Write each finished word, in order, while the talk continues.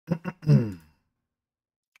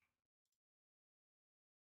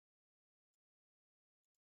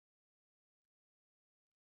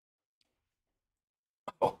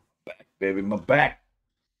baby, my back.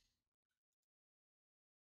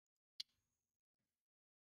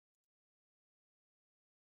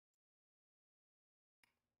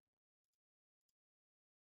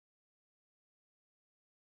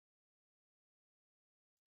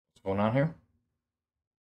 What's going on here?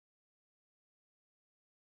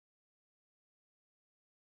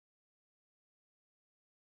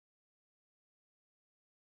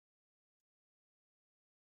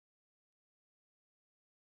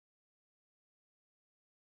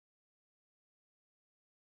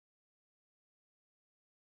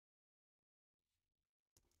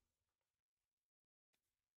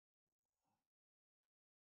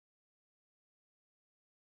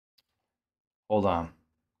 Hold on.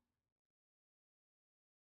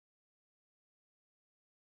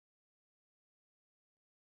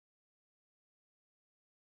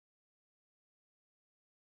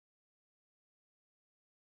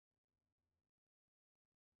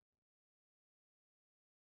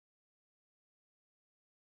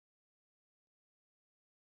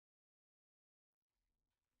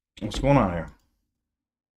 What's going on here?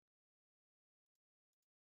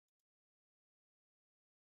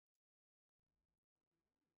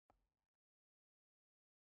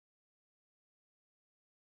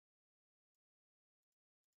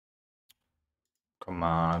 Come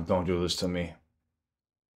on, don't do this to me.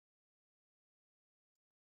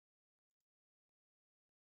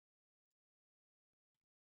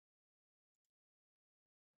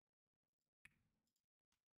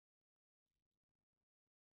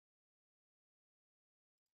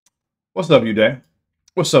 What's up, you day?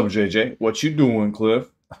 What's up, JJ? What you doing,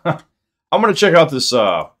 Cliff? I'm gonna check out this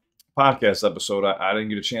podcast episode. I didn't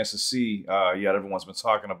get a chance to see yet. Everyone's been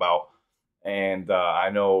talking about, and I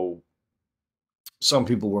know some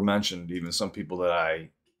people were mentioned, even some people that I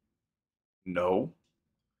know.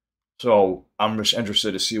 So I'm just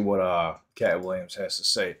interested to see what Katt Williams has to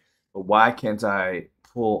say. But why can't I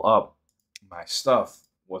pull up my stuff?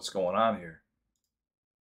 What's going on here?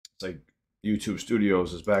 It's like YouTube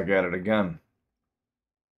Studios is back at it again.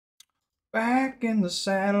 Back in the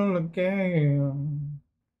saddle again.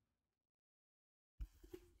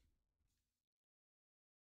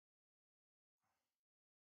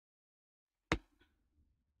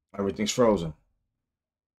 Everything's frozen.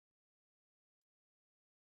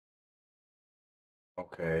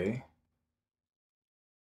 Okay.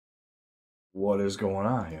 What is going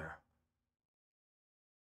on here?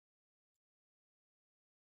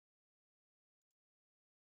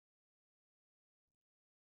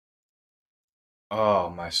 Oh,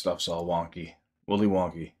 my stuff's all wonky. Willy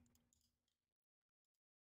wonky.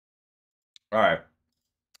 All right.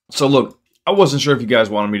 So look, I wasn't sure if you guys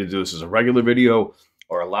wanted me to do this as a regular video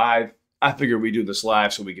or a live. I figured we do this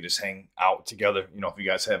live so we could just hang out together. You know, if you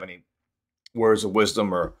guys have any words of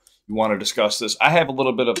wisdom or you want to discuss this, I have a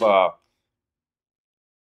little bit of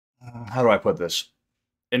how do I put this?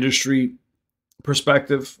 Industry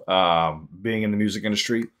perspective, being in the music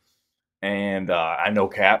industry, and I know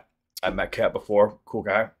Katt. I've met Katt before. Cool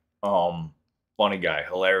guy. Funny guy,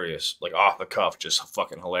 hilarious, like off the cuff, just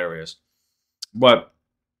fucking hilarious. But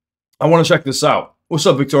I want to check this out. What's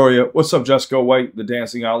up, Victoria? What's up, Jessica White, the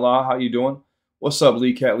dancing outlaw? How you doing? What's up,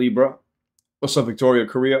 Lee Cat Libra? What's up, Victoria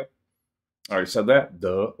Korea? I already said that.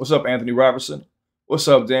 Duh. What's up, Anthony Robertson? What's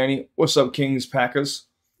up, Danny? What's up, Kings Packers?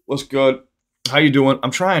 What's good? How you doing? I'm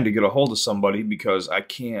trying to get a hold of somebody because I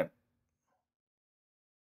can't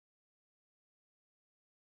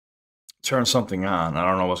turn something on. I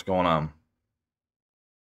don't know what's going on.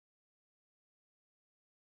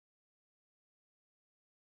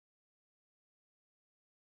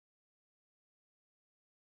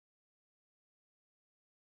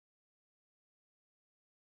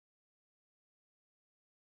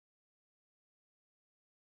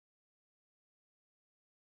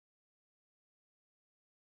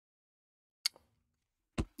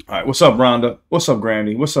 All right. What's up, Rhonda? What's up,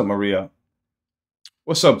 Grandy? What's up, Maria?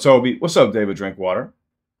 What's up, Toby? What's up, David Drinkwater?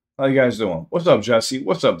 How you guys doing? What's up, Jesse?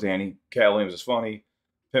 What's up, Danny? Katt Williams is funny.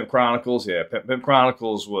 Pimp Chronicles, yeah. Pimp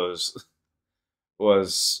Chronicles was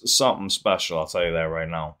something special. I'll tell you that right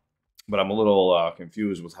now. But I'm a little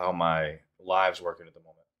confused with how my live's working at the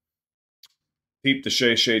moment. Peep the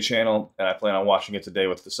SHAY channel, and I plan on watching it today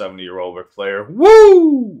with the 70-year-old Ric Flair.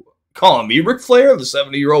 Woo! Calling me Ric Flair, the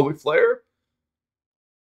 70-year-old Ric Flair?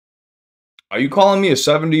 Are you calling me a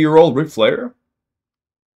 70-year-old Ric Flair?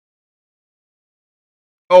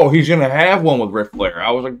 Oh, he's gonna have one with Ric Flair. I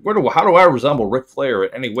was like, how do I resemble Ric Flair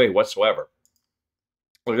in any way whatsoever?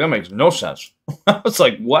 Like, that makes no sense. I was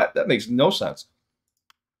like, what? That makes no sense.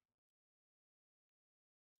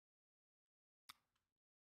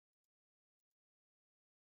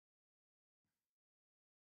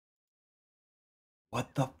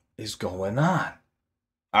 what the is going on?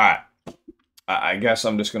 All right. I guess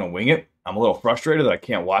I'm just going to wing it. I'm a little frustrated that I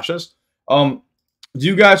can't watch this. Do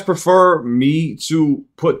you guys prefer me to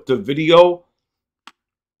put the video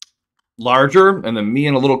larger and then me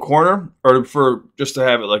in a little corner, or for just to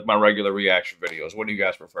have it like my regular reaction videos? What do you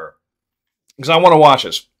guys prefer? Because I want to watch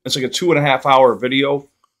this. It's like a 2.5 hour video.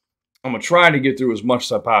 I'm going to try to get through as much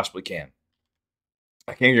as I possibly can.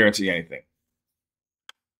 I can't guarantee anything.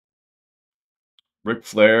 Ric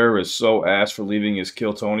Flair is so ass for leaving his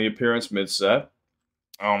Kill Tony appearance mid-set.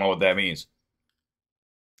 I don't know what that means.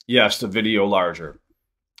 Yes, the video larger.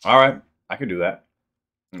 All right, I can do that.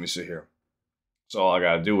 Let me see here. So all I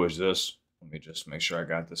got to do is this. Let me just make sure I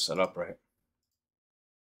got this set up right.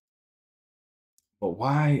 But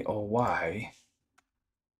why, oh why,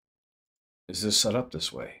 is this set up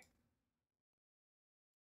this way?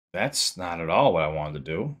 That's not at all what I wanted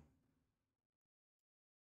to do.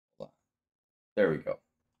 There we go.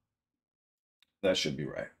 That should be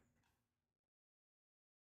right.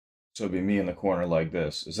 So it'd be me in the corner like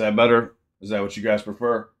this. Is that better? Is that what you guys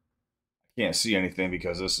prefer? I can't see anything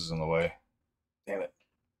because this is in the way. Damn it.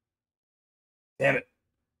 Damn it.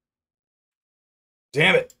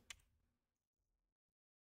 Damn it.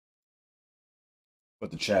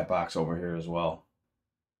 Put the chat box over here as well.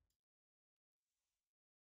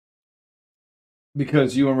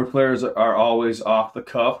 Because you and Ric Flair are always off the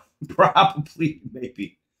cuff. Probably,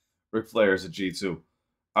 maybe. Ric Flair is a G2.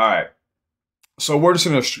 All right. So we're just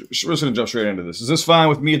gonna jump straight into this. Is this fine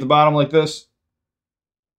with me at the bottom like this?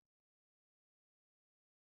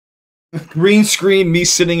 Green screen, me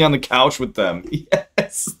sitting on the couch with them.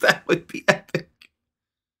 Yes, that would be epic.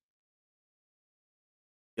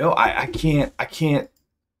 Yo, I can't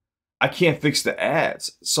fix the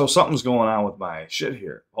ads. So something's going on with my shit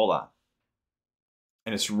here. Hold on.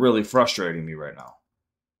 And it's really frustrating me right now.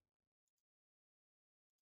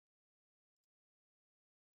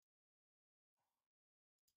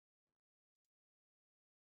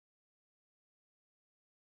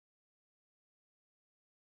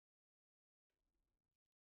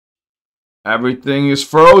 Everything is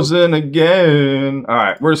frozen again. All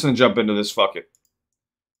right, we're just going to jump into this. Fuck it.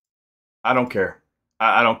 I don't care.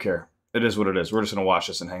 I don't care. It is what it is. We're just going to watch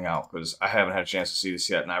this and hang out because I haven't had a chance to see this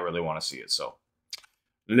yet, and I really want to see it. So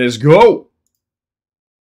let's go.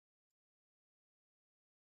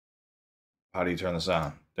 How do you turn this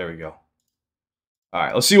on? There we go. All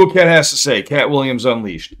right, let's see what Katt has to say. Katt Williams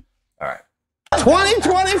Unleashed. All right.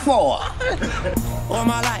 2024. All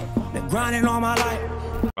my life, been grinding all my life.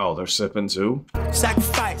 Oh, they're sipping too?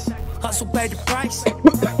 Sacrifice, hustle, pay the price.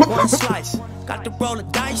 One slice, got to roll the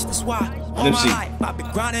dice, that's why. All my life, I've been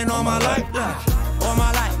grinding all my life. All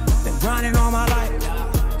my life, been grinding all my life.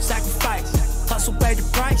 Sacrifice, hustle, pay the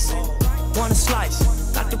price. One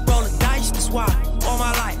slice, got to roll the dice, that's why. All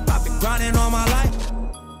my life, I've been grinding all my life.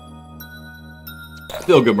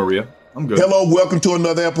 Still good, Maria. I'm good. Hello, welcome to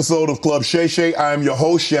another episode of Club SHAY. I am your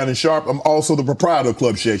host, Shannon Sharp. I'm also the proprietor of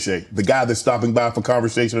Club SHAY, the guy that's stopping by for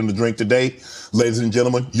conversation and a drink today. Ladies and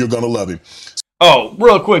gentlemen, you're going to love him. Oh,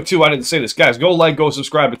 real quick, too, I didn't say this. Guys, go like, go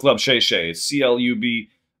subscribe to Club SHAY. It's CLUB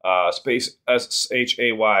space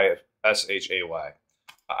SHAY.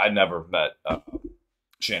 I never met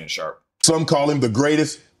Shannon Sharp. Some call him one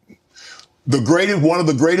of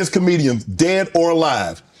the greatest comedians, dead or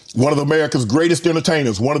alive. One of America's greatest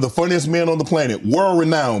entertainers, one of the funniest men on the planet,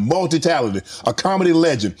 world-renowned, multi-talented, a comedy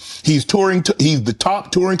legend. He's the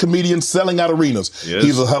top touring comedian selling out arenas. Yes.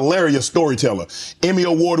 He's a hilarious storyteller, Emmy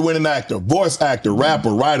award-winning actor, voice actor, rapper,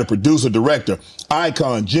 writer, producer, director,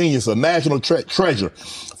 icon, genius, a national treasure,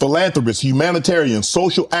 philanthropist, humanitarian,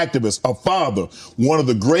 social activist, a father, one of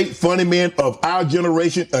the great funny men of our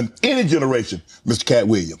generation and any generation, Mr. Katt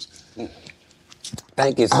Williams.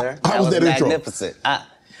 Thank you, sir. How was that magnificent.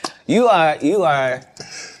 You are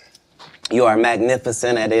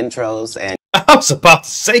magnificent at intros, and I was about to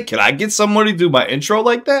say, can I get somebody to do my intro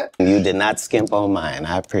like that? You did not skimp on mine.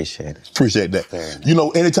 I appreciate it. Appreciate that. You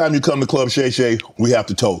know, anytime you come to Club SHAY, we have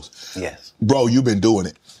to toast. Yes, bro, you've been doing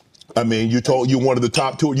it. I mean, you're one of the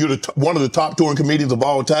top one of the top touring comedians of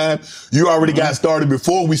all time. You already got started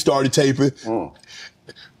before we started taping. And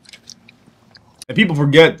people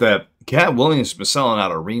forget that Katt Williams has been selling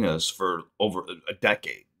out arenas for over a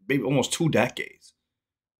decade. Maybe almost 2 decades.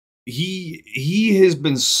 He has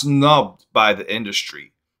been snubbed by the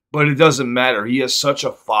industry, but it doesn't matter. He has such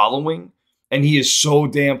a following, and he is so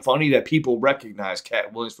damn funny that people recognize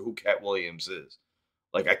Katt Williams for who Katt Williams is.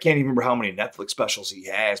 Like, I can't even remember how many Netflix specials he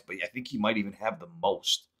has, but I think he might even have the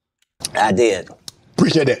most. I did.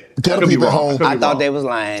 Appreciate that. Tell the people at home. I thought they was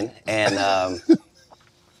lying, and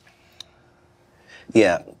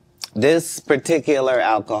yeah. This particular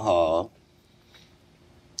alcohol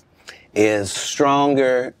is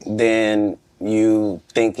stronger than you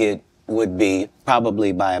think it would be,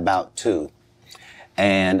 probably by about 2.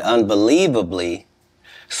 And unbelievably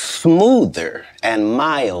smoother and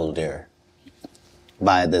milder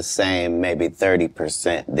by the same maybe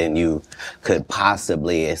 30% than you could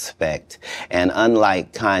possibly expect. And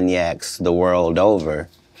unlike cognacs the world over,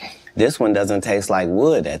 this one doesn't taste like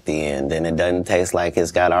wood at the end, and it doesn't taste like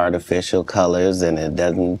it's got artificial colors, and it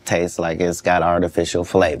doesn't taste like it's got artificial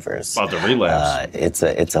flavors. About the relapse.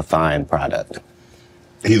 It's a fine product.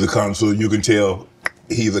 He's a connoisseur. You can tell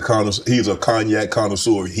he's a connoisseur. He's a cognac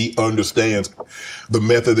connoisseur. He understands the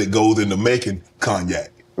method that goes into making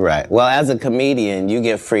cognac. Right. Well, as a comedian, you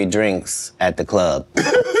get free drinks at the club.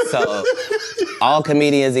 So all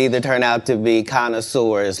comedians either turn out to be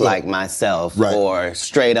connoisseurs like myself, right, or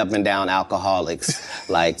straight up and down alcoholics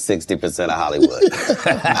like 60% of Hollywood.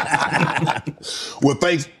 Well,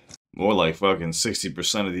 thanks. More like fucking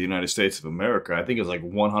 60% of the United States of America. I think it's like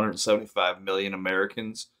 175 million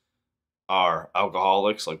Americans are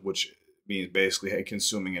alcoholics, like, which means basically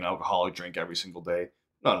consuming an alcoholic drink every single day.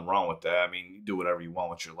 Nothing wrong with that. I mean, you do whatever you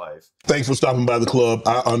want with your life. Thanks for stopping by the club.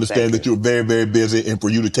 I understand that you're very, very busy, and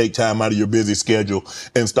for you to take time out of your busy schedule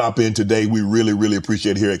and stop in today, we really, really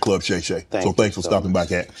appreciate it here at Club Shay Shay. So thanks for stopping by,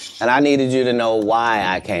 Katt. And I needed you to know why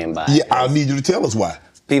I came by. Yeah, I need you to tell us why.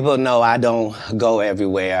 People know I don't go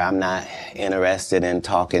everywhere. I'm not interested in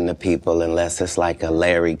talking to people unless it's like a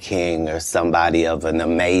Larry King or somebody of an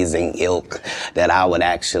amazing ilk that I would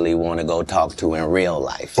actually want to go talk to in real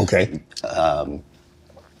life. Okay.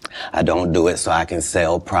 I don't do it so I can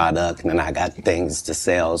sell product, and I got things to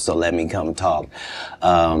sell, so let me come talk.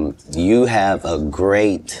 You have a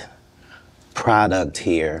great product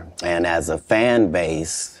here, and as a fan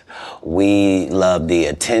base, we love the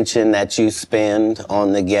attention that you spend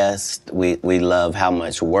on the guest. We love how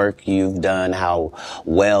much work you've done, how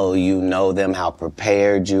well you know them, how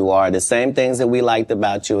prepared you are. The same things that we liked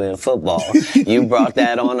about you in football. You brought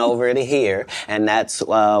that on over to here, and that's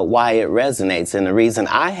why it resonates. And the reason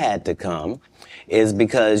I had to come is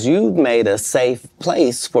because you've made a safe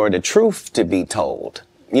place for the truth to be told.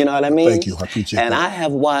 You know what I mean? Thank you. I appreciate that. And I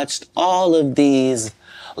have watched all of these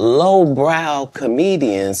lowbrow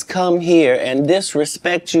comedians come here and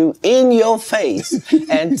disrespect you in your face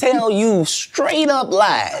and tell you straight up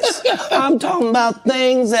lies. I'm talking about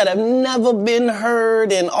things that have never been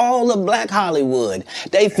heard in all of Black Hollywood.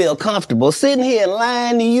 They feel comfortable sitting here and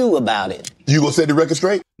lying to you about it. You gonna set the record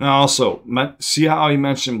straight? Now, also, see how you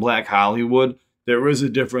mentioned Black Hollywood? There is a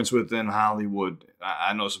difference within Hollywood.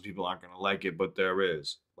 I know some people aren't going to like it, but there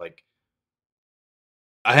is. Like,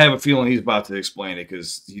 I have a feeling he's about to explain it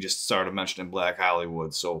because he just started mentioning Black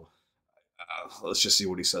Hollywood. So let's just see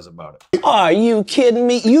what he says about it. Are you kidding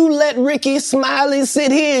me? You let Ricky Smiley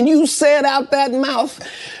sit here and you said out that mouth,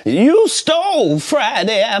 you stole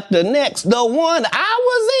Friday After Next, the one I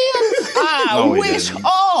was in. I wish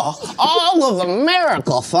all of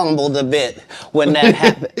America fumbled a bit when that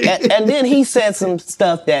happened. And then he said some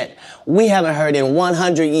stuff that we haven't heard in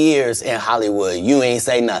 100 years in Hollywood. You ain't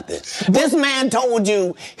say nothing. This man told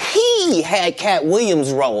you he had Katt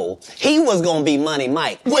Williams' role. He was gonna be Money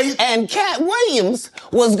Mike. Wait. And Katt Williams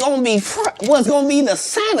was gonna be the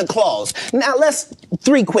Santa Claus. Now let's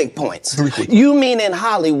 3 quick points. You mean in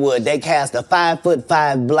Hollywood they cast a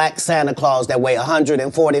 5'5" black Santa Claus that weigh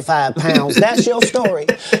 145 pounds? That's your story.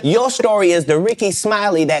 Your story is the Ricky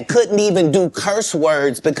Smiley that couldn't even do curse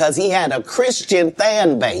words because he had a Christian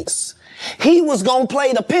fan base. He was gonna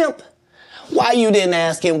play the pimp. Why you didn't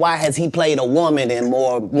ask him why has he played a woman in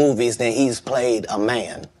more movies than he's played a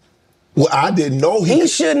man? Well, I didn't know he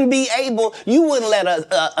shouldn't be able. You wouldn't let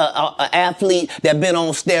a athlete that been on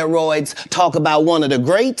steroids talk about one of the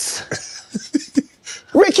greats.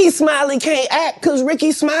 Ricky Smiley can't act because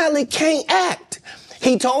Ricky Smiley can't act.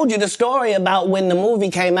 He told you the story about when the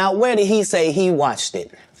movie came out. Where did he say he watched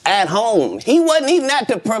it? At home. He wasn't even at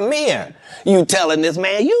the premiere. You telling this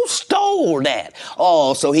man, you stole that.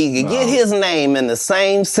 Oh, so he could get his name in the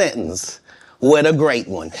same sentence with a great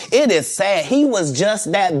one. It is sad. He was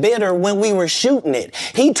just that bitter when we were shooting it.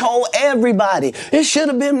 He told everybody, it should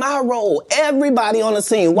have been my role. Everybody on the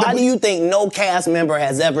scene. Why do you think no cast member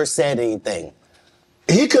has ever said anything?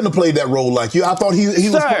 He couldn't have played that role like you. I thought he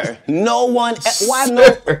was... Sir, no one... Why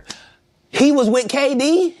no... He was with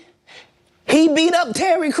KD? He beat up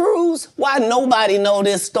Terry Crews? Why nobody know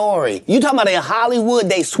this story? You talking about in Hollywood,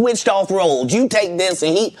 they switched off roles. You take this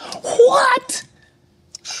and he... What?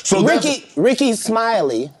 So Ricky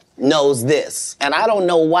Smiley knows this. And I don't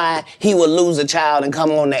know why he would lose a child and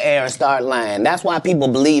come on the air and start lying. That's why people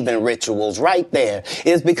believe in rituals right there.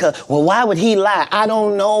 It's because, well, why would he lie? I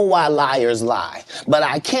don't know why liars lie. But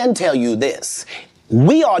I can tell you this.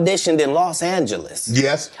 We auditioned in Los Angeles.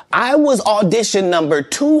 Yes. I was audition number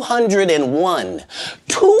 201.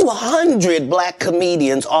 200 black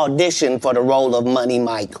comedians auditioned for the role of Money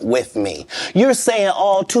Mike with me. You're saying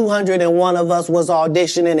all 201 of us was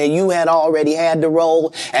auditioning and you had already had the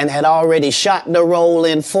role and had already shot the role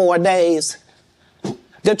in 4 days?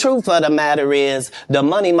 The truth of the matter is, the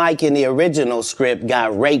Money Mike in the original script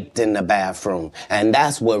got raped in the bathroom, and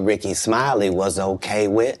that's what Ricky Smiley was okay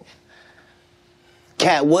with.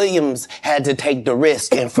 Katt Williams had to take the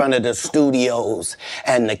risk in front of the studios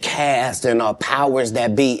and the cast and our powers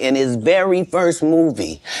that be in his very first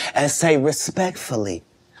movie and say respectfully,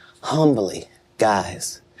 humbly,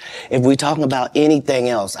 guys, if we're talking about anything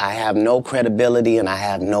else, I have no credibility and I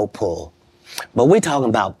have no pull. But we're talking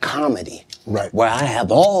about comedy, right, where I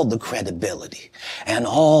have all the credibility and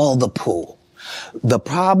all the pull. The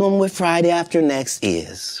problem with Friday After Next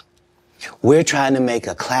is we're trying to make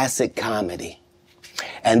a classic comedy.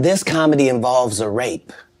 And this comedy involves a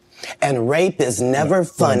rape. And rape is never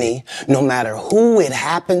funny, no matter who it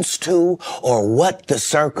happens to or what the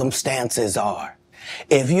circumstances are.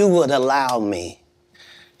 If you would allow me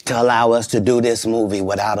to allow us to do this movie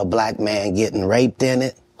without a black man getting raped in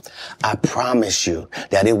it, I promise you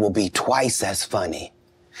that it will be twice as funny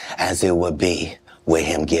as it would be with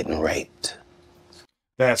him getting raped.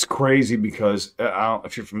 That's crazy because I don't know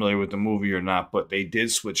if you're familiar with the movie or not, but they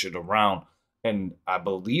did switch it around. And I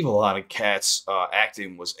believe a lot of Katt's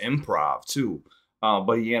acting was improv too,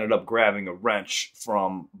 but he ended up grabbing a wrench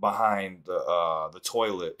from behind the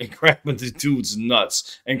toilet and grabbing the dude's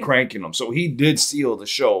nuts and cranking them. So he did steal the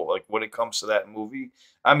show. Like when it comes to that movie,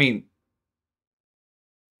 I mean,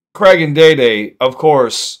 Craig and Day Day, of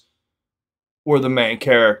course, were the main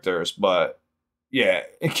characters, but yeah,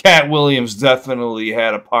 Katt Williams definitely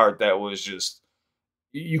had a part that was just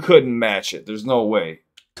you couldn't match it. There's no way.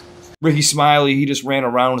 Ricky Smiley, he just ran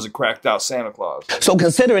around as a cracked out Santa Claus. So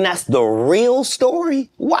considering that's the real story,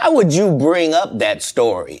 why would you bring up that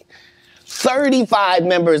story? 35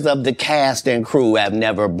 members of the cast and crew have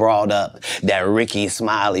never brought up that Ricky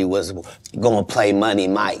Smiley was gonna play Money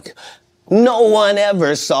Mike. No one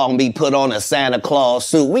ever saw me put on a Santa Claus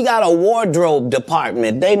suit. We got a wardrobe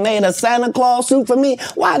department. They made a Santa Claus suit for me.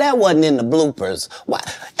 Why that wasn't in the bloopers? Why?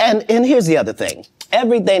 And here's the other thing.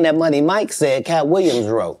 Everything that Money Mike said, Katt Williams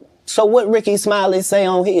wrote. So what Ricky Smiley say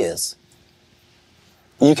on his?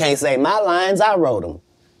 You can't say my lines, I wrote them.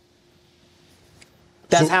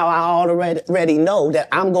 That's how I already know that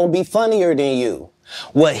I'm going to be funnier than you.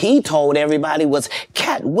 What he told everybody was,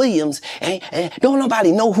 Katt Williams, don't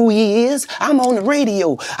nobody know who he is. I'm on the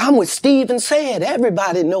radio. I'm with Steven Said.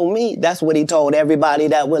 Everybody know me. That's what he told everybody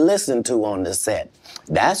that would listen to on the set.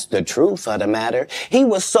 That's the truth of the matter. He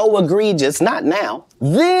was so egregious, not now,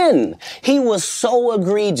 then. He was so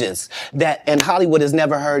egregious that, and Hollywood has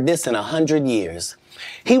never heard this in 100 years.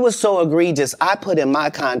 He was so egregious, I put in my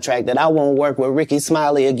contract that I won't work with Ricky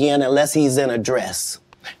Smiley again unless he's in a dress.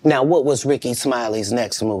 Now, what was Ricky Smiley's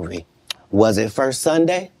next movie? Was it First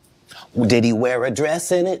Sunday? Did he wear a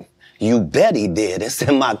dress in it? You bet he did. It's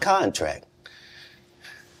in my contract.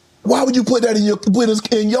 Why would you put that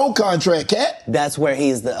in your contract, Katt? That's where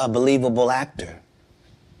he's a believable actor.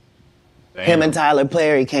 Damn. Him and Tyler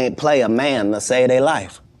Perry can't play a man to save their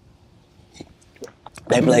life.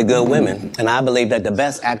 They play good women, and I believe that the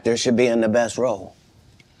best actor should be in the best role.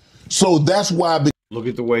 So that's why... Look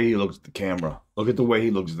at the way he looks at the camera. Look at the way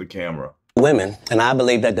he looks at the camera. Women, and I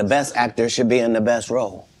believe that the best actor should be in the best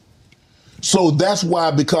role. So that's why,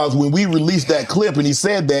 because when we released that clip and he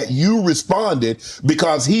said that, you responded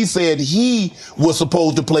because he said he was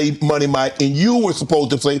supposed to play Money Mike and you were supposed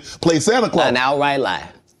to play Santa Claus. An outright lie.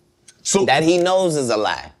 So that he knows is a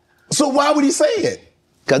lie. So why would he say it?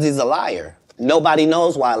 Because he's a liar. Nobody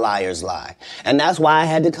knows why liars lie. And that's why I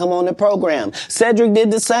had to come on the program. Cedric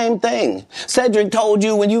did the same thing. Cedric told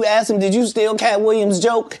you when you asked him, did you steal Katt Williams'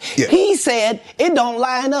 joke? Yeah. He said, it don't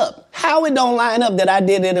line up. How it don't line up that I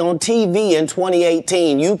did it on TV in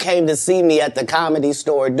 2018? You came to see me at the Comedy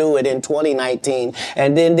Store do it in 2019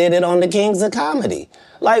 and then did it on the Kings of Comedy.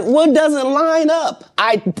 Like, what doesn't line up?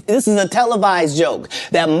 This is a televised joke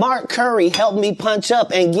that Mark Curry helped me punch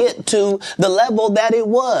up and get to the level that it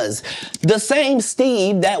was. The same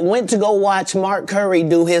Steve that went to go watch Mark Curry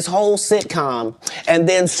do his whole sitcom and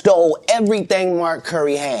then stole everything Mark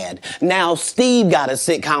Curry had. Now Steve got a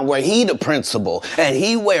sitcom where he the principal and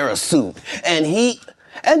he wear a suit and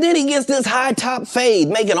And then he gets this high top fade,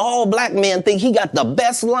 making all black men think he got the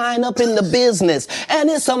best lineup in the business. And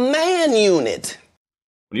it's a man unit.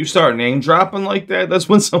 When you start name dropping like that, that's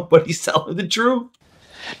when somebody's telling the truth.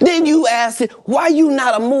 Then you ask it, why you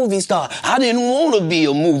not a movie star? I didn't want to be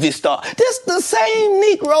a movie star. This the same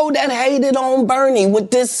Negro that hated on Bernie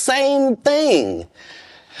with this same thing.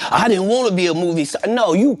 I didn't want to be a movie star.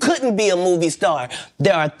 No, you couldn't be a movie star.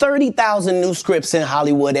 There are 30,000 new scripts in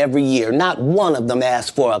Hollywood every year. Not one of them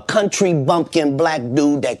asks for a country bumpkin black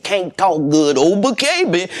dude that can't talk good,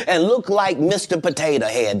 baby, and look like Mr. Potato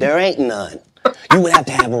Head. There ain't none. You would have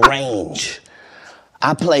to have range.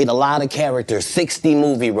 I played a lot of characters, 60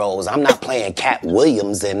 movie roles. I'm not playing Katt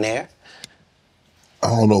Williams in there. I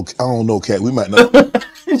don't know, Katt. We might not.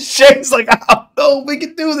 Shay's like, I don't know if we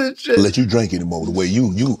can do this shit. Let you drink anymore. The way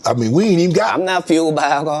I mean, we ain't even got. I'm not fueled by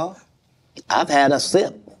alcohol. I've had a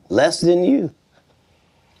sip, less than you.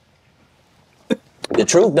 The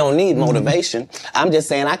truth don't need motivation. I'm just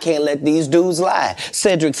saying I can't let these dudes lie.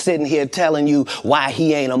 Cedric's sitting here telling you why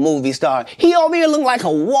he ain't a movie star. He over here look like a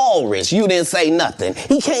walrus. You didn't say nothing.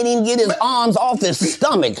 He can't even get his arms off his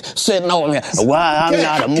stomach sitting over here. Why I'm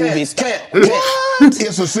not a movie star. What?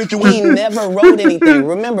 It's a situation. He never wrote anything.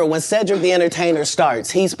 Remember, when Cedric the Entertainer starts,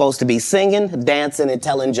 he's supposed to be singing, dancing, and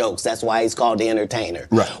telling jokes. That's why he's called the Entertainer.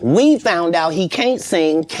 Right. We found out he can't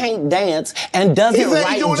sing, can't dance, and doesn't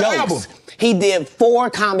write jokes. He did 4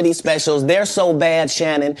 comedy specials. They're so bad,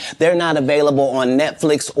 Shannon, they're not available on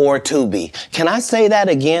Netflix or Tubi. Can I say that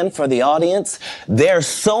again for the audience? They're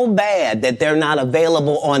so bad that they're not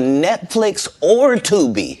available on Netflix or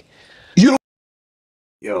Tubi.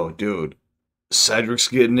 Yo, dude, Cedric's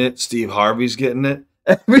getting it. Steve Harvey's getting it.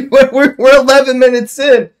 We're 11 minutes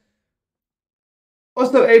in.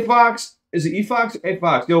 What's up, A-Fox? Is it E-Fox?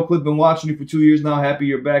 A-Fox. Yo, Cliff, been watching you for 2 years now. Happy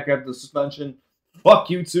you're back after the suspension. Fuck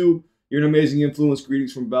you too. You're an amazing influence.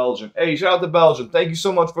 Greetings from Belgium. Hey, shout out to Belgium. Thank you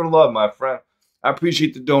so much for the love, my friend. I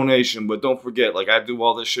appreciate the donation, but don't forget, like, I do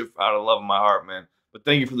all this shit out of the love of my heart, man. But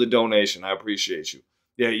thank you for the donation. I appreciate you.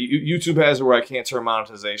 Yeah, YouTube has it where I can't turn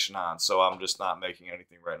monetization on, so I'm just not making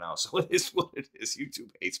anything right now. So it is what it is.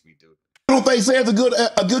 YouTube hates me, dude. You don't think Sam's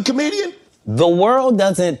a good comedian? The world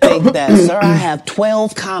doesn't think that, sir. I have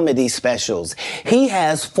 12 comedy specials. He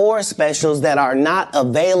has 4 specials that are not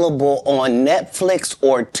available on Netflix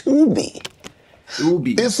or Tubi.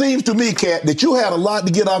 It seems to me, Katt, that you had a lot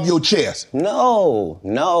to get off your chest. No.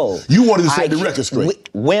 You wanted to set the record straight.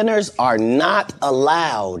 Winners are not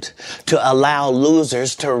allowed to allow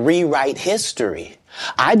losers to rewrite history.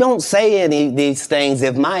 I don't say any of these things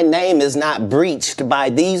if my name is not breached by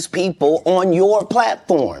these people on your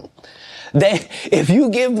platform. If you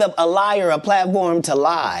give a liar a platform to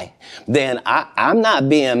lie, then I'm not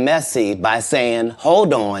being messy by saying,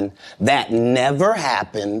 hold on, that never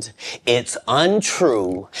happened, it's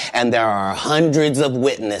untrue, and there are hundreds of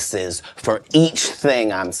witnesses for each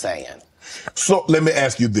thing I'm saying. So let me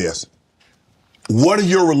ask you this. What is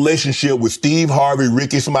your relationship with Steve Harvey,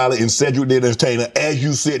 Ricky Smiley, and Cedric the Entertainer as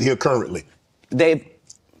you sit here currently?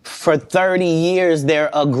 For 30 years, they're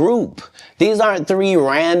a group. These aren't 3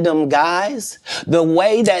 random guys. The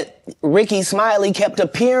way that Ricky Smiley kept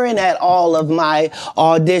appearing at all of my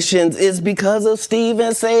auditions is because of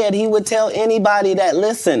Steven said he would tell anybody that,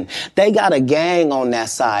 listen, they got a gang on that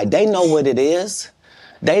side. They know what it is.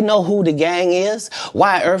 They know who the gang is.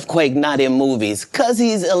 Why Earthquake not in movies? 'Cause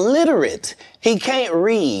he's illiterate. He can't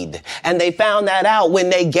read. And they found that out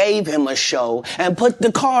when they gave him a show and put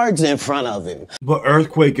the cards in front of him. But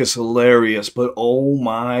Earthquake is hilarious, but oh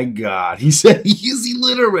my God. He said he's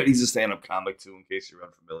illiterate. He's a stand-up comic too, in case you're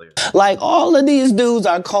unfamiliar. Like, all of these dudes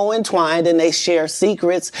are co-entwined and they share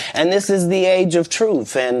secrets, and this is the age of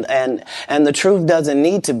truth. And the truth doesn't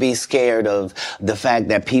need to be scared of the fact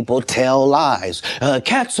that people tell lies.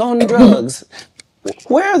 Katt's on drugs.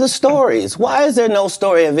 Where are the stories? Why is there no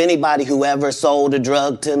story of anybody who ever sold a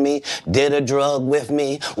drug to me, did a drug with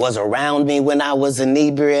me, was around me when I was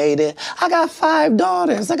inebriated? I got 5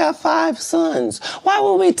 daughters. I got 5 sons. Why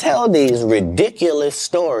would we tell these ridiculous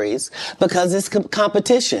stories? Because it's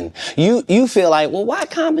competition. You feel like, well, why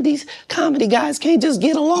comedy guys can't just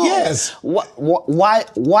get along? Yes.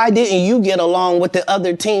 Why didn't you get along with the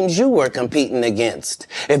other teams you were competing against?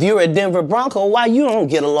 If you're a Denver Bronco, why you don't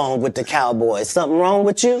get along with the Cowboys? Something wrong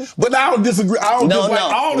with you? But I don't disagree. I don't dislike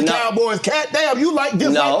all the Cowboys. Katt, damn, you like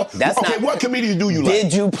this? No, that's not. Okay, what comedians do you like?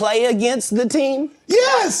 Did you play against the team?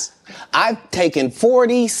 Yes. I've taken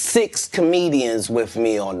 46 comedians with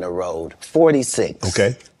me on the road. 46.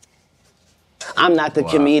 Okay. I'm not the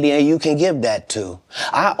comedian you can give that to.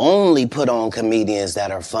 I only put on comedians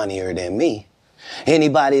that are funnier than me.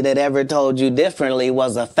 Anybody that ever told you differently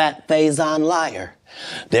was a fat Faison liar.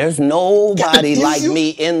 There's nobody like me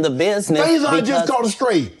in the business. Faison just caught a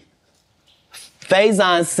stray.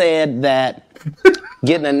 Faison said that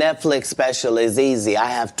getting a Netflix special is easy. I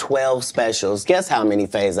have 12 specials. Guess how many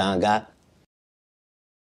Faison got?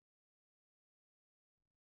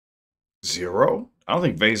 0? I don't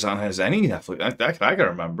think Faison has any Netflix. I can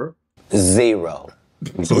remember. 0.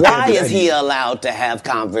 Why is he allowed to have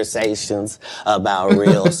conversations about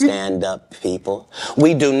real stand-up people?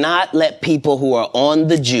 We do not let people who are on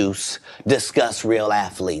the juice discuss real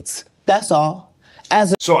athletes. That's all.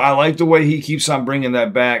 So I like the way he keeps on bringing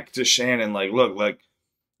that back to Shannon. Like, look, like,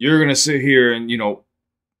 you're going to sit here and, you know,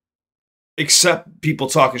 accept people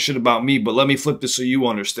talking shit about me, but let me flip this so you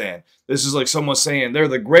understand. This is like someone saying they're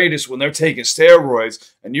the greatest when they're taking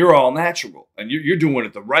steroids and you're all natural. And you're doing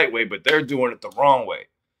it the right way, but they're doing it the wrong way.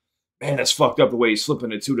 Man, that's fucked up the way he's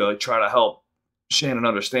flipping it too to like try to help Shannon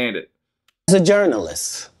understand it. As a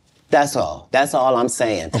journalist, that's all. That's all I'm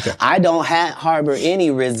saying. Okay. I don't harbor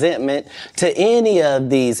any resentment to any of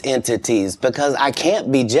these entities because I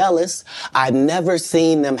can't be jealous. I've never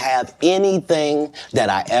seen them have anything that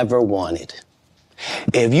I ever wanted.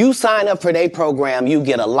 If you sign up for their program, you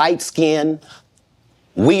get a light-skinned,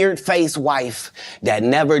 weird-faced wife that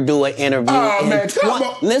never do an interview. Oh, man, come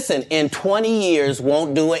on. Listen, in 20 years,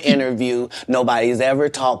 won't do an interview. Nobody's ever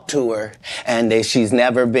talked to her, and she's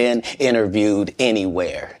never been interviewed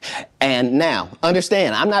anywhere. And now,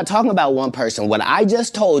 understand, I'm not talking about one person. What I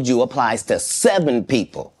just told you applies to 7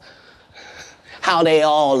 people. How they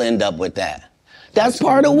all end up with that. That's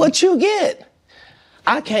part of what you get.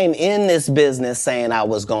 I came in this business saying I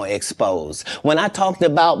was going to expose. When I talked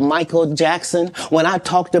about Michael Jackson, when I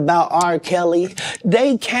talked about R. Kelly,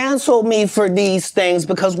 they canceled me for these things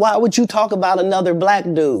because why would you talk about another black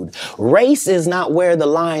dude? Race is not where the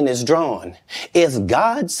line is drawn. It's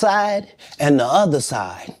God's side and the other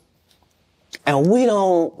side. And we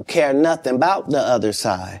don't care nothing about the other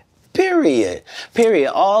side. Period.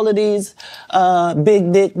 Period. All of these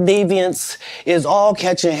big dick deviants is all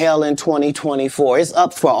catching hell in 2024. It's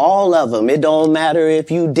up for all of them. It don't matter if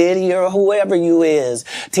you Diddy or whoever you is.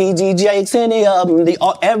 TG Jakes, any of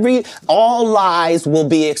them. All lies will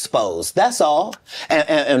be exposed. That's all.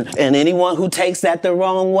 And anyone who takes that the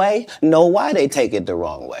wrong way, know why they take it the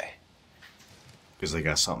wrong way. Because they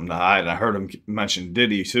got something to hide. I heard him mention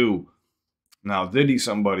Diddy too. Now, Diddy's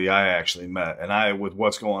somebody I actually met, and with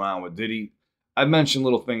what's going on with Diddy, I mentioned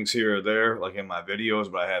little things here or there, like in my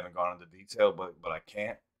videos, but I haven't gone into detail, but I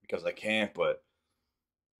can't, because I can't, but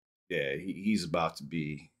yeah, he's about to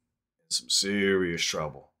be in some serious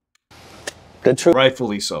trouble. The truth.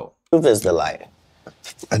 Rightfully so. Truth is the light.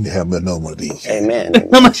 I need to have another one of these. Amen.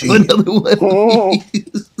 Another one.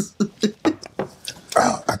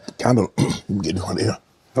 I kind of get one here.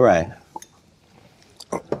 Right.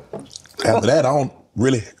 After that, I don't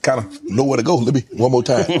really kind of know where to go. Let me one more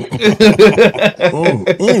time. I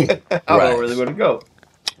don't really want to go.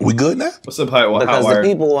 We good now? What's up, High Wire? Because the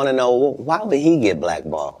people want to know, well, why would he get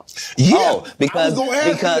blackballed? Yeah, oh,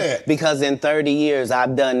 because in 30 years,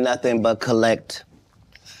 I've done nothing but collect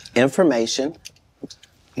information,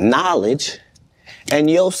 knowledge,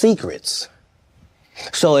 and your secrets.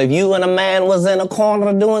 So if you and a man was in a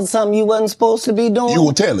corner doing something you wasn't supposed to be doing, you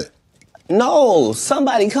will tell it. No,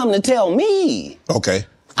 somebody come to tell me. Okay.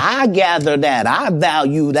 I gather that. I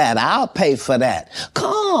value that. I'll pay for that.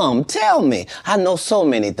 Come, tell me. I know so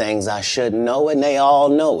many things I shouldn't know, and they all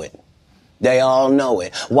know it. They all know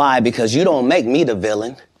it. Why? Because you don't make me the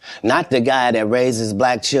villain. Not the guy that raises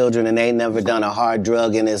black children and ain't never done a hard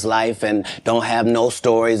drug in his life and don't have no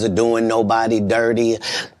stories of doing nobody dirty.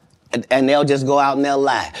 And they'll just go out and they'll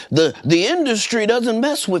lie. The industry doesn't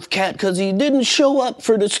mess with Katt because he didn't show up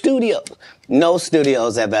for the studio. No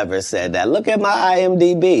studios have ever said that. Look at my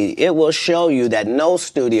IMDb. It will show you that no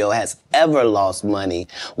studio has ever lost money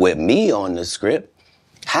with me on the script.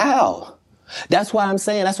 How? That's why I'm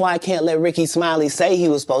saying, that's why I can't let Ricky Smiley say he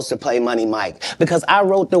was supposed to play Money Mike. Because I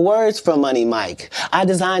wrote the words for Money Mike. I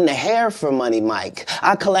designed the hair for Money Mike.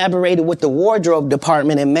 I collaborated with the wardrobe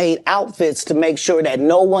department and made outfits to make sure that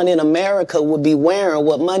no one in America would be wearing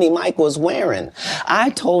what Money Mike was wearing. I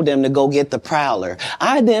told them to go get the Prowler.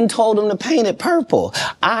 I then told them to paint it purple.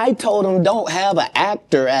 I told them don't have an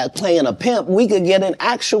actor playing a pimp. We could get an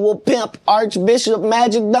actual pimp, Archbishop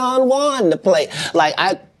Magic Don Juan to play. Like,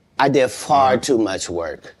 I did far too much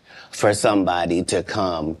work for somebody to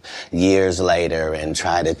come years later and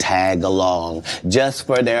try to tag along just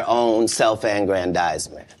for their own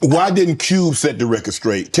self-aggrandizement. Why didn't Cube set the record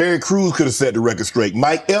straight? Terry Crews could have set the record straight.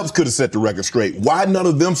 Mike Epps could have set the record straight. Why none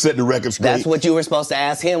of them set the record straight? That's what you were supposed to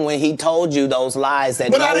ask him when he told you those lies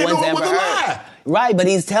that but no I didn't one's know it ever was a heard. lie. Right, but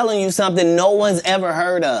he's telling you something no one's ever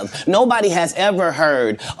heard of. Nobody has ever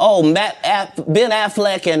heard, oh, Ben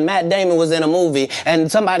Affleck and Matt Damon was in a movie,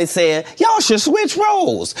 and somebody said, y'all should switch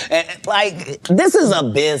roles. And, like, this is a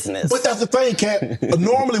business. But that's the thing, Katt.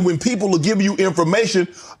 Normally, when people are giving you information,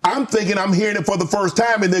 I'm thinking I'm hearing it for the first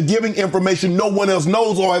time, and they're giving information no one else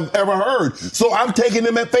knows or has ever heard. So I'm taking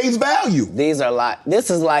them at face value. These are this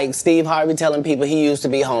is like Steve Harvey telling people he used to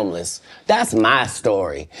be homeless. That's my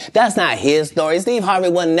story. That's not his story. Steve Harvey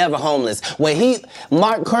wasn't never homeless. When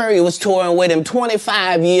Mark Curry was touring with him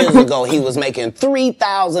 25 years ago, he was making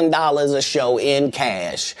 $3,000 a show in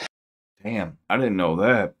cash. Damn, I didn't know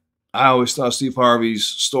that. I always thought Steve Harvey's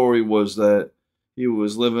story was that he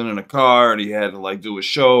was living in a car and he had to like do a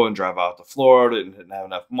show and drive out to Florida and didn't have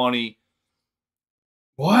enough money.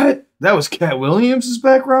 What? That was Katt Williams'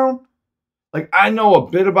 background? Like, I know a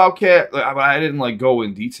bit about Katt, but I didn't like go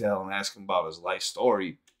in detail and ask him about his life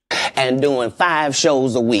story. And doing 5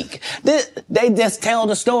 shows a week. They just tell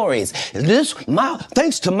the stories.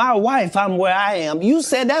 Thanks to my wife, I'm where I am. You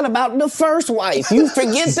said that about the first wife. You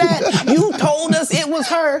forget that? You told us it was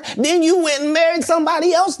her. Then you went and married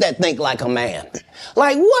somebody else that think like a man.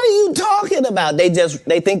 Like, what are you talking about? They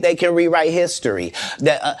think they can rewrite history.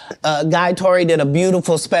 Guy Torrey did a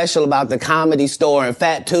beautiful special about the Comedy Store and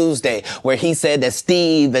Fat Tuesday, where he said that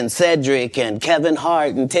Steve and Cedric and Kevin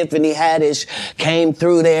Hart and Tiffany Haddish came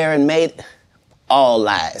through there and made... All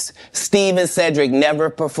lies. Steve and Cedric never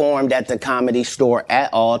performed at the Comedy Store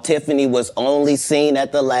at all. Tiffany was only seen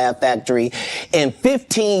at the Laugh Factory. In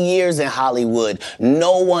 15 years in Hollywood,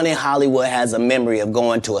 no one in Hollywood has a memory of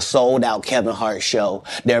going to a sold-out Kevin Hart show,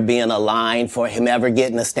 there being a line for him ever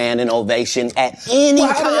getting a standing ovation at any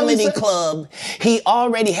comedy club. He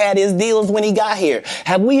already had his deals when he got here.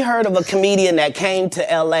 Have we heard of a comedian that came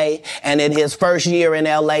to L.A. and in his first year in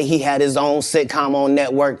L.A. he had his own sitcom on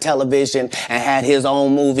network television and had his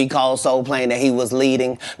own movie called Soul Plane that he was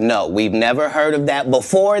leading? No, we've never heard of that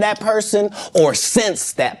before that person or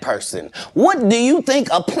since that person. What do you think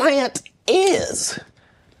a plant is?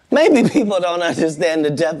 Maybe people don't understand the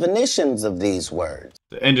definitions of these words.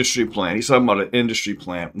 The industry plant. He's talking about an industry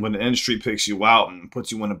plant. When the industry picks you out and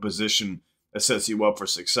puts you in a position that sets you up for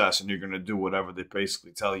success, and you're going to do whatever they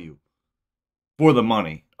basically tell you. For the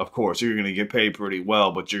money, of course. You're going to get paid pretty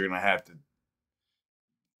well, but you're going to have to...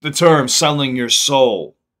 The term selling your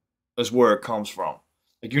soul is where it comes from.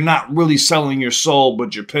 Like, you're not really selling your soul,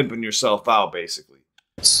 but you're pimping yourself out, basically.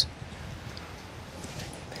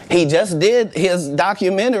 He just did his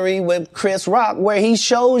documentary with Chris Rock where he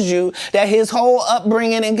shows you that his whole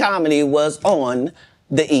upbringing in comedy was on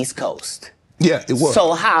the East Coast. Yeah, it was.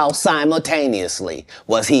 So how simultaneously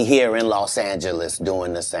was he here in Los Angeles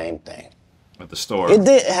doing the same thing? At the store. It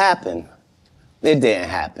didn't happen. It didn't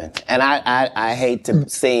happen. And I hate to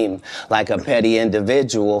seem like a petty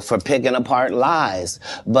individual for picking apart lies,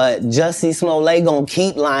 but Jussie Smollett gonna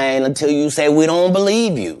keep lying until you say we don't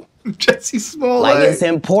believe you. Jussie Smollett. Like, it's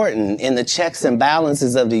important in the checks and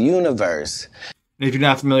balances of the universe. If you're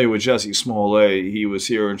not familiar with Jussie Smollett, he was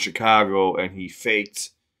here in Chicago and he faked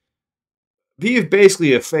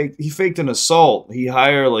an assault. He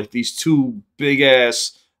hired like these 2 big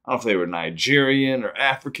ass, I don't know if they were Nigerian or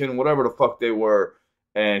African, whatever the fuck they were.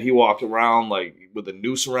 And he walked around like with a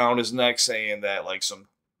noose around his neck saying that like some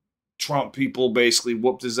Trump people basically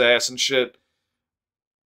whooped his ass and shit.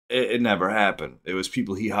 It never happened. It was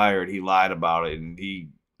people he hired. He lied about it, and he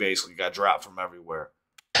basically got dropped from everywhere.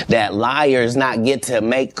 That liars not get to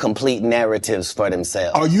make complete narratives for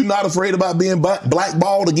themselves. Are you not afraid about being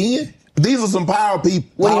blackballed again? These are some power people.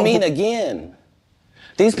 What do you mean again?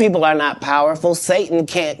 These people are not powerful. Satan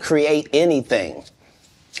can't create anything.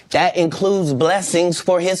 That includes blessings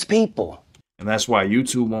for his people. And that's why you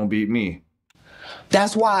two won't beat me.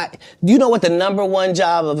 That's why, you know what the #1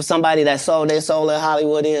 job of somebody that sold their soul in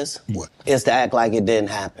Hollywood is? What? Is to act like it didn't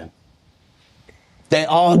happen. They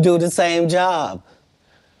all do the same job.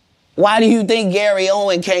 Why do you think Gary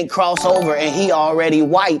Owen can't cross over and he already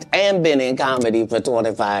white and been in comedy for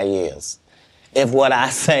 25 years? If what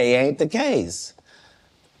I say ain't the case.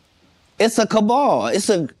 It's a cabal. It's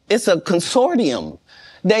a consortium.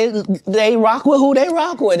 They rock with who they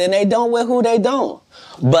rock with and they don't with who they don't.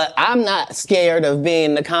 But I'm not scared of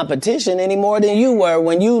being the competition any more than you were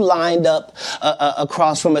when you lined up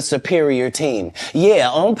across from a superior team. Yeah,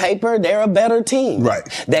 on paper, they're a better team. Right.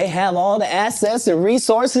 They have all the assets and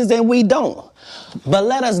resources and we don't. But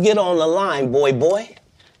let us get on the line, boy,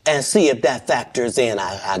 and see if that factors in.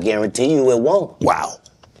 I guarantee you it won't. Wow.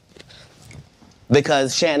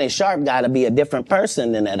 Because Shannon Sharp got to be a different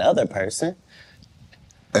person than that other person.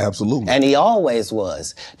 Absolutely. And he always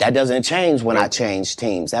was. That doesn't change when I change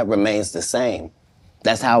teams. That remains the same.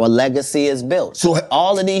 That's how a legacy is built. So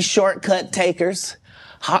all of these shortcut takers,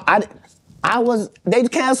 they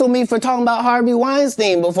canceled me for talking about Harvey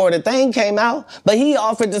Weinstein before the thing came out, but he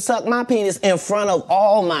offered to suck my penis in front of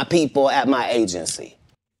all my people at my agency.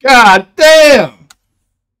 God damn!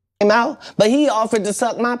 But he offered to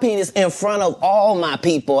suck my penis in front of all my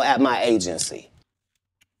people at my agency.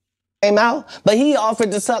 But he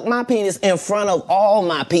offered to suck my penis in front of all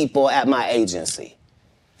my people at my agency.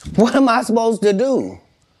 What am I supposed to do?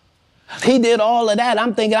 He did all of that.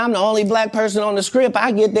 I'm thinking I'm the only black person on the script.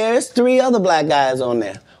 I get there, there's 3 other black guys on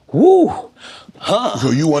there. Woo! Huh. So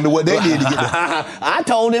you wonder what they did to get there. I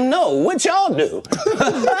told him no. What y'all do?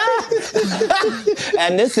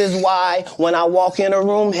 And this is why when I walk in a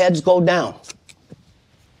room, heads go down.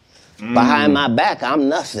 Behind my back, I'm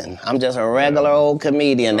nothing. I'm just a regular old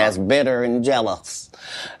comedian that's bitter and jealous.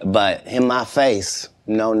 But in my face,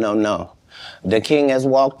 no, no, no. The king has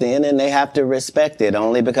walked in and they have to respect it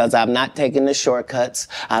only because I've not taken the shortcuts.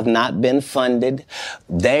 I've not been funded.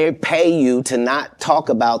 They pay you to not talk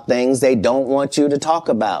about things they don't want you to talk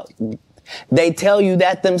about. They tell you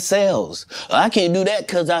that themselves. I can't do that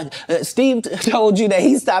because Steve told you that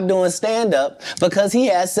he stopped doing stand-up because he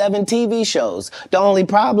has 7 TV shows. The only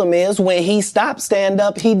problem is when he stopped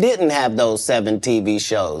stand-up, he didn't have those 7 TV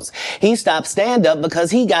shows. He stopped stand-up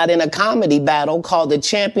because he got in a comedy battle called the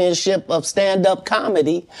Championship of Stand-Up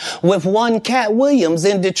Comedy with one Katt Williams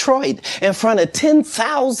in Detroit in front of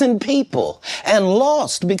 10,000 people and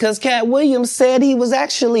lost because Katt Williams said he was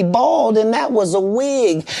actually bald and that was a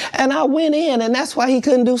wig. And I went in, and that's why he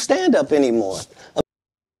couldn't do stand-up anymore.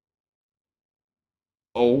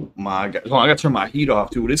 Oh my God. Hold on, I gotta turn my heat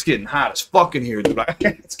off, dude. It's getting hot as fuck in here, dude. I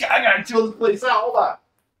gotta chill this place out. Hold on.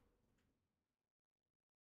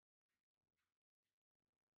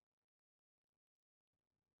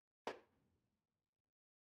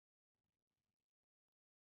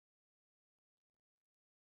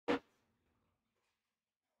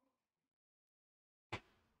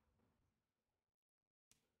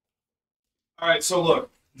 All right, so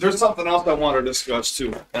look, there's something else I want to discuss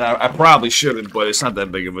too, and I probably shouldn't, but it's not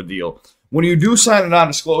that big of a deal. When you do sign a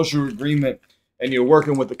non-disclosure agreement and you're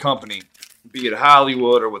working with the company, be it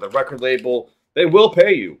Hollywood or with a record label, they will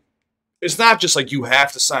pay you. It's not just like you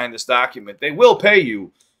have to sign this document. They will pay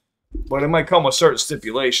you, but it might come with certain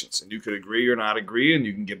stipulations, and you could agree or not agree, and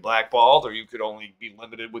you can get blackballed, or you could only be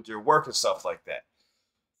limited with your work and stuff like that.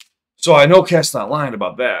 So I know Katt's not lying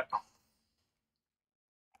about that.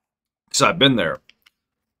 Because I've been there.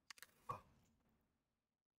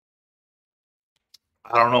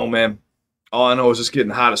 I don't know, man. All I know is it's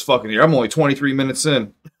getting hot as fucking here. I'm only 23 minutes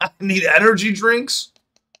in. I need energy drinks.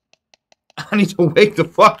 I need to wake the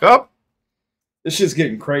fuck up. This shit's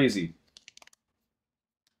getting crazy.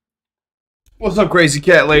 What's up, crazy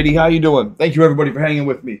cat lady? How you doing? Thank you, everybody, for hanging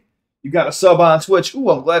with me. You got a sub on Twitch. Ooh,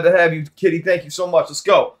 I'm glad to have you, Kitty. Thank you so much. Let's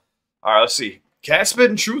go. All right, let's see. Katt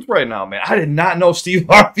spitting truth right now, man. I did not know Steve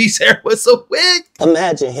Harvey's hair was a wig.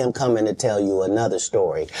 Imagine him coming to tell you another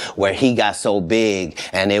story where he got so big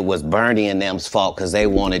and it was Bernie and them's fault because they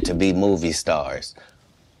wanted to be movie stars.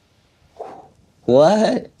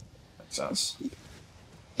 What? Makes sense.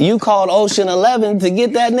 You called Ocean 11 to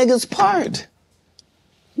get that nigga's part.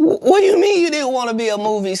 What do you mean you didn't want to be a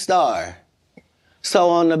movie star? So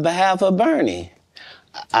on the behalf of Bernie,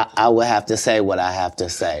 I would have to say what I have to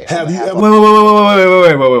say. Have you ever?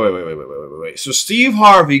 Wait. So Steve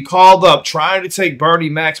Harvey called up trying to take Bernie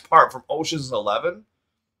Mac's part from Ocean's 11?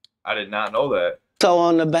 I did not know that. So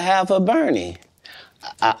on the behalf of Bernie,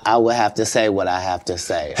 I would have to say what I have to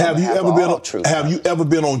say. Have you ever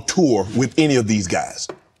been on tour with any of these guys?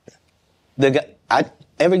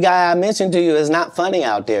 Every guy I mentioned to you is not funny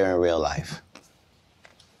out there in real life.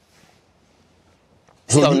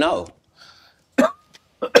 So no.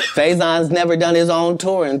 Faison's never done his own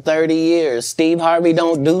tour in 30 years. Steve Harvey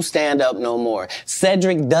don't do stand-up no more.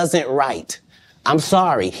 Cedric doesn't write. I'm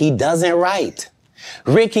sorry, he doesn't write.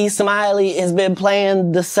 Ricky Smiley has been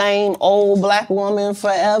playing the same old black woman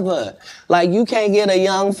forever. Like, you can't get a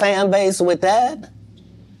young fan base with that.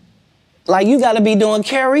 Like, you gotta be doing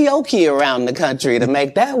karaoke around the country to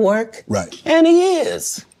make that work. Right. And he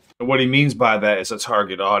is. What he means by that is a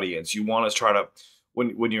target audience. You want to try to,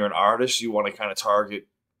 when you're an artist, you want to kind of target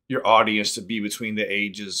your audience to be between the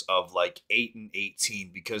ages of like 8 and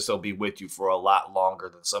 18 because they'll be with you for a lot longer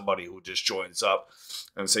than somebody who just joins up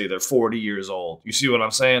and say they're 40 years old. You see what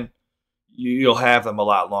I'm saying? You'll have them a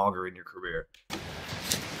lot longer in your career.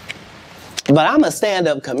 But I'm a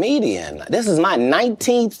stand-up comedian. This is my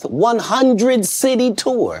 19th 100-city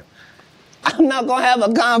tour. I'm not gonna have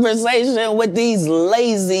a conversation with these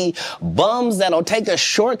lazy bums that'll take a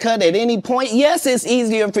shortcut at any point. Yes, it's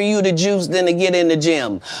easier for you to juice than to get in the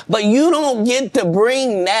gym, but you don't get to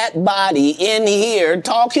bring that body in here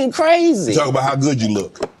talking crazy. Talk about how good you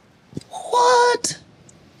look. What?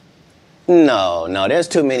 No, there's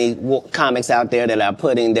too many comics out there that are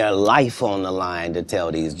putting their life on the line to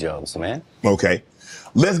tell these jokes, man. Okay.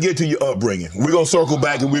 Let's get to your upbringing. We're going to circle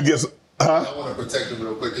back and we'll get some... I want to protect him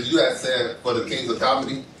real quick, because you had said for the Kings of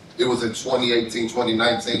Comedy, it was in 2018,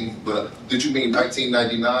 2019, but did you mean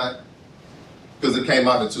 1999? Because it came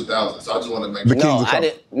out in 2000, so I just want to make sure. No, I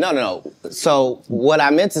didn't. No. So what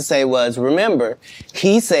I meant to say was, remember,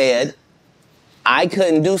 he said I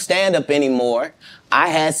couldn't do stand-up anymore. I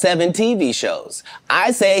had 7 TV shows.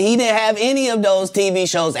 I said he didn't have any of those TV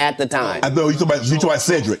shows at the time. I know you talking about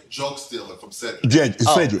Cedric. Joke stealing from Cedric.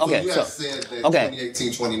 Cedric. So Okay, you had said that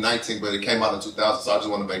 2018, 2019, but it came out in 2000, so I just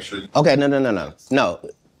want to make sure. Okay, no.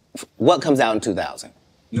 What comes out in 2000?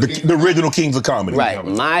 The original Kings of Comedy. Right.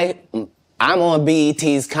 I'm on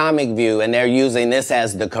BET's Comic View, and they're using this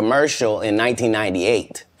as the commercial in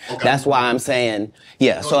 1998. Okay. That's why I'm saying,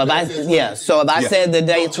 yeah. So if I said the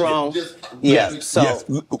dates wrong, Let's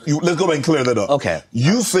go back and clear that up. Okay.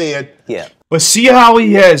 You said, but see how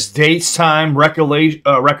he has dates, time, recollection,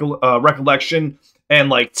 and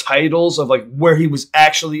like titles of like where he was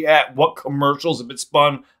actually at, what commercials have been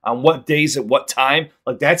spun on what days at what time.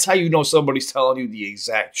 Like that's how you know somebody's telling you the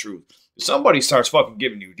exact truth. If somebody starts fucking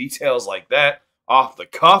giving you details like that off the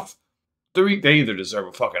cuff, they either deserve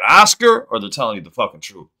a fucking Oscar or they're telling you the fucking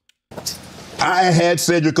truth. I had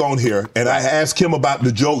Cedric on here, and I asked him about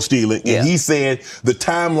the joke stealing, and he said the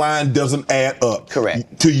timeline doesn't add up.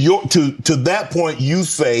 Correct. To that point, you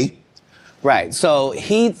say. Right. So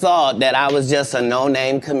he thought that I was just a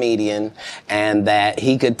no-name comedian and that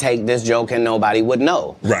he could take this joke and nobody would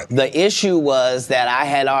know. Right. The issue was that I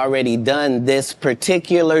had already done this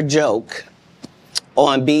particular joke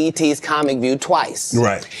on BET's Comic View twice.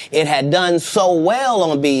 Right. It had done so well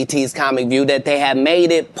on BET's Comic View that they had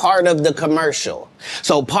made it part of the commercial.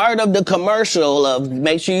 So part of the commercial of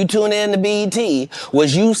make sure you tune in to BET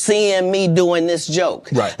was you seeing me doing this joke.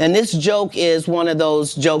 Right. And this joke is one of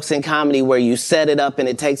those jokes in comedy where you set it up and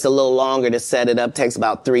it takes a little longer to set it up, takes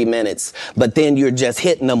about 3 minutes, but then you're just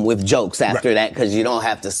hitting them with jokes after that because you don't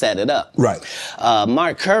have to set it up. Right.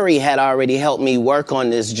 Mark Curry had already helped me work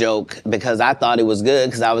on this joke because I thought it was good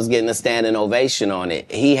because I was getting a standing ovation on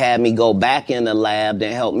it. He had me go back in the lab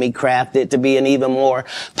and help me craft it to be an even more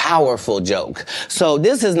powerful joke. So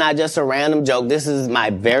this is not just a random joke. This is my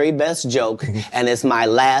very best joke, and it's my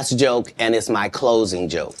last joke, and it's my closing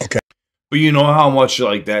joke. Okay. But you know how much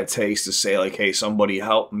like that takes to say like, hey, somebody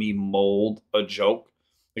helped me mold a joke.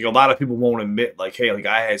 Like a lot of people won't admit like, hey, like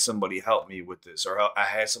I had somebody help me with this, or I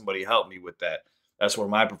had somebody help me with that. That's where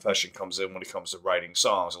my profession comes in when it comes to writing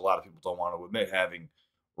songs. A lot of people don't want to admit having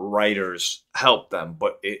writers help them,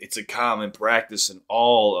 but it's a common practice in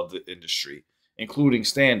all of the industry, including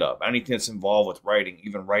stand-up, anything that's involved with writing,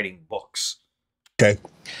 even writing books. Okay.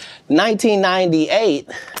 1998,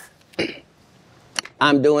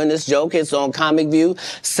 I'm doing this joke. It's on Comic View.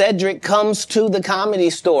 Cedric comes to the Comedy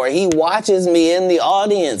Store. He watches me in the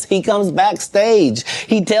audience. He comes backstage.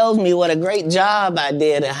 He tells me what a great job I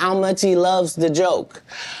did and how much he loves the joke.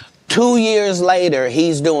 2 years later,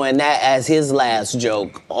 he's doing that as his last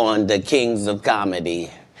joke on the Kings of Comedy.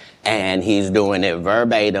 And he's doing it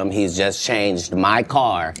verbatim. He's just changed my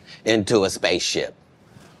car into a spaceship.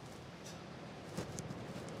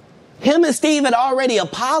 Him and Steve had already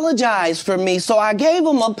apologized for me, so I gave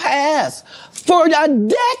him a pass for a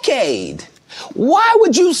decade. Why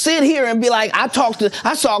would you sit here and be like, I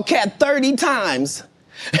saw Katt 30 times,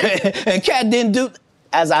 and Katt didn't do,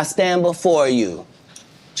 as I stand before you,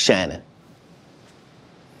 Shannon,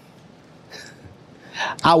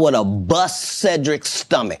 I would have bust Cedric's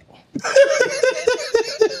stomach.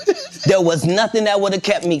 There was nothing that would have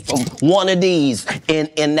kept me from one of these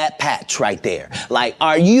in that patch right there. Like,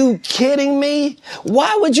 are you kidding me?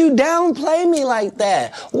 Why would you downplay me like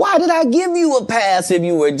that? Why did I give you a pass if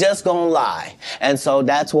you were just gonna lie? And so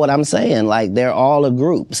that's what I'm saying. Like, they're all a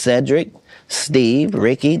group. Cedric, Steve,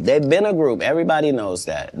 Ricky, they've been a group. Everybody knows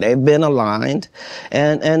that. They've been aligned.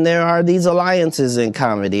 And there are these alliances in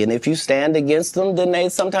comedy. And if you stand against them, then they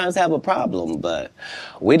sometimes have a problem. But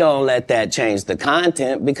we don't let that change the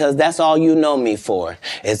content because that's all you know me for,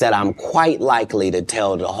 is that I'm quite likely to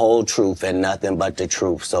tell the whole truth and nothing but the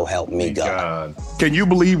truth. So help me God. Can you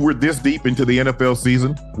believe we're this deep into the NFL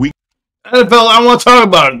season? NFL, I want to talk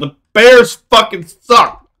about it. The Bears fucking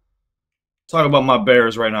suck. Talk about my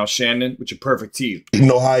Bears right now, Shannon, with your perfect teeth.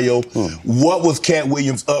 In Ohio, what was Katt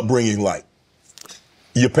Williams' upbringing like?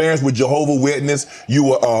 Your parents were Jehovah's Witness. You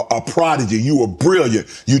were a prodigy. You were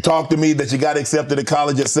brilliant. You talked to me that you got accepted at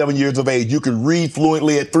college at 7 years of age. You could read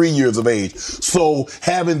fluently at 3 years of age. So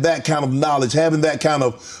having that kind of knowledge, having that kind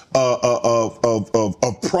of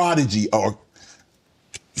prodigy, what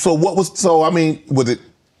was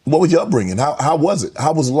your upbringing? How was it?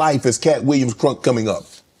 How was life as Katt Williams Crunk coming up?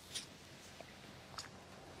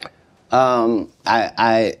 I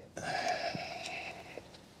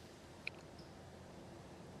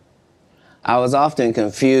was often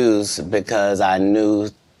confused because I knew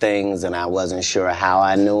things and I wasn't sure how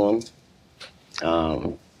I knew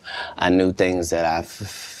them. I knew things that I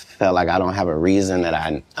felt like I don't have a reason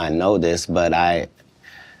that I know this, but I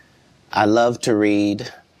love to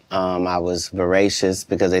read. I was voracious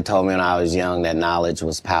because they told me when I was young that knowledge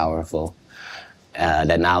was powerful.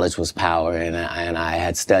 That knowledge was power, and I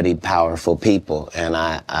had studied powerful people, and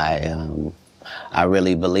I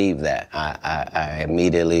really believed that. I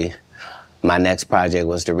immediately, my next project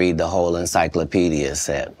was to read the whole encyclopedia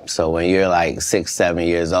set. So when you're like 6, 7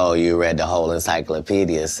 years old, you read the whole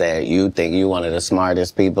encyclopedia set, you think you're one of the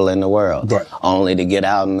smartest people in the world, right, only to get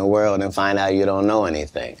out in the world and find out you don't know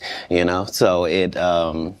anything, you know? So it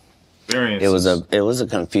was a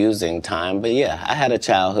confusing time, but yeah, I had a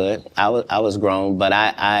childhood. I was grown, but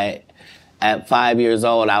I at 5 years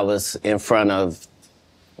old, I was in front of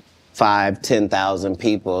 5,000, 10,000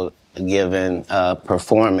 people giving a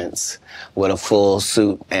performance with a full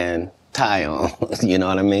suit and tie on. You know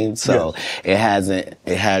what I mean? So yeah.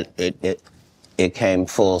 It came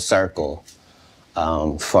full circle.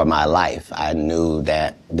 For my life, I knew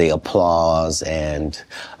that the applause and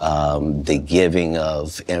the giving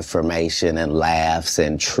of information and laughs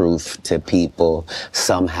and truth to people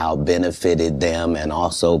somehow benefited them and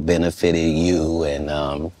also benefited you.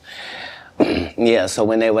 And yeah, so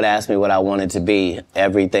when they would ask me what I wanted to be,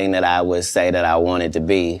 everything that I would say that I wanted to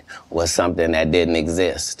be was something that didn't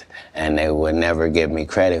exist. And they would never give me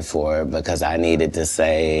credit for it because I needed to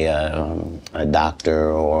say a doctor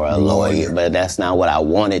or a lawyer, but that's not what I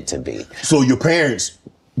wanted to be. So your parents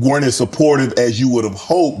weren't as supportive as you would have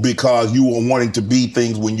hoped because you were wanting to be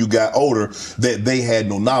things when you got older that they had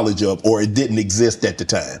no knowledge of, or it didn't exist at the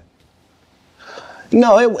time?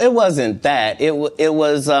 No, it wasn't that. It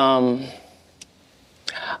was,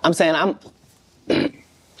 I'm saying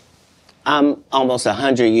I'm almost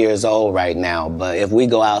 100 years old right now, but if we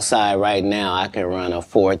go outside right now, I can run a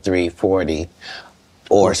 4.340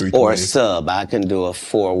 or sub. I can do a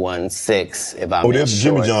 4.16 if I'm there's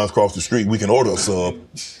Jimmy John's across the street. We can order a sub.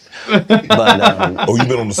 But you've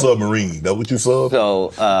been on the submarine. That what you sub?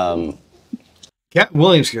 So Katt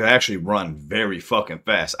Williams can actually run very fucking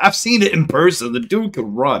fast. I've seen it in person. The dude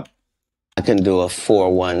can run. I can do a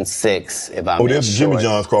 4.16 if I'm there's Jimmy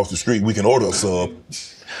John's across the street. We can order a sub.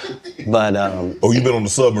 But you've been on the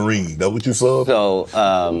submarine. That what you sub?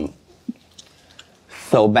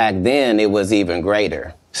 So back then it was even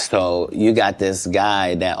greater. So you got this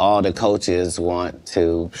guy that all the coaches want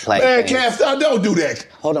to play. Man, Katt, don't do that.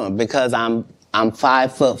 Hold on, because I'm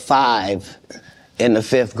 5'5" in the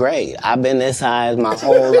 5th grade. I've been this high my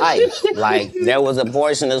whole life. Like there was a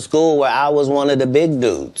portion of school where I was one of the big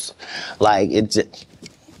dudes. Like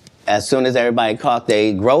as soon as everybody caught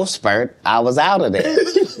their growth spurt, I was out of there.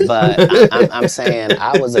 But I'm saying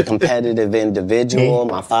I was a competitive individual.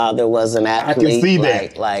 My father was an athlete. I can see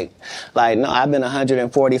that. Like, no, I've been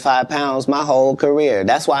 145 pounds my whole career.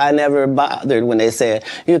 That's why I never bothered when they said,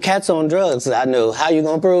 your Katt's on drugs. I knew, how you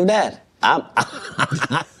gonna prove that?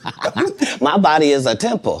 My body is a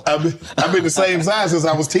temple. I've been the same size since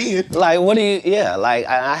I was 10. Like, what do you? Yeah, like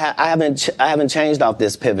I haven't changed off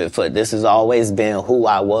this pivot foot. This has always been who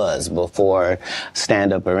I was before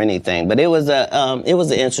stand up or anything. But it was an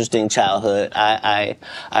interesting childhood. I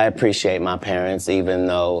appreciate my parents, even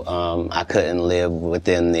though I couldn't live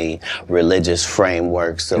within the religious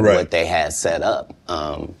frameworks of what they had set up.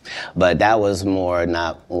 But that was more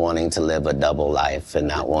not wanting to live a double life and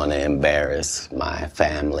not want to embarrass my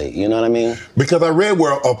family. You know what I mean? Because I read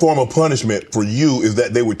where a form of punishment for you is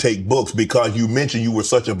that they would take books because you mentioned you were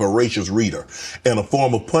such a voracious reader. And a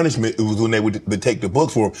form of punishment was when they would take the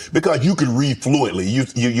books for them because you could read fluently.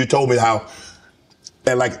 You told me how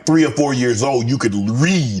at like 3 or 4 years old you could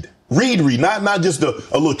read, not just a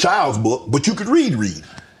little child's book, but you could read.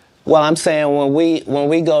 Well, I'm saying when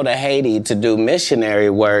we go to Haiti to do missionary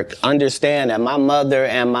work, understand that my mother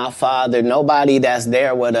and my father, nobody that's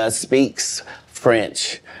there with us speaks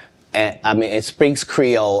French. And it speaks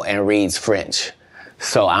Creole and reads French.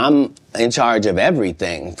 So I'm in charge of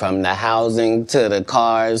everything, from the housing to the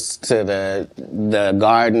cars to the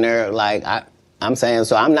gardener. Like I'm saying,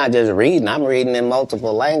 so I'm not just reading, I'm reading in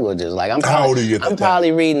multiple languages. Like How old are you at I'm that time?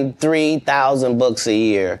 probably reading 3,000 books a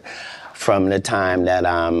year from the time that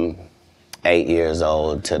I'm 8 years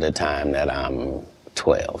old to the time that I'm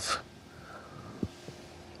 12.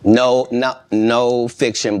 No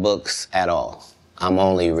fiction books at all. I'm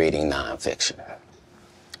only reading nonfiction.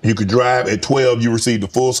 You could drive. At 12, you received a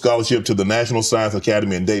full scholarship to the National Science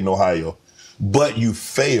Academy in Dayton, Ohio, but you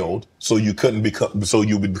failed, so you couldn't become, so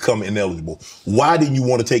you would become ineligible. Why didn't you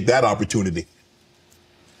want to take that opportunity?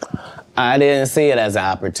 I didn't see it as an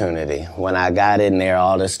opportunity. When I got in there,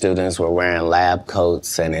 all the students were wearing lab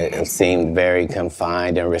coats, and it seemed very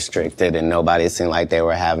confined and restricted, and nobody seemed like they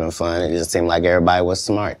were having fun. It just seemed like everybody was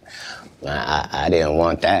smart. I didn't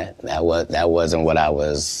want that. That wasn't what I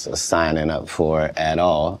was signing up for at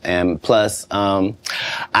all. And plus,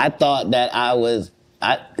 I thought that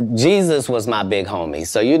Jesus was my big homie.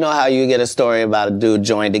 So you know how you get a story about a dude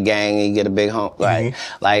joined the gang and you get a big homie, right?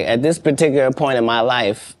 Like at this particular point in my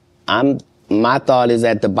life, my thought is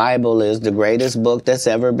that the Bible is the greatest book that's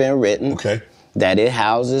ever been written. Okay. That it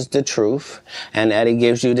houses the truth, and that it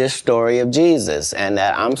gives you this story of Jesus, and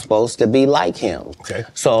that I'm supposed to be like him. Okay.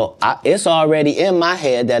 So it's already in my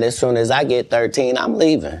head that as soon as I get 13, I'm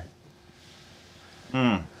leaving.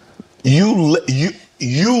 You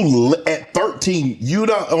at 13, you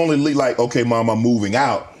don't only leave like, okay, Mom, I'm moving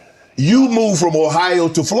out. You moved from Ohio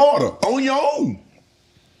to Florida on your own.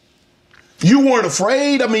 You weren't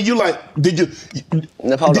afraid. I mean, you like, did you?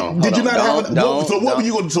 Hold on. Did you not have? So what were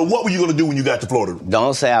you going to do when you got to Florida?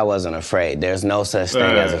 Don't say I wasn't afraid. There's no such thing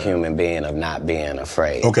as a human being of not being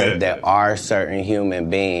afraid. Okay. There are certain human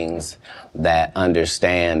beings that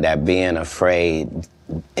understand that being afraid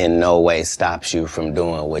in no way stops you from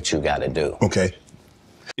doing what you got to do. Okay.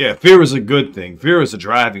 Yeah, fear is a good thing. Fear is a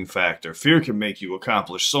driving factor. Fear can make you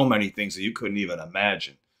accomplish so many things that you couldn't even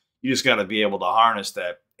imagine. You just got to be able to harness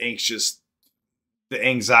the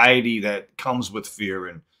anxiety that comes with fear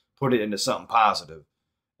and put it into something positive.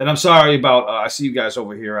 And I'm sorry about, I see you guys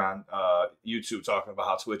over here on YouTube talking about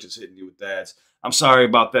how Twitch is hitting you with ads. I'm sorry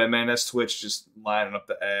about that, man. That's Twitch just lining up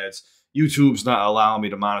the ads. YouTube's not allowing me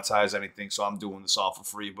to monetize anything, so I'm doing this all for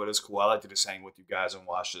free, but it's cool. I like to just hang with you guys and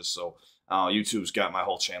watch this. So YouTube's got my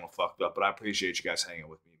whole channel fucked up, but I appreciate you guys hanging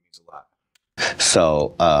with me. It means a lot.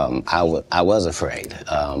 So I was afraid,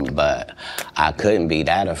 but I couldn't be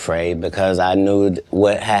that afraid because I knew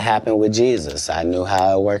what had happened with Jesus. I knew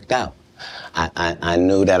how it worked out. I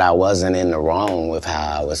knew that I wasn't in the wrong with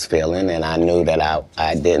how I was feeling, and I knew that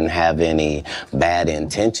I didn't have any bad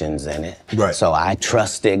intentions in it. Right. So I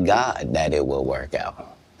trusted God that it would work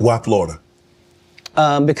out. Why Florida?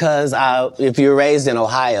 Because if you're raised in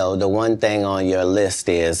Ohio, the one thing on your list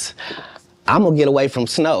is, I'm gonna get away from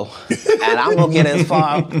snow, and I'm gonna get as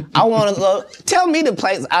far. I want to go. Tell me the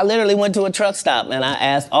place. I literally went to a truck stop and I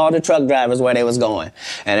asked all the truck drivers where they was going,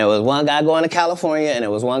 and there was one guy going to California, and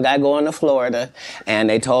there was one guy going to Florida, and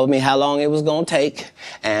they told me how long it was gonna take,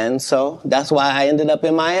 and so that's why I ended up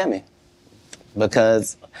in Miami,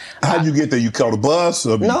 because. How'd you get there? You caught a bus?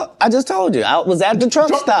 Or... No, I just told you. I was at the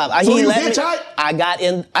truck stop. So you hitchhiked? I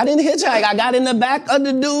didn't hitchhike. I got in the back of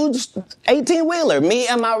the dude's 18-wheeler, me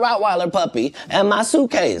and my Rottweiler puppy and my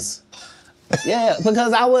suitcase. Yeah,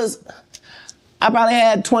 because I probably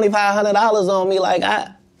had $2,500 on me, like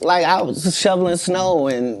I was shoveling snow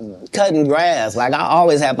and cutting grass. Like I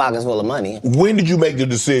always had pockets full of money. When did you make the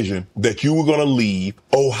decision that you were going to leave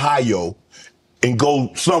Ohio and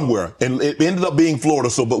go somewhere? And it ended up being Florida.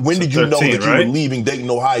 So, but when did you know that you were leaving Dayton,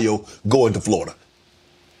 Ohio, going to Florida?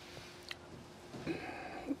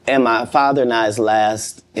 In my father and I's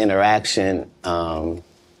last interaction,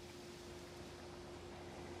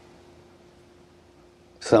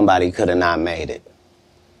 somebody could have not made it.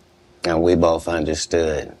 And we both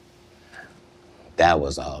understood that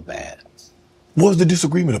was all bad. What was the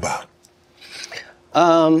disagreement about?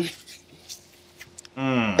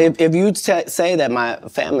 If you say that my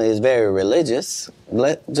family is very religious,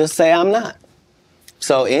 just say I'm not.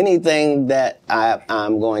 So anything that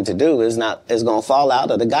I'm going to do is going to fall out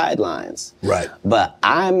of the guidelines. Right. But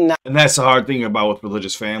I'm not. And that's the hard thing about with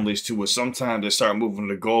religious families too, is sometimes they start moving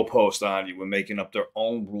the goalpost on you and making up their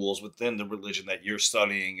own rules within the religion that you're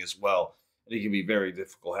studying as well. And it can be very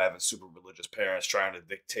difficult having super religious parents trying to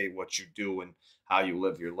dictate what you do and how you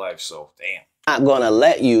live your life. So, damn. I'm not going to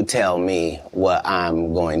let you tell me what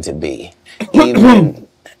I'm going to be, even,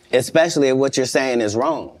 especially if what you're saying is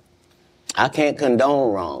wrong. I can't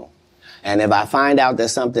condone wrong. And if I find out that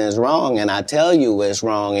something is wrong and I tell you it's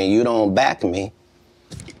wrong and you don't back me,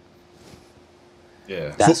 yeah,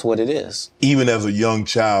 that's what it is. Even as a young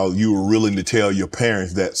child, you were willing to tell your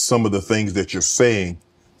parents that some of the things that you're saying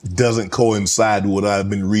doesn't coincide with what I've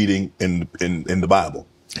been reading in the Bible?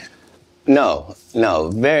 No,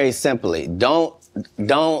 very simply. Don't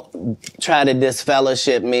try to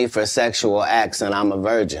disfellowship me for sexual acts and I'm a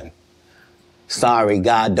virgin. Sorry,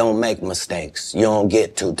 God don't make mistakes. You don't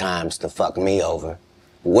get 2 times to fuck me over.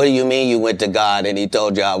 What do you mean you went to God and he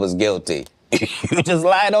told you I was guilty? You just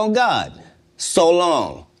lied on God. So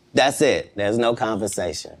long. That's it. There's no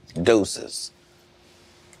conversation. Deuces.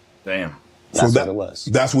 Damn. That's what it was.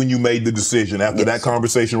 That's when you made the decision. After that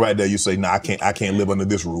conversation right there, you say, nah, I can't live under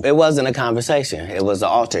this roof. It wasn't a conversation. It was an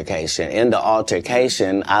altercation. In the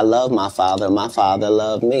altercation, I love my father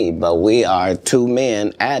loved me, but we are 2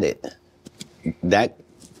 men at it.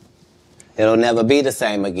 It'll never be the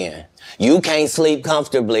same again. You can't sleep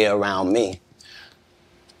comfortably around me,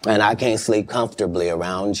 and I can't sleep comfortably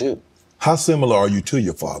around you. How similar are you to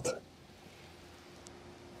your father?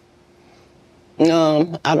 I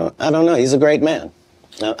don't know. He's a great man.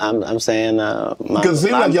 I'm saying, because it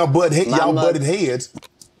seems like y'all butted heads.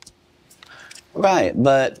 Right,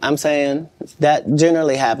 but I'm saying that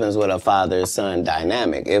generally happens with a father-son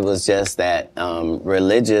dynamic. It was just that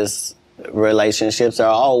religious relationships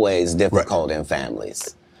are always difficult in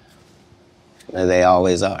families. They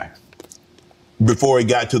always are. Before it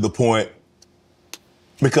got to the point,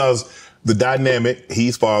 because the dynamic,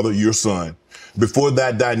 he's father, you're son. Before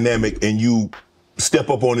that dynamic and you step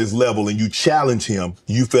up on his level and you challenge him,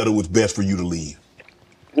 you felt it was best for you to leave.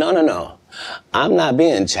 No. I'm not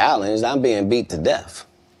being challenged. I'm being beat to death.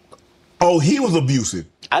 Oh, he was abusive.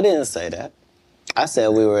 I didn't say that. I said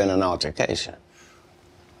we were in an altercation.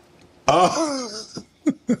 I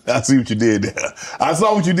see what you did there. I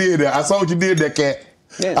saw what you did there, Katt.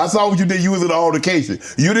 Yeah. I saw what you did. You was in an altercation.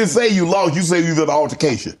 You didn't say you lost. You said you was in an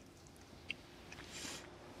altercation.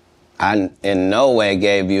 I in no way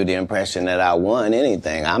gave you the impression that I won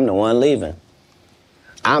anything. I'm the one leaving.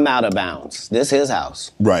 I'm out of bounds. This is his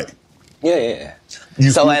house. Right. Yeah.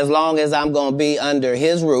 So as long as I'm going to be under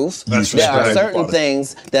his roof, there are certain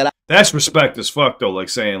things that That's respect as fuck, though. Like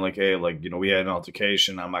saying, like, hey, like, you know, we had an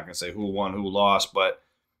altercation. I'm not going to say who won, who lost, but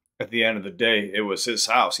at the end of the day, it was his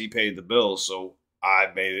house. He paid the bills, so I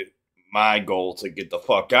made it my goal to get the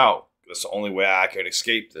fuck out. That's the only way I could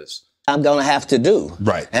escape this. I'm going to have to do.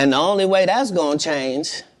 Right. And the only way that's going to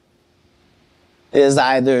change is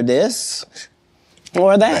either this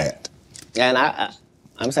or that. And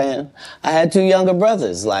I'm saying I had 2 younger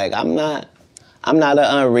brothers. Like, I'm not an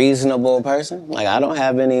unreasonable person. Like, I don't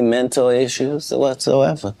have any mental issues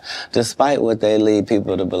whatsoever, despite what they lead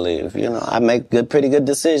people to believe. You know, I make pretty good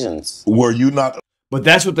decisions. Were you not? But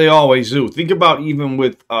that's what they always do. Think about even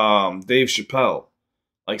with Dave Chappelle.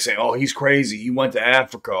 Like saying, oh, he's crazy. He went to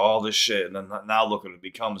Africa, all this shit. And then now look at it.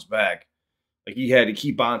 He comes back. Like, he had to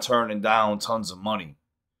keep on turning down tons of money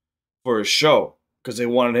for his show because they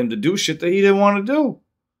wanted him to do shit that he didn't want to do,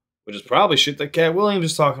 which is probably shit that Katt Williams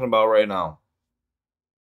is talking about right now.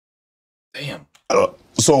 Damn.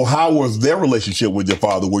 So how was their relationship with your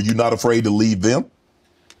father? Were you not afraid to leave them?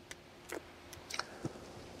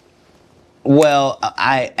 Well,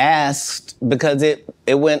 I asked because it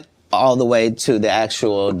went all the way to the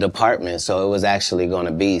actual department, so it was actually going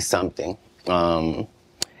to be something. And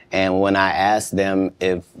when I asked them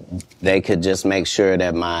if they could just make sure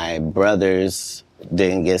that my brothers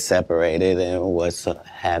didn't get separated and what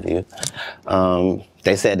have you,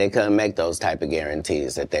 they said they couldn't make those type of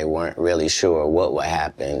guarantees, that they weren't really sure what would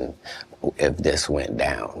happen if this went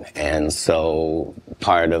down. And so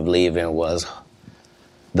part of leaving was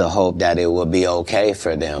the hope that it would be okay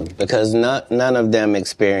for them, because none of them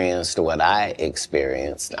experienced what I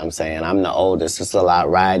experienced. I'm saying I'm the oldest. It's a lot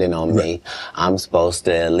riding on me. I'm supposed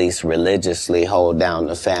to at least religiously hold down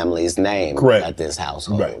the family's name at this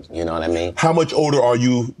household. Right. You know what I mean? How much older are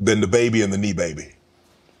you than the baby and the knee baby?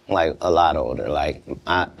 Like, a lot older. Like,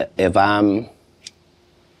 if I'm...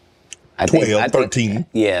 12, 13.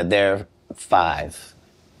 Yeah, they're 5.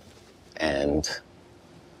 And...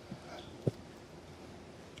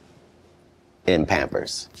 in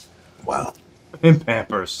Pampers. Wow. In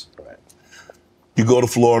Pampers. Right. You go to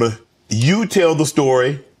Florida. You tell the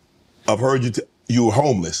story. I've heard you were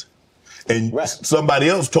homeless. And somebody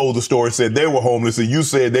else told the story, said they were homeless, and you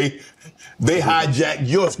said they hijacked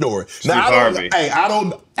your story. Now, I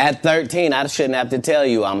don't. At 13, I shouldn't have to tell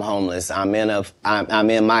you I'm homeless. I'm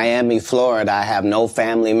in Miami, Florida. I have no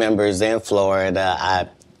family members in Florida. I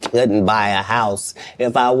couldn't buy a house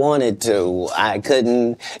if I wanted to. I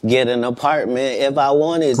couldn't get an apartment if I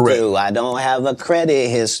wanted to. I don't have a credit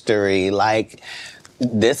history. Like,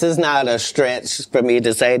 This is not a stretch for me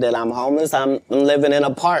to say that I'm homeless. I'm living in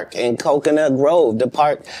a park in Coconut Grove. The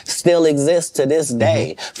park still exists to this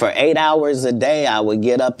day. For 8 hours a day, I would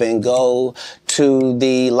get up and go to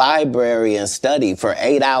the library and study for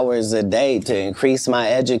 8 hours a day to increase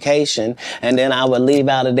my education. And then I would leave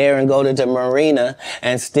out of there and go to the marina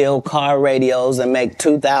and steal car radios and make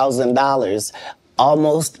 $2,000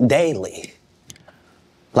 almost daily.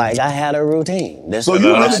 Like, I had a routine. So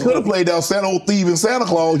you really could have played that Santa old thief and Santa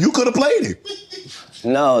Claus. You could have played it.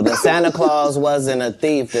 No, the Santa Claus wasn't a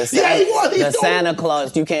thief. The Santa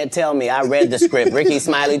Claus, you can't tell me. I read the script. Ricky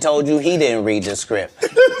Smiley told you he didn't read the script.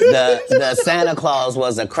 The Santa Claus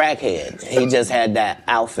was a crackhead. He just had that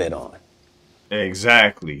outfit on.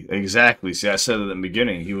 Exactly. See, I said it in the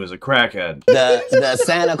beginning. He was a crackhead. The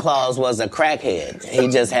Santa Claus was a crackhead. He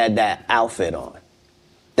just had that outfit on.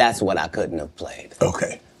 That's what I couldn't have played.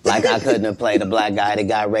 Okay. Like I couldn't have played a black guy that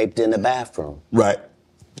got raped in the bathroom. Right.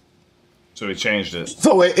 So he changed it.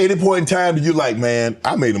 So at any point in time, did you like, man,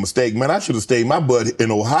 I made a mistake, man. I should have stayed my butt in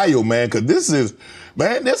Ohio, man, because this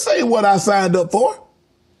ain't what I signed up for.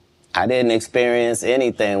 I didn't experience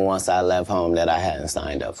anything once I left home that I hadn't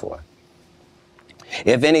signed up for.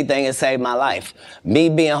 If anything, it saved my life. Me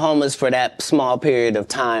being homeless for that small period of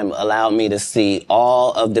time allowed me to see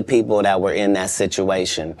all of the people that were in that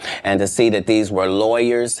situation and to see that these were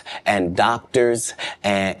lawyers and doctors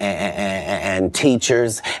and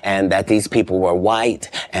teachers, and that these people were white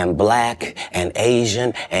and black and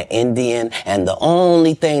Asian and Indian. And the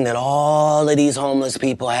only thing that all of these homeless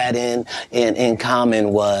people had in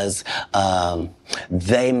common was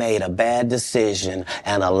they made a bad decision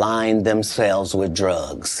and aligned themselves with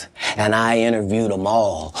drugs. And I interviewed them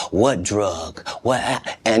all. What drug?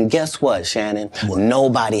 And guess what, Shannon?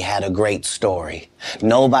 Nobody had a great story.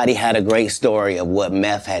 Nobody had a great story of what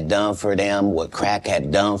meth had done for them, what crack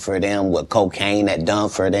had done for them, what cocaine had done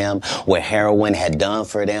for them, what heroin had done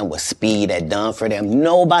for them, what speed had done for them.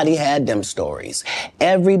 Nobody had them stories.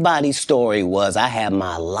 Everybody's story was, I had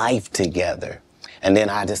my life together. And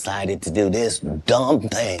then I decided to do this dumb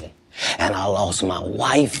thing. And I lost my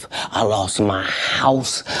wife, I lost my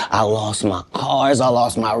house, I lost my cars, I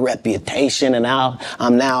lost my reputation, and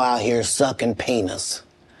I'm now out here sucking penis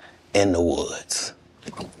in the woods.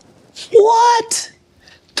 What?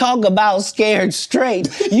 Talk about scared straight.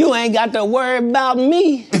 You ain't got to worry about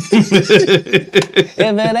me. If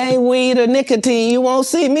it ain't weed or nicotine, you won't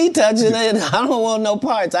see me touching it. I don't want no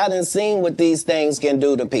parts. I done seen what these things can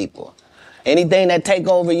do to people. Anything that take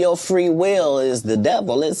over your free will is the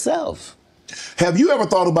devil itself. Have you ever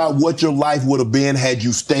thought about what your life would have been had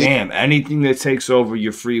you stayed? Damn, anything that takes over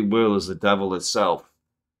your free will is the devil itself.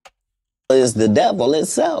 Is the devil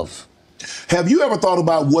itself. Have you ever thought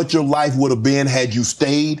about what your life would have been had you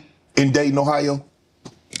stayed in Dayton, Ohio?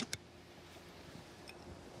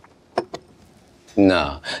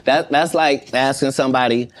 No. That's like asking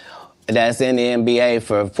somebody that's in the NBA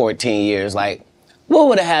for 14 years, like, what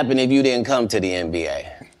would have happened if you didn't come to the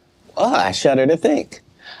NBA? Oh, I shudder to think.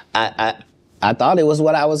 I thought it was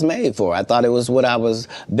what I was made for. I thought it was what I was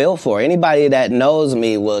built for. Anybody that knows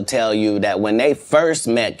me will tell you that when they first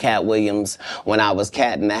met Katt Williams, when I was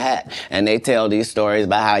Cat in the Hat, and they tell these stories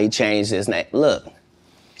about how he changed his name. Look,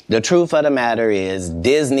 the truth of the matter is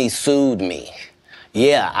Disney sued me.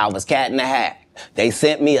 Yeah, I was Cat in the Hat. They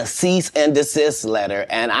sent me a cease and desist letter,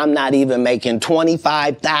 and I'm not even making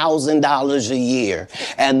 $25,000 a year.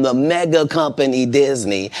 And the mega company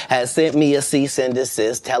Disney has sent me a cease and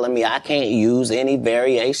desist telling me I can't use any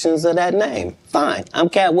variations of that name. Fine, I'm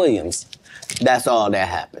Katt Williams. That's all that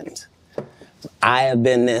happened. I have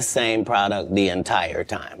been this same product the entire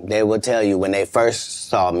time. They will tell you when they first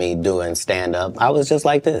saw me doing stand-up, I was just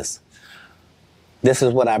like this. This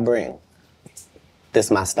is what I bring. This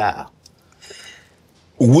is my style.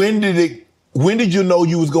 When did you know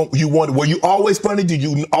were you always funny? Did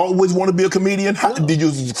you always want to be a comedian? Did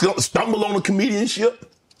you stumble on a comedianship?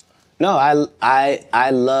 No, I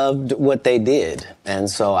loved what they did. And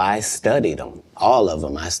so I studied them, all of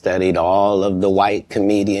them. I studied all of the white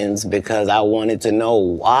comedians because I wanted to know,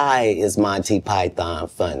 why is Monty Python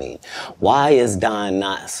funny? Why is Don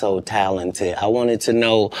not so talented? I wanted to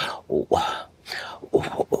know,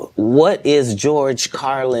 what is George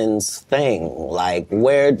Carlin's thing? Like,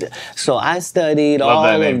 so I studied all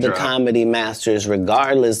of the comedy masters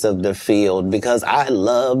regardless of the field because I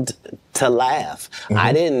loved to laugh.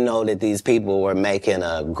 I didn't know that these people were making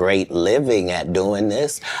a great living at doing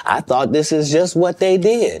this. I thought this is just what they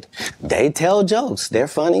did. They tell jokes. They're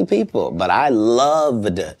funny people. But I loved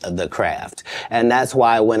the craft. And that's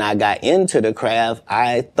why when I got into the craft,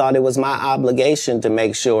 I thought it was my obligation to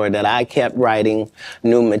make sure that I kept writing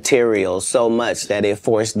new material so much that it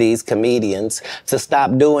forced these comedians to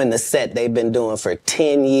stop doing the set they've been doing for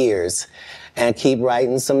 10 years and keep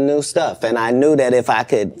writing some new stuff. And I knew that if I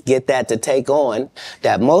could get that to take on,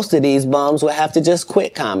 that most of these bums would have to just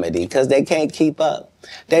quit comedy because they can't keep up.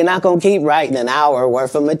 They're not going to keep writing an hour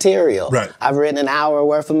worth of material. Right. I've written an hour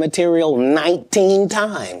worth of material 19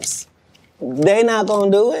 times. They're not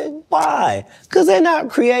going to do it. Why? Because they're not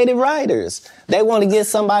creative writers. They want to get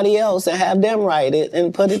somebody else and have them write it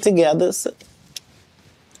and put it together.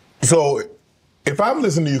 So if I'm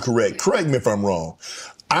listening to you correct me if I'm wrong.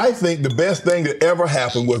 I think the best thing that ever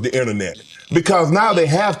happened was the internet. Because now they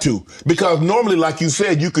have to. Because normally, like you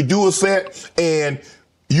said, you could do a set and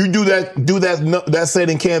you do that set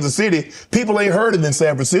in Kansas City. People ain't heard it in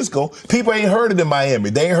San Francisco. People ain't heard it in Miami.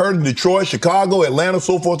 They ain't heard it in Detroit, Chicago, Atlanta,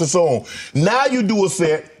 so forth and so on. Now you do a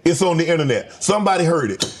set, it's on the internet. Somebody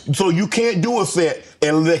heard it. So you can't do a set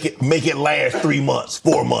and make it last 3 months,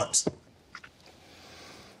 4 months.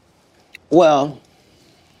 Well,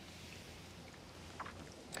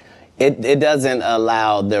 it doesn't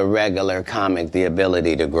allow the regular comic the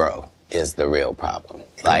ability to grow is the real problem.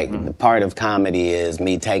 Like, the part of comedy is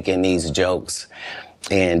me taking these jokes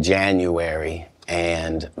in January,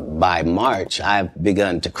 and by March, I've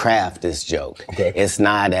begun to craft this joke. Okay. It's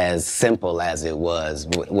not as simple as it was.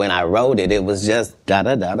 When I wrote it, it was just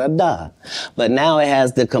da-da-da-da-da. But now it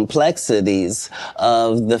has the complexities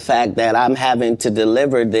of the fact that I'm having to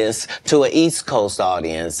deliver this to an East Coast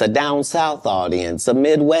audience, a down South audience, a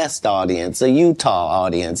Midwest audience, a Utah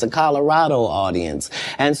audience, a Colorado audience.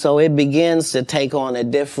 And so it begins to take on a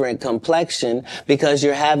different complexion because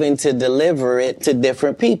you're having to deliver it to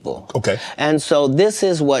different people. Okay. And so this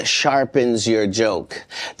is what sharpens your joke.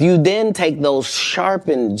 You then take those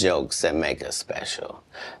sharpened jokes and make a special.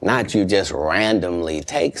 Not you just randomly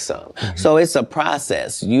take some. So it's a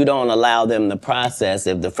process. You don't allow them to process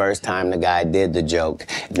if the first time the guy did the joke,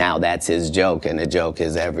 now that's his joke and the joke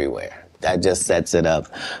is everywhere. That just sets it up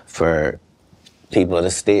for people to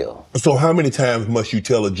steal. So how many times must you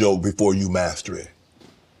tell a joke before you master it?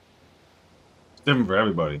 It's different for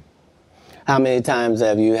everybody. How many times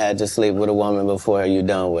have you had to sleep with a woman before you're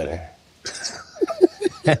done with her?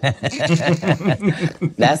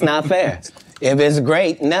 That's not fair. If it's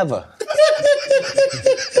great, never.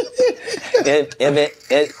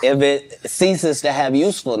 if it ceases to have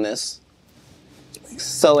usefulness,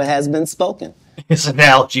 so it has been spoken. His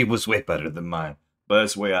analogy was way better than mine, but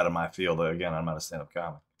it's way out of my field. Again, I'm not a stand-up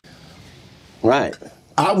comic. Right.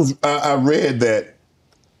 I read that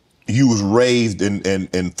you was raised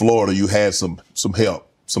in Florida. You had some help,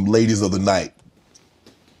 some ladies of the night.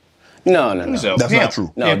 No. That's not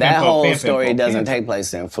true. No, that whole story doesn't take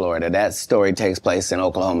place in Florida. That story takes place in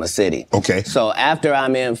Oklahoma City. Okay. So after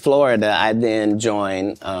I'm in Florida, I then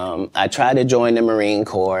join, I try to join the Marine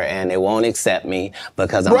Corps and they won't accept me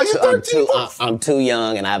because I'm too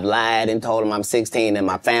young and I've lied and told them I'm 16 and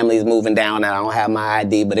my family's moving down and I don't have my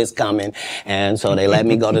ID, but it's coming. And so they let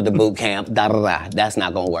me go to the boot camp, That's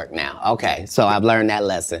not gonna work now. Okay, so I've learned that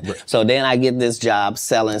lesson. Right. So then I get this job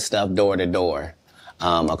selling stuff door to door.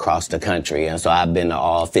 Across the country. And so I've been to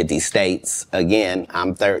all 50 states. Again,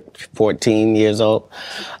 I'm 14 years old.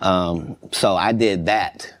 So I did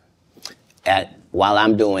that. While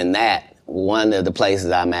I'm doing that, one of the places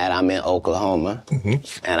I'm at, I'm in Oklahoma.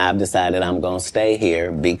 And I've decided I'm going to stay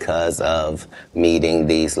here because of meeting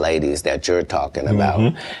these ladies that you're talking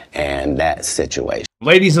about and that situation.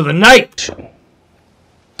 Ladies of the night!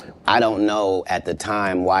 I don't know at the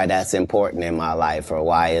time why that's important in my life or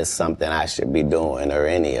why it's something I should be doing or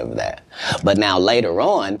any of that. But now later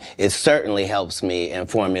on, it certainly helps me in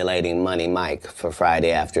formulating Money Mike for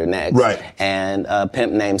Friday After Next. Right. And a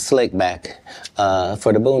pimp named Slickback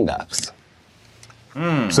for the Boondocks.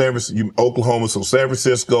 Oklahoma, so San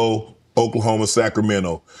Francisco, Oklahoma,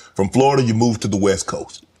 Sacramento. From Florida, you moved to the West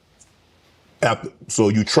Coast. So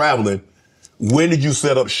you traveling. When did you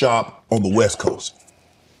set up shop on the West Coast?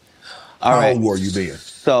 How old were you then?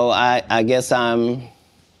 So I guess I'm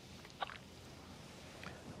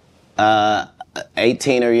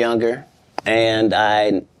 18 or younger, and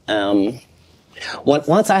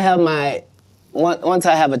once I have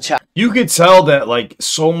a child. You could tell that like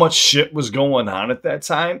so much shit was going on at that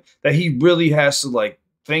time that he really has to like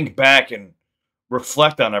think back and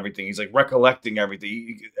reflect on everything. He's like recollecting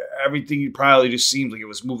everything. Everything probably just seemed like it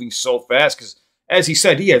was moving so fast because as he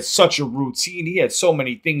said, he had such a routine. He had so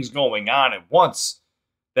many things going on at once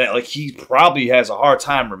that like he probably has a hard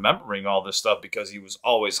time remembering all this stuff because he was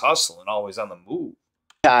always hustling, always on the move.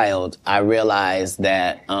 Child, I realized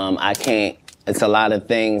that I can't, it's a lot of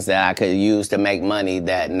things that I could use to make money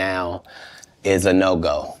that now is a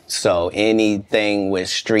no-go. So anything with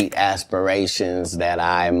street aspirations that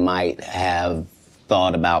I might have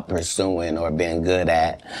thought about pursuing or being good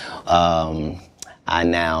at, I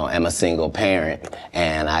now am a single parent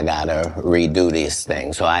and I gotta redo this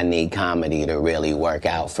thing. So I need comedy to really work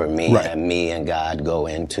out for me. Right. And me and God go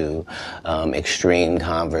into extreme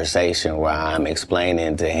conversation where I'm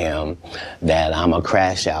explaining to him that I'm a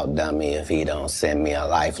crash out dummy if he don't send me a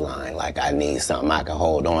lifeline. Like I need something I can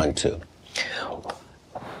hold on to.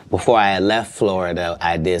 Before I had left Florida,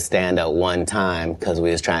 I did stand up one time because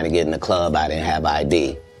we was trying to get in the club. I didn't have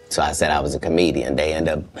ID. So I said I was a comedian. They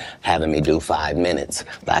ended up having me do 5 minutes.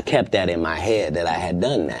 But I kept that in my head that I had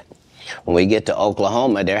done that. When we get to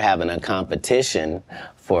Oklahoma, they're having a competition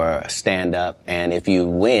for stand-up. And if you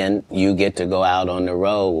win, you get to go out on the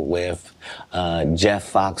road with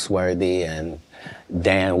Jeff Foxworthy and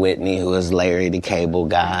Dan Whitney, who is Larry the Cable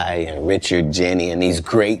Guy, and Richard Jenny, and these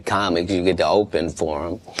great comics. You get to open for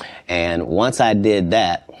them. And once I did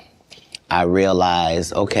that, I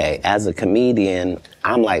realized, okay, as a comedian,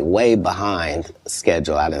 I'm like way behind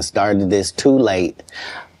schedule. I done started this too late.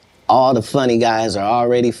 All the funny guys are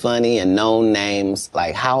already funny and known names.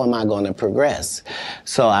 Like, how am I going to progress?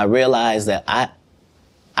 So I realized that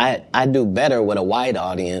I do better with a white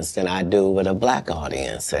audience than I do with a black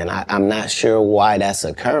audience. And I'm not sure why that's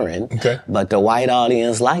occurring, Okay. but the white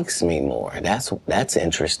audience likes me more. That's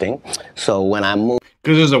interesting. So when I moved,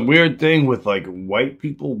 Because there's a weird thing with like white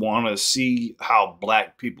people want to see how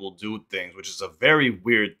black people do things, which is a very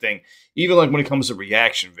weird thing. Even like when it comes to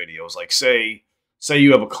reaction videos, like say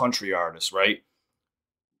you have a country artist, right?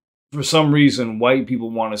 For some reason, white people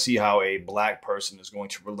want to see how a black person is going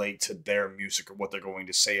to relate to their music or what they're going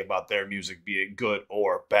to say about their music, be it good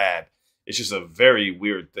or bad. It's just a very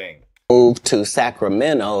weird thing. moved to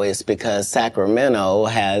Sacramento is because Sacramento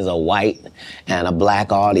has a white and a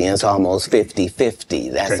black audience almost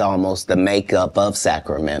 50-50. That's Okay. almost the makeup of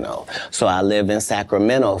Sacramento. So I live in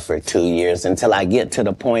Sacramento for 2 years until I get to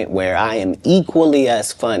the point where I am equally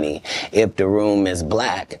as funny if the room is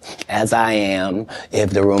black as I am if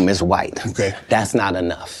the room is white. Okay. That's not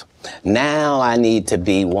enough. Now I need to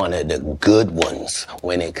be one of the good ones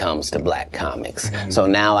when it comes to black comics. Mm-hmm. So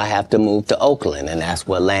now I have to move to Oakland, and that's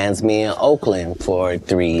what lands me in Oakland for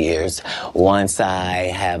 3 years. Once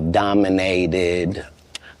I have dominated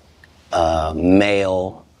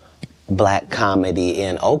male black comedy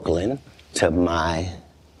in Oakland to my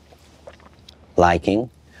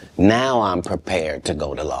liking, now I'm prepared to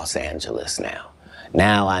go to Los Angeles now.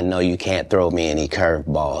 Now I know you can't throw me any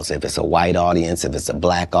curveballs. If it's a white audience, if it's a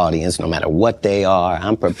black audience, no matter what they are,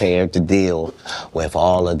 I'm prepared to deal with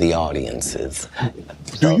all of the audiences.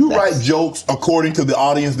 Do you write jokes according to the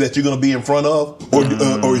audience that you're going to be in front of,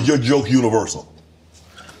 or is your joke universal?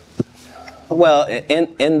 Well,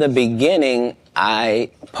 in the beginning,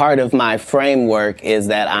 part of my framework is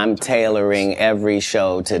that I'm tailoring every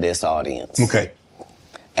show to this audience. Okay.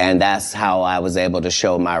 And that's how I was able to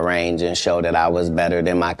show my range and show that I was better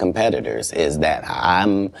than my competitors, is that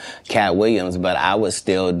I'm Katt Williams, but I was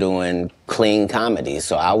still doing clean comedy.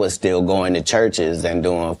 So I was still going to churches and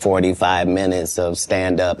doing 45 minutes of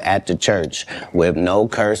stand-up at the church with no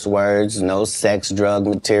curse words, no sex, drug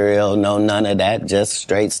material, no none of that, just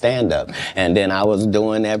straight stand-up. And then I was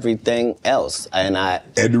doing everything else. And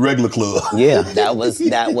At the regular club. yeah, that was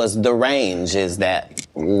the range, is that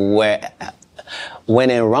where... When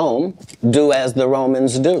in Rome, do as the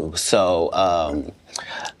Romans do. So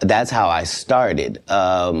that's how I started.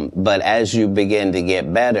 But as you begin to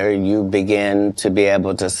get better, you begin to be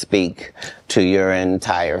able to speak to your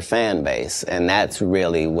entire fan base. And that's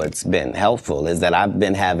really what's been helpful, is that I've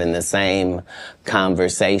been having the same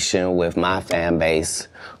conversation with my fan base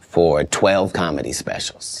for 12 comedy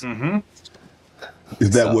specials. Mm-hmm.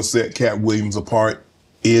 Is that what set Katt Williams apart?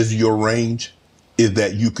 Is your range? Is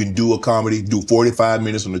that you can do a comedy, do 45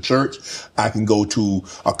 minutes in the church. I can go to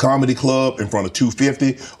a comedy club in front of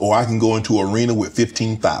 250, or I can go into an arena with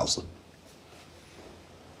 15,000.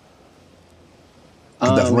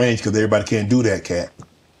 That's range, because everybody can't do that, Katt.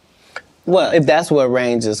 Well, if that's what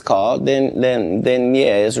range is called, then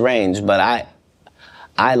yeah, it's range. But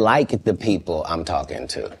I like the people I'm talking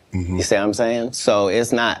to. Mm-hmm. You see what I'm saying? So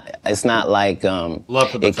it's not like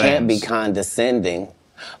Love for the it can't be fans. condescending.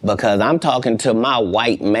 Because I'm talking to my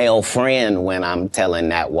white male friend when I'm telling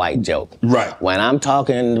that white joke. Right. When I'm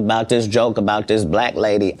talking about this joke about this black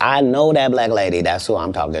lady, I know that black lady. That's who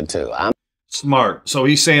I'm talking to. I'm smart. So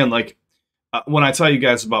he's saying, like, when I tell you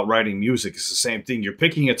guys about writing music, it's the same thing. You're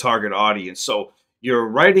picking a target audience. So you're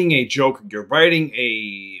writing a joke, you're writing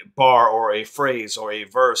a bar or a phrase or a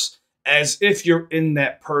verse as if you're in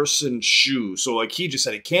that person's shoes. So like he just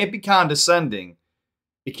said, it can't be condescending.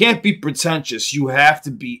 It can't be pretentious. You have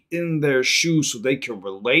to be in their shoes so they can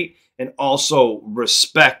relate and also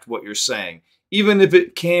respect what you're saying. Even if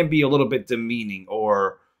it can be a little bit demeaning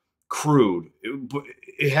or crude.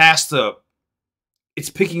 It has to,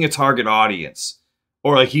 it's picking a target audience.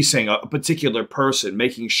 Or like he's saying, a particular person,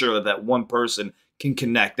 making sure that one person can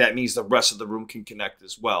connect. That means the rest of the room can connect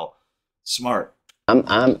as well. Smart.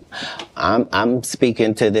 I'm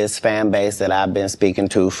speaking to this fan base that I've been speaking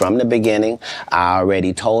to from the beginning. I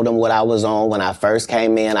already told them what I was on when I first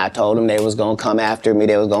came in. I told them they was gonna come after me,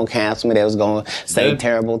 they was gonna cancel me, they was gonna say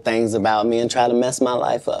terrible things about me and try to mess my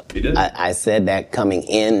life up. You did. I said that coming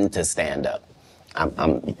into stand up.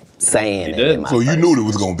 I'm saying it. In my so you knew it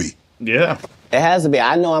was gonna be. Yeah. It has to be.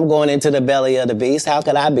 I know I'm going into the belly of the beast. How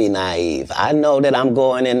could I be naive? I know that I'm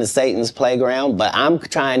going into Satan's playground, but I'm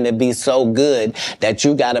trying to be so good that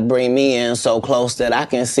you got to bring me in so close that I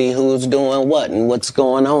can see who's doing what and what's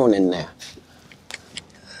going on in there.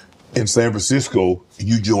 In San Francisco,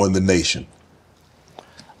 you joined the Nation.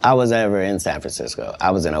 I was ever in San Francisco.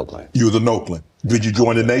 I was in Oakland. You was in Oakland. Did you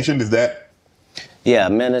join the Nation? Is that? Yeah,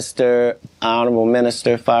 Honorable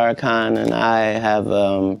Minister Farrakhan and I have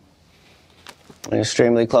an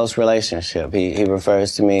extremely close relationship. He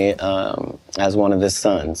refers to me as one of his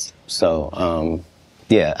sons. So,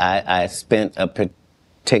 yeah, I spent a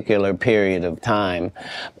particular period of time.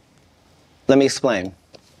 Let me explain.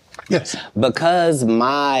 Yes. Because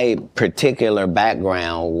my particular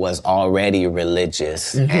background was already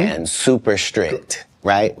religious and super strict,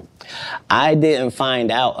 right? I didn't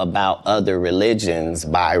find out about other religions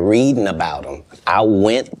by reading about them. I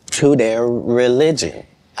went to their religion.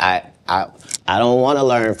 I don't want to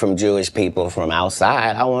learn from Jewish people from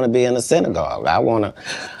outside. I want to be in a synagogue. I don't want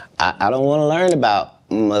to learn about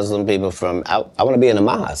Muslim people I want to be in a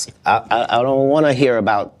mosque. I don't want to hear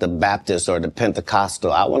about the Baptist or the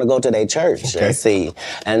Pentecostal. I want to go to their church and see.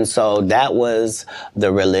 And so that was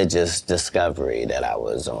the religious discovery that I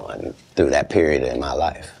was on through that period in my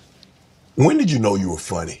life. When did you know you were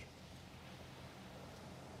funny?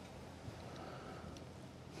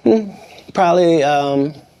 Probably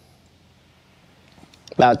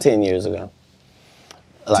about 10 years ago.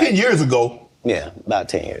 10 years ago? Yeah, about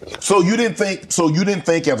 10 years ago. So you didn't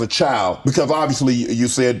think as a child, because obviously you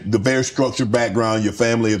said the very structured background, your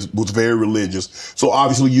family was very religious. So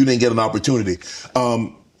obviously you didn't get an opportunity.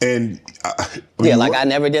 I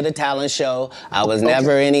never did a talent show. I was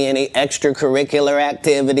never in any extracurricular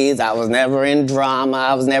activities. I was never in drama.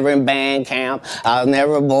 I was never in band camp. I was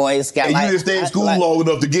never a Boy Scout. And you didn't stay in school long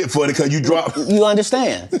enough to get funny because you dropped. You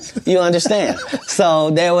understand. You understand.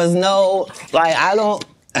 So there was no, I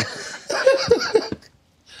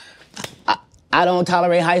don't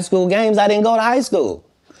tolerate high school games. I didn't go to high school.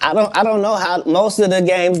 I don't know how most of the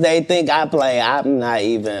games they think I play, I'm not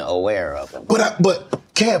even aware of them. But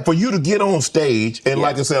Katt, for you to get on stage, and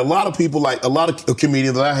like I said, a lot of people, like a lot of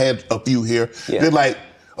comedians, I had a few here, they're like,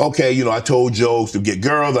 okay, I told jokes to get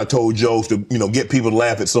girls, I told jokes to, get people to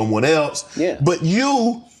laugh at someone else. Yeah. But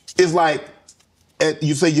you is like,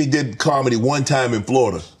 you say you did comedy one time in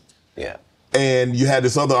Florida. Yeah. And you had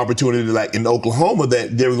this other opportunity, like in Oklahoma,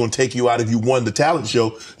 that they were going to take you out if you won the talent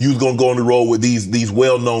show. You was going to go on the road with these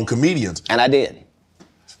well-known comedians. And I did.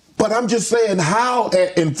 But I'm just saying, how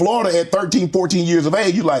in Florida at 13, 14 years of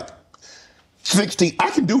age, you like 16,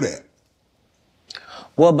 I can do that.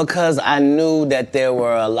 Well, because I knew that there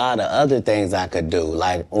were a lot of other things I could do.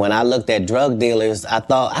 Like when I looked at drug dealers, I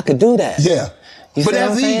thought I could do that. Yeah. You but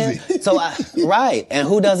that's easy. So right. And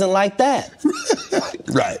who doesn't like that?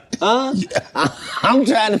 Right. Yeah. I'm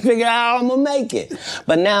trying to figure out how I'm going to make it.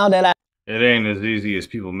 But now that it ain't as easy as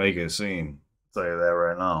people make it seem. I'll tell you that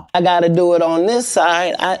right now. I got to do it on this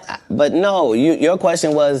side. But no, your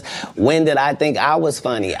question was, when did I think I was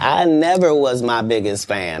funny? I never was my biggest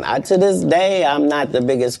fan. To this day, I'm not the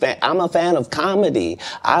biggest fan. I'm a fan of comedy.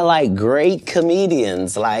 I like great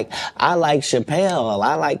comedians. Like, I like Chappelle.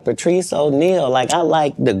 I like Patrice O'Neal. Like, I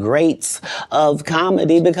like the greats of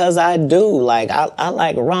comedy because I do. Like, I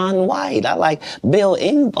like Ron White. I like Bill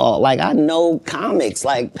Engvall. Like, I know comics.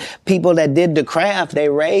 Like, people that did the craft, they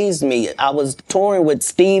raised me. I was touring with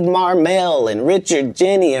Steve Marmel and Richard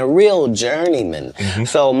Jenny and real journeymen.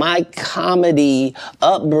 So my comedy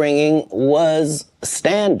upbringing was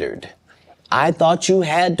standard. I thought you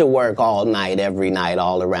had to work all night, every night,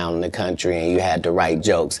 all around the country, and you had to write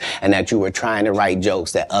jokes, and that you were trying to write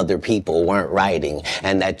jokes that other people weren't writing,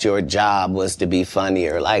 and that your job was to be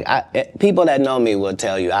funnier. Like, people that know me will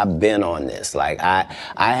tell you, I've been on this. Like, I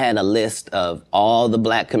had a list of all the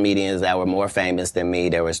black comedians that were more famous than me.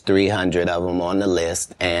 There was 300 of them on the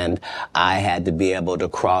list, and I had to be able to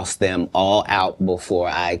cross them all out before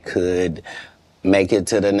I could make it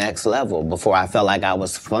to the next level, before I felt like I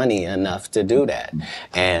was funny enough to do that.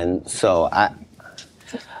 And so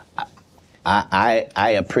I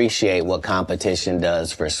appreciate what competition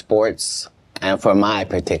does for sports and for my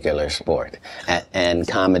particular sport. And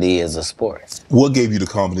comedy is a sport. What gave you the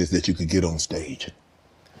confidence that you could get on stage?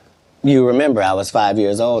 You remember I was 5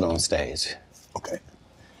 years old on stage. Okay.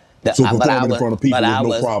 So performing in front of people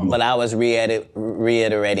was no problem. But I was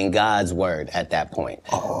reiterating God's word at that point.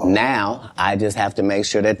 Now, I just have to make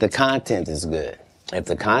sure that the content is good. If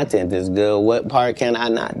the content is good, what part can I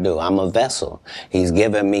not do? I'm a vessel. He's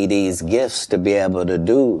given me these gifts to be able to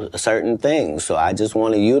do certain things. So I just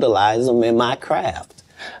want to utilize them in my craft.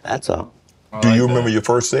 That's all. Do you remember your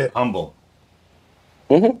first set? Humble.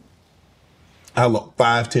 How long?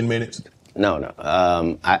 5, 10 minutes? No.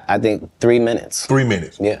 I think 3 minutes. 3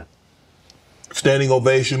 minutes? Yeah. Standing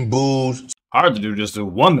ovation, boos. Hard to do just do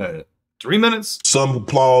 1 minute. 3 minutes? Some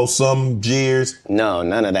applause, some jeers. No,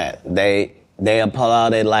 none of that. They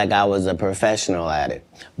applauded like I was a professional at it.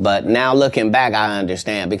 But now looking back, I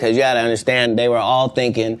understand. Because you gotta understand, they were all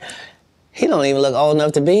thinking, he don't even look old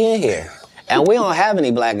enough to be in here. And we don't have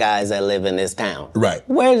any black guys that live in this town. Right.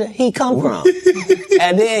 Where did he come from?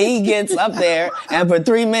 And then he gets up there, and for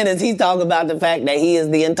 3 minutes, he's talking about the fact that he is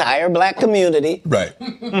the entire black community. Right.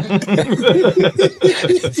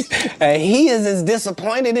 And he is as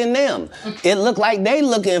disappointed in them. It looked like they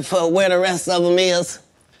looking for where the rest of them is.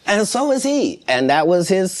 And so is he. And that was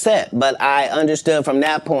his set. But I understood from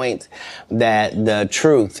that point that the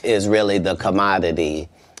truth is really the commodity,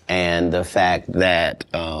 and the fact that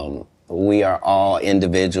we are all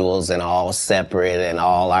individuals and all separate and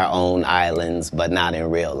all our own islands, but not in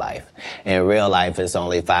real life. In real life, it's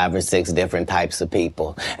only 5 or 6 different types of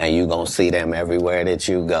people, and you're gonna see them everywhere that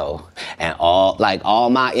you go. And all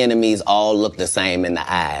my enemies all look the same in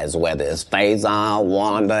the eyes, whether it's Faison,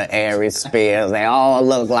 Wanda, Aries Spears, they all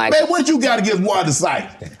look like... Man, what you got against Wanda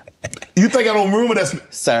Sykes? You think I don't remember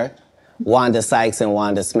that? Sir? Wanda Sykes and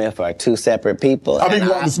Wanda Smith are 2 separate people. I mean,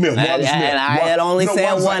 Wanda Smith. And I had only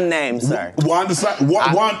said one name, sir. Wanda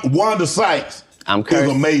Sykes I'm is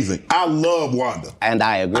amazing. I love Wanda. And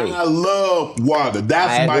I agree. I love Wanda.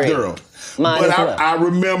 That's my girl. Mine but as well. I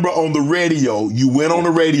remember on the radio, you went on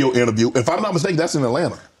a radio interview. If I'm not mistaken, that's in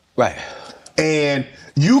Atlanta. Right. And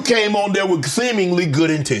you came on there with seemingly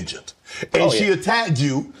good intentions. And she attacked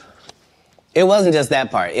you. It wasn't just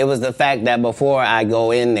that part. It was the fact that before I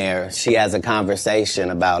go in there, she has a conversation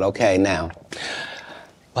about, okay, now,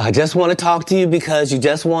 I just want to talk to you because you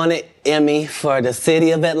just won an Emmy for the city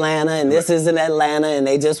of Atlanta, and this is in Atlanta, and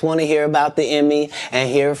they just want to hear about the Emmy and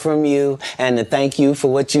hear from you and to thank you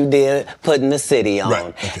for what you did putting the city on. Right.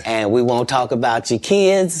 Okay. And we won't talk about your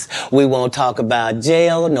kids. We won't talk about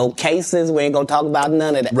jail, no cases. We ain't going to talk about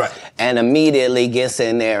none of that. Right. And immediately gets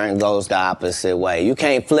in there and goes the opposite way. You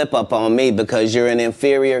can't flip up on me because you're an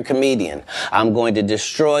inferior comedian. I'm going to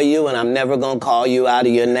destroy you, and I'm never going to call you out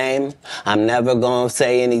of your name. I'm never going to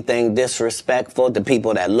say anything disrespectful to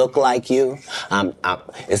people that look like you.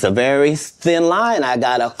 It's a very thin line I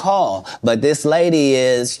got a call, but this lady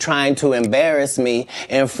is trying to embarrass me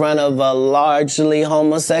in front of a largely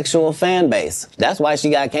homosexual fan base. That's why she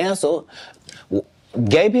got canceled.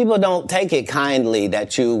 Gay people don't take it kindly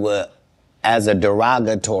that you would, as a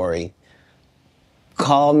derogatory,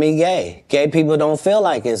 call me gay. Gay people don't feel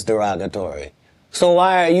like it's derogatory. So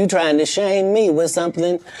why are you trying to shame me with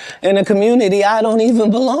something in a community I don't even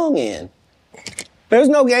belong in? There's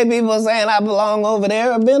no gay people saying I belong over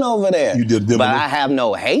there or been over there. You did but I have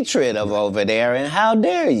no hatred of over there, and how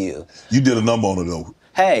dare you? You did a number on it, though.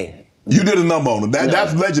 Hey. You did a number on it.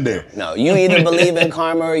 That's legendary. No, you either believe in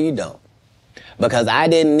karma or you don't. Because I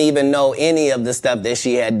didn't even know any of the stuff that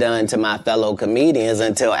she had done to my fellow comedians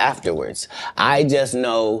until afterwards. I just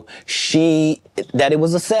know that it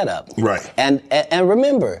was a setup. Right. And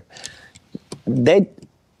remember, they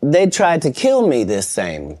tried to kill me this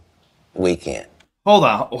same weekend. Hold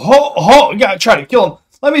on. Hold. You gotta try to kill him.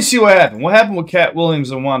 Let me see what happened. What happened with Katt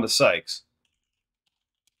Williams and Wanda Sykes?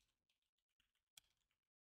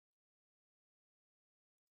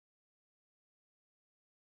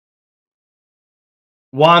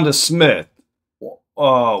 Wanda Smith.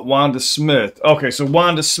 Wanda Smith. Okay, so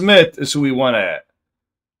Wanda Smith is who we want at.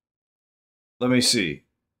 Let me see.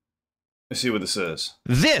 Let's see what this is.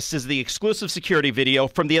 This is the exclusive security video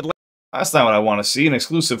from the Atlanta. That's not what I want to see. An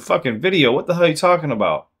exclusive fucking video. What the hell are you talking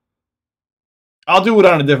about? I'll do it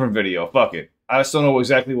on a different video. Fuck it. I just don't know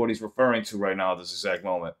exactly what he's referring to right now at this exact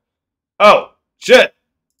moment. Oh, shit.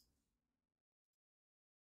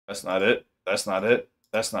 That's not it. That's not it.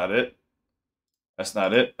 That's not it. That's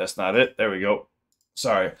not it. That's not it. There we go.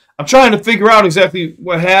 Sorry. I'm trying to figure out exactly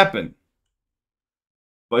what happened.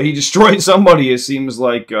 But he destroyed somebody, it seems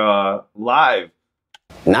like, live.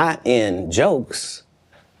 Not in jokes.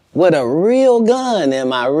 With a real gun in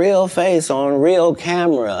my real face on real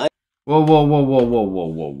camera. Whoa, whoa, whoa, whoa, whoa, whoa,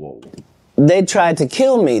 whoa, whoa. They tried to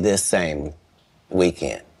kill me this same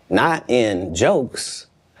weekend. Not in jokes.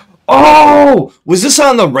 Oh! Was this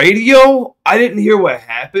on the radio? I didn't hear what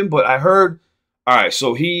happened, but I heard... Alright,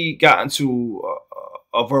 so he got into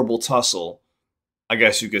a verbal tussle, I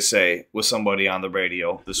guess you could say, with somebody on the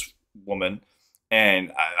radio, this woman.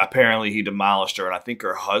 And apparently he demolished her, and I think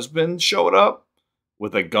her husband showed up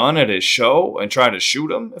with a gun at his show and tried to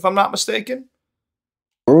shoot him, if I'm not mistaken.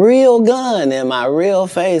 Real gun in my real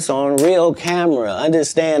face on real camera.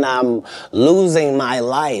 Understand I'm losing my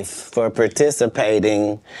life for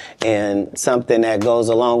participating in something that goes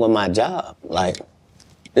along with my job. Like,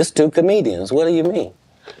 it's two comedians. What do you mean?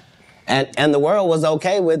 And the world was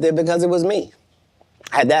okay with it because it was me.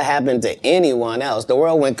 Had that happened to anyone else, the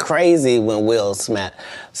world went crazy when Will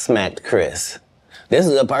smacked Chris. This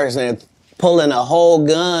is a person pulling a whole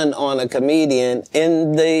gun on a comedian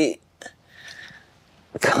in the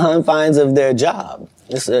confines of their job.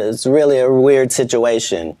 It's really a weird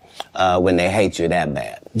situation when they hate you that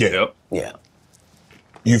bad. Yeah. Yeah.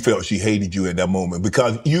 You felt she hated you at that moment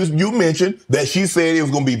because you mentioned that she said it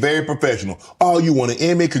was going to be very professional. Oh, you won an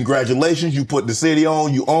Emmy, congratulations, you put the city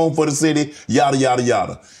on, you own for the city, yada, yada,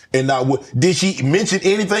 yada. And now, did she mention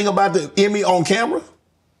anything about the Emmy on camera?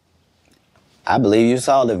 I believe you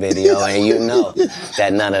saw the video and you know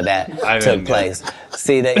that none of that took place.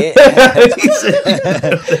 See, the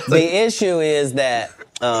issue is that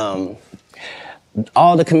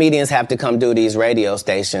all the comedians have to come do these radio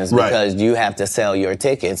stations because you have to sell your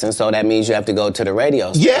tickets. And so that means you have to go to the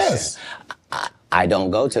radio station. Yes. I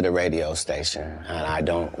don't go to the radio station and I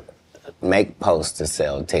don't make posts to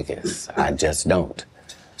sell tickets. I just don't.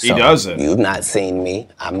 So he doesn't. You've not seen me.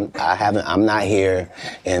 I'm not here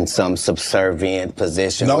in some subservient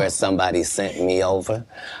position where somebody sent me over.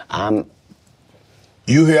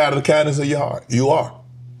 You here out of the kindness of your heart. You are.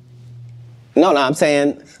 No, I'm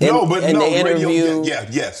saying in the interview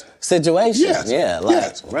situation. Yes. Yeah,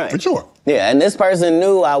 right. For sure. Yeah, and this person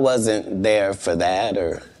knew I wasn't there for that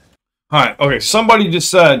or... All right, okay, somebody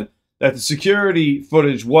just said that the security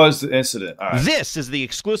footage was the incident. All right. This is the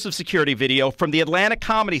exclusive security video from the Atlanta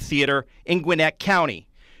Comedy Theater in Gwinnett County.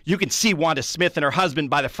 You can see Wanda Smith and her husband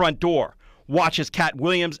by the front door. Watch as Katt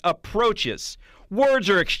Williams approaches. Words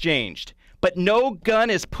are exchanged, but no gun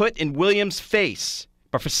is put in Williams' face.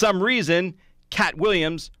 But for some reason, Katt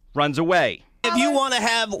Williams runs away. If you want to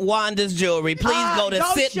have Wanda's jewelry, please go to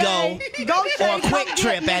Sit-Go or Quick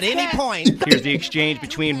Trip at any point. Here's the exchange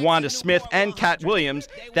between Wanda Smith and Katt Williams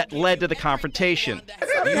that led to the confrontation.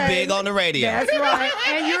 You big on the radio. That's right.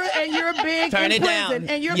 And you're big Turn in it prison. down.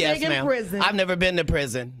 And you're yes, big in prison. I've never been to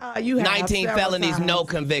prison. You have 19 felonies, times. no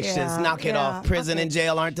convictions. Yeah, Knock it off. Prison and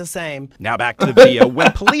jail aren't the same. Now back to the video.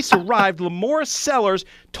 When police arrived, Lamorris Sellers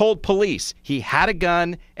told police he had a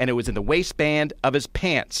gun and it was in the waistband of his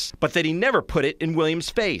pants, but that he never put it in Williams'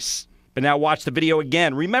 face. But now watch the video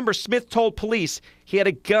again. Remember, Smith told police he had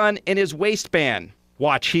a gun in his waistband.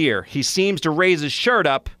 Watch here. He seems to raise his shirt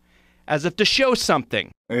up as if to show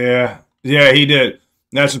something. Yeah, he did.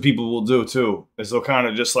 That's what people will do too, is they'll kind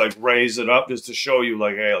of just like raise it up just to show you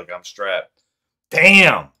like, hey, like I'm strapped.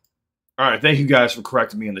 Damn. All right, thank you guys for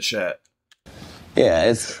correcting me in the chat. Yeah,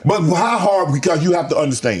 it's... But how hard, because you have to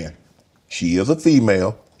understand, she is a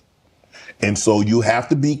female, and so you have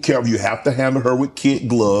to be careful. You have to handle her with kid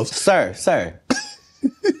gloves. Sir,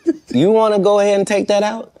 you want to go ahead and take that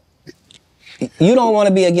out? You don't want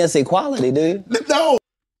to be against equality, do you? No.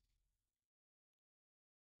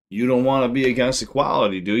 You don't want to be against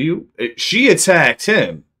equality, do you? She attacked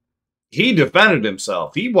him. He defended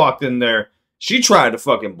himself. He walked in there. She tried to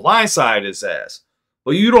fucking blindside his ass.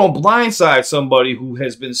 But you don't blindside somebody who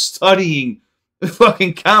has been studying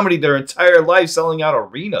fucking comedy their entire life, selling out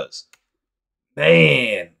arenas.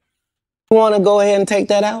 Man. You want to go ahead and take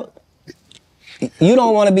that out? You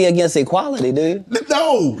don't want to be against equality, do you?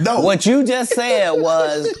 No. What you just said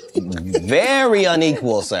was very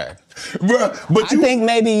unequal, sir. Bruh, I think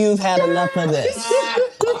maybe you've had enough of this.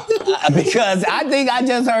 Because I think I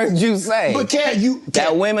just heard you say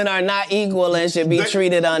that women are not equal and should be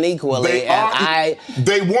treated unequally.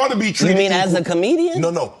 They want to be treated. You mean as a comedian?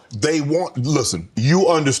 No. They want. Listen, you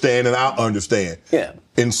understand, and I understand. Yeah.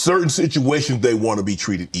 In certain situations, they want to be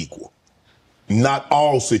treated equal. Not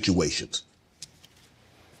all situations.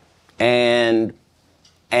 And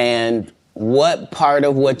what part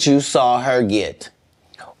of what you saw her get?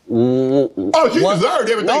 Oh, she deserved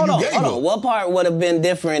everything you gave her. What part would have been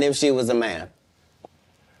different if she was a man?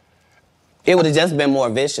 It would have just been more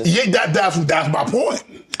vicious. Yeah, that's my point.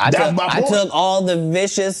 I took all the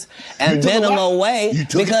vicious and venom away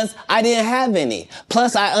because I didn't have any.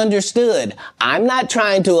 Plus, I understood. I'm not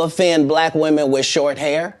trying to offend black women with short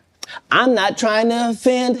hair. I'm not trying to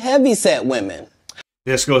offend heavyset women.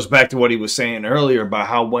 This goes back to what he was saying earlier about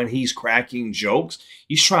how when he's cracking jokes,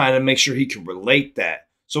 he's trying to make sure he can relate that.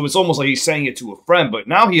 So it's almost like he's saying it to a friend, but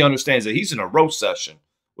now he understands that he's in a roast session,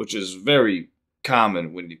 which is very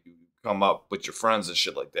common when you come up with your friends and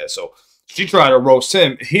shit like that. So she tried to roast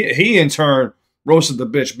him. He in turn roasted the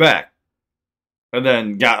bitch back and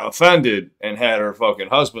then got offended and had her fucking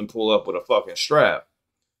husband pull up with a fucking strap.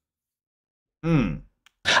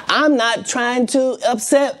 I'm not trying to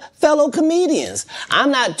upset fellow comedians.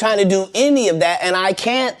 I'm not trying to do any of that, and I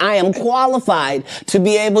am qualified to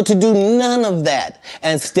be able to do none of that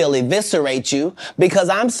and still eviscerate you because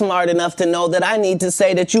I'm smart enough to know that I need to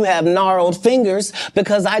say that you have gnarled fingers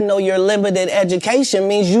because I know your limited education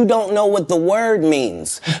means you don't know what the word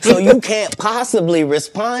means. So you can't possibly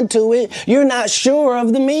respond to it. You're not sure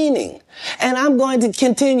of the meaning. And I'm going to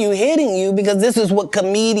continue hitting you because this is what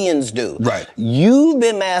comedians do. Right. You've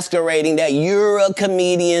been masquerading that you're a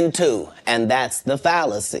comedian too. And that's the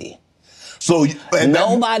fallacy. So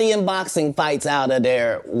nobody in boxing fights out of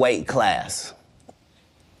their weight class.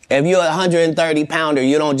 If you're a 130 pounder,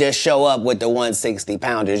 you don't just show up with the 160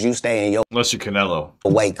 pounders. You stay in your unless you're Canelo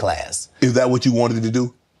weight class. Is that what you wanted to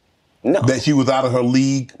do? No. That she was out of her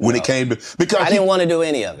league when it came to because I didn't want to do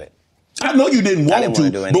any of it. I know you didn't want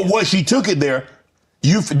to, do but once she took it there,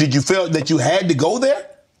 did you feel that you had to go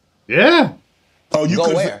there? Yeah. Oh, you go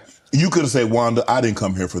could where? You could have said, Wanda, I didn't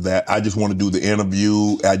come here for that. I just want to do the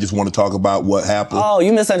interview. I just want to talk about what happened. Oh,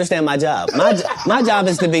 you misunderstand my job. My job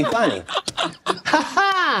is to be funny.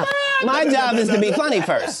 My job is to be funny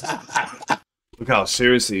first. Look how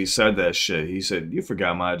seriously he said that shit. He said, you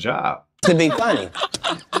forgot my job. To be funny.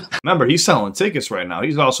 Remember, he's selling tickets right now.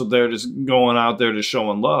 He's also there just going out there just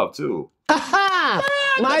showing love, too.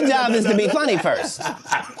 My job is to be funny first.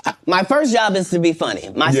 My first job is to be funny.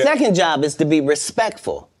 My second job is to be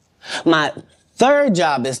respectful. My third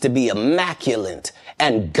job is to be immaculate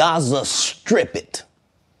and Gaza strip it.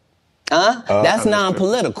 That's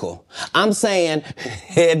non-political. I'm saying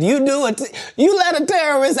if you do it, you let a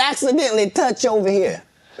terrorist accidentally touch over here.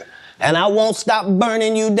 And I won't stop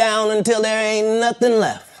burning you down until there ain't nothing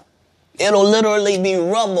left. It'll literally be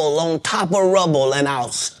rubble on top of rubble and I'll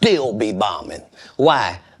still be bombing.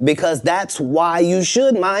 Why? Because that's why you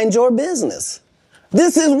should mind your business.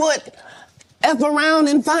 This is what F around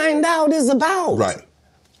and find out is about. Right.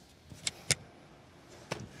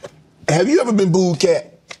 Have you ever been booed, Katt?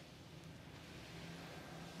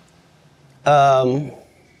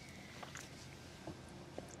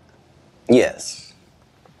 Yes.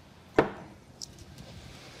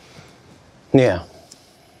 Yeah.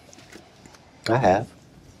 I have.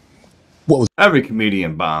 What was every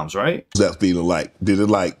comedian bombs, right? What was that feeling like? Did it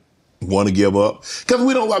like want to give up?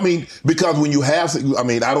 Because because when you have,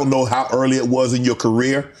 I don't know how early it was in your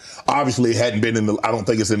career. Obviously, it hadn't been I don't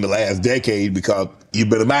think it's in the last decade because you've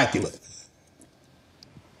been immaculate.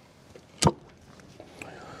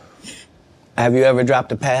 Have you ever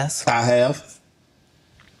dropped a pass? I have.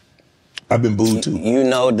 I've been booed too. You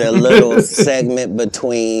know the little segment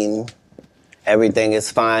between everything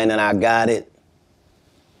is fine and I got it,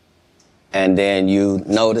 and then you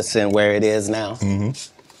noticing where it is now? Mm-hmm.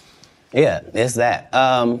 Yeah, it's that.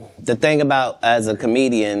 The thing about as a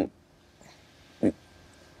comedian,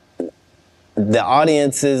 the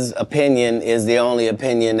audience's opinion is the only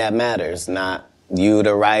opinion that matters, not you,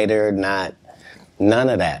 the writer, not none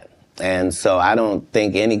of that. And so I don't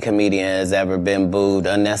think any comedian has ever been booed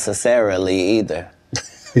unnecessarily either.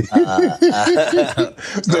 They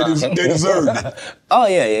deserve it. Oh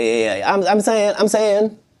yeah. I'm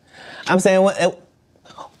saying,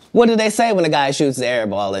 what do they say when a guy shoots the air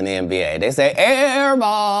ball in the NBA? They say air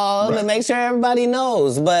ball to make sure everybody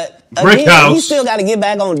knows. But again, he still got to get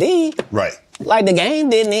back on D. Right. Like the game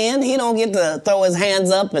didn't end. He don't get to throw his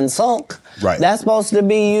hands up and sulk. Right. That's supposed to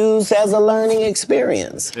be used as a learning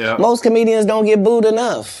experience. Yeah. Most comedians don't get booed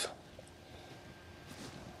enough.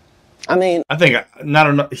 I mean, I think not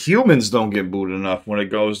enough humans don't get booed enough when it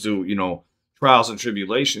goes to, you know, trials and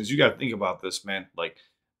tribulations. You got to think about this, man. Like,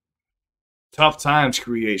 tough times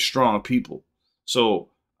create strong people. So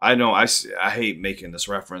I know I hate making this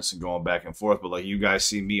reference and going back and forth, but like you guys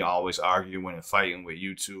see me always arguing and fighting with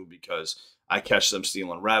YouTube because I catch them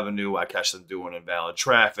stealing revenue. I catch them doing invalid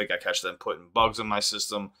traffic. I catch them putting bugs in my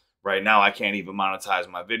system. Right now, I can't even monetize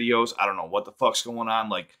my videos. I don't know what the fuck's going on.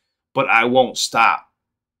 Like, but I won't stop.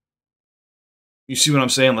 You see what I'm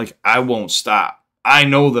saying? Like, I won't stop. I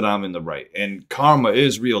know that I'm in the right. And karma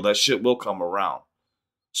is real. That shit will come around.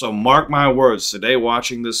 So mark my words, today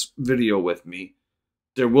watching this video with me,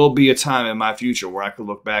 there will be a time in my future where I could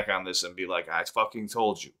look back on this and be like, I fucking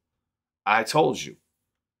told you. I told you.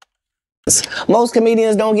 Most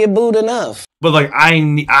comedians don't get booed enough. But like, I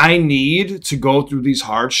need to go through these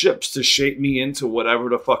hardships to shape me into whatever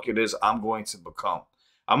the fuck it is I'm going to become.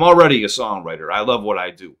 I'm already a songwriter. I love what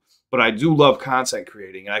I do. But I do love content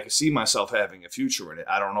creating, and I can see myself having a future in it.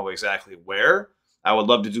 I don't know exactly where. I would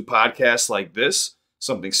love to do podcasts like this,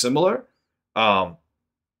 something similar.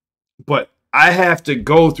 But I have to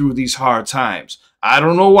go through these hard times. I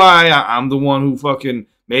don't know why. I'm the one who fucking...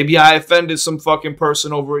 Maybe I offended some fucking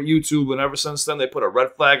person over at YouTube, and ever since then they put a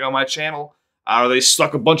red flag on my channel. Or they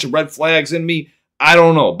stuck a bunch of red flags in me. I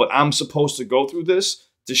don't know. But I'm supposed to go through this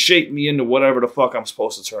to shape me into whatever the fuck I'm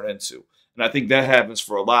supposed to turn into. And I think that happens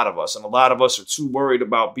for a lot of us. And a lot of us are too worried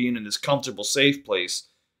about being in this comfortable, safe place.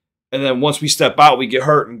 And then once we step out, we get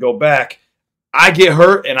hurt and go back. I get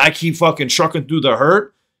hurt and I keep fucking trucking through the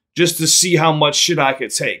hurt just to see how much shit I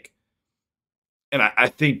could take. And I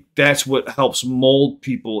think that's what helps mold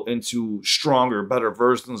people into stronger, better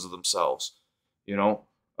versions of themselves. You know?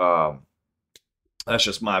 That's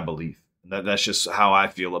just my belief. That's just how I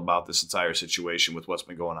feel about this entire situation with what's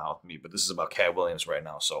been going on with me. But this is about Katt Williams right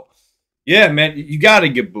now. So, yeah, man, you got to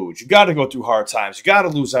get booed. You got to go through hard times. You got to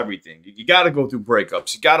lose everything. You got to go through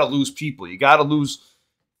breakups. You got to lose people. You got to lose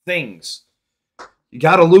things. You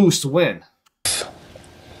got to lose to win.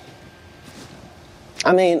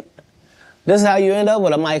 I mean, this is how you end up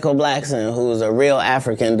with a Michael Blackson who's a real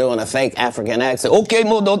African doing a fake African accent. Okay,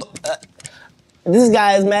 this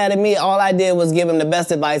guy is mad at me. All I did was give him the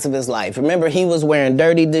best advice of his life. Remember, he was wearing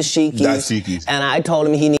dirty dashikis, and I told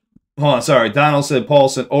him he needed... Hold on, sorry. Donald said, Paul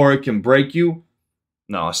said, or it can break you.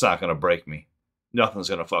 No, it's not going to break me. Nothing's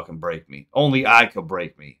going to fucking break me. Only I could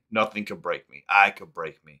break me. Nothing could break me. I could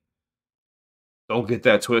break me. Don't get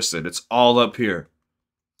that twisted. It's all up here.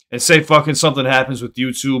 And say fucking something happens with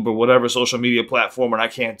YouTube or whatever social media platform and I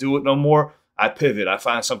can't do it no more, I pivot. I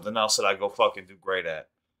find something else that I go fucking do great at.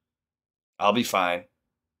 I'll be fine.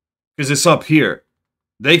 Because it's up here.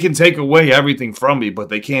 They can take away everything from me, but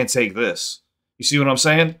they can't take this. You see what I'm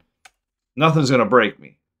saying? Nothing's going to break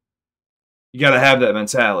me. You got to have that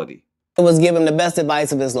mentality. Was give him the best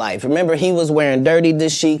advice of his life. Remember, he was wearing dirty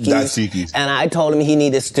dashikis, and I told him he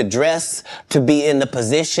needed to dress to be in the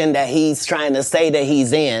position that he's trying to say that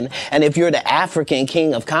he's in. And if you're the African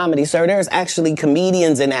king of comedy, sir, there's actually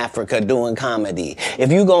comedians in Africa doing comedy.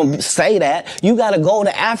 If you're going to say that, you got to go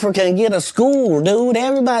to Africa and get a school, dude.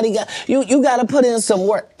 Everybody got, you got to put in some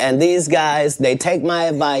work. And these guys, they take my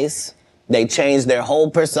advice, they change their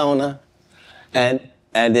whole persona,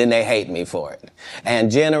 and then they hate me for it.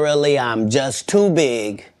 And generally, I'm just too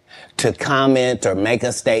big to comment or make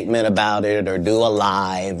a statement about it or do a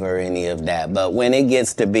live or any of that. But when it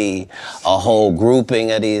gets to be a whole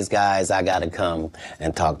grouping of these guys, I gotta come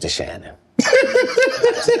and talk to Shannon.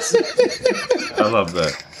 I love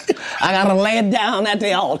that. I gotta lay it down at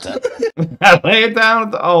the altar. Lay it down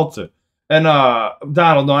at the altar. And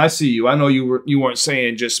Donald, no, I see you. I know you weren't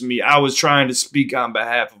saying just me. I was trying to speak on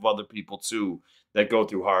behalf of other people too that go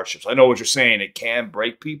through hardships. I know what you're saying. It can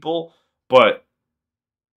break people, but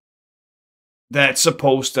that's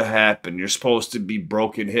supposed to happen. You're supposed to be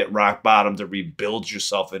broken, hit rock bottom to rebuild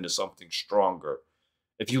yourself into something stronger.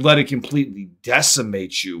 If you let it completely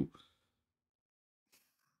decimate you,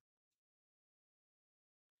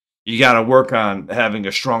 you got to work on having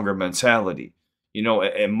a stronger mentality. You know,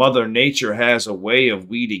 and Mother Nature has a way of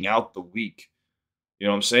weeding out the weak. You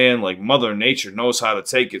know what I'm saying? Like, Mother Nature knows how to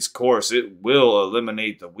take its course. It will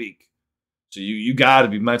eliminate the weak. So you got to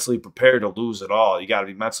be mentally prepared to lose it all. You got to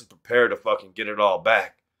be mentally prepared to fucking get it all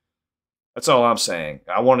back. That's all I'm saying.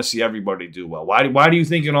 I want to see everybody do well. Why do you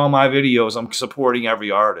think in all my videos I'm supporting every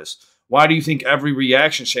artist? Why do you think every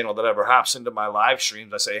reaction channel that ever hops into my live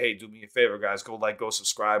streams, I say, hey, do me a favor, guys. Go like, go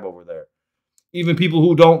subscribe over there. Even people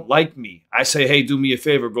who don't like me, I say, hey, do me a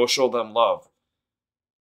favor. Go show them love.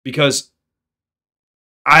 Because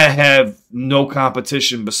I have no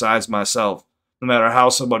competition besides myself, no matter how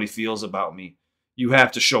somebody feels about me. you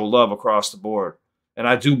have to show love across the board. And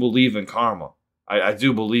I do believe in karma. I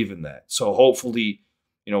do believe in that. So hopefully,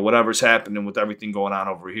 you know, whatever's happening with everything going on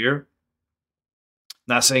over here,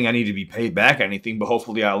 not saying I need to be paid back anything, but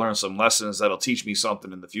hopefully I learn some lessons that'll teach me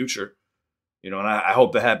something in the future. You know, and I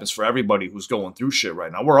hope that happens for everybody who's going through shit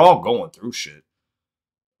right now. We're all going through shit.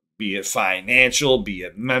 Be it financial, be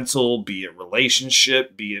it mental, be it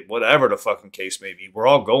relationship, be it whatever the fucking case may be. We're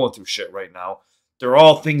all going through shit right now. They're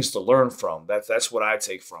all things to learn from. That's what I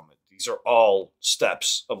take from it. These are all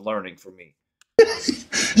steps of learning for me.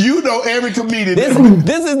 You know every comedian. This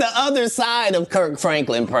is the other side of Kirk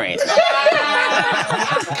Franklin prank.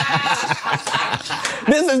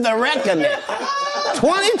 This is the reckoning.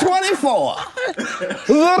 2024.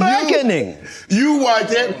 The reckoning. You watch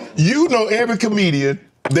that. You know every comedian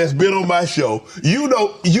that's been on my show. You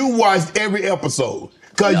know, you watched every episode.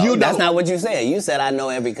 Cause No, you know, that's not what you said. You said I know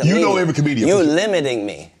every comedian. You know every comedian. You're limiting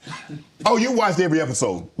me. Oh, you watched every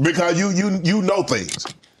episode because you know things.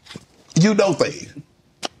 You know things.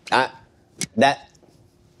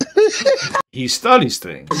 He studies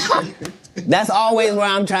things. That's always where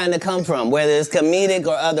I'm trying to come from, whether it's comedic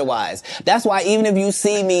or otherwise. That's why even if you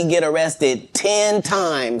see me get arrested 10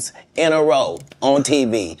 times in a row on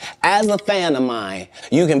TV, as a fan of mine,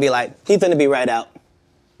 you can be like, he finna be right out.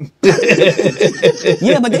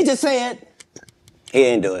 Yeah, but they just said he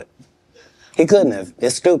didn't do it. He couldn't have.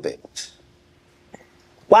 It's stupid.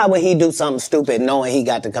 Why would he do something stupid knowing he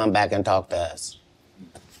got to come back and talk to us?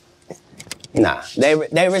 Nah,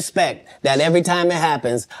 they respect that every time it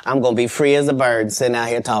happens, I'm going to be free as a bird sitting out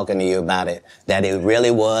here talking to you about it, that it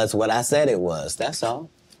really was what I said it was. That's all.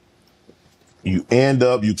 You end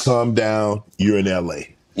up, you come down, you're in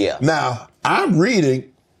L.A. Yeah. Now, I'm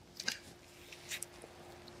reading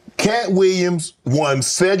Katt Williams won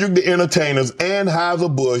Cedric the Entertainer's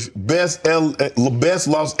Anheuser-Busch Best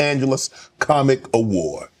Los Angeles Comic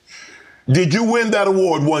Award. Did you win that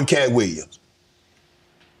award, won Katt Williams?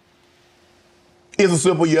 It's a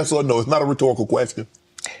simple yes or no. It's not a rhetorical question.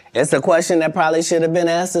 It's a question that probably should have been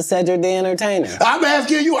asked to Cedric the Entertainer. I'm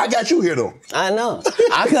asking you. I got you here, though. I know.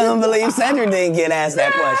 I couldn't believe Cedric didn't get asked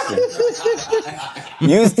that question.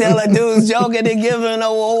 You still a dude's joking and giving an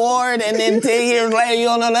award, and then 10 years later, you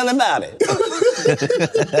don't know nothing about it.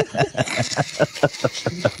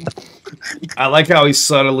 I like how he's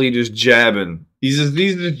subtly just jabbing. He's just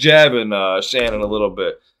jabbing Shannon a little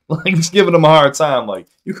bit. Like, just giving him a hard time. Like,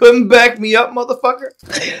 you couldn't back me up, motherfucker?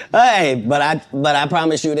 Hey, but I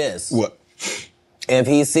promise you this. What? If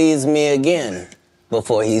he sees me again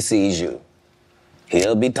before he sees you,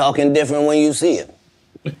 he'll be talking different when you see him.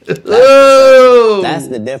 That's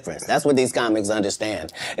the difference. That's what these comics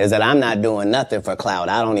understand, is that I'm not doing nothing for clout.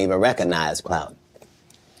 I don't even recognize clout.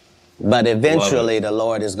 But eventually, the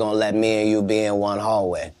Lord is going to let me and you be in one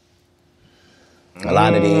hallway. A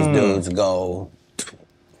lot of these dudes go...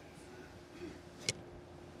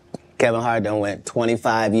 Kevin Hart done went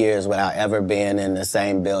 25 years without ever being in the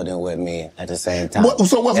same building with me at the same time.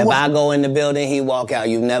 If I go in the building, he walk out.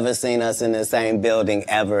 You've never seen us in the same building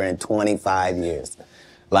ever in 25 years.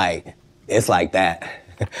 Like, it's like that.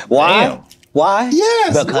 Why? Damn. Why?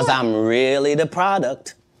 Yes. Because I'm really the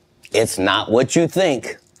product. It's not what you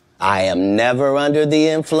think. I am never under the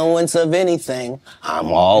influence of anything. I'm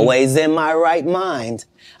always in my right mind.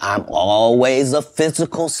 I'm always a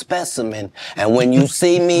physical specimen. And when you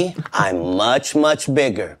see me, I'm much, much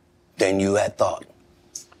bigger than you had thought.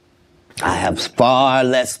 I have far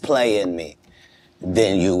less play in me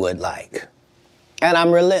than you would like. And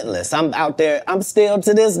I'm relentless. I'm out there. I'm still,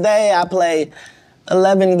 to this day, I play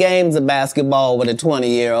 11 games of basketball with a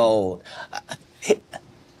 20-year-old.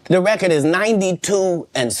 The record is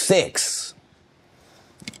 92-6.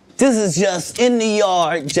 This is just in the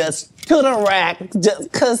yard, just to the rack,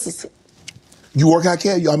 just cause. You work out,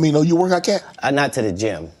 Cat? You work out, Cat? Not to the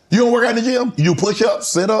gym. You don't work out in the gym? You do push-ups,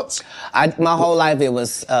 sit-ups? My whole life it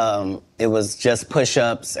was just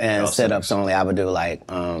push-ups and sit-ups only. I would do like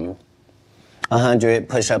 100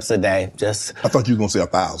 push-ups a day. Just. I thought you were gonna say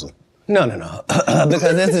 1,000. No,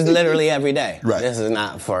 because this is literally every day. Right. This is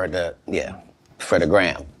not for the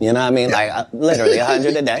gram. You know what I mean? Like literally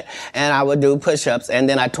 100 a day. And I would do push-ups, and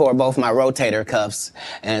then I tore both my rotator cuffs.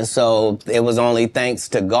 And so it was only thanks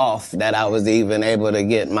to golf that I was even able to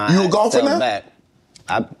get my You a golfer now? back.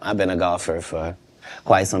 I've been a golfer for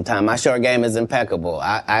quite some time. My short game is impeccable.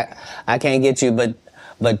 I can't get you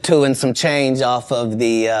but 2 and some change off of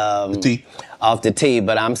the tee. Off the tee,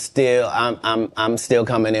 but I'm still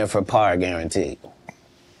coming in for par guaranteed.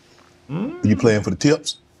 You playing for the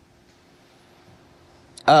tips?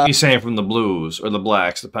 He's saying from the blues or the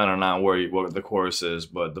blacks, depending on what the course is.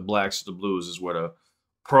 But the blacks, the blues is where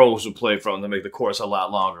pros who play from to make the course a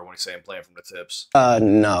lot longer when he's saying playing from the tips?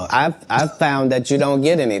 No. I've found that you don't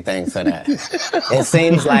get anything for that. It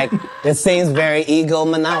seems very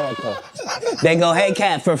egomaniacal. They go, hey,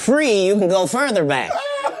 Katt, for free, you can go further back.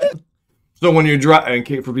 So when you're driving,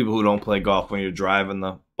 for people who don't play golf, when you're driving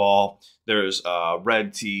the ball, there's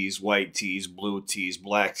red tees, white tees, blue tees,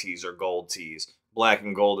 black tees, or gold tees. Black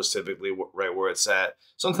and gold is typically right where it's at.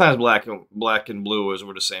 Sometimes black and blue is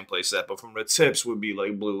where the same place at, but from the tips would be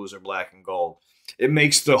like blues or black and gold. It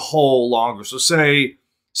makes the hole longer. So say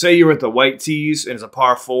you're at the white tees and it's a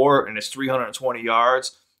par 4 and it's 320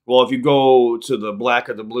 yards. Well, if you go to the black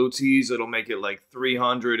or the blue tees, it'll make it like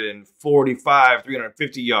 345,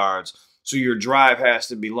 350 yards. So your drive has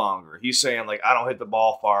to be longer. He's saying, like, I don't hit the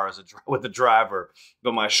ball far with the driver,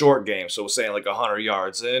 but my short game, so saying like 100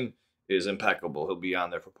 yards in, is impeccable. He'll be on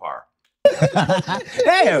there for par.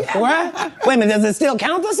 Hey, what? Wait a minute, does it still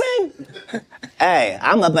count the same? Hey,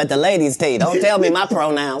 I'm up at the ladies' tee. Don't tell me my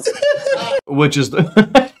pronouns. Which is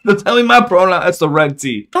tell me my pronoun, that's the red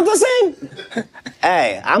tee. Count the same?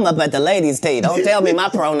 Hey, I'm up at the ladies' tee. Don't tell me my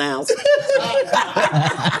pronouns.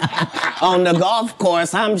 On the golf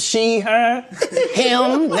course, I'm she, her,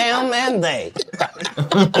 him, them, and they.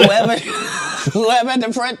 Whoever at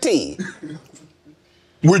the front tee.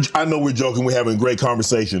 I know we're joking, we're having a great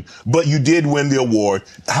conversation, but you did win the award.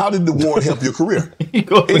 How did the award help your career?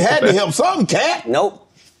 It had to help something, Katt. Nope.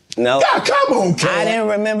 God, come on, Katt. I didn't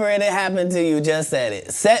remember it happened till you just said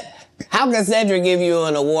it. How can Cedric give you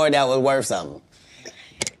an award that was worth something?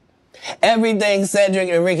 Everything Cedric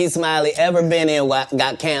and Ricky Smiley ever been in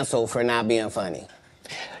got canceled for not being funny.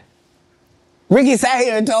 Ricky sat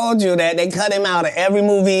here and told you that they cut him out of every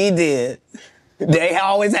movie he did. They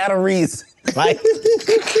always had a reason. Like,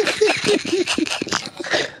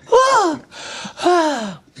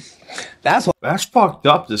 that's fucked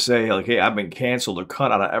up to say, like, hey, I've been canceled or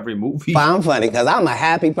cut out of every movie. But I'm funny because I'm a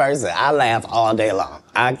happy person. I laugh all day long.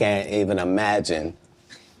 I can't even imagine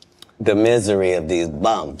the misery of these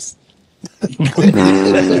bums. Just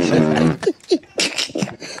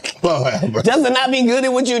to not be good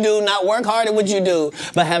at what you do, not work hard at what you do,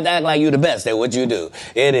 but have to act like you the best at what you do.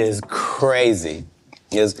 It is crazy.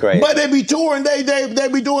 It's crazy. But they be touring, they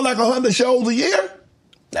be doing like 100 shows a year.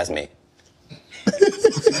 That's me.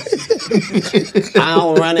 I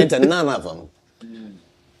don't run into none of them.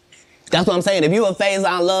 That's what I'm saying. If you a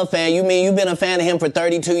Faison Love fan, you mean you've been a fan of him for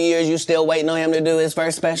 32 years, you still waiting on him to do his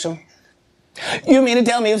first special? You mean to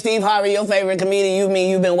tell me if Steve Harvey, your favorite comedian, you mean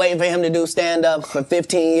you've been waiting for him to do stand-up for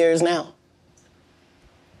 15 years now?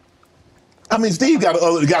 I mean, Steve got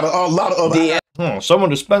a lot of other... Someone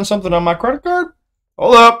to spend something on my credit card?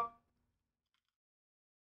 Hold up.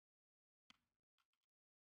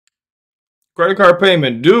 Credit card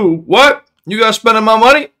payment due. What? You guys spending my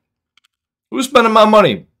money? Who's spending my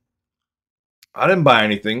money? I didn't buy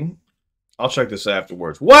anything. I'll check this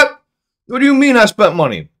afterwards. What? What do you mean I spent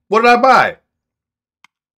money? What did I buy?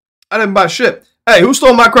 I didn't buy shit. Hey, who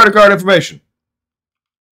stole my credit card information?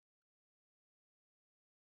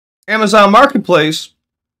 Amazon Marketplace.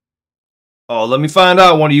 Oh, let me find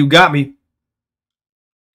out. One of you got me.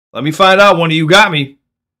 Let me find out. One of you got me.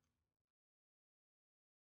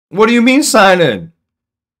 What do you mean sign in?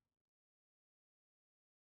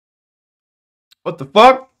 What the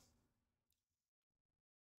fuck?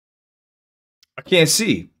 I can't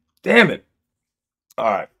see. Damn it. All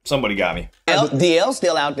right. Somebody got me. DL's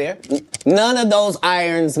still out there. None of those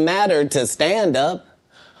irons matter to stand up.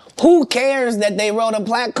 Who cares that they wrote a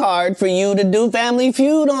placard for you to do Family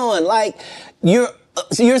Feud on? Like, you're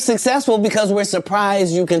successful because we're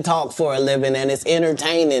surprised you can talk for a living and it's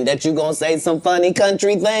entertaining that you're going to say some funny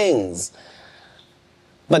country things.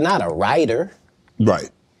 But not a writer. Right.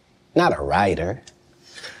 Not a writer.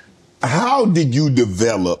 How did you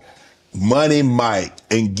develop Money Mike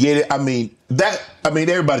and get it? I mean,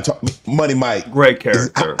 everybody talk Money Mike. Great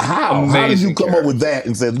character. How did you come up with that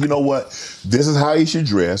and said, you know what? This is how he should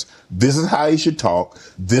dress. This is how he should talk.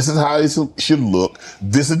 This is how he should look.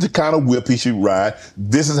 This is the kind of whip he should ride.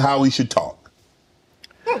 This is how he should talk.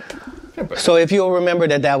 So if you'll remember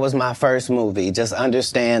that was my first movie, just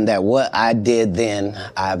understand that what I did then,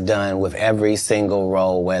 I've done with every single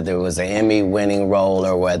role, whether it was an Emmy-winning role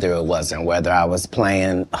or whether it wasn't, whether I was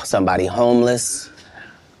playing somebody homeless,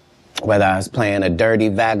 whether I was playing a dirty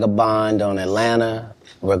vagabond on Atlanta,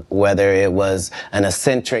 whether it was an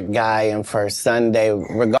eccentric guy in First Sunday.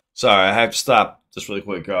 Sorry, I have to stop just really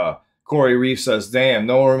quick. Corey Reef says, damn,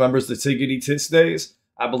 no one remembers the Tiggity Tits days?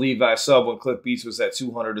 I believe I subbed when CliffBeats was at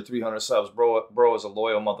 200 to 300 subs. Bro is a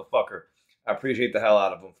loyal motherfucker. I appreciate the hell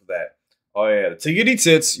out of him for that. Oh, yeah, the Tiggity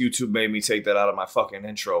Tits. YouTube made me take that out of my fucking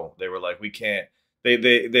intro. They were like, we can't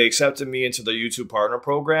they accepted me into the YouTube partner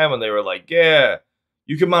program, and they were like, yeah,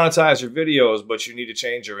 you can monetize your videos, but you need to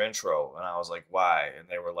change your intro. And I was like, why? And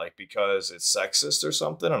they were like, because it's sexist or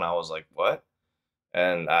something. And I was like, what?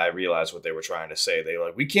 And I realized what they were trying to say. They were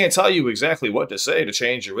like, we can't tell you exactly what to say to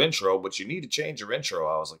change your intro, but you need to change your intro.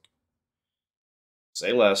 I was like,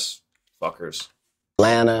 say less, fuckers.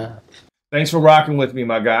 Atlanta. Thanks for rocking with me,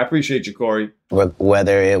 my guy. I appreciate you, Corey.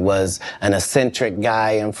 Whether it was an eccentric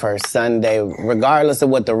guy in First Sunday, regardless of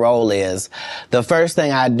what the role is, the first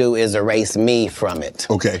thing I do is erase me from it.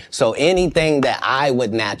 Okay. So anything that I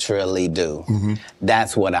would naturally do,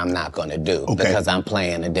 that's what I'm not going to do because I'm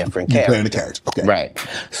playing a different character. You're playing the character. Okay. Right.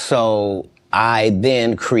 So I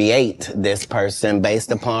then create this person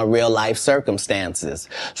based upon real life circumstances.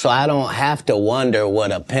 So I don't have to wonder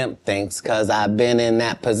what a pimp thinks because I've been in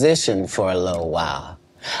that position for a little while.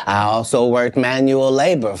 I also worked manual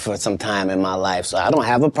labor for some time in my life, so I don't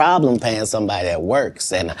have a problem paying somebody that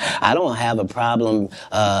works. And I don't have a problem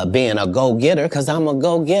being a go-getter because I'm a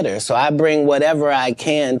go-getter. So I bring whatever I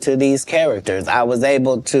can to these characters. I was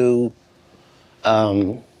able to...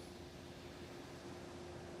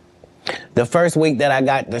 The first week that I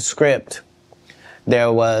got the script,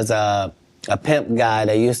 there was a pimp guy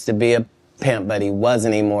that used to be a pimp, but he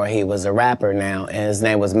wasn't anymore. He was a rapper now, and his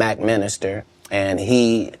name was Mac Minister. And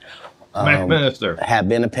he Mac Minister had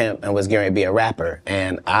been a pimp and was getting ready to be a rapper.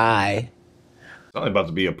 And I... It's only about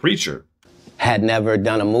to be a preacher. Had never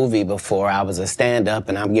done a movie before. I was a stand-up,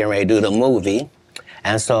 and I'm getting ready to do the movie.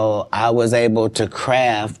 And so I was able to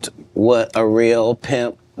craft what a real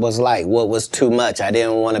pimp was like, what was too much. I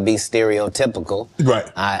didn't want to be stereotypical. Right.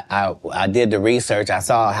 I did the research. I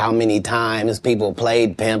saw how many times people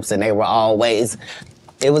played pimps, and they were always,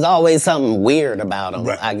 it was always something weird about them,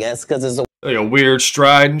 I guess, because it's a weird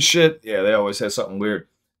stride and shit. Yeah, they always had something weird.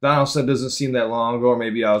 Donald said doesn't seem that long ago, or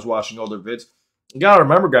maybe I was watching older vids. You gotta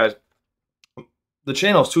remember, guys, the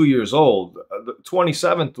channel's 2 years old. The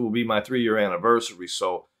 27th will be my 3-year anniversary,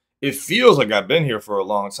 so it feels like I've been here for a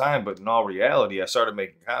long time, but in all reality, I started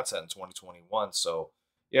making content in 2021. So,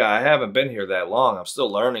 yeah, I haven't been here that long. I'm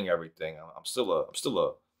still learning everything. I'm still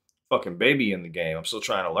a fucking baby in the game. I'm still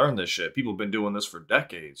trying to learn this shit. People have been doing this for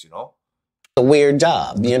decades, you know? a weird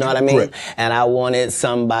job, you know what I mean? Right. And I wanted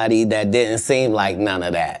somebody that didn't seem like none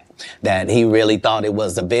of that. That he really thought it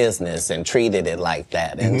was a business and treated it like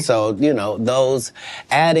that. And so, you know,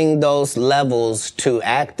 adding those levels to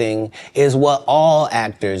acting is what all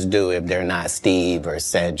actors do if they're not Steve or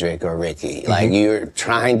Cedric or Ricky. Like, you're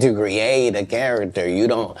trying to create a character. You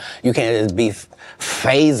can't just be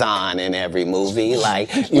Faison in every movie.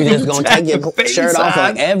 Like, you're just gonna take your shirt off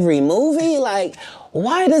on every movie? Like,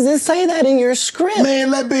 why does it say that in your script?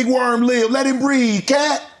 Man, let Big Worm live. Let him breathe,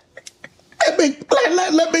 Katt.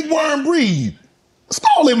 Let Big Worm breathe.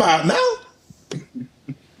 Stall him out now.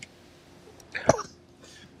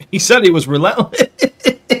 He said he was relentless.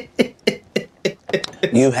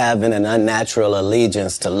 You having an unnatural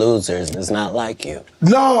allegiance to losers is not like you.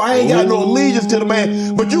 No, I ain't got no allegiance to the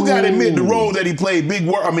man. But you got to admit the role that he played, Big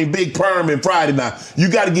Perm in Friday now. You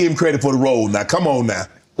got to give him credit for the role now. Come on now.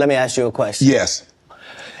 Let me ask you a question. Yes.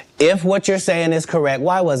 If what you're saying is correct,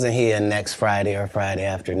 why wasn't he in next Friday or Friday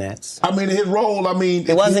after next? I mean, his role,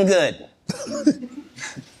 it wasn't good.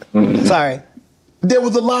 Sorry. There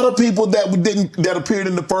was a lot of people that appeared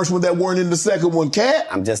in the first one that weren't in the second one, Katt.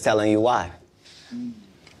 I'm just telling you why.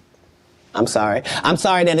 I'm sorry. I'm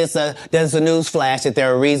sorry that there's a news flash that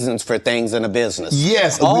there are reasons for things in a business.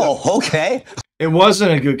 Yes. Oh, okay. It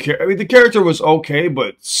wasn't a good character. I mean, the character was okay,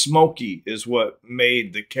 but Smokey is what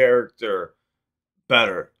made the character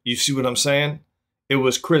better. You see what I'm saying? It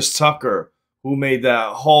was Chris Tucker who made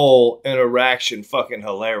that whole interaction fucking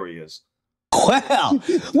hilarious. Well,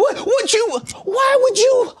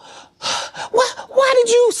 why did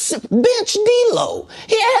you bench D-Lo?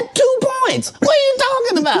 He had 2 points. What are you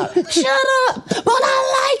talking about? Shut up. But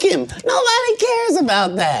I like him. Nobody cares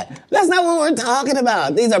about that. That's not what we're talking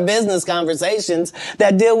about. These are business conversations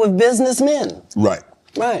that deal with businessmen. Right.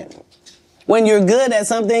 Right. When you're good at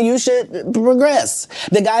something, you should progress.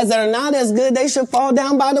 The guys that are not as good, they should fall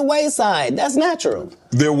down by the wayside. That's natural.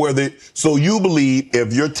 So you believe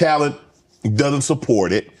if your talent doesn't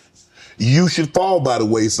support it, you should fall by the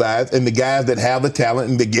wayside, and the guys that have the talent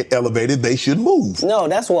and they get elevated, they should move. No,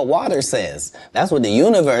 that's what water says. That's what the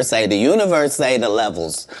universe say. The universe say the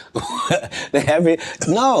levels.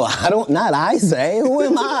 No, not I say. Who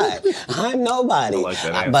am I? I'm nobody. I like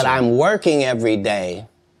that answer. But I'm working every day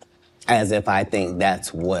as if I think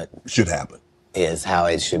that's what should happen. is how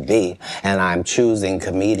it should be. And I'm choosing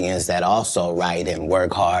comedians that also write and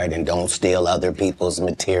work hard and don't steal other people's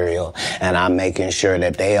material. And I'm making sure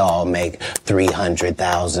that they all make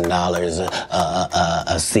 $300,000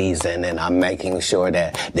 a season. And I'm making sure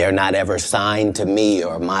that they're not ever signed to me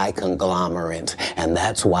or my conglomerate. And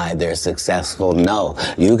that's why they're successful. No,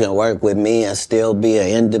 you can work with me and still be an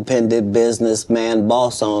independent businessman,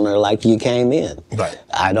 boss owner like you came in. Right.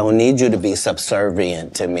 I don't need you to be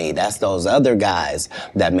subservient to me. That's those other guys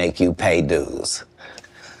that make you pay dues.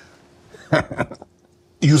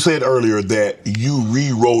 You said earlier that you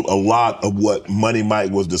rewrote a lot of what Money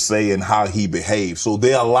Mike was to say and how he behaved. So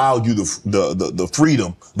they allowed you the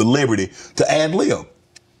freedom, the liberty to ad lib.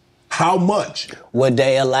 How much? Would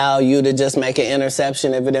they allow you to just make an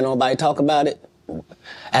interception if didn't nobody talk about it?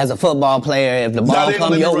 As a football player, if the ball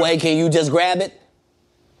come your way, can you just grab it?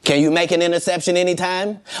 Can you make an interception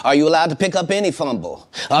anytime? Are you allowed to pick up any fumble?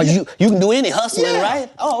 You can do any hustling, right?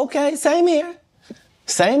 Oh, okay. Same here.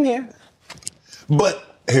 Same here. But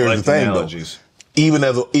here's the thing, analogies. though. Even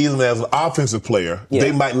as an offensive player,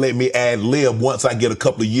 they might let me ad lib once I get a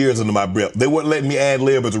couple of years under my belt. They wouldn't let me ad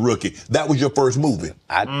lib as a rookie. That was your first movie.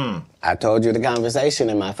 I told you the conversation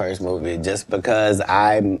in my first movie, just because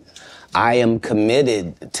I am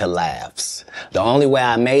committed to laughs. The only way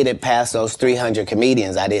I made it past those 300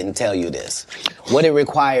 comedians, I didn't tell you this. What it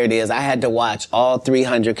required is I had to watch all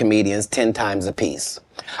 300 comedians 10 times a piece.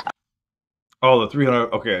 Oh, the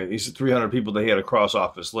 300. Okay, he said 300 people that he had to cross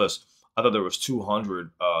off his list. I thought there was 200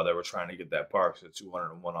 that were trying to get that part. He had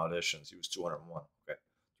 201 auditions. He was 201. Okay,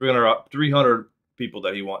 300 people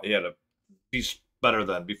that he had to be better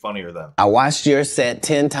than, be funnier than. I watched your set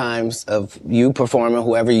 10 times of you performing,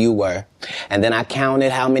 whoever you were, and then I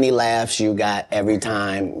counted how many laughs you got every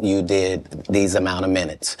time you did these amount of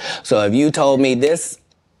minutes. So if you told me this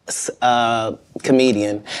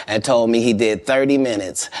comedian and told me he did 30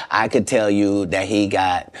 minutes, I could tell you that he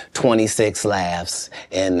got 26 laughs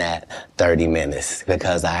in that 30 minutes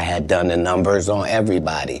because I had done the numbers on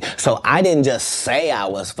everybody. So I didn't just say I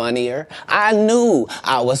was funnier. I knew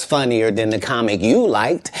I was funnier than the comic you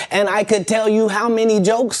liked, and I could tell you how many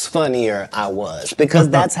jokes funnier I was because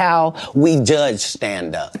that's how we judge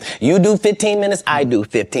stand-up. You do 15 minutes, I do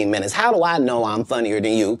 15 minutes. How do I know I'm funnier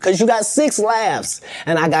than you? Because you got 6 laughs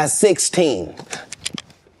and I got 16.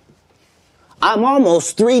 I'm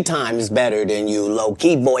almost 3 times better than you,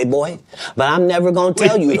 low-key boy. But I'm never gonna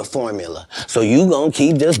tell you the formula. So you gonna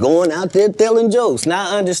keep just going out there telling jokes.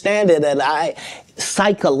 Now understanding that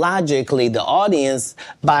psychologically, the audience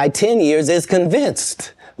by 10 years is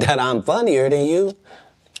convinced that I'm funnier than you.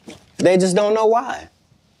 They just don't know why.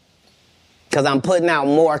 Because I'm putting out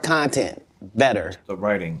more content, better. The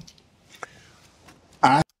writing.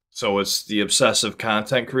 So it's the obsessive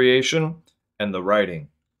content creation and the writing.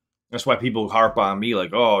 That's why people harp on me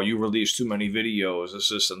like, oh, you released too many videos,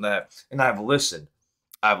 this, and that. And I've listened.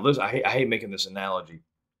 I hate making this analogy.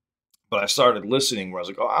 But I started listening where I was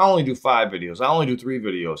like, oh, I only do 5 videos. I only do 3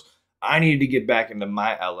 videos. I needed to get back into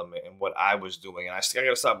my element and what I was doing. And I got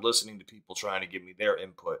to stop listening to people trying to give me their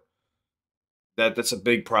input. That's a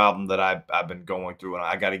big problem that I've been going through. And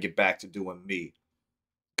I got to get back to doing me.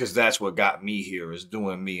 Because that's what got me here, is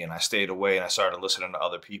doing me. And I stayed away and I started listening to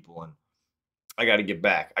other people. And I got to get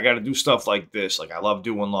back. I got to do stuff like this. Like, I love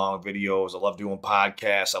doing long videos. I love doing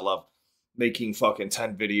podcasts. I love making fucking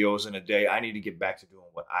 10 videos in a day. I need to get back to doing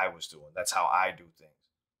what I was doing. That's how I do things.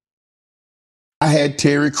 I had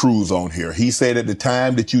Terry Crews on here. He said at the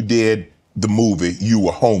time that you did the movie, you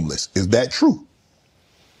were homeless. Is that true?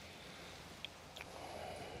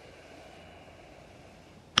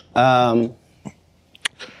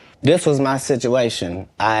 This was my situation.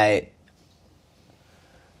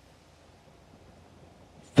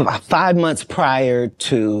 5 months prior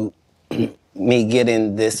to me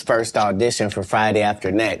getting this first audition for Friday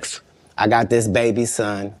After Next, I got this baby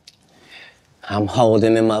son. I'm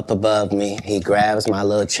holding him up above me. He grabs my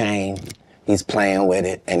little chain. He's playing with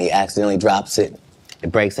it, and he accidentally drops it.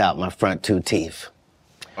 It breaks out my front 2 teeth.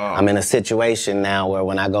 I'm in a situation now where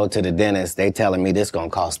when I go to the dentist, they telling me this gonna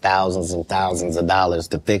cost thousands and thousands of dollars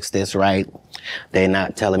to fix this right. They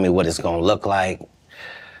not telling me what it's gonna look like.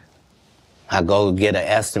 I go get an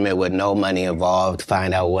estimate with no money involved,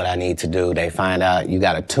 find out what I need to do. They find out you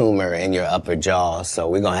got a tumor in your upper jaw, so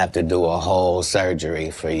we're gonna have to do a whole surgery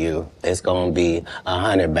for you. It's gonna be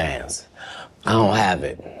 100 bands. I don't have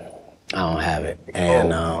it. And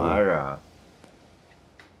my God.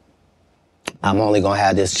 I'm only gonna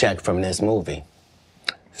have this check from this movie.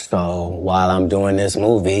 So while I'm doing this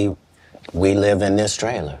movie, we live in this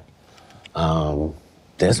trailer.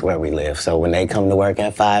 This is where we live. So when they come to work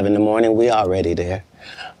at 5 in the morning, we already there.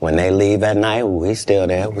 When they leave at night, we still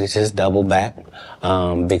there. We just double back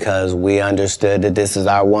because we understood that this is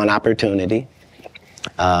our one opportunity.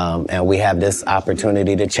 And we have this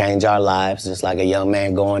opportunity to change our lives, just like a young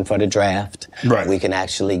man going for the draft. Right. We can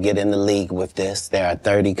actually get in the league with this. There are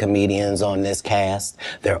 30 comedians on this cast.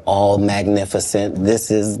 They're all magnificent. This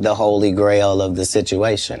is the holy grail of the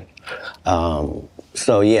situation.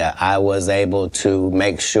 So yeah, I was able to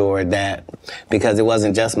make sure that, because it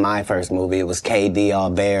wasn't just my first movie, it was KD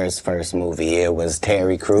Albert's first movie, it was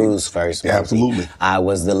Terry Crews' first movie. Absolutely. I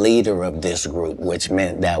was the leader of this group, which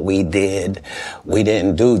meant that we didn't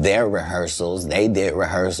do their rehearsals, they did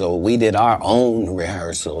rehearsal, we did our own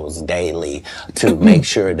rehearsals daily to make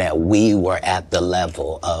sure that we were at the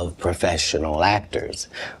level of professional actors,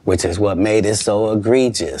 which is what made it so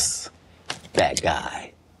egregious, that guy.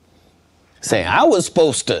 Saying, I was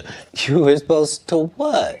supposed to. You were supposed to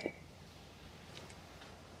what?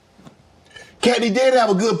 Katt, he did have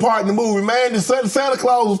a good part in the movie, man. The Santa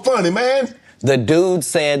Claus was funny, man. The dude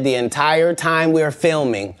said the entire time we were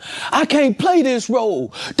filming, I can't play this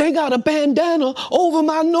role. They got a bandana over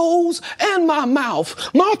my nose and my mouth.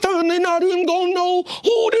 My family not even gonna know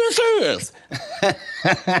who this is.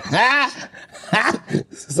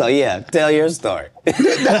 So yeah, tell your story.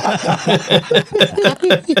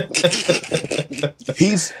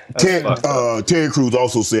 Terry Crews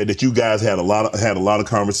also said that you guys had a lot of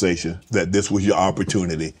conversation, that this was your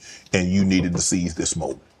opportunity and you needed to seize this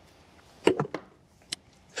moment.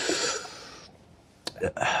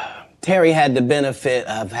 Terry had the benefit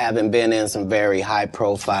of having been in some very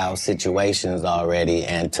high-profile situations already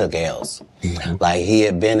and took L's. Mm-hmm. Like, he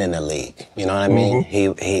had been in the league, you know what I mean?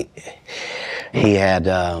 He had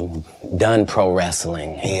done pro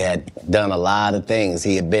wrestling. He had done a lot of things.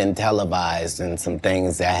 He had been televised and some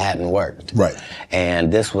things that hadn't worked. Right.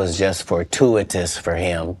 And this was just fortuitous for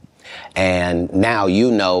him. And now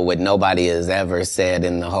you know what nobody has ever said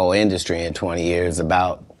in the whole industry in 20 years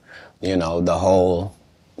about, you know, the whole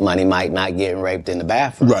Money Mike not getting raped in the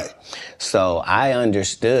bathroom. Right. So I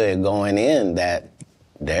understood going in that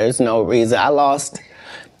there's no reason. I lost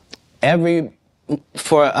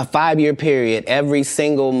for a 5-year period, every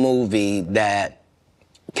single movie that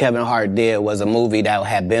Kevin Hart did was a movie that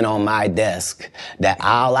had been on my desk, that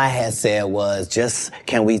all I had said was, just,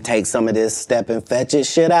 can we take some of this step and fetch it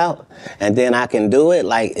shit out? And then I can do it.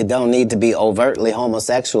 Like, it don't need to be overtly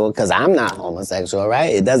homosexual, because I'm not homosexual,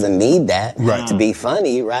 right? It doesn't need that to be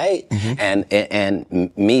funny, right? Mm-hmm.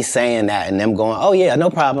 And me saying that and them going, oh yeah, no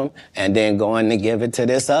problem. And then going to give it to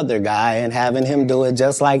this other guy and having him do it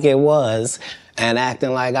just like it was. And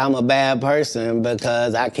acting like I'm a bad person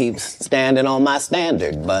because I keep standing on my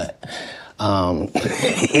standard. But,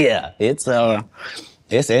 yeah, it's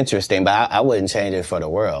interesting, but I wouldn't change it for the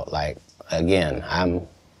world. Like, again, I'm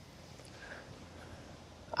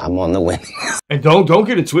on the winning. And don't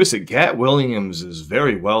get it twisted. Katt Williams is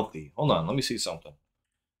very wealthy. Hold on, let me see something.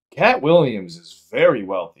 Katt Williams is very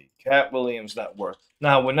wealthy. Katt Williams' net worth.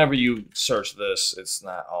 Now, whenever you search this, it's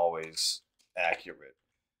not always accurate.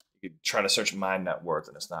 You're trying to search my net worth,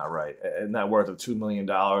 and it's not right. A net worth of $2 million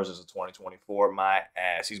as of 2024. My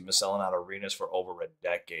ass. He's been selling out arenas for over a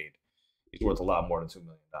decade. He's worth a lot more than $2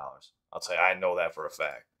 million. I'll tell you, I know that for a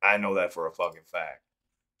fact. I know that for a fucking fact.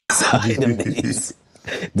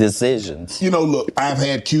 Decisions. You know, look, I've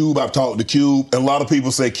had Cube, I've talked to Cube, and a lot of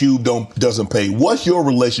people say Cube doesn't pay. What's your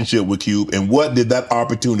relationship with Cube, and what did that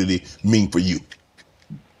opportunity mean for you?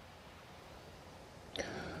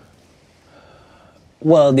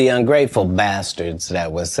 Well, the ungrateful bastards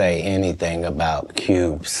that would say anything about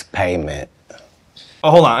Cube's payment. Oh,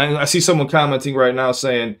 hold on. I see someone commenting right now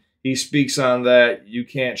saying he speaks on that. You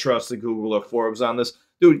can't trust the Google or Forbes on this.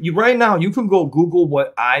 Dude, right now, you can go Google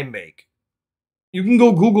what I make. You can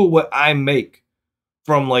go Google what I make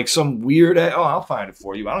from like some weird... Oh, I'll find it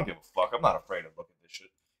for you. I don't give a fuck. I'm not afraid of looking at this shit.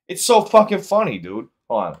 It's so fucking funny, dude.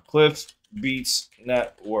 Hold on. CliffBeats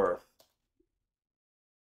net worth.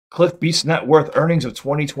 CliffBeats net worth earnings of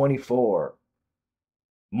 2024.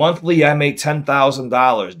 Monthly, I make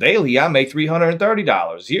 $10,000. Daily, I make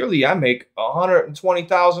 $330. Yearly, I make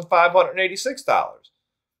 $120,586.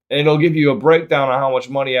 And it'll give you a breakdown on how much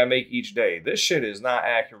money I make each day. This shit is not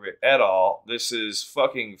accurate at all. This is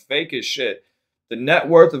fucking fake as shit. The net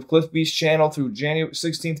worth of CliffBeats channel through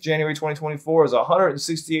 16th January 2024 is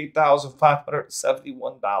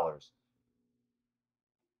 $168,571.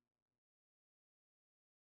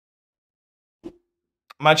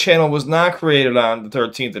 My channel was not created on the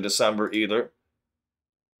 13th of December either.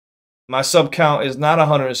 My sub count is not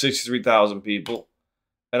 163,000 people.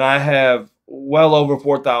 And I have well over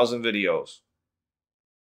 4,000 videos.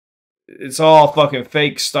 it's all fucking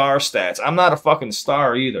fake star stats. I'm not a fucking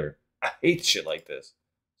star either. I hate shit like this.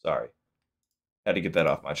 Sorry. Had to get that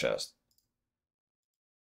off my chest.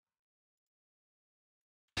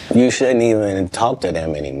 You shouldn't even talk to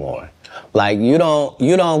them anymore. Like you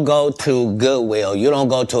don't go to Goodwill. You don't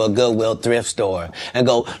go to a Goodwill thrift store and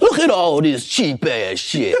go, look at all this cheap ass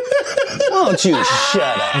shit. Why don't you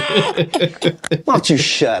shut up? Why don't you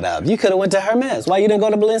shut up? You could have went to Hermes. Why you didn't go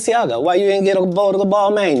to Balenciaga? Why you didn't get a bowl of the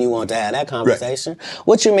Balmain? You want to have that conversation? Right.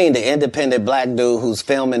 What you mean the independent black dude who's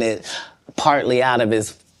filming it partly out of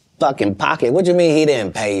his fucking pocket? What you mean he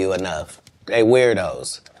didn't pay you enough? They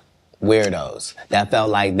weirdos. Weirdos that felt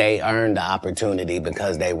like they earned the opportunity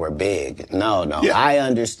because they were big. No, yeah. I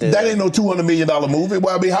understood. That ain't no $200 million movie.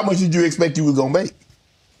 Well, I mean, how much did you expect you was gonna make?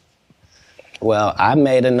 Well, I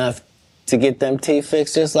made enough to get them teeth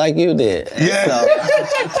fixed just like you did. Yeah.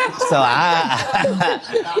 So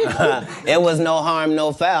it was no harm,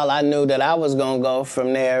 no foul. I knew that I was gonna go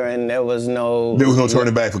from there, and there was no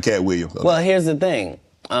turning back for Katt Williams. Well, here's the thing.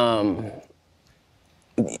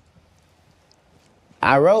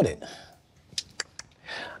 I wrote it.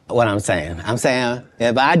 What I'm saying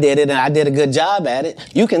if I did it and I did a good job at it,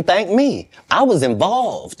 you can thank me. I was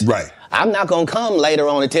involved. Right. I'm not gonna come later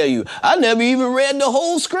on and tell you, I never even read the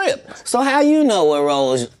whole script. So how you know what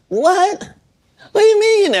roles? What? What do you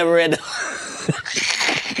mean you never read the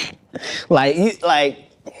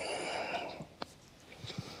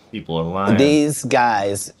people are lying. These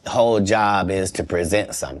guys' whole job is to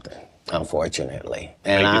present something, unfortunately.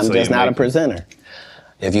 And I'm just not a presenter.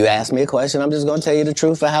 If you ask me a question, I'm just going to tell you the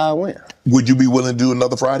truth of how it went. Would you be willing to do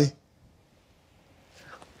another Friday?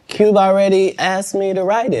 Cube already asked me to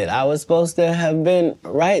write it. I was supposed to have been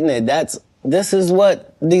writing it. This is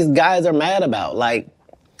what these guys are mad about. Like,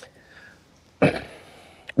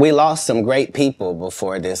 we lost some great people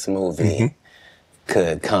before this movie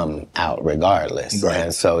could come out regardless. Right.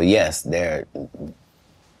 And so, yes, there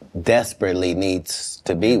desperately needs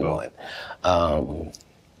to be one.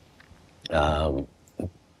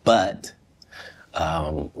 But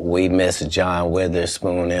we miss John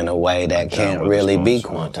Witherspoon in a way that can't really be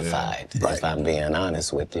quantified, if I'm being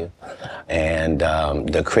honest with you. And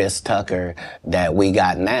the Chris Tucker that we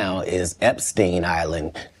got now is Epstein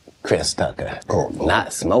Island Chris Tucker,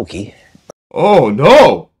 not Smokey. Oh,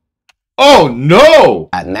 no! Oh, no!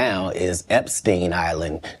 Now is Epstein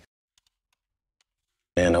Island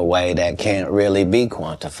in a way that can't really be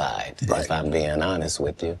quantified, if I'm being honest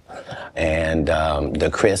with you. And the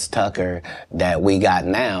Chris Tucker that we got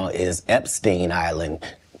now is Epstein Island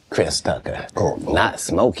Chris Tucker, not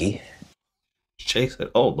Smokey. Shay said,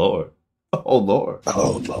 oh, Lord. Oh, Lord.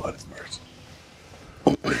 Oh, Lord.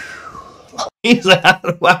 He's like, how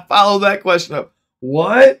do I follow that question up?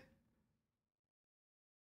 What?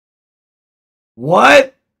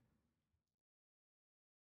 What?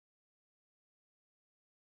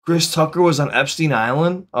 Chris Tucker was on Epstein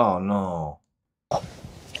Island? Oh, no.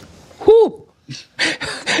 Whew.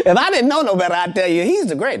 If I didn't know no better, I'd tell you he's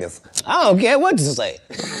the greatest. I don't care what you say.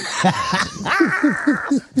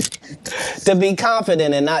 To be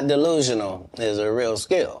confident and not delusional is a real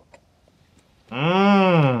skill.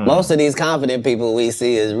 Most of these confident people we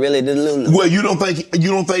see is really delusional. Well, you don't think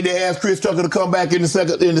they asked Chris Tucker to come back in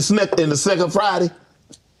the second Friday?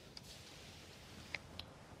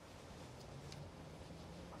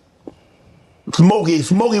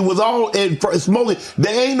 Smokey was all in Smokey.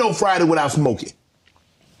 There ain't no Friday without Smokey.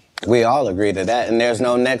 We all agree to that, and there's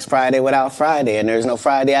no next Friday without Friday, and there's no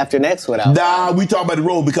Friday after next without Friday. We talk about the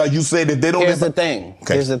road because you said that they don't. Here's the thing.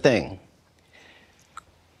 Here's the thing.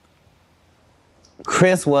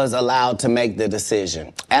 Chris was allowed to make the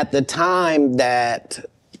decision. At the time that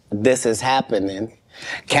this is happening,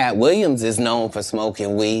 Katt Williams is known for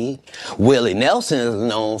smoking weed. Willie Nelson is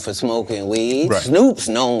known for smoking weed. Right. Snoop's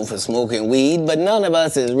known for smoking weed, but none of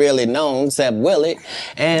us is really known except Willie.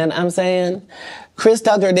 And I'm saying, Chris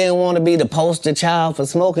Tucker didn't want to be the poster child for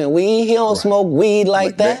smoking weed. He don't smoke weed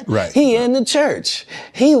like that. Right. He in the church.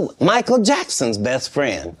 He Michael Jackson's best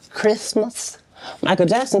friend. Christmas. Michael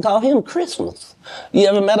Jackson called him Christmas. You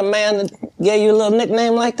ever met a man that gave you a little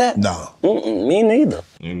nickname like that? No. Me neither.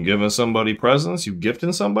 You giving somebody presents? You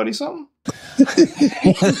gifting somebody something?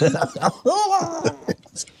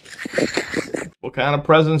 What kind of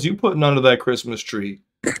presents you putting under that Christmas tree?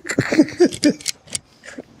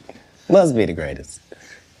 Must be the greatest.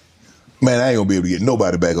 Man, I ain't gonna be able to get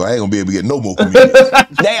nobody back. I ain't gonna be able to get no more comedians.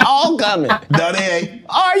 They all coming. Nah, they ain't.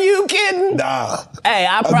 Are you kidding? Nah. Hey,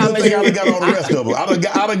 I promise you. I done got all the rest of them. I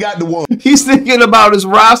done got the one. He's thinking about his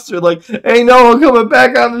roster, like, ain't no one coming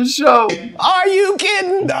back on the show. Are you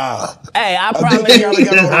kidding? Nah. Hey, I promise you. I done got all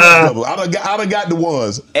the rest of them. I done got the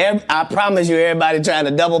ones. I promise you, everybody trying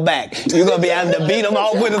to double back. You're gonna be having to beat them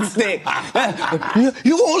off with a stick.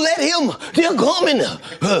 You gonna let him? They're coming.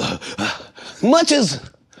 Much as.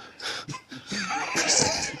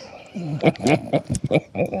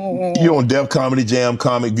 You on Def Comedy Jam,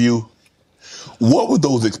 Comic View. What were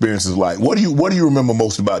those experiences like? What do you remember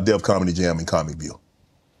most about Def Comedy Jam and Comic View?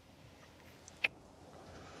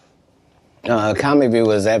 Comic View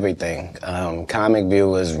was everything. Comic View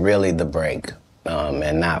was really the break.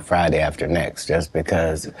 And not Friday After Next, just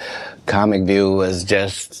because Comic View was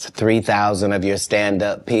just 3,000 of your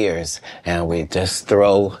stand-up peers, and we just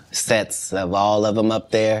throw sets of all of them up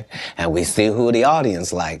there, and we see who the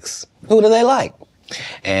audience likes. Who do they like?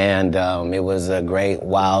 And it was a great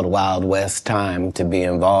wild, wild west time to be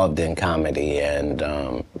involved in comedy. And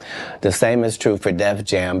the same is true for Def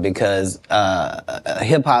Jam, because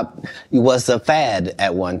hip-hop was a fad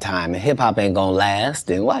at one time, and hip-hop ain't gonna last,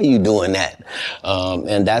 and why are you doing that?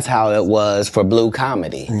 And that's how it was for blue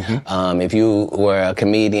comedy. Mm-hmm. If you were a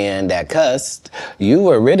comedian that cussed, you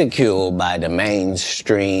were ridiculed by the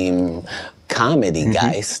mainstream comedy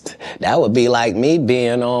geist. That would be like me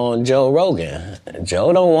being on Joe Rogan.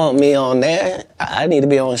 Joe don't want me on there. I need to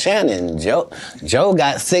be on Shannon. Joe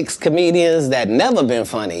got 6 comedians that never been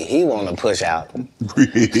funny. He want to push out.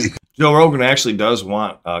 Joe Rogan actually does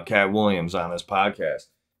want Katt Williams on his podcast.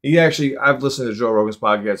 I've listened to Joe Rogan's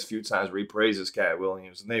podcast a few times where he praises Katt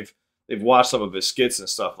Williams, and they've watched some of his skits and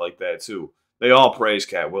stuff like that too. They all praise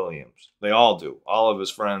Katt Williams. They all do. All of his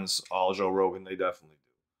friends, all Joe Rogan, they definitely do.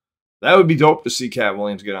 That would be dope to see Katt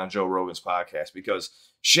Williams get on Joe Rogan's podcast, because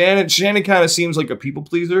Shannon kind of seems like a people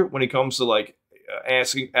pleaser when it comes to like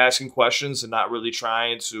asking questions and not really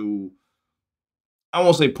trying to, I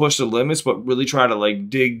won't say push the limits, but really try to like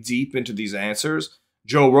dig deep into these answers.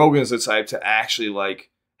 Joe Rogan's the type to actually like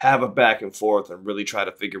have a back and forth and really try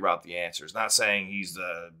to figure out the answers. Not saying he's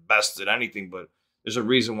the best at anything, but there's a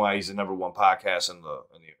reason why he's the #1 podcast in the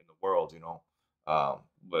world, you know.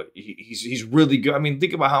 But he's really good. I mean,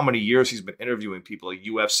 think about how many years he's been interviewing people like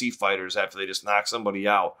UFC fighters after they just knocked somebody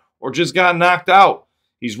out or just got knocked out.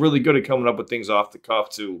 He's really good at coming up with things off the cuff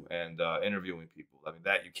too, and interviewing people. I mean,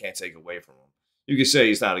 that you can't take away from him. You can say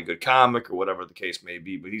he's not a good comic or whatever the case may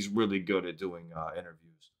be, but he's really good at doing interviews.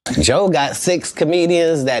 Joe got 6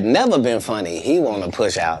 comedians that never been funny. He want to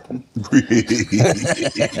push out.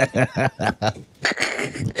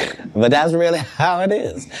 But that's really how it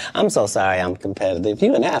is. I'm so sorry I'm competitive.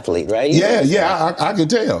 You're an athlete, right? I can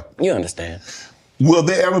tell. You understand. Will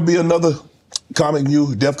there ever be another Comic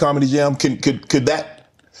View, Def Comedy Jam? Could that,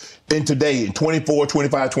 in today, in 24,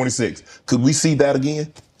 25, 26, could we see that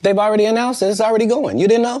again? They've already announced it. It's already going. You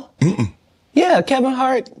didn't know? Mm-mm. Yeah, Kevin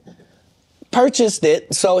Hart purchased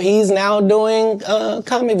it, so he's now doing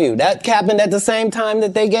Comic View. That happened at the same time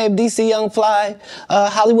that they gave DC Young Fly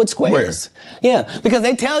Hollywood Squares. Where? Yeah, because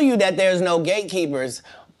they tell you that there's no gatekeepers,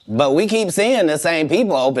 but we keep seeing the same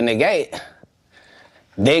people open the gate.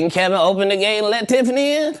 Didn't Kevin open the gate and let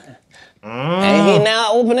Tiffany in? And he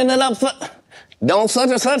now opening it up for... Don't such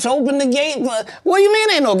and such open the gate? What do you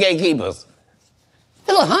mean ain't no gatekeepers?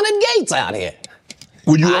 There's 100 gates out here.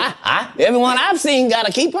 Would you? Everyone I've seen got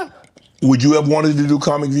a keeper. Would you have wanted to do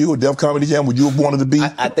Comic View or Def Comedy Jam? Would you have wanted to be?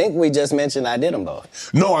 I think we just mentioned I did them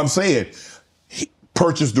both. No, I'm saying he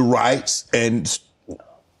purchased the rights and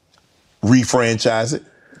refranchise it.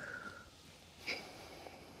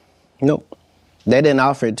 Nope. They didn't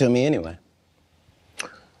offer it to me anyway.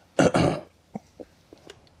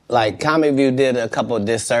 Like, Comic View did a couple of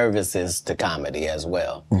disservices to comedy as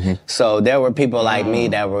well. Mm-hmm. So there were people like me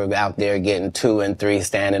that were out there getting 2 and 3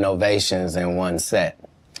 standing ovations in one set.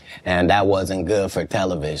 And that wasn't good for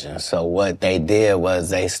television. So what they did was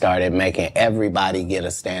they started making everybody get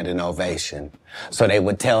a standing ovation. So they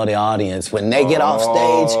would tell the audience, when they get off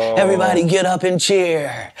stage, everybody get up and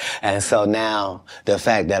cheer. And so now the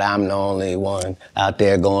fact that I'm the only one out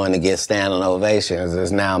there going to get standing ovations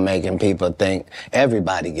is now making people think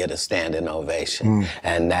everybody get a standing ovation.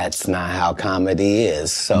 And that's not how comedy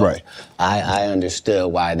is. So I understood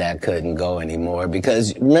why that couldn't go anymore.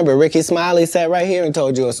 Because remember, Ricky Smiley sat right here and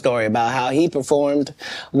told you a story about how he performed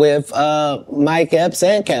with Mike Epps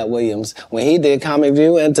and Katt Williams when he did Comic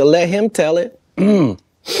View, and to let him tell it,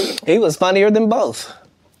 he was funnier than both.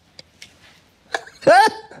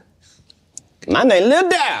 My name Lil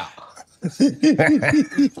Dow.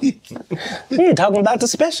 You're talking about the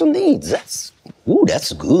special needs. That's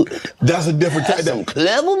good. That's a different time. That's some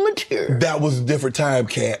clever material. That was a different time,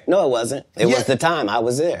 Katt. No, it wasn't. It was the time I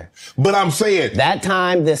was there. But I'm saying that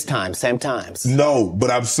time, this time, same times. No,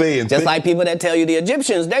 but I'm saying just like people that tell you the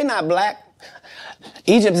Egyptians, they not black.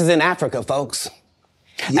 Egypt is in Africa, folks.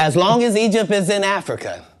 Yeah. As long as Egypt is in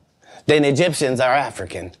Africa, then Egyptians are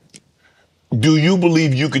African. Do you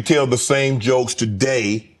believe you could tell the same jokes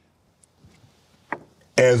today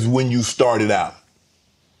as when you started out?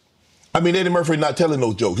 I mean, Eddie Murphy not telling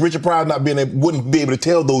those jokes. Richard Pryor wouldn't be able to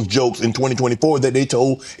tell those jokes in 2024 that they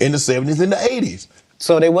told in the 70s and the 80s.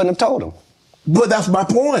 So they wouldn't have told them. But that's my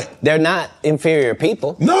point. They're not inferior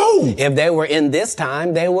people. No. If they were in this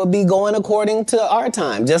time, they would be going according to our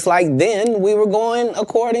time. Just like then, we were going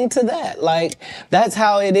according to that. Like, that's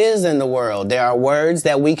how it is in the world. There are words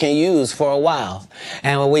that we can use for a while.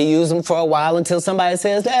 And when we use them for a while until somebody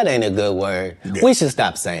says, that ain't a good word, we should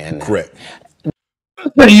stop saying that. Correct.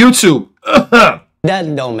 YouTube.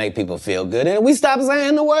 That don't make people feel good. And we stop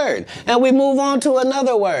saying the word. And we move on to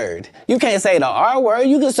another word. You can't say the R word.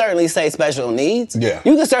 You can certainly say special needs. Yeah.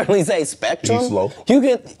 You can certainly say spectrum. Be slow.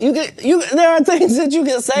 There are things that you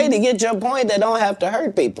can say to get your point that don't have to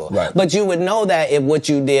hurt people. Right. But you would know that if what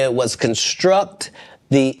you did was construct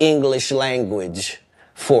the English language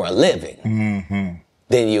for a living,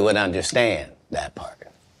 then you would understand that part.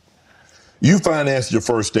 You financed your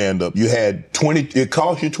first stand-up. You had it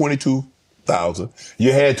cost you $22,000.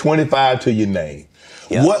 You had 25 to your name.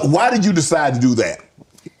 Yep. Why did you decide to do that?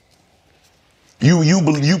 You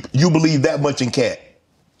believe that much in Katt?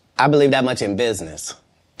 I believe that much in business.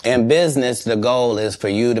 In business, the goal is for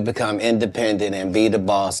you to become independent and be the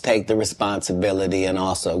boss, take the responsibility, and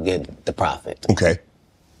also get the profit. Okay.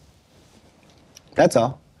 That's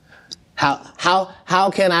all. How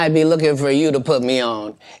can I be looking for you to put me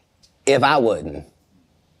on if I wouldn't?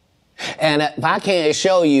 And if I can't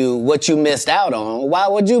show you what you missed out on, why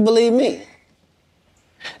would you believe me?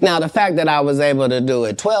 Now, the fact that I was able to do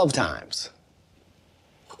it 12 times,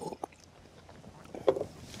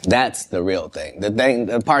 that's the real thing.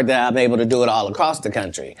 The part that I'm able to do it all across the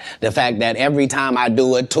country. The fact that every time I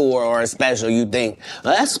do a tour or a special, you think,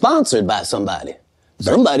 well, that's sponsored by somebody.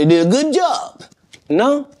 Somebody did a good job.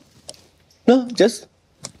 No, just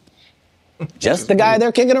the guy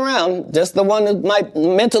they're kicking around, just the one who might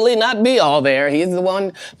mentally not be all there. He's the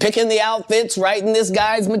one picking the outfits, writing this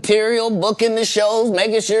guy's material, booking the shows,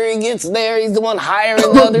 making sure he gets there. He's the one hiring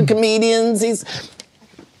the other comedians.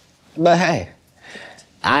 But hey,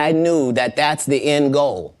 I knew that that's the end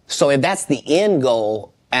goal. So if that's the end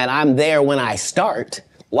goal and I'm there when I start,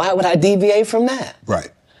 why would I deviate from that? Right.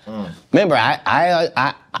 Remember,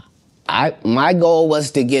 my goal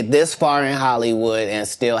was to get this far in Hollywood and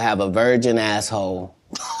still have a virgin asshole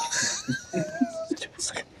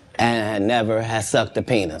and never have sucked a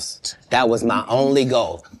penis. That was my only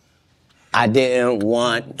goal. I didn't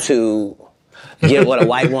want to get with a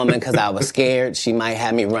white woman because I was scared she might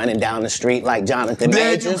have me running down the street like Jonathan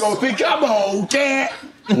Majors. There you go. See, come on, Katt.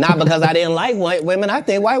 Not because I didn't like white women. I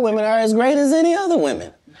think white women are as great as any other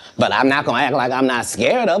women. But I'm not going to act like I'm not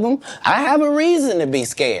scared of them. I have a reason to be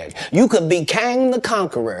scared. You could be Kang the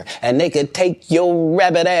Conqueror, and they could take your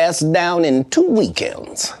rabbit ass down in 2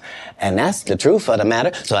 weekends. And that's the truth of the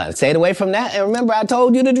matter. So I stayed away from that. And remember, I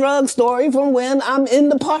told you the drug story from when I'm in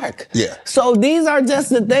the park. Yeah. So these are just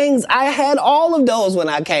the things. I had all of those when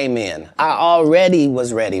I came in. I already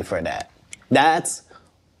was ready for that. That's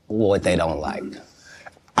what they don't like.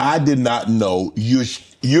 I did not know.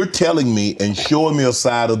 You're telling me and showing me a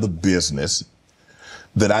side of the business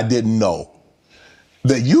that I didn't know.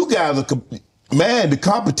 That you guys are, the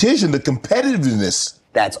competition, the competitiveness.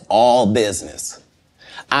 That's all business.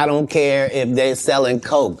 I don't care if they're selling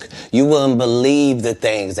Coke. You wouldn't believe the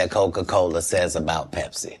things that Coca-Cola says about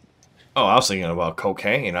Pepsi. Oh, I was thinking about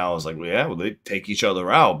cocaine. I was like, well, yeah, well, they take each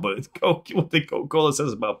other out. But what the Coca-Cola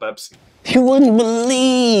says about Pepsi. You wouldn't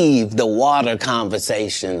believe the water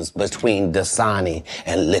conversations between Dasani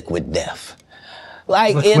and Liquid Death.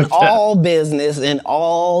 Like in all business, in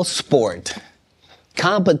all sport,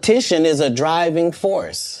 competition is a driving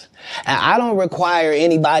force. And I don't require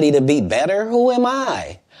anybody to be better. Who am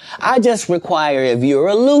I? I just require if you're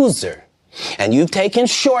a loser and you've taken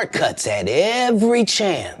shortcuts at every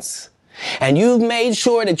chance, and you've made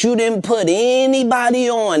sure that you didn't put anybody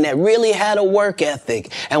on that really had a work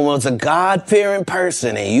ethic and was a God-fearing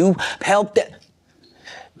person, and you helped it.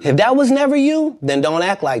 If that was never you, then don't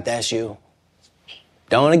act like that's you.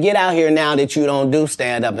 Don't get out here now that you don't do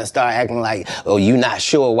stand-up and start acting like, oh, you're not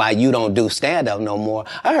sure why you don't do stand-up no more.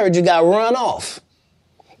 I heard you got run off.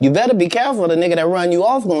 You better be careful. The nigga that run you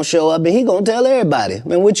off gonna show up and he gonna tell everybody.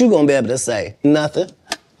 Man, what you gonna be able to say? Nothing.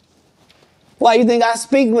 Why you think I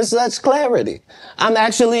speak with such clarity? I'm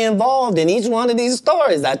actually involved in each one of these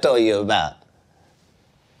stories I told you about.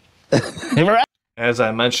 As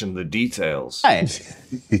I mentioned, the details. Right.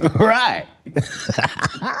 Right.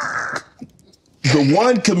 The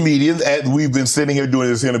one comedian that we've been sitting here doing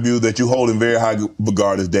this interview that you hold in very high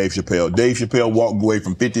regard is Dave Chappelle. Dave Chappelle walked away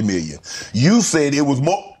from 50 million. You said it was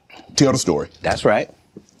more. Tell the story. That's right.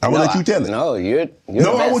 I will let you tell it. No, you're No, the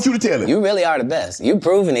best. I want you to tell it. You really are the best. You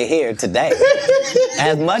proving it here today.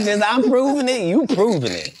 As much as I'm proving it, you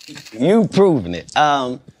proving it. You proving it.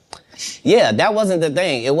 Yeah, that wasn't the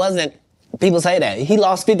thing. It wasn't. People say that. He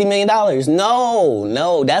lost $50 million.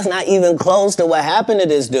 No, that's not even close to what happened to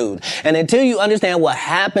this dude. And until you understand what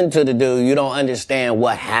happened to the dude, you don't understand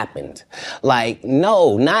what happened. Like,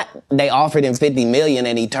 no, not they offered him $50 million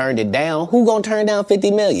and he turned it down. Who gonna turn down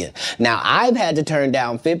 $50 million? Now, I've had to turn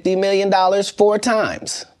down $50 million 4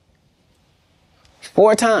 times.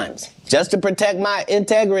 4 times. Just to protect my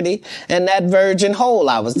integrity and that virgin hole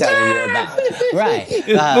I was telling you about. Right.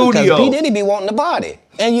 Because P. Diddy be wanting to party.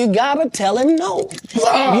 And you gotta tell him no. You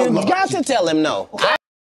got to tell him no.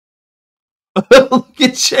 Look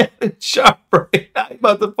at Shannon Sharp right now. He's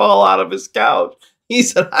about to fall out of his couch. He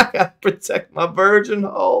said, I gotta protect my virgin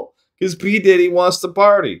hole because P. Diddy wants to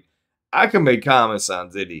party. I can make comments on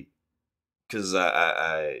Diddy because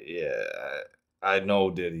I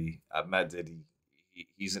know Diddy. I've met Diddy.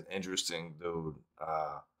 He's an interesting dude.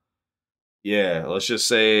 Yeah, let's just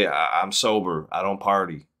say I'm sober. I don't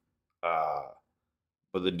party.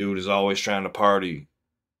 But the dude is always trying to party.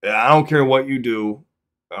 And I don't care what you do.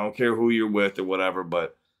 I don't care who you're with or whatever.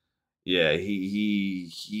 But yeah, I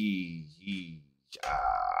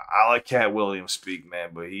let Katt Williams speak, man.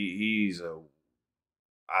 But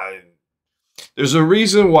there's a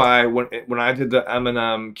reason why when I did the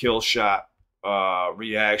Eminem kill shot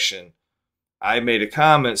reaction, I made a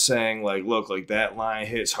comment saying, like, look, like that line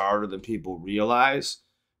hits harder than people realize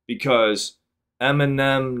because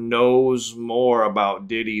Eminem knows more about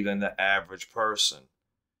Diddy than the average person.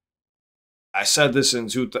 I said this in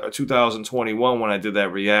 2021 when I did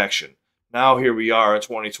that reaction. Now here we are in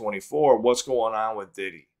 2024. What's going on with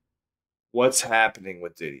Diddy? What's happening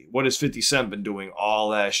with Diddy? What has 50 Cent been doing all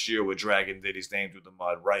last year with dragging Diddy's name through the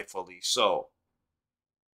mud? Rightfully so.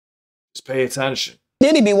 Just pay attention.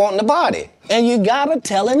 Diddy be wanting to party. And you gotta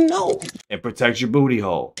tell him no. And protect your booty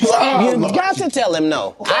hole. You got to tell him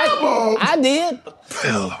no. I did.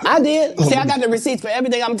 I did. See, I got the receipts for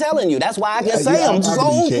everything I'm telling you. That's why I can say them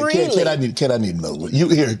so freely. Can I need another one? You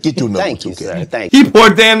here, get your number. Thank you, sir. Thank you. He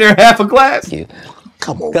poured damn near half a glass. Thank you.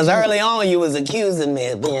 Come on. Because early on you was accusing me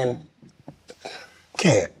of being...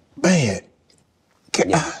 Katt, man.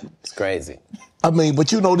 Yeah, it's crazy. I mean,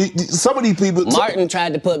 but you know, some of these people... Martin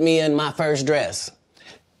tried to put me in my first dress.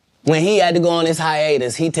 When he had to go on his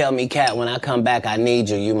hiatus, he tell me, Katt, when I come back, I need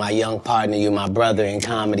you. You my young partner. You my brother in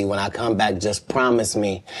comedy. When I come back, just promise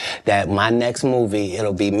me that my next movie,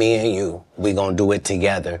 it'll be me and you. We gonna do it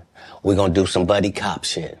together. We gonna do some buddy cop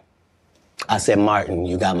shit. I said, Martin,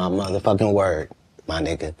 you got my motherfucking word, my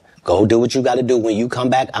nigga. Go do what you gotta do. When you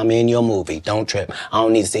come back, I'm in your movie. Don't trip. I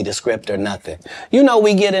don't need to see the script or nothing. You know,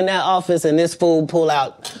 we get in that office and this fool pull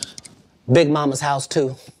out Big Mama's House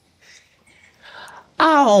 2.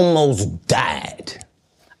 I almost died.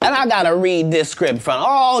 And I gotta read this script from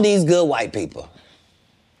all these good white people.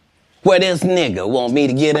 Where this nigga want me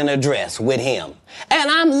to get in a dress with him. And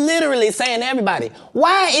I'm literally saying to everybody,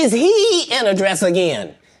 why is he in a dress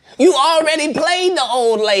again? You already played the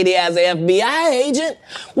old lady as an FBI agent.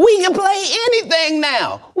 We can play anything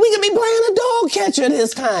now. We can be playing a dog catcher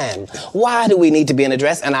this time. Why do we need to be in a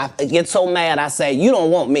dress? And I get so mad, I say, you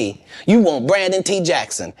don't want me. You want Brandon T.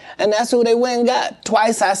 Jackson. And that's who they went and got.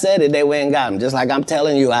 Twice I said it, they went and got him. Just like I'm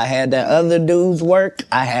telling you, I had that other dude's work.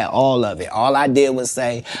 I had all of it. All I did was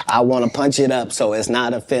say, I want to punch it up so it's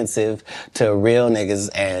not offensive to real niggas.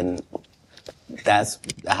 And that's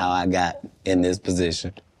how I got in this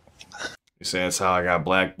position. You say that's how I got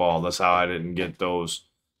blackballed. That's how I didn't get those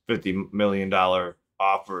 $50 million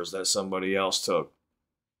offers that somebody else took.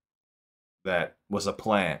 That was a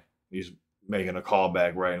plan. He's making a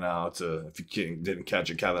callback right now to, if you didn't catch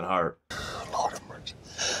it, Kevin Hart. Lord have mercy.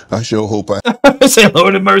 I sure hope Say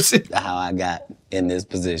Lord have mercy. How I got in this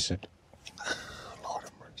position. Lord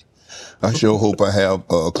have mercy. I sure hope I have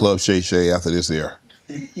a Club SHAY after this air.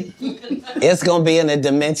 It's gonna be in a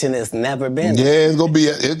dimension it's never been. Yeah, it's gonna be.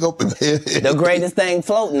 The greatest thing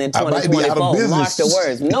floating in I might be out of 2024. Mark business. the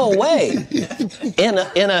words. No way. In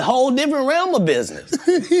a whole different realm of business.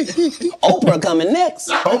 Oprah coming next.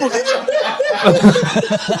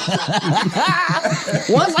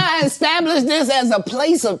 Once I establish this as a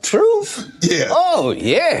place of truth. Yeah. Oh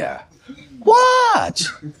yeah. Watch.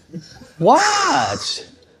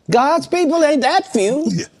 God's people ain't that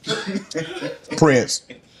few. Prince.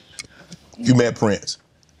 You met Prince.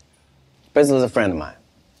 Prince was a friend of mine.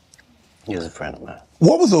 He was a friend of mine.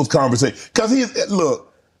 What was those conversations? Because look,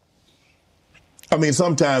 I mean,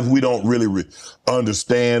 sometimes we don't really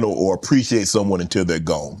understand or appreciate someone until they're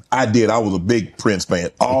gone. I did. I was a big Prince fan,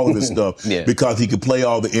 all of his stuff, because he could play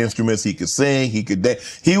all the instruments, he could sing, he could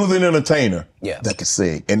dance. He was an entertainer that could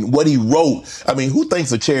sing. And what he wrote, I mean, who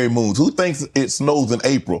thinks of Cherry Moons? Who thinks it snows in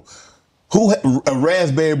April? Who a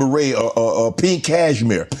raspberry beret or pink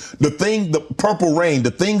cashmere? The purple rain,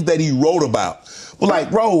 the things that he wrote about. Well,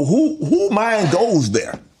 like, bro, who mind goes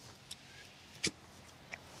there?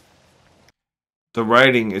 The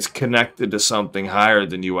writing is connected to something higher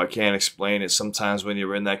than you. I can't explain it. Sometimes when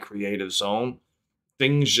you're in that creative zone,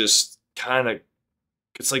 things just kind of,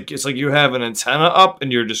 it's like you have an antenna up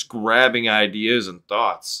and you're just grabbing ideas and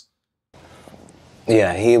thoughts.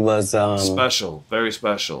 Yeah, he was special, very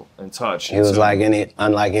special, in touch. He was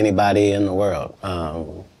unlike anybody in the world.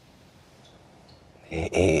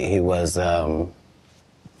 He was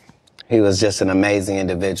just an amazing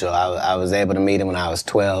individual. I was able to meet him when I was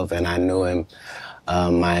 12, and I knew him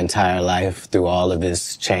my entire life through all of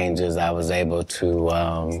his changes. I was able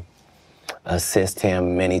to assist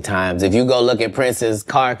him many times. If you go look at Prince's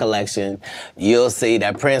car collection, you'll see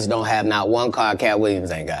that Prince don't have not one car Katt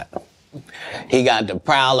Williams ain't got. He got the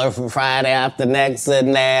Prowler from Friday After Next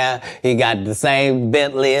in there. He got the same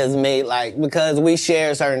Bentley as me, because we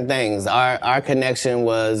share certain things. Our connection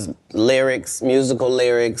was lyrics, musical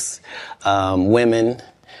lyrics, women,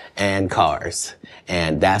 and cars.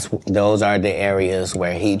 And those are the areas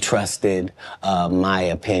where he trusted my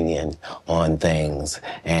opinion on things.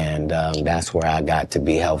 And that's where I got to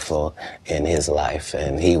be helpful in his life.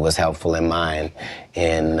 And he was helpful in mine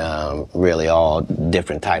in really all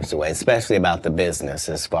different types of ways, especially about the business,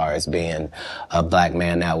 as far as being a black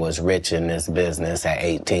man that was rich in this business at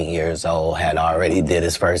 18 years old, had already did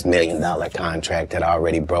his first $1 million contract, had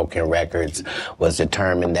already broken records, was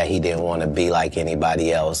determined that he didn't want to be like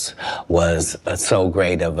anybody else, was so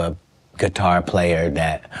great of a guitar player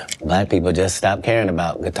that black people just stopped caring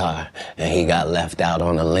about guitar, and he got left out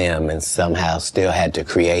on a limb and somehow still had to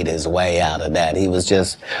create his way out of that. He was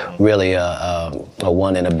just really a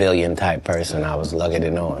 1 in a billion type person. I was lucky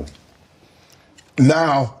to know him.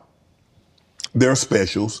 Now, there are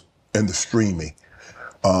specials and the streaming.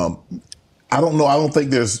 I don't know. I don't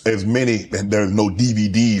think there's as many, and there's no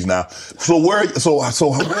DVDs now. So where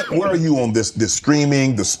are you on this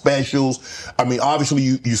streaming, the specials? I mean, obviously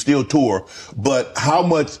you still tour, but how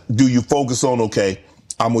much do you focus on? Okay,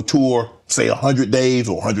 I'm gonna tour, say 100 days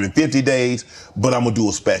or 150 days, but I'm gonna do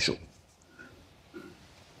a special.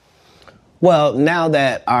 Well, now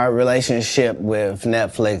that our relationship with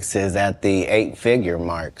Netflix is at the 8-figure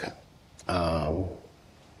mark, 8?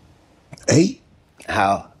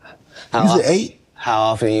 How you said 8? How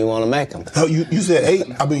often you want to make them? Oh, you said 8?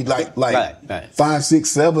 I mean, like right. 5, 6,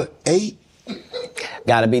 7, 8?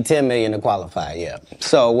 Got to be 10 million to qualify, yeah.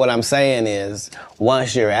 So what I'm saying is,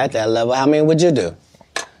 once you're at that level, how many would you do?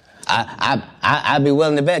 I'd be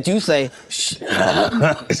willing to bet you say,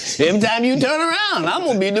 every time you turn around, I'm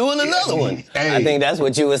gonna be doing another one. Hey. I think that's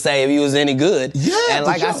what you would say if you was any good. Yeah. And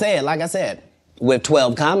like I said, with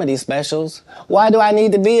 12 comedy specials, why do I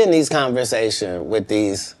need to be in these conversations with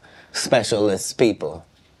these specialist people?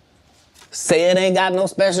 Sid ain't got no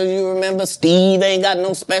specials you remember. Steve ain't got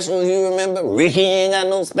no specials you remember. Ricky ain't got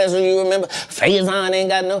no specials you remember. Faison ain't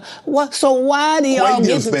got no. What? So why do y'all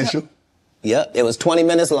get special? Yep, it was 20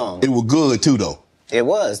 minutes long. It was good too, though. It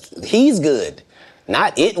was. He's good.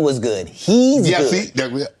 Not it was good. He's good. See,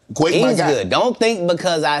 he's good. Don't think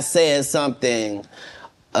because I said something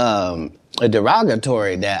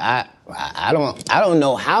derogatory that I don't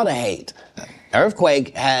know how to hate.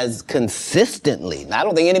 Earthquake has consistently, I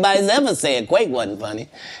don't think anybody's ever said Quake wasn't funny.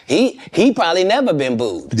 He probably never been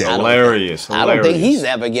booed. Yeah, hilarious. I don't think he's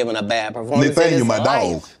ever given a bad performance. Nathaniel, my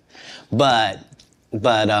dog. But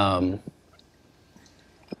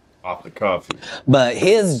off the cuff. But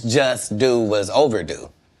his just due was overdue.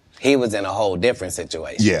 He was in a whole different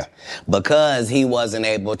situation. Yeah. Because he wasn't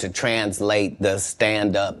able to translate the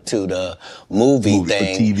stand-up to the movie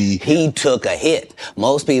thing, TV. he took a hit.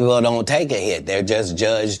 Most people don't take a hit. They're just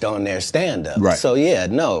judged on their stand-up. Right. So yeah,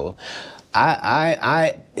 no.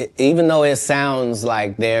 Even though it sounds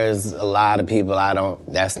like there's a lot of people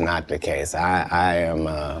that's not the case.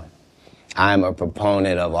 I'm a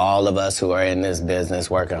proponent of all of us who are in this business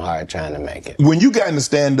working hard trying to make it. When you got into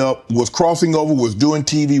stand-up, was crossing over, was doing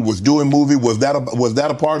TV, was doing movie, was that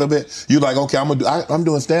a part of it? You're like, okay, I'm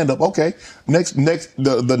doing stand-up. Okay,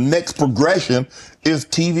 the next progression is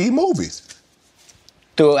TV movies.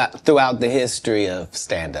 Throughout the history of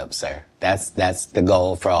stand-up, sir. That's the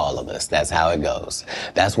goal for all of us. That's how it goes.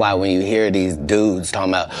 That's why when you hear these dudes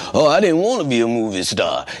talking about, oh, I didn't want to be a movie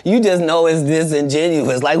star, you just know it's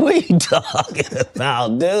disingenuous. Like, what are you talking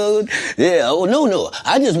about, dude? Yeah, oh, no,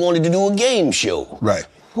 I just wanted to do a game show. Right.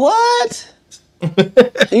 What?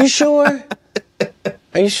 Are you sure?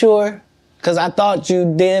 Are you sure? Because I thought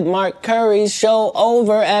you did Mark Curry's show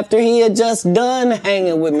over after he had just done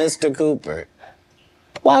hanging with Mr. Cooper.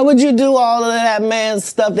 Why would you do all of that man's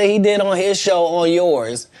stuff that he did on his show on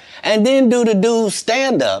yours and then do the dude's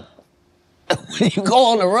stand-up when you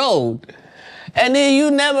go on the road? And then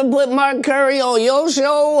you never put Mark Curry on your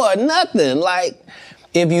show or nothing. Like,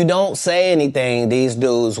 if you don't say anything, these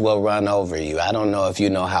dudes will run over you. I don't know if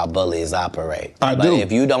you know how bullies operate. But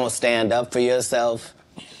if you don't stand up for yourself,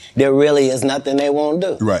 there really is nothing they won't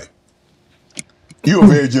do. Right. You're a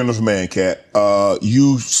very generous man, Katt.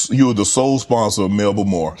 You're the sole sponsor of Melba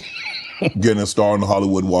Moore getting a star on the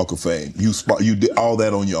Hollywood Walk of Fame. You did all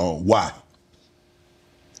that on your own. Why?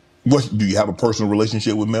 Do you have a personal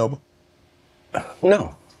relationship with Melba?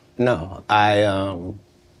 No.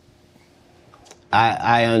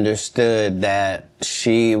 I understood that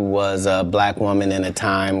she was a black woman in a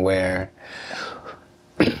time where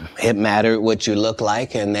it mattered what you look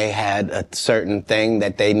like, and they had a certain thing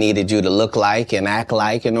that they needed you to look like and act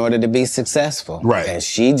like in order to be successful. Right. And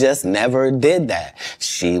she just never did that.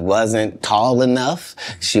 She wasn't tall enough.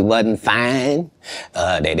 She wasn't fine.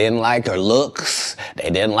 They didn't like her looks.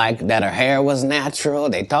 They didn't like that her hair was natural.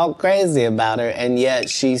 They talked crazy about her, and yet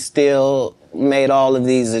she still made all of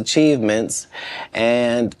these achievements.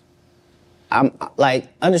 And I'm like,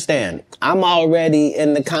 understand, I'm already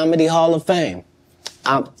in the Comedy Hall of Fame.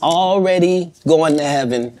 I'm already going to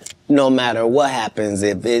heaven no matter what happens.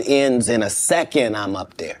 If it ends in a second, I'm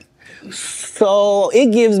up there. So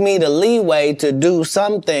it gives me the leeway to do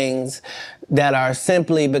some things that are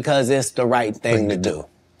simply because it's the right thing to do.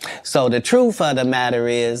 So the truth of the matter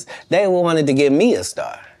is, they wanted to give me a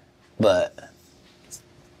star. But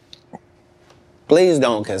please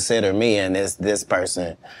don't consider me and this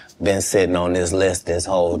person been sitting on this list this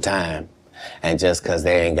whole time. And just because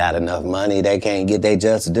they ain't got enough money, they can't get they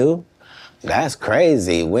just due? That's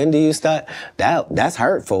crazy. When do you start? That's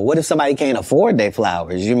hurtful. What if somebody can't afford their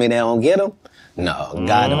flowers? You mean they don't get them? No,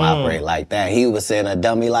 God don't operate like that. He would send a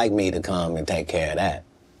dummy like me to come and take care of that.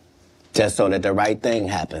 Just so that the right thing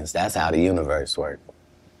happens. That's how the universe works.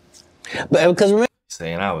 But because remember,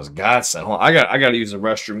 saying I was godsend. Hold on, I got to use the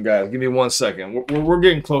restroom, guys. Give me 1 second. We're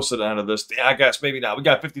getting close to the end of this. I guess maybe not. We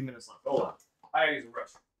got 15 minutes left. Hold on. I got to use the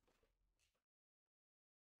restroom.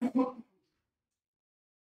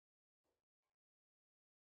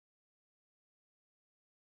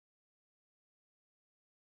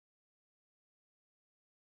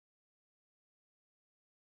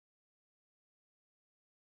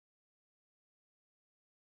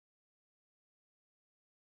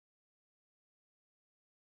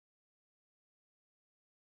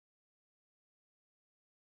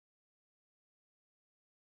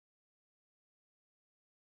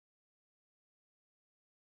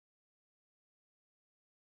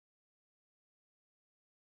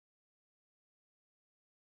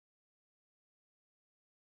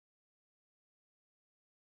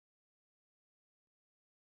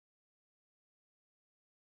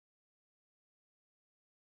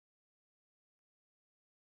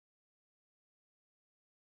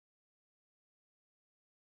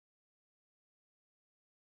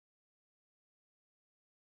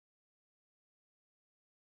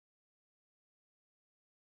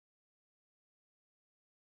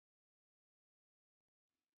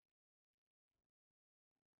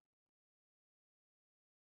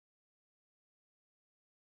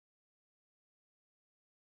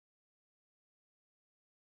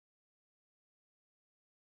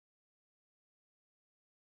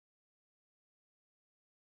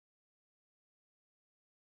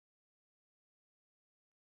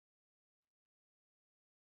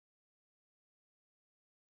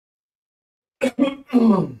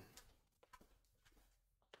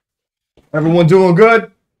 Everyone doing good?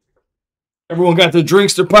 Everyone got their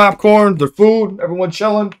drinks, their popcorn, their food. Everyone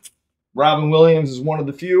chilling. Robin Williams is one of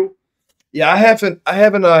the few. Yeah, I haven't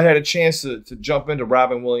had a chance to jump into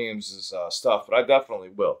Robin Williams' stuff, but I definitely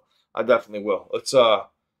will.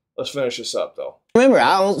 Let's finish this up though. Remember,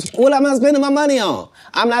 what am I spending my money on?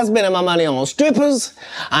 I'm not spending my money on strippers.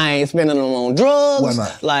 I ain't spending them on drugs. Why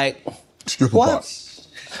not? Like, Stripper what? bar.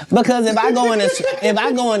 Because if I go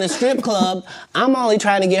in a strip club, I'm only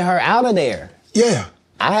trying to get her out of there. Yeah.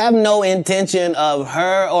 I have no intention of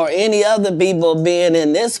her or any other people being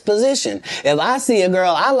in this position. If I see a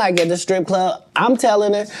girl I like at the strip club, I'm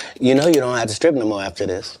telling her, you know, you don't have to strip no more after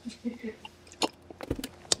this.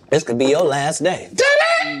 This could be your last day.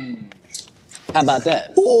 How about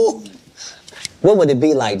that? Ooh. What would it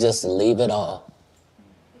be like just to leave it all?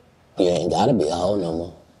 You ain't gotta be a hoe no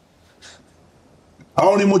more. I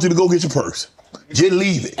don't even want you to go get your purse. Just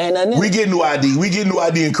leave it. Ain't nothing in We it. get new ID. We get new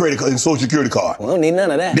ID and credit card and social security card. We don't need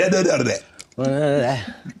none of that. None of that. None of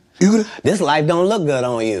that. You gonna? This life don't look good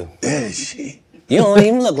on you. Yeah, shit. You don't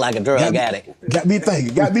even look like a drug addict. Got me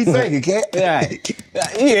thinking, Cat. Right.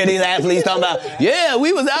 You hear these athletes talking about, yeah,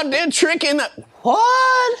 we was out there tricking.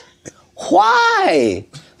 What? Why?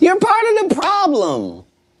 You're part of the problem.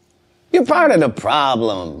 You're part of the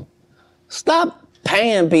problem. Stop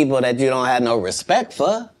paying people that you don't have no respect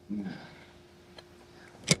for.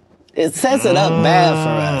 It sets it up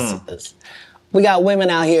bad for us. We got women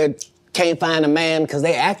out here can't find a man because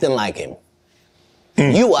they acting like him.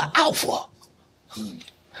 You are alpha.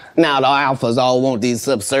 Now the alphas all want these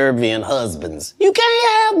subservient husbands. You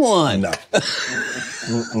can't have one. No.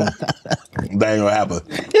 That ain't gonna happen.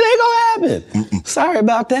 It ain't gonna happen. Sorry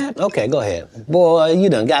about that. Okay, go ahead. Boy, you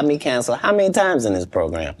done got me canceled. How many times in this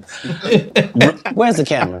program? Where's the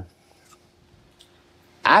camera?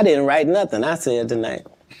 I didn't write nothing I said tonight.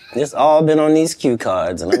 It's all been on these cue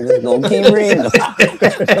cards, and I'm just gonna keep reading them.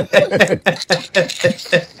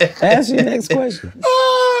 Ask your next question.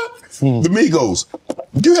 The Migos.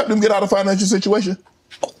 Do you help them get out of financial situation?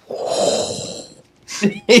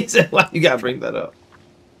 He said, "Why you gotta bring that up?"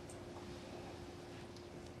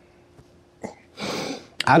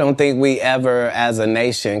 I don't think we ever, as a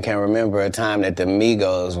nation, can remember a time that the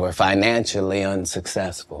Migos were financially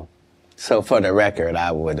unsuccessful. So for the record,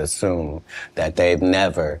 I would assume that they've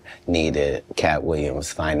never needed Katt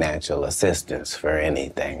Williams' financial assistance for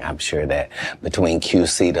anything. I'm sure that between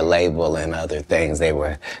QC, the label, and other things, they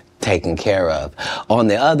were taken care of. On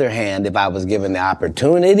the other hand, if I was given the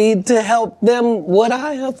opportunity to help them, would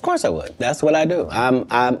I? Of course I would. That's what I do. I'm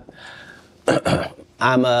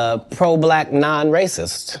a pro-black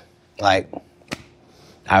non-racist. Like,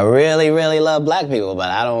 I really, really love black people, but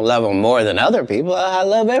I don't love them more than other people. I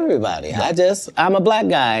love everybody. I'm a black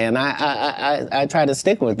guy, and I try to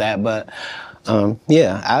stick with that. But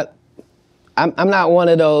yeah, I'm not one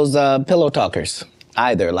of those pillow talkers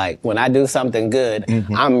either. Like when I do something good,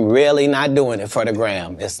 I'm really not doing it for the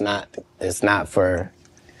gram. It's not for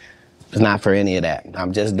any of that.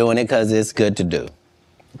 I'm just doing it because it's good to do.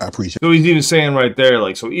 I appreciate it. So he's even saying right there,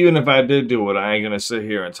 like, so even if I did do it, I ain't gonna sit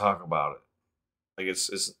here and talk about it. Like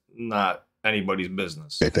it's not anybody's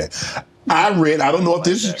business. I don't know if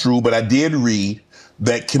this is true, but I did read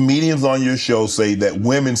that comedians on your show say that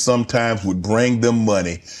women sometimes would bring them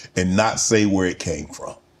money and not say where it came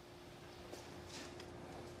from.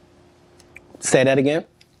 Say that again?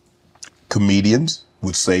 Comedians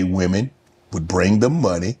would say women would bring them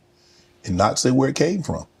money and not say where it came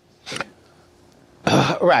from.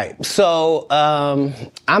 Right. So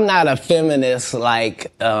I'm not a feminist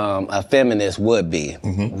like a feminist would be,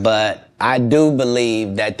 but I do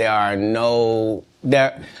believe that that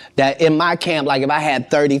in my camp, like if I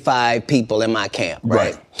had 35 people in my camp,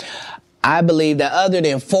 right? I believe that other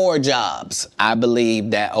than 4 jobs, I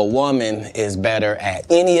believe that a woman is better at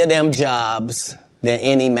any of them jobs than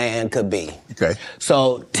any man could be. Okay.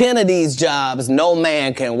 So 10 of these jobs, no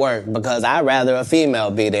man can work because I'd rather a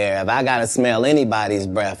female be there. If I gotta smell anybody's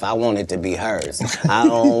breath, I want it to be hers. I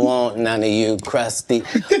don't want none of you crusty.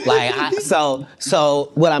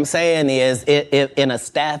 So what I'm saying is, if in a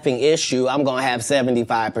staffing issue, I'm gonna have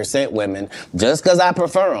 75% women just because I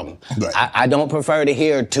prefer them. Right. I don't prefer to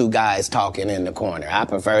hear 2 guys talking in the corner. I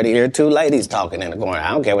prefer to hear 2 ladies talking in the corner.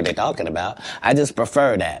 I don't care what they're talking about. I just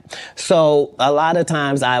prefer that. So a lot of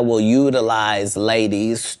times I will utilize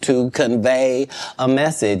ladies to convey a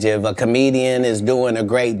message. If a comedian is doing a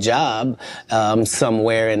great job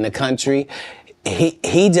somewhere in the country,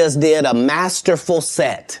 he just did a masterful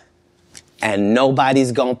set and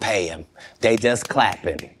nobody's gonna pay him. They just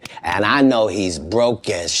clapping. And I know he's broke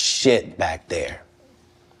as shit back there.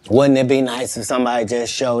 Wouldn't it be nice if somebody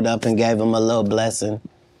just showed up and gave him a little blessing?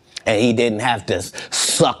 And he didn't have to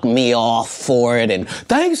suck me off for it and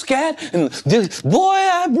thanks, Katt. And boy,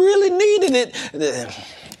 I really needed it.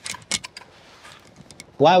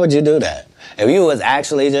 Why would you do that? If you was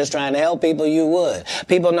actually just trying to help people, you would.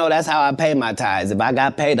 People know that's how I pay my tithes. If I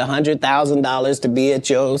got paid $100,000 to be at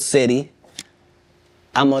your city,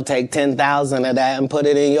 I'm gonna take 10,000 of that and put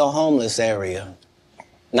it in your homeless area.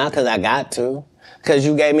 Not because I got to. Because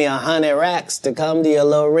you gave me 100 racks to come to your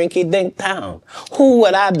little rinky-dink town. Who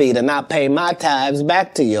would I be to not pay my tithes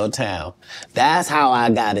back to your town? That's how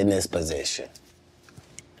I got in this position.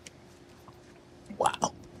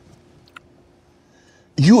 Wow.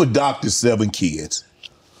 You adopted 7 kids.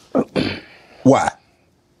 Why?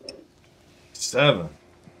 7.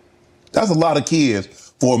 That's a lot of kids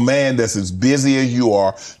for a man that's as busy as you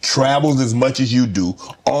are, travels as much as you do,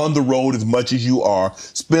 on the road as much as you are,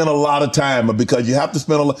 spend a lot of time because you have to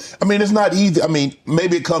spend a lot. I mean, it's not easy. I mean,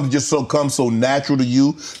 maybe it comes so natural to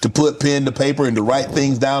you to put pen to paper and to write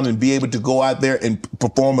things down and be able to go out there and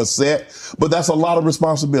perform a set. But that's a lot of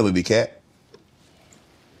responsibility, Katt.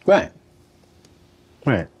 Right.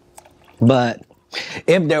 Right. But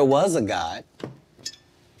if there was a God,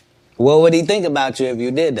 what would he think about you if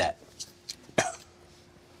you did that?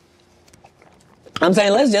 I'm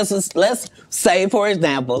saying let's say, for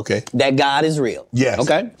example, that God is real. Yes.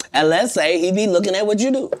 Okay? And let's say he be looking at what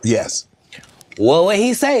you do. Yes. What would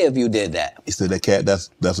he say if you did that? He said that, Katt,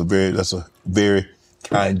 that's a very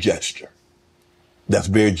kind gesture. That's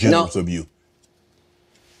very generous of you.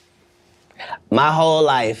 My whole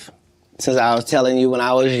life, since I was telling you when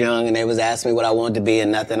I was young and they was asking me what I wanted to be,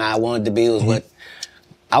 and nothing I wanted to be was what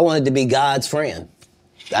I wanted to be God's friend.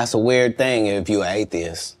 That's a weird thing if you're an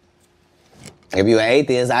atheist. If you're an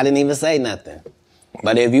atheist, I didn't even say nothing.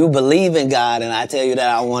 But if you believe in God and I tell you that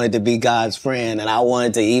I wanted to be God's friend and I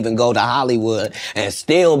wanted to even go to Hollywood and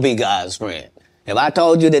still be God's friend, if I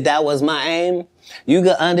told you that that was my aim, you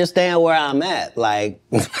could understand where I'm at. Like,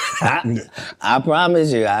 I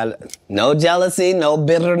promise you, no jealousy, no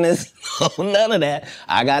bitterness, none of that.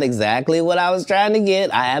 I got exactly what I was trying to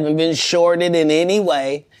get. I haven't been shorted in any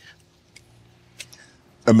way.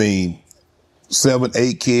 I mean, 7,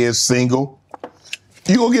 8 kids, single.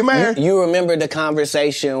 You gonna get married? You remember the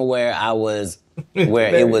conversation where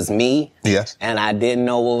it was me? Yes. And I didn't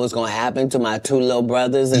know what was gonna happen to my 2 little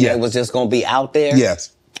brothers and yes. they was just gonna be out there?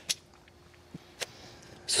 Yes.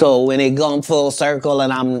 So when it gone full circle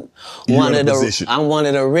and I'm one of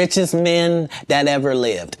the richest men that ever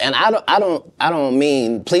lived. And I don't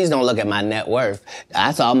mean, please don't look at my net worth.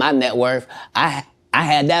 I saw my net worth. I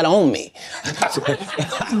had that on me. I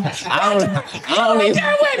don't even.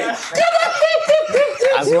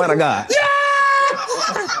 I swear to God.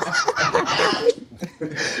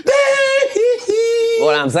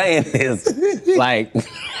 What I'm saying is, like.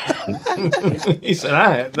 He said,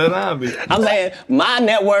 I had that on me. I'm saying, my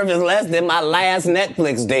net worth is less than my last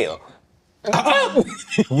Netflix deal.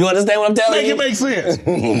 You understand what I'm telling you? Make it make sense.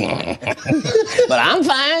 But I'm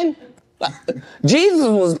fine. Jesus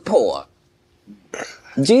was poor.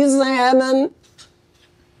 Jesus ain't had nothing.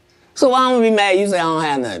 So why don't we be mad you say I don't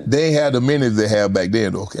have nothing? They ain't had the amenities they had back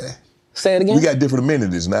then, okay? Say it again? We got different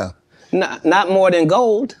amenities now. Not more than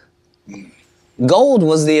gold. Gold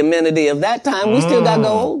was the amenity of that time. We still got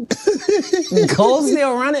gold. Gold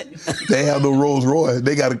still run it. They have no Rolls Royce.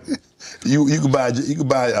 They got you can buy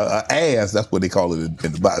an ass. That's what they call it in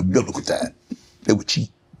the biblical time. They were cheap.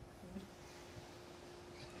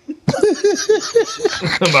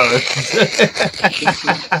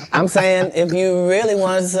 I'm saying if you really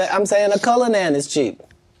want to say, I'm saying a Cullinan is cheap.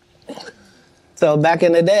 So back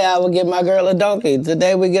in the day, I would get my girl a donkey.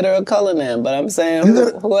 Today we get her a Cullinan. But I'm saying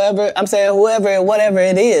whatever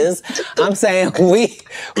it is, I'm saying we.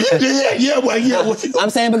 I'm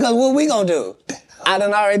saying because what we gonna do? I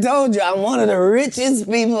done already told you I'm one of the richest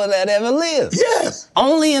people that ever lived. Yes.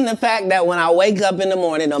 Only in the fact that when I wake up in the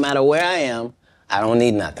morning, no matter where I am, I don't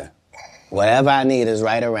need nothing. Whatever I need is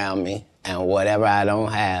right around me, and whatever I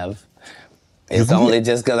don't have, it's only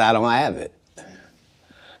just because I don't have it.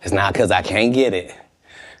 It's not because I can't get it.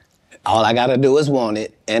 All I got to do is want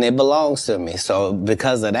it, and it belongs to me. So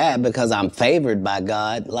because of that, because I'm favored by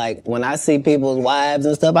God, like when I see people's wives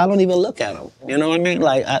and stuff, I don't even look at them. You know what I mean?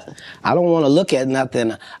 Like I don't want to look at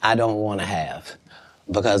nothing I don't want to have.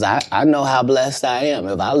 Because I know how blessed I am.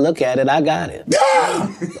 If I look at it, I got it.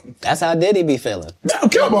 Yeah! That's how Diddy be feeling. Now,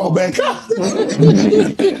 come on, man.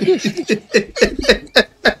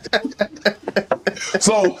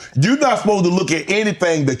 So you're not supposed to look at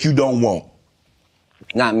anything that you don't want.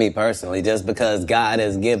 Not me personally, just because God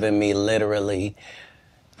has given me literally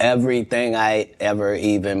everything I ever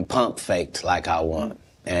even pump faked like I want.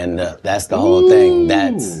 And that's the whole thing.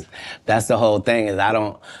 That's the whole thing is I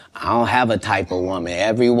don't have a type of woman.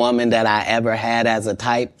 Every woman that I ever had as a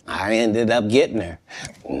type, I ended up getting her.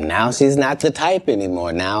 Now she's not the type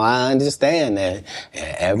anymore. Now I understand that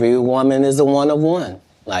every woman is a one of one.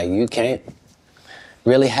 Like you can't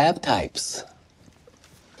really have types.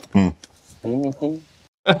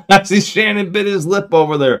 I see Shannon bit his lip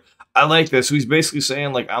over there. I like this. So he's basically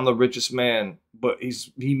saying like I'm the richest man, but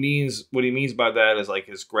he means what he means by that is like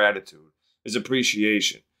his gratitude, his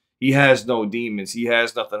appreciation. He has no demons. He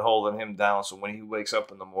has nothing holding him down. So when he wakes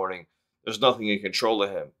up in the morning, there's nothing in control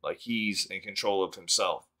of him. Like he's in control of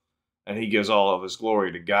himself, and he gives all of his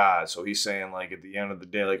glory to God. So he's saying like at the end of the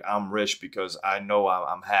day, like I'm rich because I know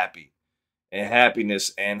I'm happy, and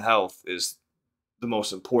happiness and health is the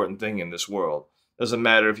most important thing in this world. Doesn't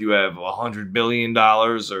matter if you have $100 billion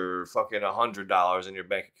or fucking $100 in your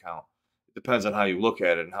bank account. It depends on how you look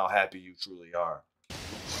at it and how happy you truly are.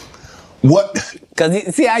 What?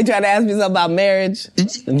 Cause see, I tried to ask me something about marriage,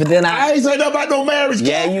 but then I ain't say nothing about no marriage.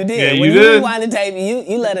 Yeah, you did. Yeah, when you did. Rewind the tape,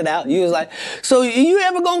 you let it out. You was like, "So you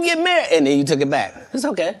ever gonna get married?" And then you took it back. It's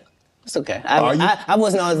okay. It's okay. I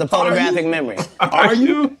wasn't on as a photographic memory. Are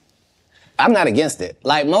you? I'm not against it.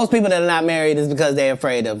 Like most people that are not married is because they're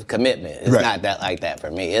afraid of commitment. It's Right. not that like that for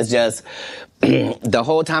me. It's just the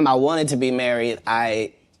whole time I wanted to be married,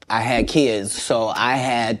 I had kids, so I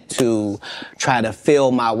had to try to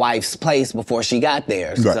fill my wife's place before she got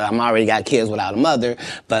there. So Right. I'm already got kids without a mother,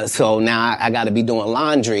 but so now I got to be doing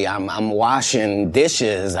laundry. I'm washing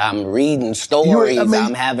dishes. I'm reading stories.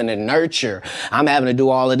 I'm having to nurture. I'm having to do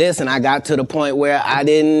all of this, and I got to the point where I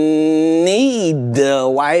didn't need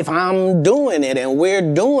the wife. I'm doing it, and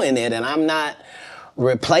we're doing it, and I'm not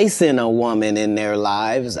replacing a woman in their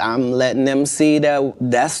lives. I'm letting them see that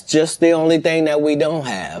that's just the only thing that we don't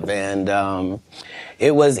have. And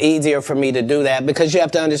it was easier for me to do that because you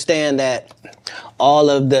have to understand that all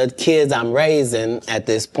of the kids I'm raising at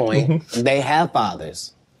this point, they have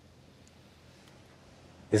fathers.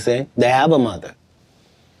 You see? They have a mother.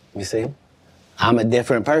 You see? I'm a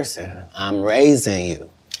different person. I'm raising you.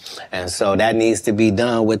 And so that needs to be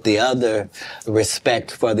done with the other respect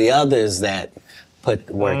for the others that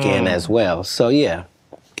put work in as well. So yeah,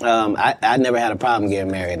 I never had a problem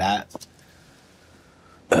getting married.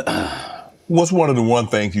 What's one of the one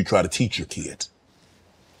things you try to teach your kids?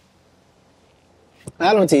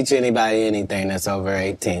 I don't teach anybody anything that's over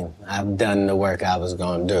 18. I've done the work I was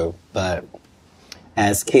going to do. But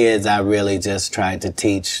as kids, I really just tried to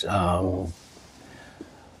teach the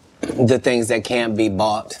things that can't be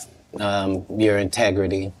bought, your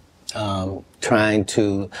integrity, trying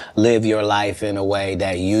to live your life in a way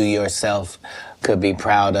that you yourself could be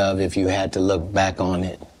proud of if you had to look back on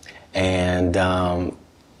it. And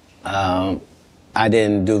I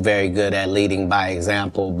didn't do very good at leading by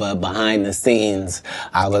example, but behind the scenes,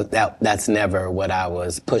 that's never what I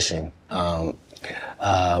was pushing.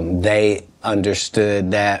 They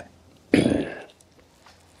understood that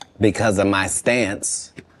because of my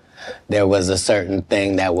stance, there was a certain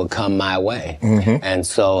thing that would come my way. And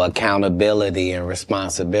so accountability and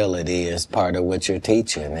responsibility is part of what you're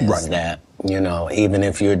teaching, is that, you know, even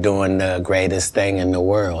if you're doing the greatest thing in the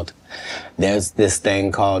world, there's this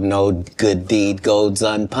thing called no good deed goes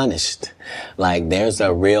unpunished. Like there's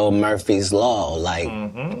a real Murphy's Law. Like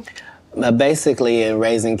basically in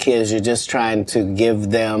raising kids, you're just trying to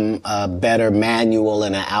give them a better manual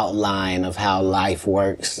and an outline of how life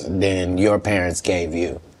works than your parents gave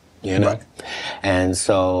you. You know? And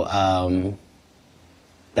so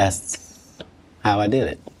that's how I did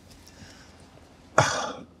it.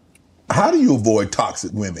 How do you avoid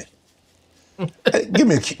toxic women? Give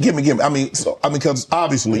me. I mean, because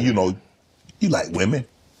obviously, you know, you like women.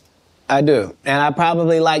 I do. And I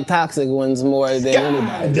probably like toxic ones more than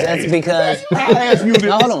anybody. That's because,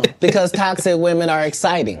 hold on, because toxic women are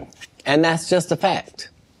exciting. And that's just a fact.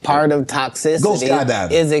 Part of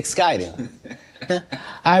toxicity is exciting.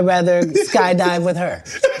 I'd rather skydive with her.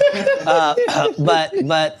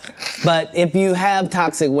 But if you have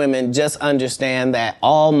toxic women, just understand that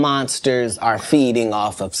all monsters are feeding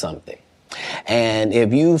off of something. And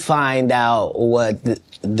if you find out what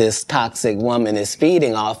this toxic woman is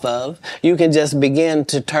feeding off of, you can just begin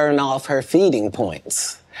to turn off her feeding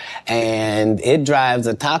points. And it drives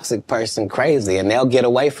a toxic person crazy and they'll get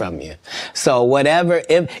away from you. So whatever,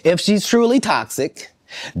 if she's truly toxic,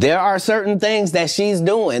 there are certain things that she's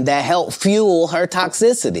doing that help fuel her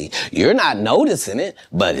toxicity. You're not noticing it,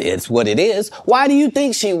 but it's what it is. Why do you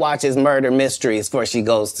think she watches murder mysteries before she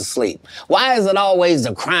goes to sleep? Why is it always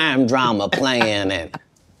a crime drama playing? And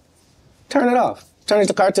turn it off. Turn it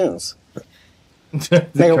to cartoons.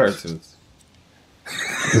 Cartoons.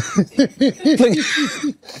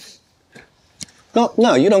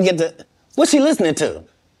 No, you don't get to. What's she listening to?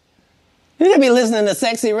 You gonna be listening to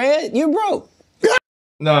Sexy Red? You broke.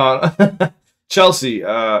 No, Chelsea.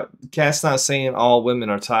 Katt's not saying all women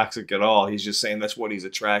are toxic at all. He's just saying that's what he's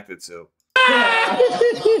attracted to.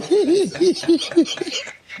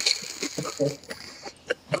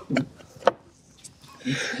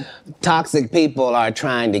 Toxic people are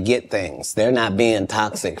trying to get things. They're not being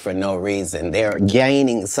toxic for no reason. They're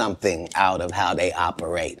gaining something out of how they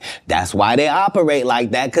operate. That's why they operate like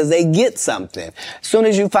that, because they get something. As soon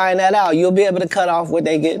as you find that out, you'll be able to cut off what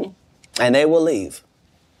they're getting, and they will leave.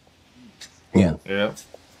 Yeah. Yeah.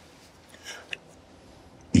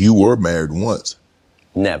 You were married once.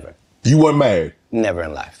 Never. You weren't married? Never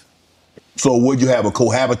in life. So would you have a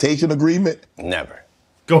cohabitation agreement? Never.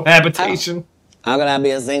 Cohabitation? How could I be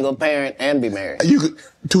a single parent and be married? You could,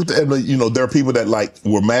 you know, there are people that like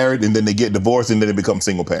were married and then they get divorced and then they become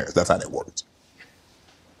single parents. That's how that works.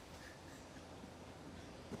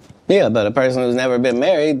 Yeah, but a person who's never been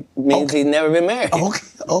married means he's never been married.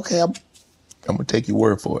 Okay, I'm gonna take your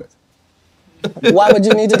word for it. Why would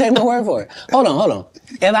you need to take my word for it? Hold on.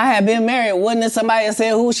 If I had been married, wouldn't have somebody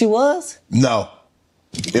said who she was? No.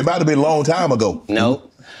 It might have been a long time ago. Nope.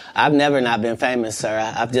 I've never not been famous, sir.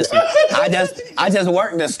 I just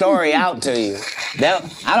worked the story out to you.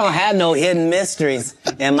 I don't have no hidden mysteries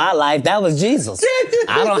in my life. That was Jesus.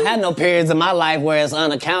 I don't have no periods in my life where it's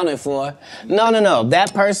unaccounted for. No.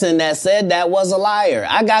 That person that said that was a liar.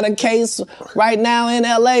 I got a case right now in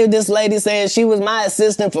LA. This lady said she was my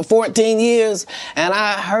assistant for 14 years, and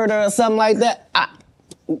I heard her or something like that.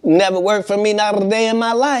 Never worked for me, not a day in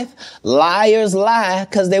my life. Liars lie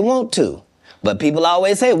because they want to. But people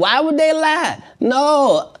always say, why would they lie?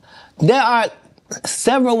 No, there are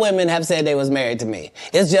several women have said they was married to me.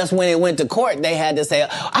 It's just when it went to court, they had to say,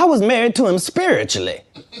 I was married to him spiritually.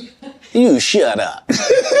 You shut up.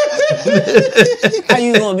 How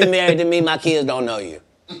you gonna be married to me? My kids don't know you.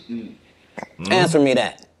 Answer me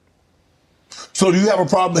that. So do you have a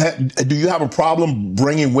problem? Do you have a problem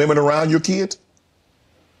bringing women around your kids?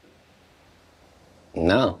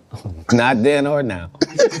 No, not then or now.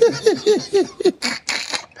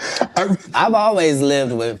 I've always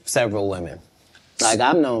lived with several women. Like,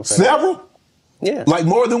 I'm known for several? That. Yeah. Like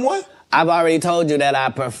more than one? I've already told you that I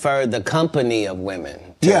prefer the company of women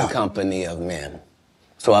to the company of men.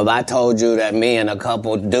 So if I told you that me and a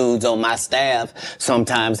couple dudes on my staff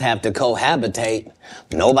sometimes have to cohabitate,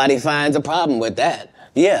 nobody finds a problem with that.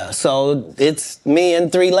 Yeah, so it's me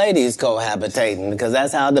and 3 ladies cohabitating because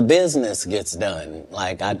that's how the business gets done.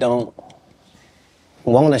 Like, I don't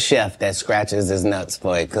want a chef that scratches his nuts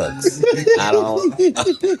before he cooks. I don't.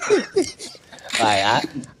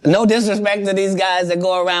 No disrespect to these guys that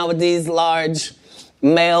go around with these large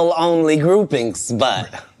male-only groupings,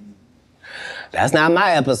 but that's not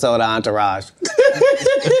my episode of Entourage.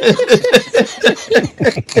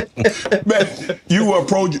 Man, you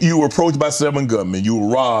were approached by 7 gunmen. You were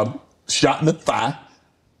robbed, shot in the thigh.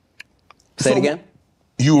 Say it again?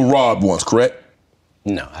 You were robbed once, correct?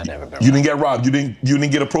 No, I never been robbed. You didn't get robbed. You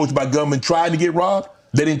didn't get approached by gunmen trying to get robbed?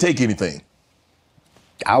 They didn't take anything.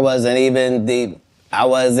 I wasn't even the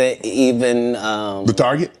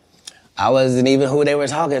target? I wasn't even who they were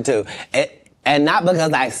talking to. And not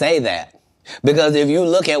because I say that. Because if you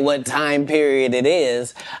look at what time period it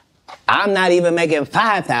is, I'm not even making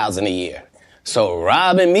 $5,000 a year. So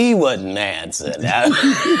robbing me wasn't the answer.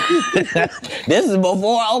 This is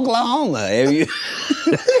before Oklahoma.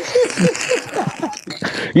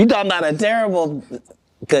 You talking about a terrible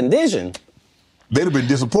condition. They'd have been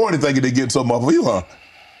disappointed thinking they'd get something off of you, huh?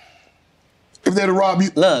 If they'd have robbed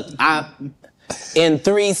you. Look, in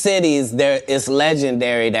 3 cities, it's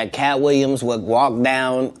legendary that Katt Williams would walk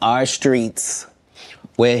down our streets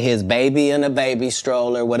with his baby in a baby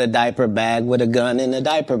stroller, with a diaper bag, with a gun in a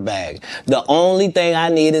diaper bag. The only thing I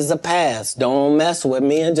need is a pass. Don't mess with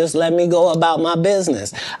me and just let me go about my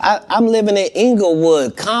business. I'm living in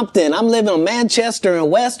Inglewood, Compton. I'm living in Manchester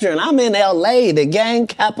and Western. I'm in LA, the gang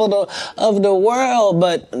capital of the world,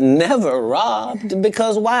 but never robbed.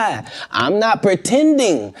 Because why? I'm not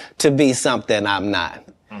pretending to be something I'm not.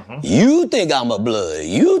 You think I'm a blood.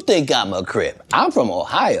 You think I'm a Crip. I'm from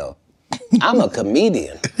Ohio. I'm a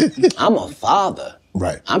comedian. I'm a father.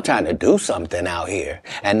 Right. I'm trying to do something out here.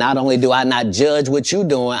 And not only do I not judge what you're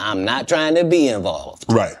doing, I'm not trying to be involved.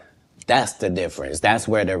 Right. That's the difference. That's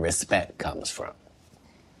where the respect comes from.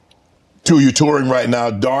 You're touring right now,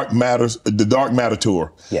 the Dark Matter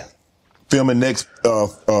tour. Yeah. Filming next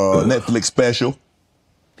Netflix special.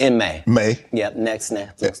 In May. May. Yep, next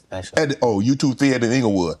Netflix special. At U2 Theater in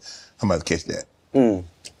Inglewood. I'm about to catch that.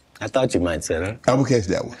 I thought you might say that. I will catch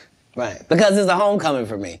that one. Right, because it's a homecoming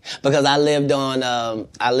for me. Because I lived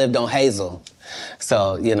on Hazel,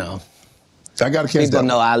 so you know. I gotta catch that. People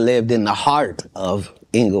know I lived in the heart of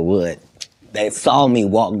Inglewood. They saw me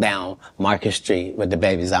walk down Market Street with the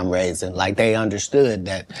babies I'm raising. Like they understood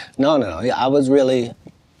that. No, I was really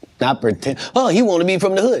not pretend. Oh, he want to be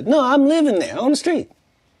from the hood. No, I'm living there on the street.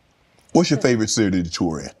 What's your favorite city to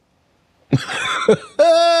tour in?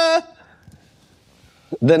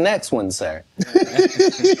 The next one, sir.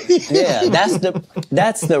 Yeah,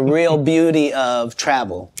 that's the real beauty of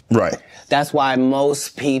travel. Right. That's why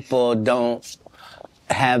most people don't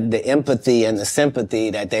have the empathy and the sympathy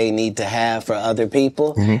that they need to have for other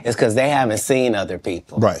people. It's because they haven't seen other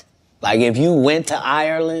people. Right. Like if you went to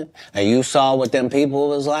Ireland and you saw what them people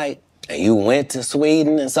was like, and you went to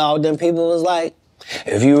Sweden and saw what them people was like,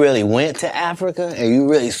 if you really went to Africa and you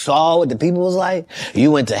really saw what the people was like,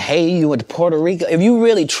 you went to Haiti, you went to Puerto Rico, if you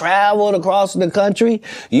really traveled across the country,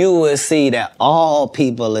 you would see that all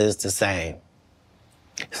people is the same.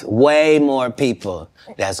 It's way more people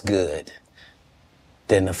that's good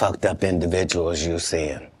than the fucked up individuals you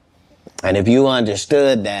seeing. And if you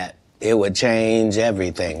understood that, it would change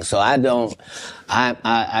everything. So I don't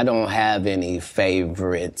have any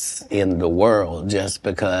favorites in the world just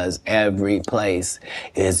because every place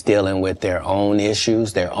is dealing with their own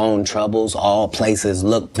issues, their own troubles. All places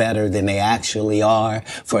look better than they actually are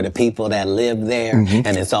for the people that live there.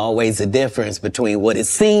 And it's always a difference between what it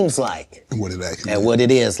seems like and what it actually and what it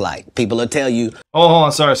is like. People will tell you, Oh, hold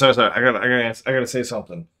on. Sorry. I gotta say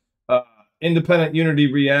something. Independent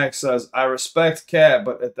Unity React says, I respect Katt,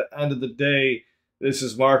 but at the end of the day, this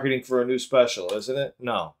is marketing for a new special, isn't it?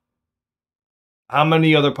 No. How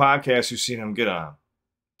many other podcasts you seen him get on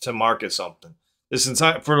to market something?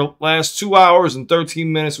 For the last 2 hours and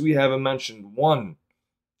 13 minutes, we haven't mentioned one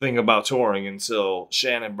thing about touring until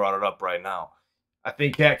Shannon brought it up right now. I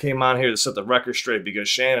think Katt came on here to set the record straight because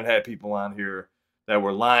Shannon had people on here that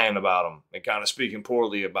were lying about him and kind of speaking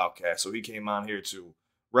poorly about Katt. So he came on here to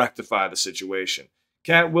rectify the situation.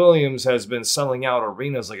 Katt Williams has been selling out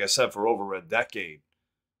arenas, like I said, for over a decade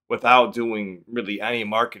without doing really any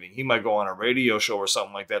marketing. He might go on a radio show or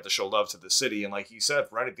something like that to show love to the city. And like he said,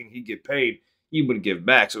 for anything he'd get paid, he would give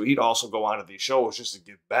back. So he'd also go on to these shows just to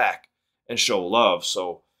give back and show love.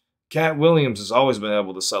 So Katt Williams has always been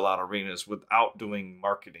able to sell out arenas without doing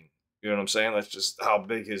marketing. You know what I'm saying? That's just how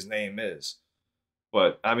big his name is.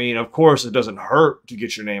 But, I mean, of course, it doesn't hurt to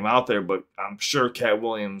get your name out there, but I'm sure Katt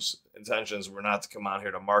Williams' intentions were not to come out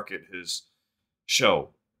here to market his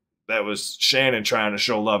show. That was Shannon trying to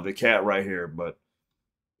show love to Katt right here, but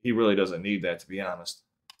he really doesn't need that, to be honest.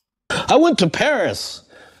 I went to Paris.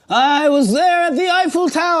 I was there at the Eiffel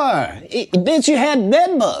Tower. Bitch, you had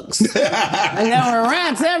bed bugs. And there were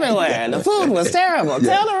rats everywhere. The food was terrible.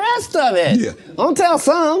 Yeah. Tell the rest of it. Yeah. Don't tell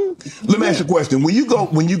some. Let me ask you a question. When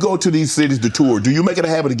you go to these cities to tour, do you make it a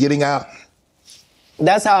habit of getting out?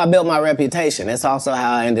 That's how I built my reputation. It's also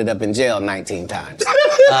how I ended up in jail 19 times.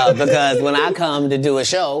 Because when I come to do a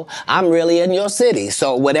show, I'm really in your city.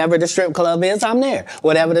 So whatever the strip club is, I'm there.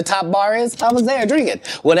 Whatever the top bar is, I was there drinking.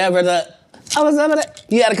 I was over there.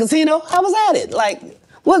 You at a casino? I was at it. Like,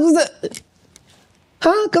 what was it?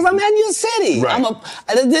 Huh? Because I'm in your city. Right.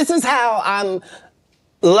 This is how I'm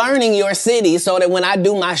learning your city so that when I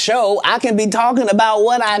do my show, I can be talking about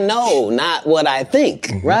what I know, not what I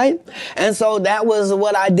think, right? And so that was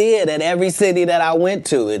what I did at every city that I went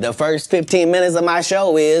to. The first 15 minutes of my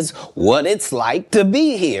show is what it's like to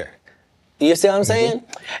be here. You see what I'm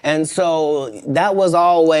saying? And so that was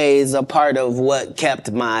always a part of what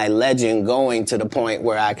kept my legend going to the point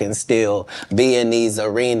where I can still be in these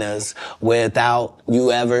arenas without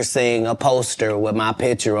you ever seeing a poster with my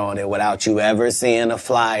picture on it, without you ever seeing a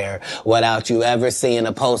flyer, without you ever seeing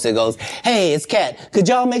a post that goes, hey, it's Katt. Could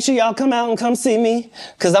y'all make sure y'all come out and come see me?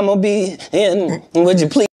 Because I'm going to be in, would you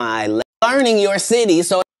please? Learning your city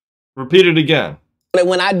so... Repeat it again. That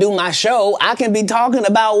when I do my show, I can be talking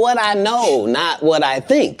about what I know, not what I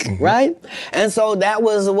think, right? And so that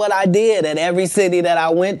was what I did at every city that I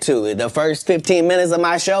went to. The first 15 minutes of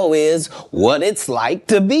my show is what it's like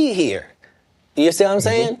to be here. You see what I'm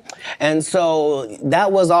saying? And so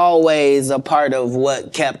that was always a part of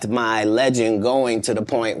what kept my legend going to the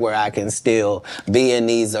point where I can still be in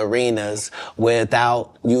these arenas without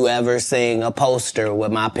you ever seeing a poster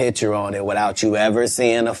with my picture on it, without you ever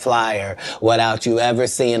seeing a flyer, without you ever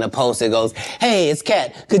seeing a post that goes, hey, it's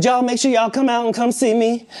Katt. Could y'all make sure y'all come out and come see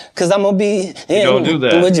me? Because I'm going to be in. Don't do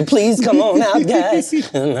that. Would you please come on out, guys?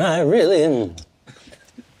 And I really am.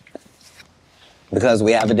 Because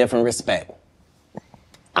we have a different respect.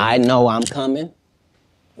 I know I'm coming.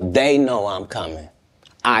 They know I'm coming.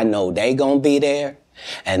 I know they gonna be there,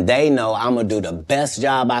 and they know I'm gonna do the best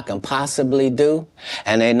job I can possibly do,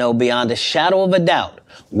 and they know beyond a shadow of a doubt,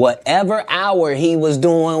 whatever hour he was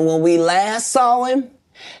doing when we last saw him,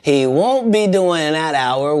 he won't be doing that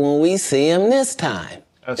hour when we see him this time.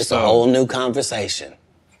 It's a whole new conversation.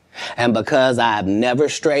 And because I've never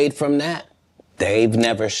strayed from that, they've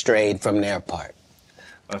never strayed from their part.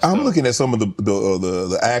 I'm looking at some of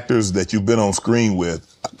the actors that you've been on screen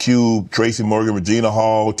with. Cube, Tracy Morgan, Regina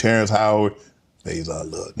Hall, Terrence Howard,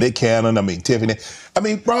 Nick Cannon, Tiffany.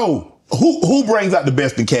 Bro, who brings out the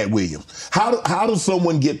best in Katt Williams? How does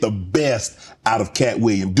someone get the best out of Katt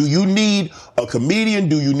Williams? Do you need a comedian?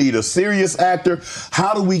 Do you need a serious actor?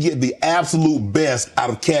 How do we get the absolute best out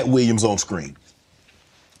of Katt Williams on screen?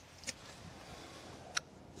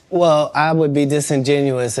 Well, I would be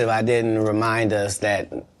disingenuous if I didn't remind us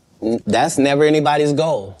that that's never anybody's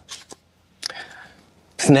goal.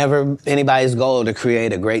 It's never anybody's goal to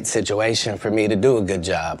create a great situation for me to do a good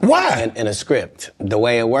job. Why? In a script. The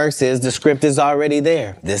way it works is the script is already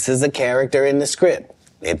there. This is a character in the script.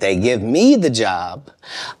 If they give me the job,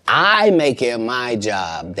 I make it my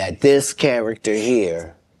job that this character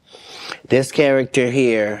here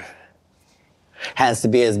has to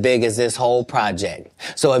be as big as this whole project.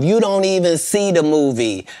 So if you don't even see the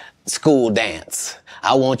movie School Dance,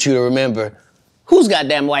 I want you to remember, whose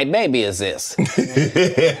goddamn white baby is this? And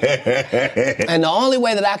the only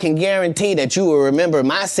way that I can guarantee that you will remember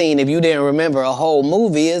my scene if you didn't remember a whole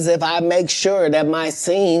movie is if I make sure that my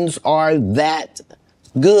scenes are that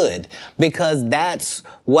good. Because that's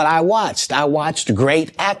what I watched. I watched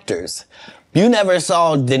great actors. You never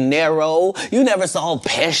saw De Niro, you never saw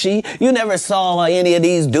Pesci, you never saw any of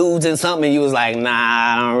these dudes in something and you was like, nah,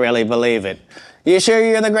 I don't really believe it. You sure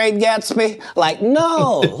you're the Great Gatsby? Like,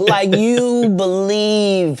 no. Like, you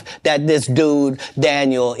believe that this dude,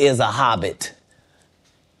 Daniel, is a hobbit.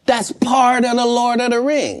 That's part of the Lord of the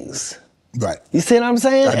Rings. Right. You see what I'm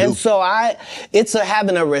saying? I do. And so it's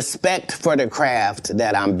having a respect for the craft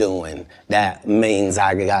that I'm doing. That means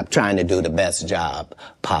I'm trying to do the best job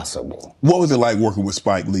possible. What was it like working with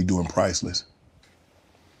Spike Lee doing Priceless?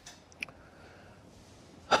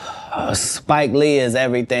 Spike Lee is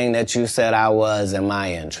everything that you said I was in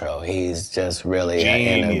my intro. He's just really an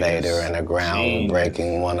innovator and a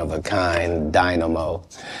groundbreaking, one-of-a-kind dynamo.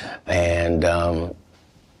 And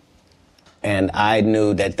I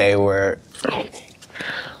knew that they were,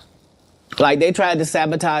 like, they tried to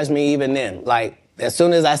sabotage me even then. Like, as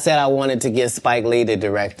soon as I said I wanted to get Spike Lee to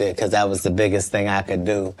direct it, because that was the biggest thing I could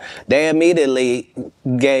do, they immediately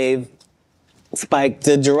gave Spike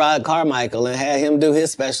to Gerard Carmichael and had him do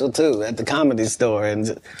his special too at the Comedy Store,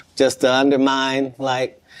 and just to undermine,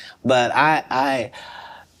 like, but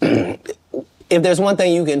if there's one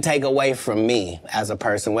thing you can take away from me as a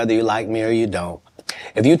person, whether you like me or you don't,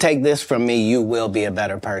 if you take this from me, you will be a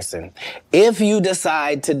better person. If you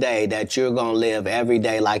decide today that you're gonna live every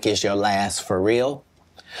day like it's your last for real,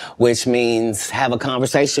 which means have a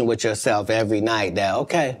conversation with yourself every night that,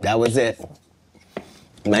 okay, that was it.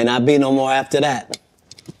 May not be no more after that.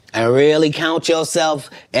 And really count yourself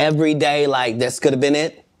every day like this could have been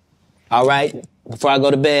it. All right, before I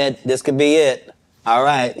go to bed, this could be it. All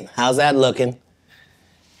right, how's that looking?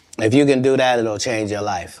 If you can do that, it'll change your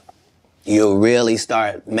life. You'll really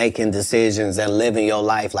start making decisions and living your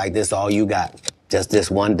life like this all you got, just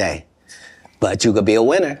this one day. But you could be a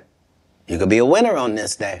winner. You could be a winner on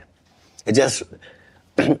this day. It's just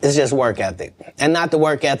work ethic. And not the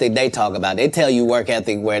work ethic they talk about. They tell you work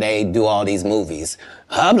ethic where they do all these movies.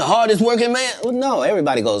 I'm the hardest working man. Well, no,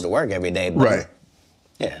 everybody goes to work every day. But Right.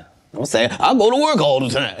 yeah. Don't say, I go to work all the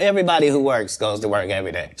time. Everybody who works goes to work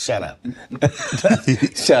every day. Shut up.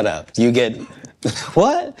 Shut up. You get...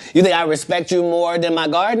 What? You think I respect you more than my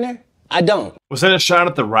gardener? I don't. Was that a shot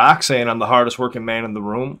at The Rock saying I'm the hardest working man in the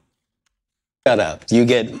room? Shut up. You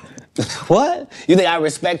get... What? You think I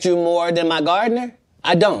respect you more than my gardener?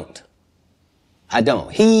 I don't. I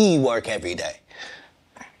don't. He work every day.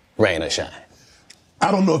 Rain or shine. I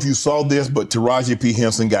don't know if you saw this, but Taraji P.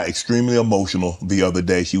 Henson got extremely emotional the other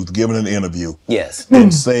day. She was giving an interview. Yes.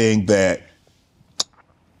 And saying that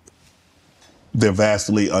they're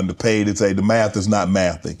vastly underpaid and say the math is not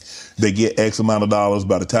mathing. They get X amount of dollars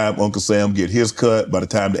by the time Uncle Sam get his cut, by the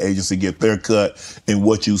time the agency get their cut, and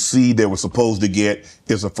what you see they were supposed to get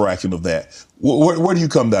is a fraction of that. Where do you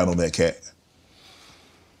come down on that, Katt?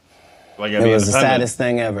 It was the saddest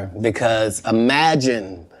thing ever, because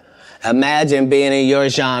imagine Imagine being in your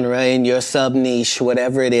genre, in your sub-niche,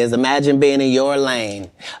 whatever it is. Imagine being in your lane.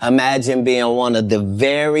 Imagine being one of the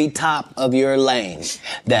very top of your lane.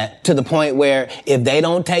 That to the point where if they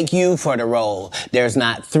don't take you for the role, there's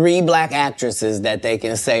not 3 black actresses that they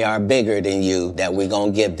can say are bigger than you that we're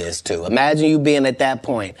going to give this to. Imagine you being at that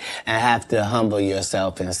point and have to humble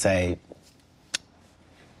yourself and say,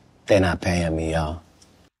 they're not paying me, y'all.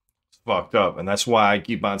 Fucked up, and that's why I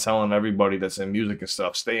keep on telling everybody that's in music and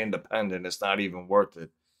stuff, stay independent. It's not even worth it.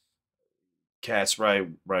 Katt's right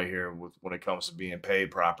here with when it comes to being paid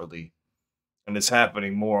properly, and it's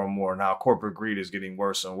happening more and more now. Corporate greed is getting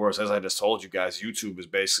worse and worse. As I just told you guys, YouTube is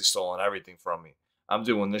basically stolen everything from me. I'm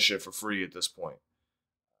doing this shit for free at this point.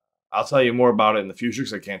 I'll tell you more about it in the future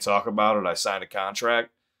because I can't talk about it. I signed a contract,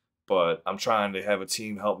 but I'm trying to have a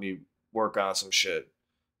team help me work on some shit.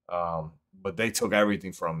 But they took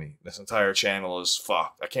everything from me. This entire channel is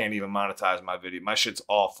fucked. I can't even monetize my video. My shit's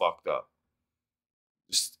all fucked up.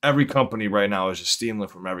 Just every company right now is just stealing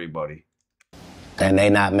from everybody. And they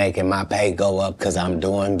not making my pay go up because I'm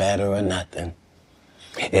doing better or nothing.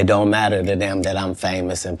 It don't matter to them that I'm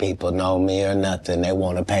famous and people know me or nothing. They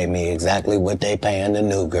want to pay me exactly what they paying the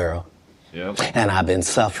new girl. Yep. And I've been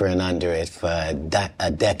suffering under it for a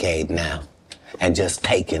decade now and just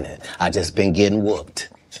taking it. I just been getting whooped.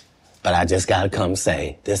 But I just gotta come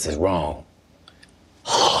say, this is wrong.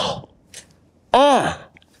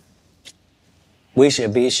 We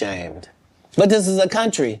should be ashamed. But this is a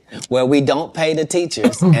country where we don't pay the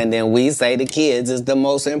teachers and then we say the kids is the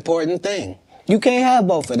most important thing. You can't have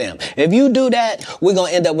both of them. If you do that, we're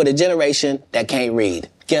gonna end up with a generation that can't read.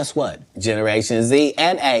 Guess what? Generation Z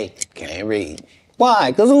and A can't read. Why?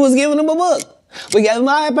 Because who was giving them a book? We gave them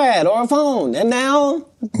an iPad or a phone, and now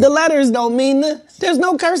the letters don't mean there's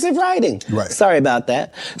no cursive writing. Right. Sorry about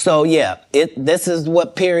that. So yeah, this is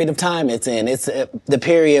what period of time it's in. It's the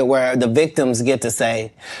period where the victims get to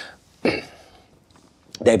say,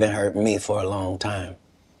 they've been hurting me for a long time.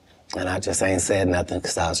 And I just ain't said nothing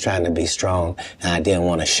because I was trying to be strong and I didn't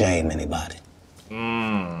want to shame anybody.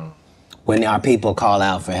 When our people call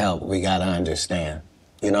out for help, we got to understand.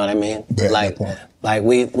 You know what I mean? Like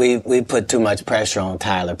we put too much pressure on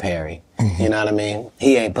Tyler Perry. You know what I mean?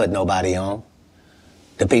 He ain't put nobody on.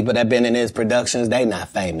 The people that been in his productions, they not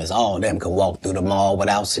famous. All of them can walk through the mall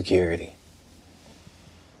without security.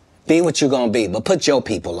 Be what you gonna be, but put your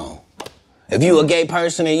people on. If you a gay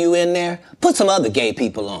person and you in there, put some other gay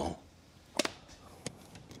people on.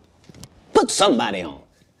 Put somebody on.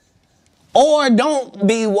 Or don't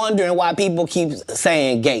be wondering why people keep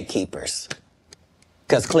saying gatekeepers.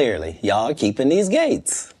 Because clearly, y'all are keeping these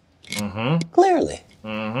gates. Clearly.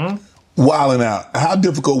 Wilding out. How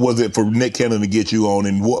difficult was it for Nick Cannon to get you on,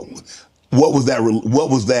 and what was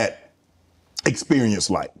that experience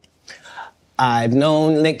like? I've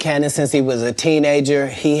known Nick Cannon since he was a teenager.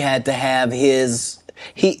 He had to have his...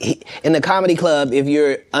 He in the comedy club, if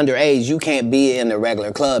you're underage, you can't be in the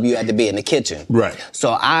regular club. You had to be in the kitchen. Right.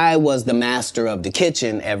 So I was the master of the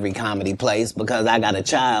kitchen every comedy place because I got a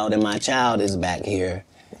child, and my child is back here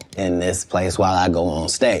in this place while I go on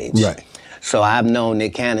stage. Right. So I've known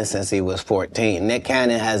Nick Cannon since he was 14. Nick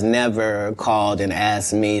Cannon has never called and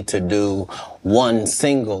asked me to do one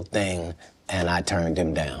single thing, and I turned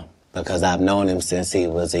him down. Because I've known him since he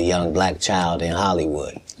was a young black child in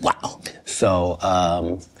Hollywood. Wow.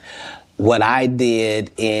 So what I did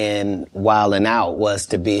in Wildin' Out was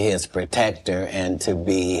to be his protector and to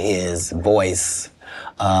be his voice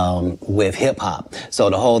with hip hop.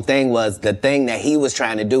 So the whole thing was the thing that he was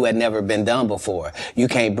trying to do had never been done before. You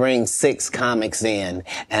can't bring 6 comics in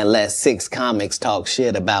and let 6 comics talk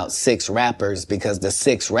shit about 6 rappers because the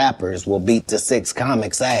 6 rappers will beat the 6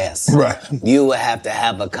 comics' ass. Right. You would have to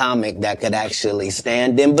have a comic that could actually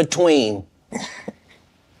stand in between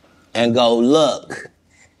and go, look,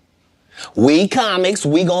 we comics,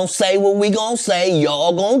 we gonna say what we gonna say,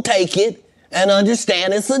 y'all gonna take it and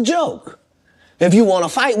understand it's a joke. If you want to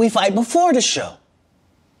fight, we fight before the show.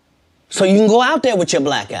 So you can go out there with your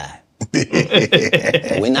black eye.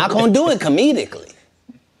 We're not going to do it comedically.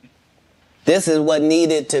 This is what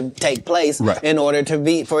needed to take place in order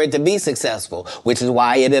for it to be successful, which is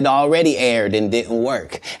why it had already aired and didn't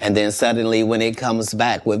work. And then suddenly when it comes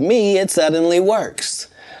back with me, it suddenly works.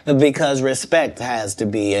 Because respect has to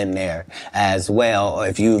be in there as well.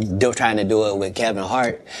 If you trying to do it with Kevin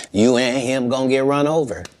Hart, you and him going to get run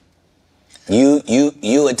over.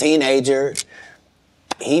 You a teenager,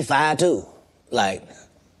 he 5'2". Like,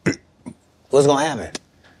 what's gonna happen?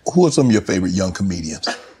 Who are some of your favorite young comedians?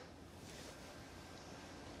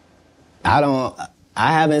 I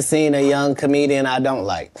haven't seen a young comedian I don't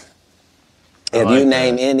like. If you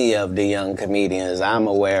name any of the young comedians, I'm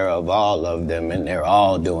aware of all of them, and they're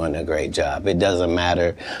all doing a great job. It doesn't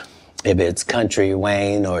matter if it's Country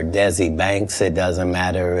Wayne or Desi Banks. It doesn't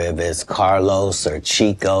matter if it's Carlos or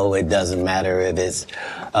Chico. It doesn't matter if it's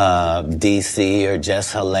DC or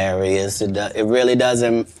Just Hilarious. It really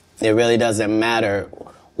doesn't matter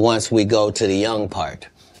once we go to the young part.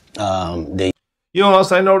 You know what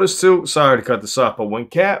else I noticed too? Sorry to cut this off, but when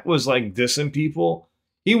Katt was like dissing people,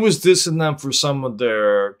 he was dissing them for some of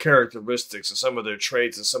their characteristics and some of their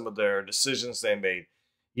traits and some of their decisions they made.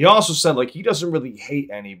 He also said like he doesn't really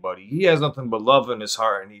hate anybody. He has nothing but love in his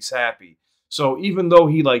heart and he's happy. So even though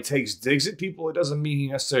he like takes digs at people, it doesn't mean he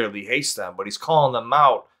necessarily hates them, but he's calling them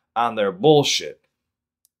out on their bullshit.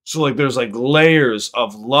 So like there's like layers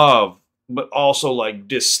of love, but also like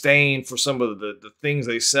disdain for some of the things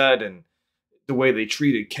they said and the way they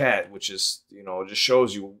treated Katt, which is, you know, it just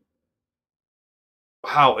shows you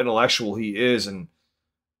how intellectual he is and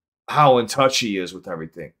how in touch he is with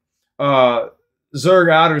everything.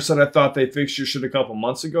 Zerg Otter said, I thought they fixed your shit a couple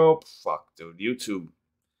months ago. Fuck, dude. YouTube,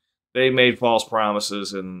 they made false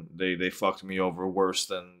promises and they fucked me over worse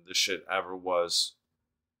than the shit ever was.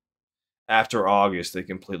 After August, they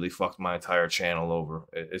completely fucked my entire channel over.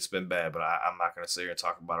 It's been bad, but I'm not going to sit here and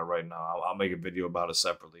talk about it right now. I'll make a video about it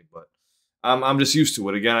separately, but I'm just used to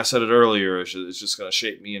it. Again, I said it earlier. It's just going to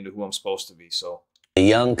shape me into who I'm supposed to be, so. The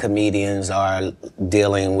young comedians are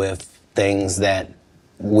dealing with things that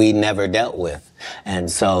we never dealt with. And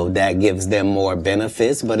so that gives them more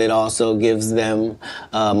benefits, but it also gives them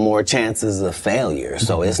more chances of failure.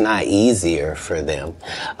 So it's not easier for them.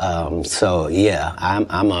 So yeah,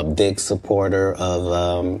 I'm a big supporter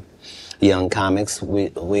of young comics.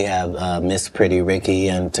 We have Miss Pretty Ricky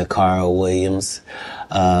and Takara Williams.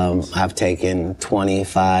 I've taken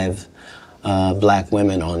 25 black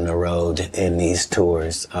women on the road in these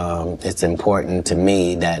tours. It's important to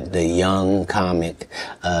me that the young comic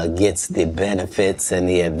gets the benefits and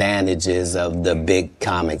the advantages of the big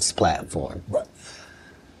comics platform. Right.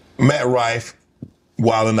 Matt Rife,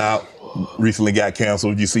 Wildin' Out, recently got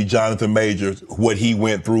canceled. You see Jonathan Majors, what he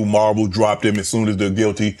went through. Marvel dropped him as soon as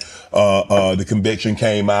the conviction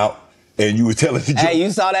came out. And you were telling the Hey, you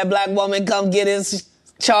saw that black woman come get his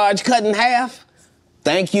charge cut in half?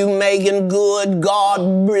 Thank you, Megan Good.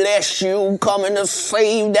 God bless you coming to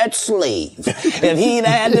save that slave. If he'd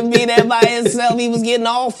had to be there by himself, he was getting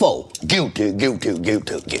all four. Guilty, guilty,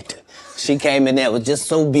 guilty, guilty. She came in there, was just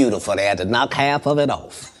so beautiful, they had to knock half of it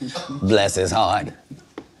off. Bless his heart.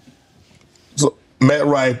 So Matt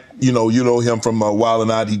Rife, you know him from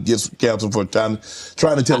Wildin' Out. He gets canceled for a time,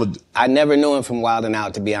 trying to tell I never knew him from Wildin'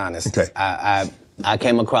 Out, to be honest. Okay. I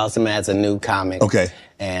came across him as a new comic. Okay.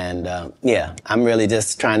 And yeah, I'm really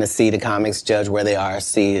just trying to see the comics, judge where they are,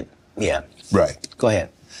 see it. Yeah. Right. Go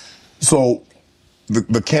ahead. So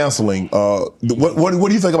the canceling, what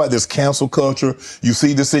do you think about this cancel culture? You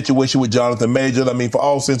see the situation with Jonathan Majors. I mean, for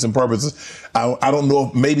all intents and purposes, I don't know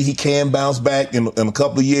if maybe he can bounce back in a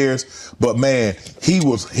couple of years, but man, he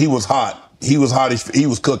was hot. He was hot. He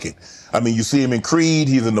was cooking. I mean, you see him in Creed.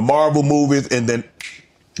 He's in the Marvel movies, and then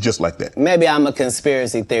just like that. Maybe I'm a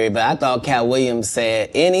conspiracy theory, but I thought Katt Williams said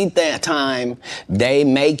any time they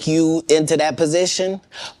make you into that position,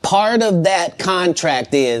 part of that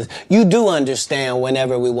contract is you do understand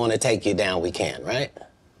whenever we want to take you down, we can, right?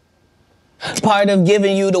 Part of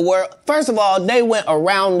giving you the world. First of all, they went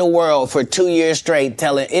around the world for 2 years straight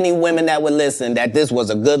telling any women that would listen that this was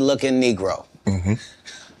a good-looking Negro. Mm-hmm.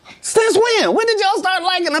 Since when? When did y'all start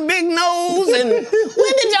liking a big nose? And when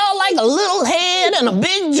did y'all like a little head and a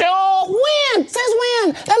big jaw? When? Since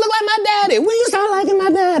when? That look like my daddy. When you start liking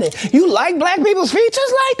my daddy? You like black people's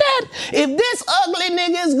features like that? If this ugly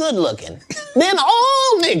nigga is good looking, then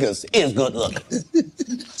all niggas is good looking.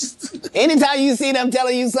 Anytime you see them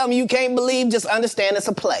telling you something you can't believe, just understand it's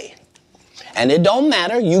a play. And it don't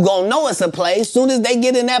matter. You gonna know it's a play as soon as they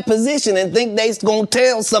get in that position and think they gonna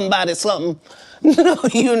tell somebody something. No,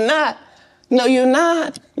 you're not. No, you're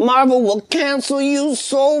not. Marvel will cancel you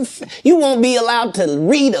you won't be allowed to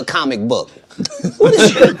read a comic book. What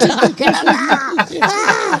is you talking about?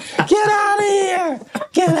 Get out of here.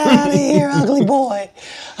 Get out of here, ugly boy.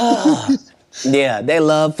 Yeah, they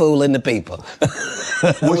love fooling the people.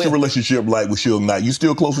 What's your relationship like with Suge Knight? You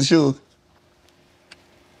still close with Suge?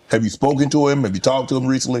 Have you spoken to him? Have you talked to him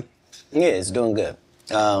recently? Yeah, it's doing good.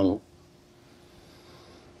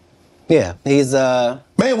 Yeah, he's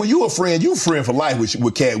Man, when you a friend for life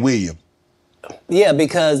with Katt Williams. Yeah,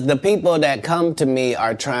 because the people that come to me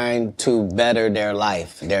are trying to better their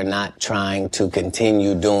life. They're not trying to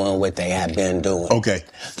continue doing what they have been doing. Okay.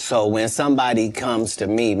 So when somebody comes to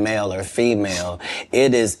me, male or female,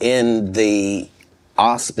 it is in the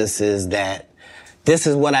auspices that this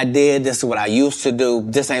is what I did, this is what I used to do,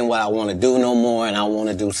 this ain't what I want to do no more, and I want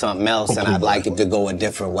to do something else, and I'd like it to go a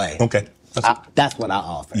different way. Okay. That's what I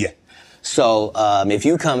offer. Yeah. So if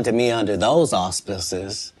you come to me under those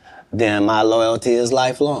auspices, then my loyalty is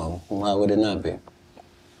lifelong. Why would it not be?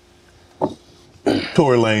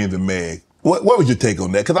 Tory Lanez and Meg. What was your take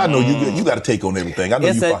on that? Because I know you got to take on everything. I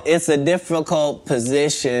know it's a difficult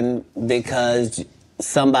position because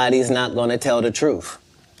somebody's not going to tell the truth.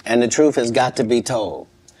 And the truth has got to be told.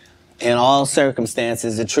 In all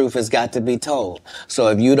circumstances, the truth has got to be told. So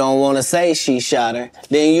if you don't want to say she shot her,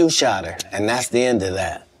 then you shot her. And that's the end of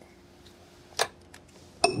that.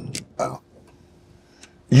 Wow.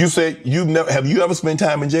 You said have you ever spent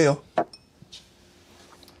time in jail?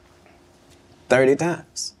 30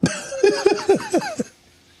 times.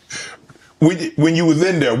 When you was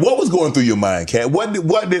in there, what was going through your mind, Katt?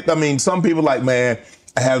 I mean, some people like, man,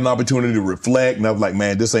 I had an opportunity to reflect, and I was like,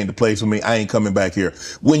 man, this ain't the place for me. I ain't coming back here.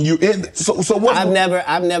 When you in, so what?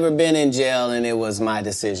 I've never been in jail, and it was my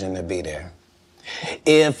decision to be there.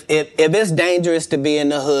 If it's dangerous to be in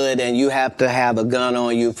the hood and you have to have a gun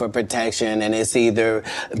on you for protection, and it's either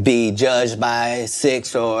be judged by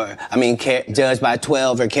judged by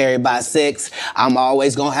 12 or carried by 6, I'm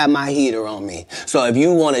always gonna have my heater on me. So if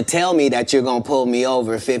you want to tell me that you're gonna pull me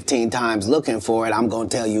over 15 times looking for it, I'm gonna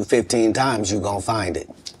tell you 15 times you're gonna find it.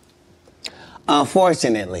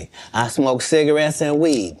 Unfortunately, I smoke cigarettes and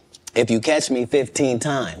weed. If you catch me 15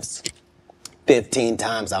 times, 15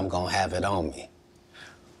 times I'm gonna have it on me.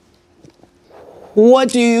 What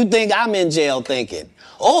do you think I'm in jail thinking?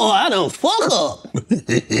 Oh, I done fuck up.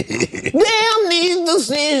 Damn these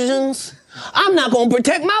decisions. I'm not gonna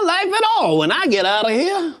protect my life at all when I get out of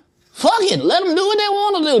here. Fuck it, let them do what they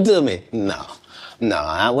want to do to me.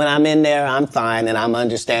 No, when I'm in there, I'm fine, and I'm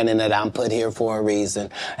understanding that I'm put here for a reason,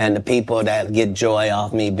 and the people that get joy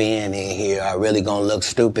off me being in here are really gonna look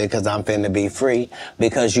stupid because I'm finna be free,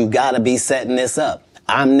 because you gotta be setting this up.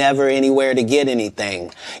 I'm never anywhere to get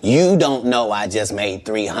anything. You don't know I just made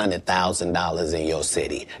 $300,000 in your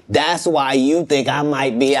city. That's why you think I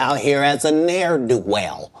might be out here as a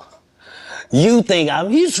ne'er-do-well. You think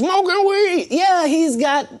he's smoking weed. Yeah, he's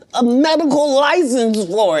got a medical license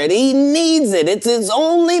for it. He needs it. It's his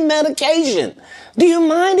only medication. Do you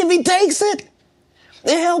mind if he takes it?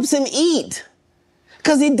 It helps him eat.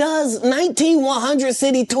 Because he does 19 100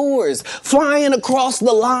 city tours, flying across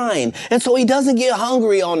the line. And so he doesn't get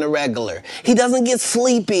hungry on the regular. He doesn't get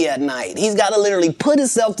sleepy at night. He's got to literally put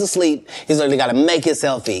himself to sleep. He's literally got to make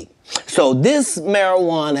himself eat. So this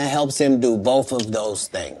marijuana helps him do both of those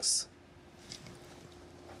things.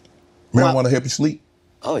 Marijuana help you sleep?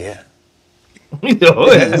 Oh, yeah.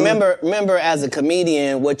 Remember, as a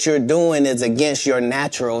comedian, what you're doing is against your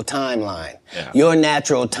natural timeline. Yeah. Your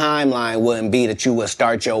natural timeline wouldn't be that you would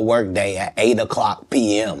start your workday at 8:00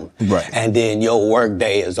 p.m. Right. And then your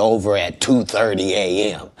workday is over at 2:30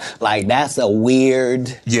 a.m. Like, that's a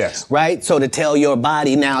weird... Yes. Right? So to tell your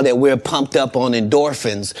body now that we're pumped up on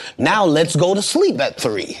endorphins, now let's go to sleep at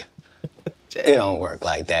 3. It don't work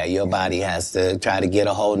like that. Your body has to try to get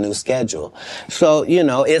a whole new schedule. So,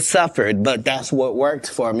 it suffered, but that's what worked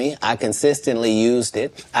for me. I consistently used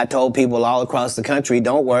it. I told people all across the country,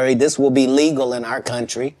 don't worry, this will be legal in our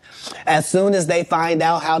country. As soon as they find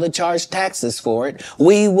out how to charge taxes for it,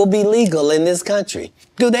 we will be legal in this country.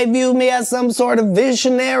 Do they view me as some sort of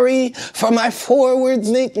visionary for my forward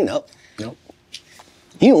thinking? Nope.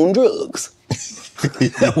 You on drugs.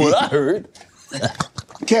 That's what I heard.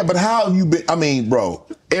 Katt, but how have you been? I mean, bro,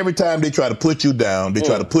 every time they try to put you down, they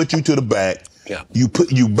try to put you to the back. Yeah.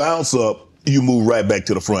 You bounce up, you move right back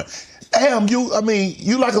to the front. Damn, you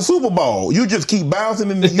like a Super Bowl. You just keep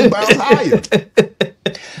bouncing and you bounce higher.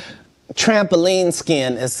 Trampoline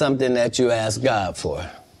skin is something that you ask God for.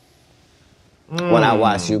 When I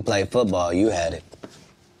watched you play football, you had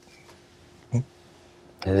it.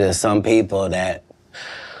 There's some people that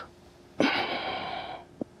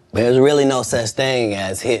there's really no such thing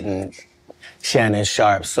as hitting Shannon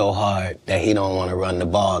Sharp so hard that he don't want to run the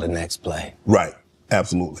ball the next play. Right.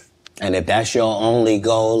 Absolutely. And if that's your only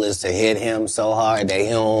goal is to hit him so hard that he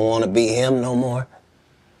don't want to be him no more,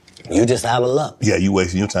 you just out of luck. Yeah, you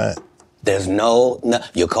wasting your time. There's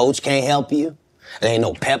your coach can't help you. There ain't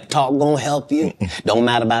no pep talk gonna help you. Don't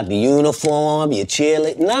matter about the uniform, your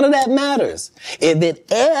cheerlead. None of that matters. If it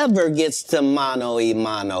ever gets to mano y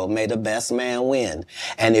mano, may the best man win.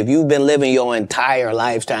 And if you've been living your entire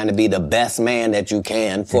life trying to be the best man that you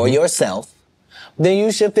can for yourself, then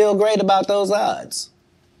you should feel great about those odds.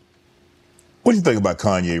 What do you think about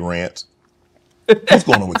Kanye rants? What's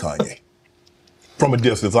going on with Kanye? From a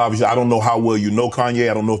distance, obviously, I don't know how well you know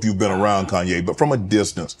Kanye. I don't know if you've been around Kanye, but from a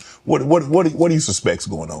distance, what do you suspect's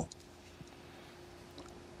going on?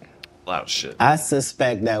 A lot of shit. I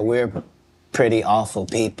suspect that we're pretty awful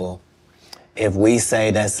people if we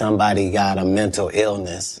say that somebody got a mental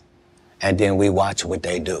illness and then we watch what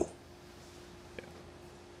they do.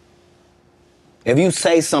 If you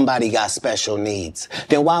say somebody got special needs,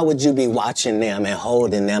 then why would you be watching them and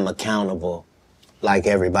holding them accountable like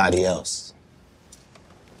everybody else?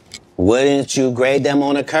 Wouldn't you grade them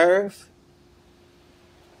on a curve?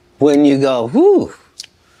 Wouldn't you go, whew,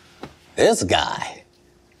 this guy?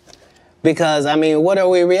 Because, I mean, what are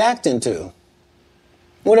we reacting to?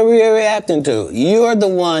 What are we reacting to? You're the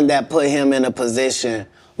one that put him in a position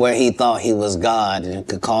where he thought he was God and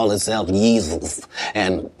could call himself Jesus.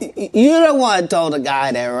 And you're the one told a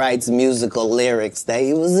guy that writes musical lyrics that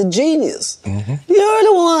he was a genius. Mm-hmm. You're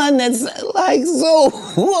the one that's like, so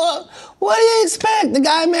what do you expect? The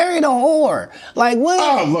guy married a whore. Like, what?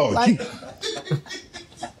 Oh, Lord. Like,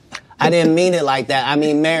 I didn't mean it like that. I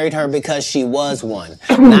mean, married her because she was one.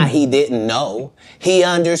 Not he didn't know. He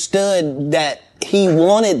understood that he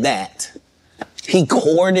wanted that. He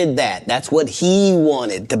courted that. That's what he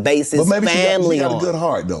wanted, to base his family she on. got a good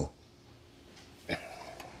heart, though.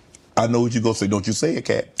 I know what you're going to say. Don't you say it,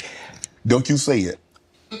 Katt. Don't you say it.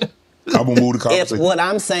 I'm going to move the conversation. If what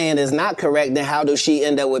I'm saying is not correct, then how does she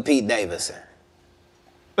end up with Pete Davidson?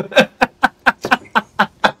 I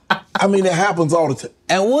mean, it happens all the time.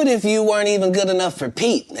 And what if you weren't even good enough for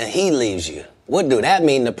Pete and he leaves you? What do that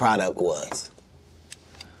mean the product was?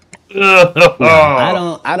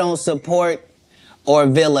 I don't support or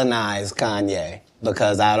villainize Kanye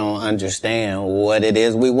because I don't understand what it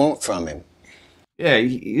is we want from him. Yeah,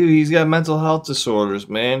 he's got mental health disorders,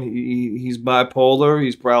 man. He's bipolar.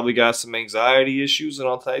 He's probably got some anxiety issues and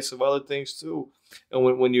all types of other things too.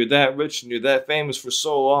 And when you're that rich and you're that famous for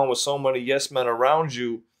so long with so many yes men around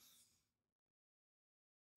you,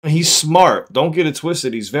 he's smart. Don't get it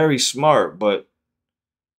twisted. He's very smart, but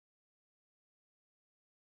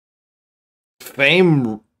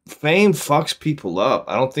fame fucks people up.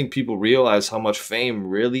 I don't think people realize how much fame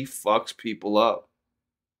really fucks people up.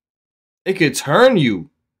 It could turn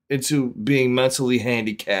you into being mentally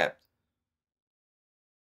handicapped.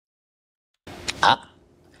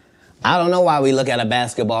 I don't know why we look at a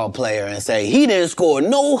basketball player and say, he didn't score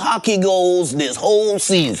no hockey goals this whole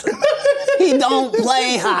season. He don't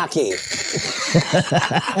play hockey.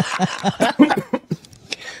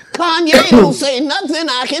 Kanye don't say nothing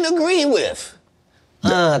I can agree with.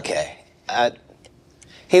 Okay.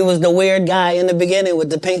 He was the weird guy in the beginning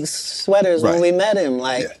with the pink sweaters when we met him.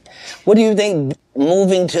 Like, what do you think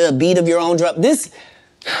moving to a beat of your own drum? This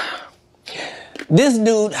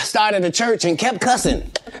dude started a church and kept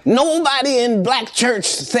cussing. Nobody in black church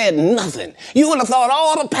said nothing. You would have thought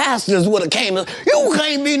all the pastors would have came. You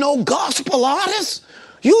can't be no gospel artist.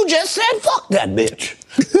 You just said, fuck that bitch.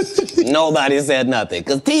 Nobody said nothing.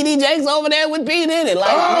 Because T.D. Jakes over there with Pete in it.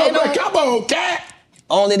 Like, come on, Katt.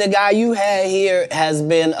 Only the guy you had here has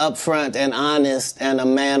been upfront and honest and a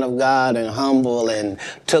man of God and humble and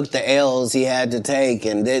took the L's he had to take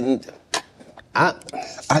and didn't. I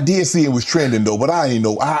did see it was trending though, but I ain't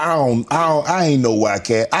know. I ain't know why,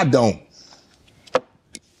 Katt. I don't.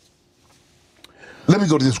 Let me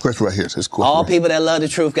go to this question right here. All people that love the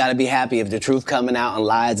truth got to be happy if the truth coming out and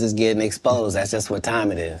lies is getting exposed. That's just what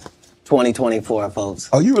time it is. 2024, folks.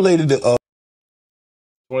 Are you related to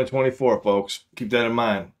 2024, folks. Keep that in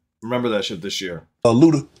mind. Remember that shit this year.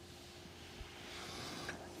 Luda?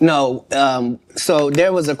 No. So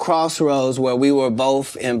there was a crossroads where we were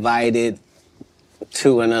both invited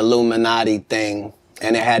to an Illuminati thing,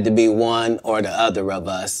 and it had to be one or the other of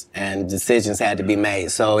us, and decisions had to be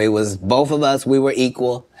made. So it was both of us. We were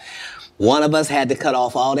equal. One of us had to cut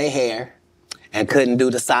off all their hair and couldn't do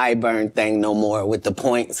the sideburn thing no more with the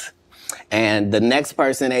points. And the next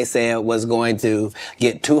person they said was going to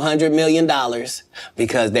get $200 million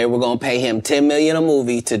because they were going to pay him $10 million a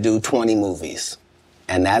movie to do 20 movies.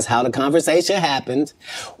 And that's how the conversation happened.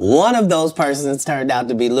 One of those persons turned out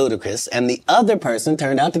to be Ludacris, and the other person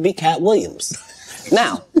turned out to be Katt Williams.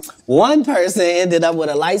 Now, one person ended up with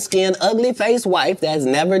a light-skinned, ugly-faced wife that's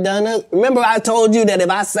never done a... Remember I told you that if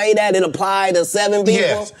I say that, it applied to 7 people?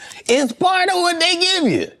 Yes. It's part of what they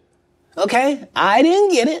give you. Okay, I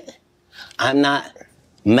didn't get it. I'm not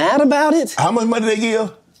mad about it. How much money they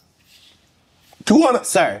give? 200?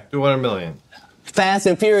 Sir. 200 million. Fast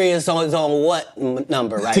and Furious is on what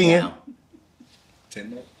number right 10. now?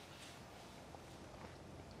 10.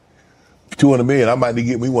 200 million. I might need to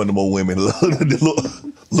get me one of them old women look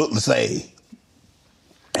the same.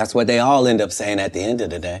 That's what they all end up saying at the end of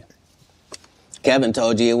the day. Kevin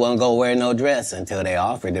told you he wasn't going to wear no dress until they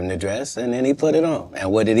offered him the dress, and then he put it on.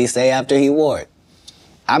 And what did he say after he wore it?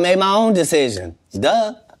 I made my own decision.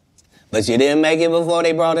 Duh. But you didn't make it before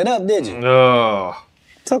they brought it up, did you? No.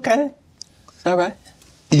 It's okay. It's all right.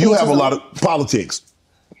 You have a lot of politics.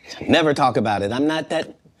 Never talk about it. I'm not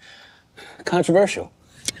that controversial.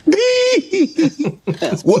 Where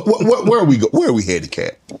are we go? Where are we headed,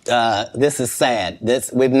 Katt? This is sad.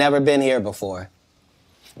 We've never been here before.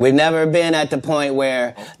 We've never been at the point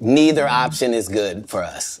where neither option is good for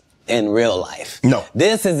us in real life. No.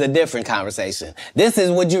 This is a different conversation. This is,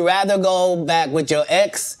 would you rather go back with your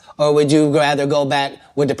ex or would you rather go back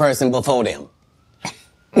with the person before them?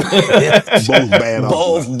 Both bad options.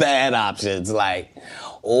 Both bad options. Like,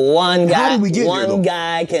 one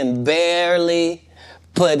guy can barely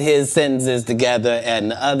put his sentences together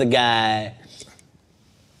and the other guy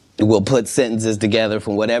will put sentences together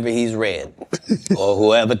from whatever he's read or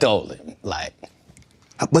whoever told him. Like,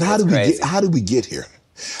 but how did we get here?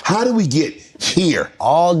 How do we get here?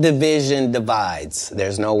 All division divides.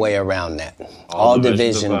 There's no way around that. All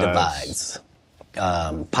division divides.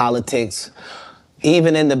 Politics,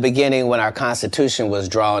 even in the beginning when our Constitution was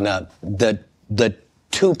drawn up, the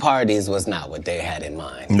two parties was not what they had in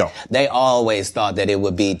mind. No. They always thought that it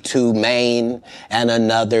would be two main and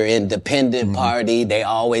another independent party. They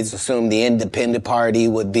always assumed the independent party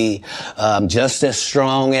would be just as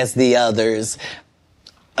strong as the others.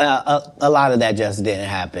 A lot of that just didn't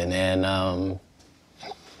happen. And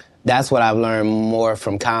that's what I've learned more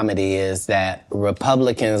from comedy is that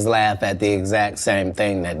Republicans laugh at the exact same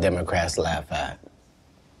thing that Democrats laugh at.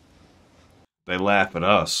 They laugh at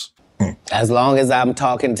us. As long as I'm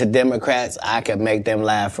talking to Democrats, I can make them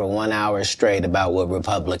laugh for 1 hour straight about what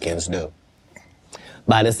Republicans do.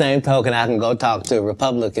 By the same token, I can go talk to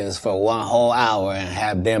Republicans for 1 whole hour and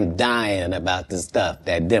have them dying about the stuff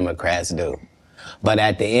that Democrats do. But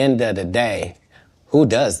at the end of the day, who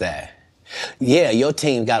does that? Yeah, your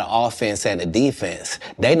team got an offense and a defense.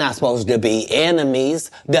 They're not supposed to be enemies.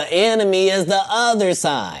 The enemy is the other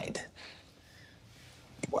side.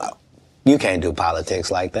 Wow. You can't do politics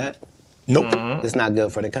like that. Nope. It's not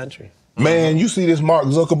good for the country. Man, you see this Mark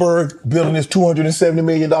Zuckerberg building this $270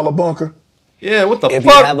 million bunker? Yeah, what the fuck? If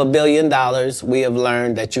you have $1 billion, we have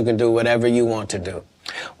learned that you can do whatever you want to do.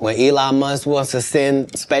 When Elon Musk wants to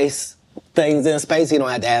send things in space, he don't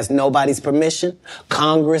have to ask nobody's permission.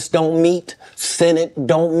 Congress don't meet. Senate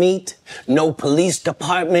don't meet. No police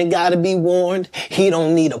department got to be warned. He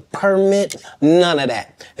don't need a permit. None of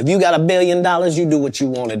that. If you got $1 billion, you do what you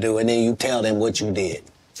want to do, and then you tell them what you did.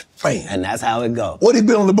 Man. And that's how it goes. What he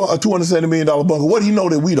building a $270 million bunker? What do he know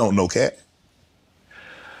that we don't know, Katt?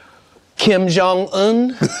 Kim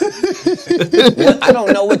Jong-un? I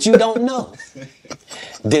don't know what you don't know.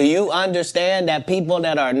 Do you understand that people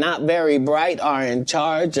that are not very bright are in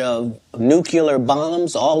charge of nuclear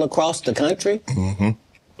bombs all across the country? Mm-hmm.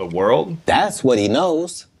 The world? That's what he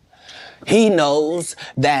knows. He knows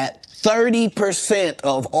that 30%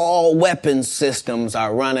 of all weapons systems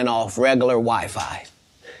are running off regular Wi-Fi.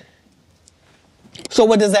 So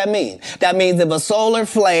what does that mean? That means if a solar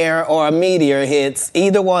flare or a meteor hits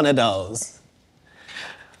either one of those,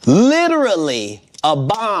 literally a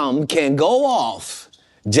bomb can go off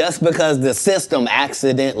just because the system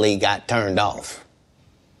accidentally got turned off.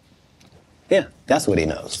 Yeah, that's what he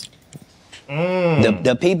knows.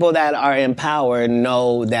 The people that are in power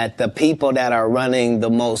know that the people that are running the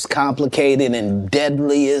most complicated and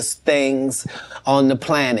deadliest things on the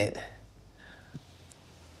planet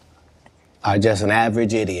are just an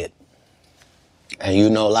average idiot. And you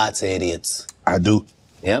know lots of idiots. I do.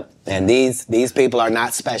 Yep. And these people are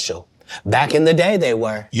not special. Back in the day they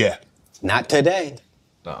were. Yeah. Not today.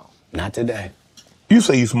 No. Not today. You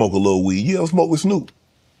say you smoke a little weed. You ever smoke with Snoop?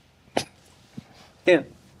 Yeah.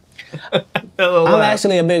 I'm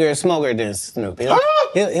actually a bigger smoker than Snoop.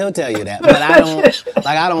 He'll tell you that. But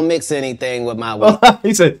I don't mix anything with my weed.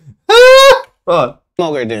 He said,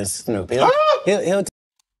 Smoker than Snoop. He'll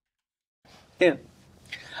yeah.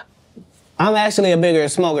 I'm actually a bigger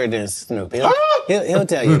smoker than Snoop. He'll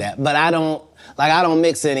tell you that. But I don't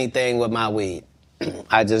mix anything with my weed.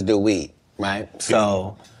 I just do weed, right?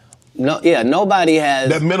 So nobody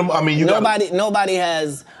has that minimum. I mean, nobody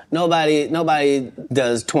has Nobody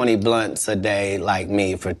does 20 blunts a day like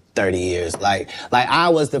me for 30 years. Like I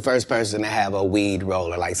was the first person to have a weed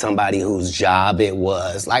roller, like somebody whose job it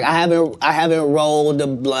was. Like I haven't rolled a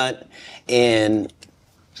blunt in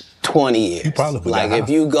 20 years. You probably forgot like how. if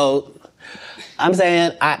you go, I'm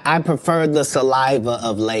saying I prefer the saliva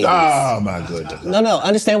of ladies. Oh my goodness. No,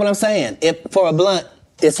 understand what I'm saying. If for a blunt,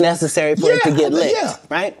 it's necessary for it to get lit,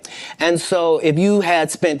 right? And so if you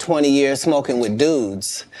had spent 20 years smoking with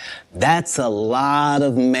dudes, that's a lot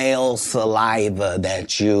of male saliva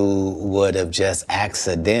that you would have just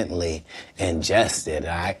accidentally ingested.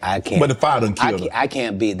 I can't. But the fire done killed I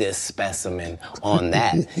can't be this specimen on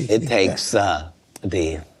that. It takes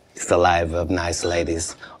the saliva of nice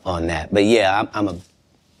ladies on that. But yeah,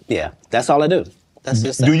 that's all I do. That's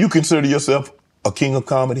just Do you consider yourself a king of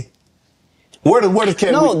comedy? Where does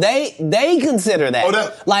Katt? No, they consider that.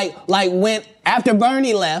 Oh, like when after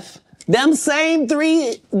Bernie left, them same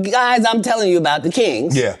three guys I'm telling you about, the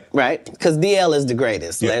Kings. Yeah. Right? Because DL is the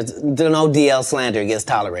greatest. Yeah. There's no DL slander gets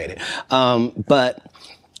tolerated. But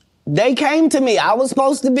they came to me. I was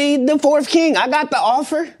supposed to be the fourth king. I got the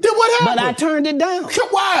offer. Then what happened? But I turned it down.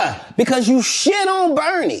 Why? Because you shit on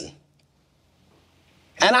Bernie.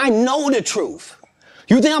 And I know the truth.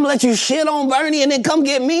 You think I'm gonna let you shit on Bernie and then come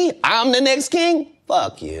get me? I'm the next king?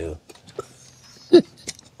 Fuck you.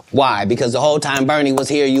 Why? Because the whole time Bernie was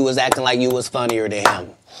here, you was acting like you was funnier than him.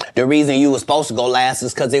 The reason you was supposed to go last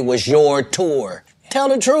is because it was your tour. Tell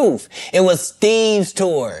the truth. It was Steve's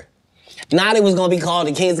tour. Not it was gonna be called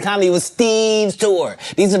the Kings of Comedy, it was Steve's tour.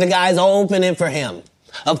 These are the guys opening for him.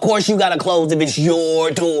 Of course you gotta close if it's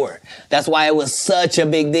your tour. That's why it was such a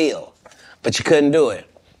big deal. But you couldn't do it,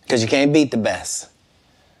 because you can't beat the best.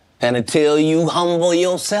 And until you humble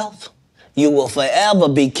yourself, you will forever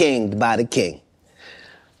be kinged by the king.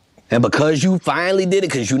 And because you finally did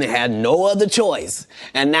it, because you didn't have no other choice,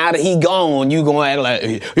 and now that he gone, you gonna act like,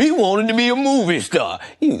 he wanted to be a movie star.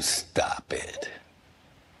 You stop it.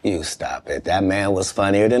 You stop it. That man was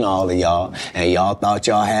funnier than all of y'all, and y'all thought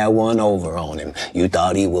y'all had one over on him. You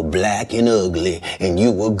thought he was black and ugly, and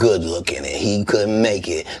you were good looking, and he couldn't make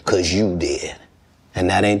it, because you did.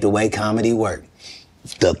 And that ain't the way comedy works.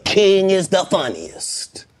 The king is the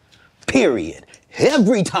funniest. Period.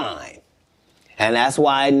 Every time. And that's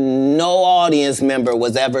why no audience member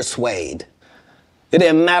was ever swayed. It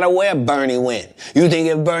didn't matter where Bernie went. You think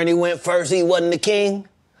if Bernie went first, he wasn't the king?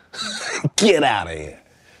 Get out of here.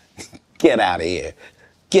 Get out of here.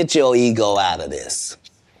 Get your ego out of this.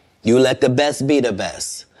 You let the best be the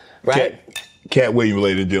best. Right? Katt Williams,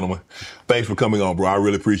 ladies and gentlemen. Thanks for coming on, bro. I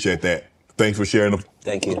really appreciate that. Thanks for sharing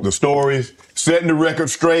the stories, setting the record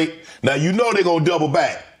straight. Now, you know they're going to double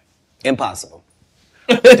back. Impossible.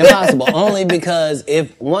 Impossible. Only because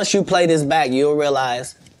once you play this back, you'll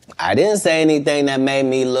realize I didn't say anything that made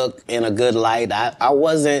me look in a good light. I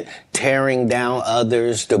wasn't tearing down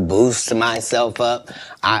others to boost myself up.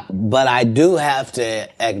 But I do have to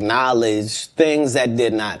acknowledge things that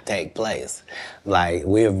did not take place. Like,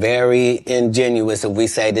 we're very ingenuous if we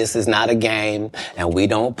say this is not a game and we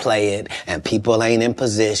don't play it and people ain't in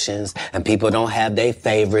positions and people don't have their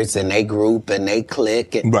favorites and they group and they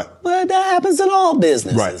click. Right. Well, that happens in all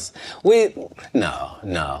businesses. Right.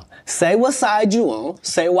 No. Say what side you on.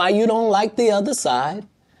 Say why you don't like the other side.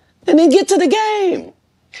 And then get to the game.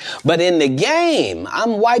 But in the game,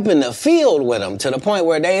 I'm wiping the field with them to the point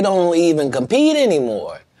where they don't even compete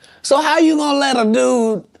anymore. So how you gonna let a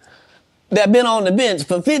dude that been on the bench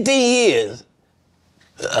for 15 years,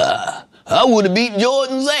 I would have beat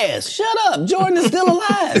Jordan's ass. Shut up, Jordan is still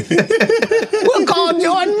alive. We'll call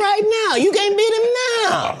Jordan right now. You can't beat him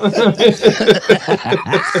now.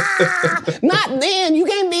 Not then, you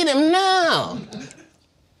can't beat him now.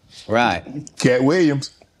 Right. Katt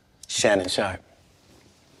Williams. Shannon Sharp.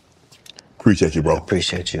 Appreciate you, bro.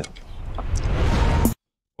 Appreciate you.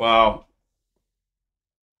 Wow.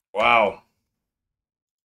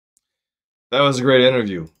 That was a great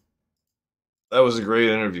interview.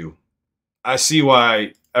 I see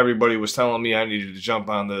why everybody was telling me I needed to jump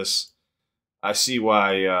on this. I see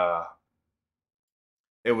why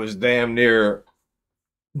it was damn near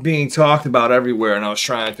being talked about everywhere, and I was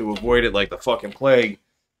trying to avoid it like the fucking plague,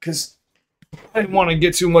 because I didn't want to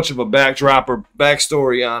get too much of a backdrop or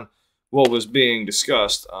backstory on what was being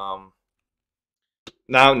discussed.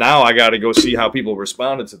 Now I got to go see how people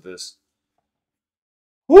responded to this.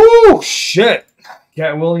 Woo, shit.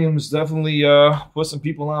 Katt Williams definitely put some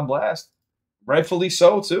people on blast. Rightfully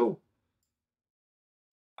so, too.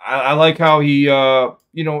 I like how he, and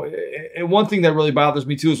one thing that really bothers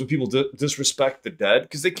me, too, is when people disrespect the dead,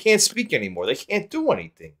 because they can't speak anymore. They can't do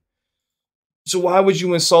anything. So why would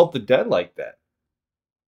you insult the dead like that?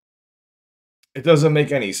 It doesn't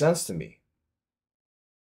make any sense to me.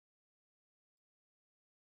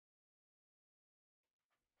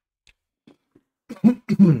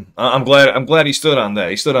 I'm glad he stood on that.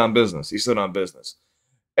 He stood on business. He stood on business.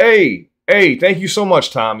 Hey, thank you so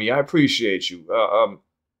much, Tommy. I appreciate you.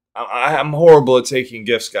 I'm horrible at taking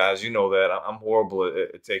gifts, guys. You know that. I'm horrible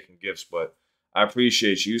at taking gifts, but I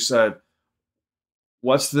appreciate you. You said,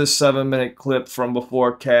 what's this 7-minute clip from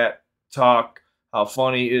before Katt talk? How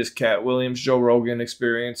funny is Katt Williams, Joe Rogan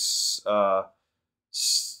experience?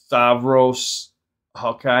 Stavros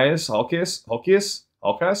Halkias?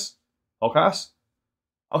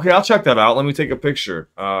 Okay, I'll check that out. Let me take a picture.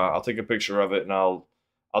 I'll take a picture of it, and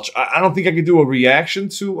I don't think I could do a reaction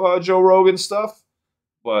to Joe Rogan stuff,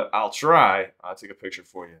 but I'll try. I'll take a picture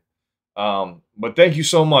for you. But thank you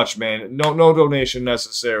so much, man. No donation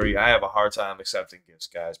necessary. I have a hard time accepting gifts,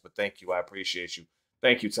 guys, but thank you. I appreciate you.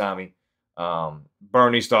 Thank you, Tommy.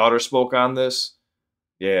 Bernie's daughter spoke on this.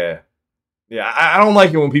 Yeah. I don't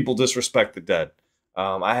like it when people disrespect the dead.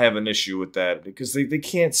 I have an issue with that because they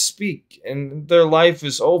can't speak and their life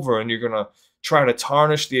is over, and you're going to try to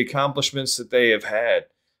tarnish the accomplishments that they have had.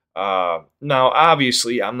 Now,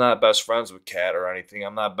 obviously, I'm not best friends with Katt or anything.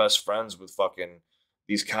 I'm not best friends with fucking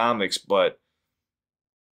these comics, but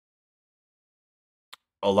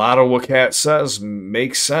a lot of what Katt says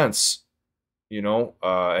makes sense, you know,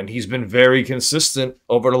 and he's been very consistent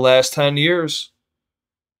over the last 10 years.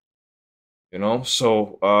 You know,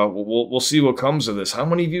 so we'll see what comes of this. How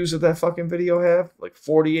many views did that fucking video have? Like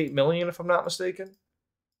 48 million, if I'm not mistaken.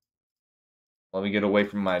 Let me get away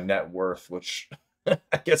from my net worth, which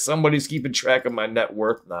I guess somebody's keeping track of my net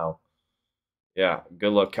worth now. Yeah,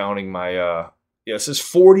 good luck counting my. Yeah, it says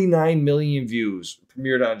 49 million views.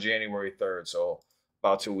 Premiered on January 3rd, so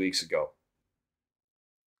about 2 weeks ago.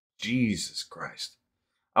 Jesus Christ.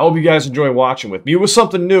 I hope you guys enjoy watching with me. It was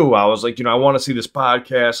something new. I was like, you know, I want to see this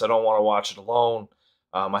podcast. I don't want to watch it alone.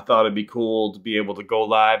 I thought it'd be cool to be able to go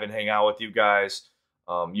live and hang out with you guys.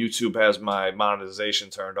 YouTube has my monetization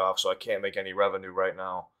turned off, so I can't make any revenue right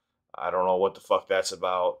now. I don't know what the fuck that's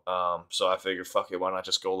about. So I figured, fuck it, why not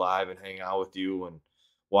just go live and hang out with you and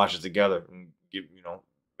watch it together and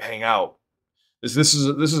hang out. This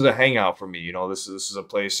is a hangout for me. You know, this is a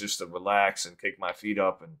place just to relax and kick my feet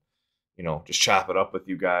up and, you know, just chop it up with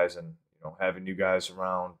you guys, and, you know, having you guys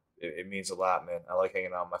around, it means a lot, man. I like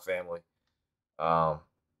hanging out with my family.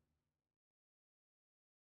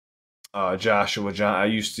 Joshua John, I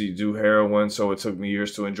used to do heroin, so it took me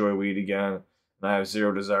years to enjoy weed again, and I have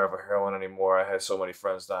zero desire for heroin anymore. I had so many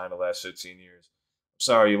friends die in the last 15 years. I'm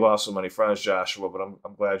sorry you lost so many friends, Joshua, but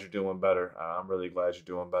I'm glad you're doing better. I'm really glad you're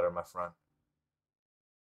doing better, my friend.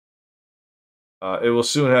 It will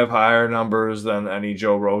soon have higher numbers than any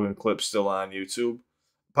Joe Rogan clip still on YouTube.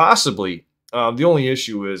 Possibly. The only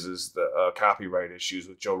issue is the copyright issues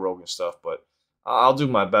with Joe Rogan stuff, but I'll do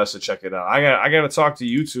my best to check it out. I got to talk to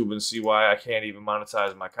YouTube and see why I can't even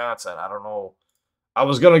monetize my content. I don't know. I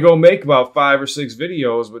was going to go make about 5 or 6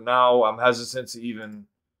 videos, but now I'm hesitant to even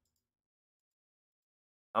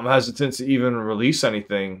release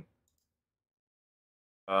anything.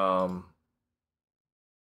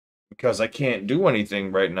 Because I can't do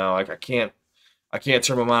anything right now. Like I can't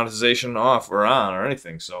turn my monetization off or on or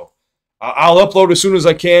anything. So I'll upload as soon as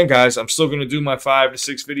I can, guys. I'm still gonna do my 5 to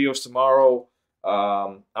 6 videos tomorrow.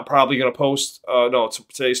 I'm probably gonna post. No,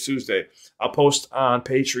 today's Tuesday. I'll post on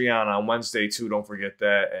Patreon on Wednesday too. Don't forget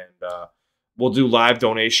that. And we'll do live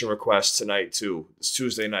donation requests tonight too. It's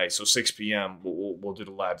Tuesday night, so 6 p.m. We'll do the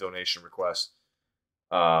live donation request.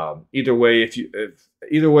 Either way,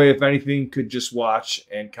 if anything, could just watch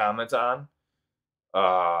and comment on.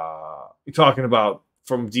 You're talking about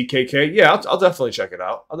from DKK? Yeah, I'll definitely check it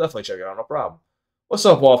out. No problem. What's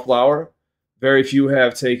up, Wallflower? Very few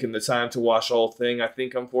have taken the time to watch the whole thing, I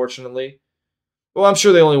think, unfortunately. Well, I'm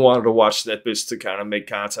sure they only wanted to watch snippets to kind of make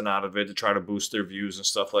content out of it, to try to boost their views and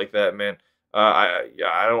stuff like that, man. I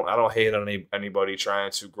don't hate on anybody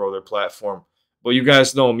trying to grow their platform. But you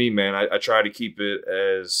guys know me, man. I try to keep it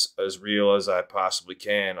as real as I possibly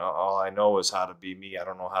can. All I know is how to be me. I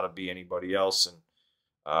don't know how to be anybody else. And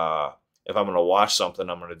if I'm going to watch something,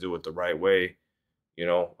 I'm going to do it the right way, you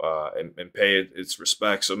know, and pay it its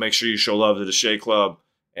respect. So make sure you show love to the SHAY Club,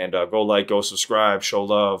 and go like, go subscribe, show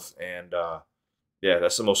love. And yeah,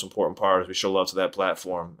 that's the most important part, is we show love to that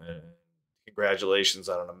platform. And congratulations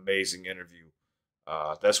on an amazing interview.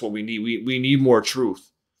 That's what we need. We need more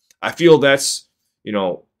truth. I feel that's, you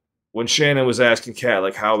know, when Shannon was asking Katt,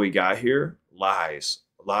 like, how we got here, lies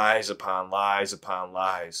upon lies upon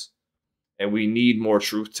lies. And we need more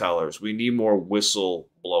truth tellers. We need more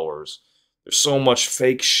whistleblowers. There's so much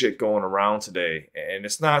fake shit going around today. And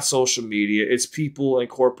it's not social media. It's people and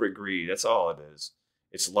corporate greed. That's all it is.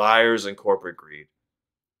 It's liars and corporate greed.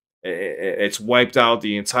 It's wiped out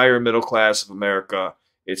the entire middle class of America.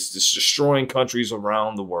 It's just destroying countries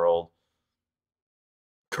around the world.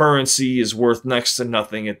 Currency is worth next to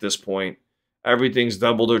nothing at this point. Everything's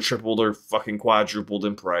doubled or tripled or fucking quadrupled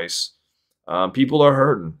in price. People are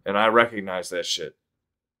hurting, and I recognize that shit.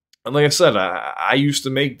 And like I said, I used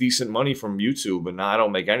to make decent money from YouTube, but now I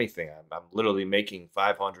don't make anything. I'm literally making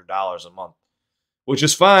 $500 a month, which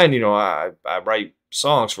is fine. You know, I write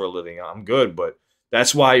songs for a living. I'm good, but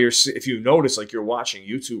that's why if you notice, like you're watching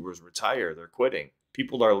YouTubers retire, they're quitting.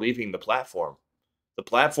 People are leaving the platform. The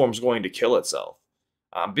platform's going to kill itself.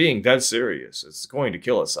 I'm being dead serious. It's going to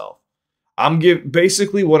kill itself.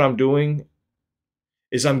 Basically what I'm doing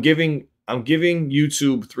is I'm giving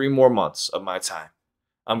YouTube 3 more months of my time.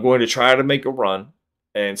 I'm going to try to make a run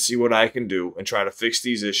and see what I can do and try to fix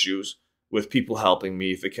these issues with people helping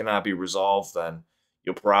me. If it cannot be resolved, then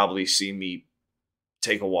you'll probably see me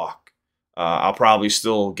take a walk. I'll probably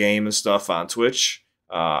still game and stuff on Twitch.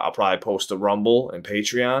 I'll probably post a Rumble and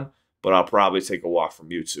Patreon, but I'll probably take a walk from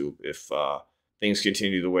YouTube if things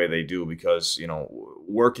continue the way they do, because, you know,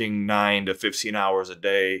 working 9 to 15 hours a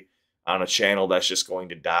day on a channel that's just going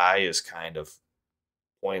to die is kind of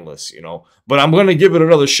pointless, you know. But I'm going to give it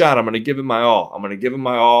another shot. I'm going to give it my all. I'm going to give it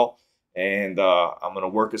my all, and I'm going to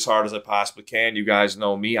work as hard as I possibly can. You guys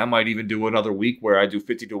know me. I might even do another week where I do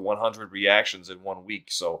 50 to 100 reactions in 1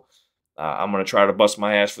 week. So I'm going to try to bust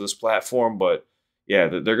my ass for this platform. But yeah,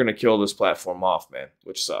 they're going to kill this platform off, man,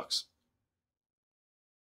 which sucks.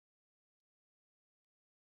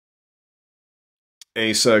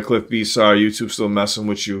 Ace CliffBeats, sorry, YouTube still messing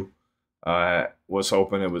with you. Was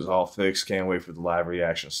hoping it was all fixed. Can't wait for the live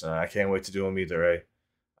reactions tonight. I can't wait to do them either, eh?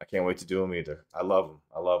 I can't wait to do them either. I love them.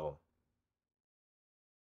 I love them.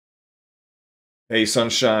 Hey,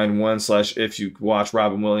 Sunshine 1/if you watch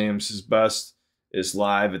Robin Williams' Best is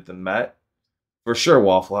live at the Met. For sure,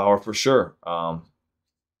 Wallflower, for sure.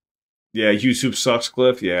 Yeah, YouTube sucks,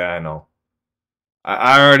 Cliff. Yeah, I know.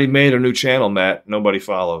 I already made a new channel, Matt. Nobody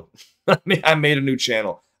followed. I made a new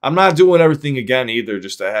channel. I'm not doing everything again either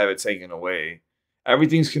just to have it taken away.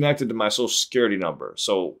 Everything's connected to my social security number.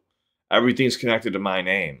 So everything's connected to my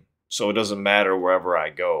name. So it doesn't matter wherever I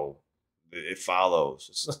go. It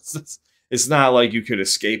follows. It's not like you could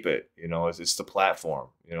escape it. You know, it's the platform.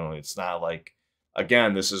 You know, it's not like,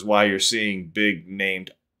 again, this is why you're seeing big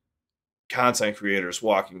named content creators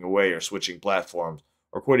walking away or switching platforms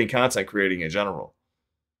or quitting content creating in general.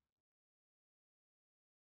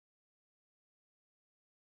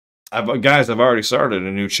 Guys, I've already started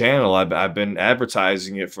a new channel. I've been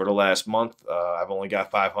advertising it for the last month. I've only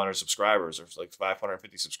got 500 subscribers, or like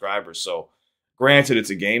 550 subscribers. So, granted,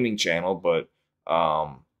 it's a gaming channel, but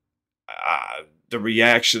the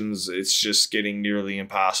reactions, it's just getting nearly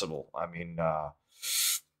impossible. I mean,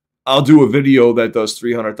 I'll do a video that does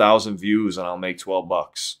 300,000 views, and I'll make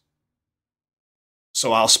 $12.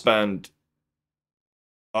 So I'll spend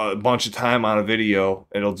a bunch of time on a video.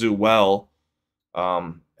 It'll do well.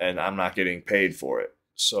 And I'm not getting paid for it.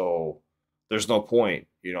 So there's no point.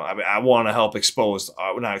 You know, I mean, I want to help not expose,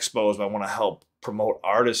 but I want to help promote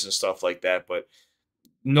artists and stuff like that. But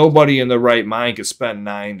nobody in their right mind could spend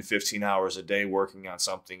 9 to 15 hours a day working on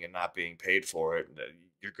something and not being paid for it.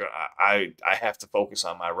 I have to focus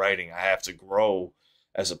on my writing. I have to grow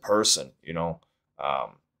as a person, you know. I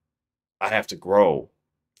have to grow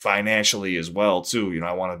financially as well, too. You know,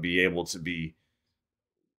 I want to be able to be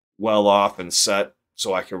well off and set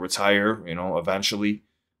so I can retire, you know, eventually.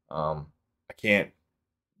 I can't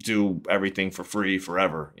do everything for free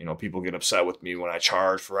forever. You know, people get upset with me when I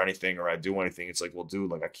charge for anything or I do anything. It's like, well, dude,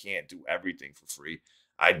 like, I can't do everything for free.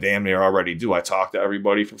 I damn near already do. I talk to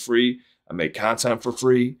everybody for free. I make content for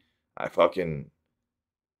free. I fucking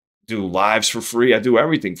do lives for free. I do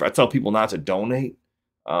everything. I tell people not to donate.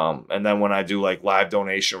 And then when I do like live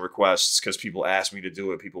donation requests, because people ask me to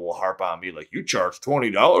do it, people will harp on me like, you charge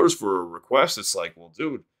 $20 for a request. It's like, well,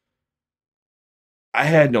 dude, I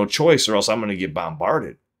had no choice or else I'm going to get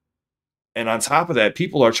bombarded. And on top of that,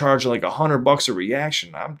 people are charging like $100 a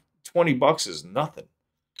reaction. $20 is nothing.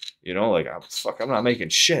 You know, like, I'm not making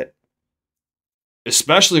shit.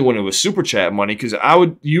 Especially when it was super chat money, because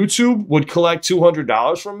YouTube would collect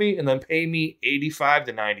 $200 from me and then pay me $85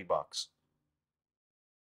 to $90.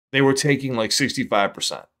 They were taking like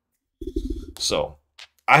 65%. So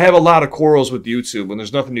I have a lot of quarrels with YouTube, and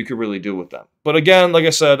there's nothing you can really do with them. But again, like I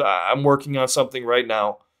said, I'm working on something right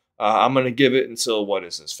now. I'm going to give it until, what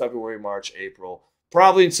is this, February, March, April,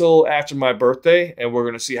 probably until after my birthday, and we're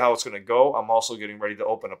going to see how it's going to go. I'm also getting ready to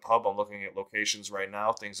open a pub. I'm looking at locations right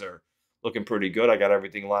now. Things are looking pretty good. I got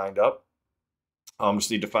everything lined up.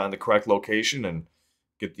 Just need to find the correct location and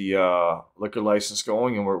get the liquor license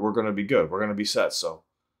going, and we're going to be good. We're going to be set. So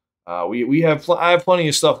I have plenty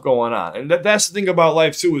of stuff going on, and that's the thing about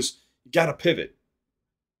life too, is you got to pivot.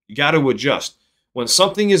 You got to adjust. When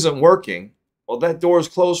something isn't working, well, that door is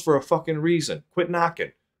closed for a fucking reason. Quit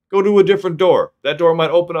knocking. Go to a different door. That door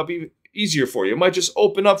might open up even easier for you. It might just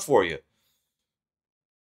open up for you.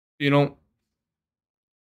 You know,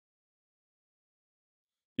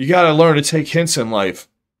 you got to learn to take hints in life.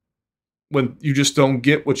 When you just don't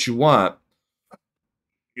get what you want,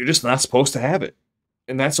 you're just not supposed to have it.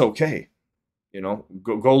 And that's okay. You know,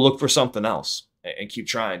 go look for something else and keep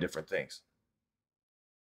trying different things.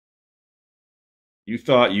 You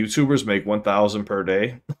thought YouTubers make 1,000 per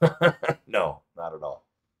day? No, not at all.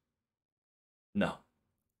 No.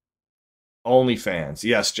 OnlyFans.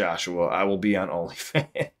 Yes, Joshua, I will be on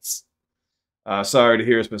OnlyFans. Sorry to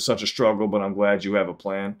hear it's been such a struggle, but I'm glad you have a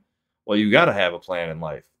plan. Well, you got to have a plan in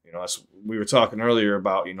life. You know, we were talking earlier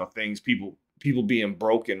about, you know, things, people being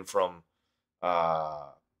broken from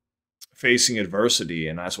facing adversity.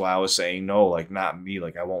 And that's why I was saying, no, like, not me.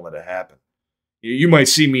 Like, I won't let it happen. You might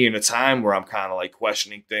see me in a time where I'm kind of like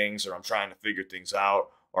questioning things, or I'm trying to figure things out,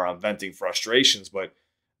 or I'm venting frustrations, but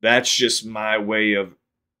that's just my way of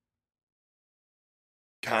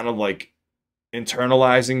kind of like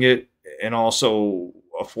internalizing it, and also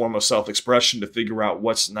a form of self-expression to figure out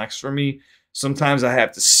what's next for me. Sometimes I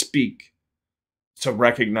have to speak to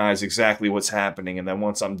recognize exactly what's happening, and then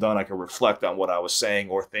once I'm done, I can reflect on what I was saying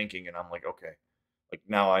or thinking, and I'm like, okay, like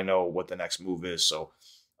now I know what the next move is. So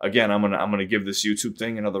again, I'm gonna give this YouTube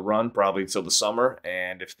thing another run, probably until the summer.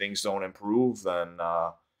 And if things don't improve, then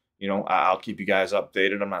you know, I'll keep you guys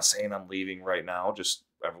updated. I'm not saying I'm leaving right now. Just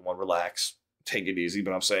everyone relax, take it easy.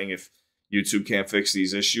 But I'm saying if YouTube can't fix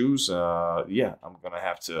these issues, yeah, I'm gonna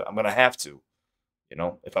have to. You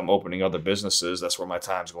know, if I'm opening other businesses, that's where my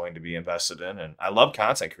time's going to be invested in. And I love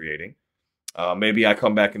content creating. Maybe I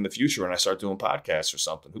come back in the future and I start doing podcasts or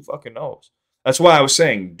something. Who fucking knows? That's why I was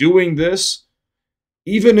saying doing this.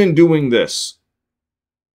 Even in doing this,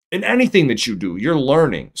 in anything that you do, you're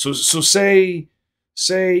learning. So say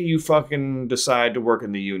you fucking decide to work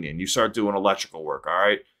in the union. You start doing electrical work, all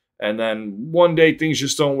right? And then one day things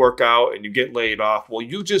just don't work out and you get laid off. Well,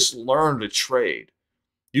 you just learned a trade.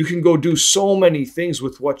 You can go do so many things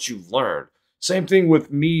with what you've learned. Same thing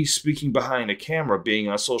with me speaking behind a camera, being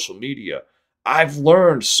on social media. I've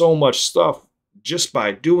learned so much stuff just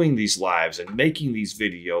by doing these lives and making these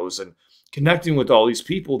videos and connecting with all these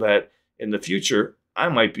people, that in the future, I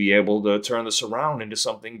might be able to turn this around into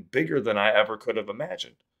something bigger than I ever could have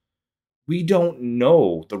imagined. We don't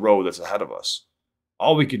know the road that's ahead of us.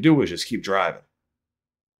 All we could do is just keep driving.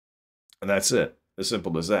 And that's it. As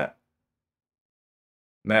simple as that.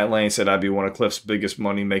 Matt Lane said I'd be one of Cliff's biggest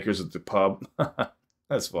money makers at the pub.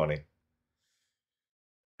 That's funny.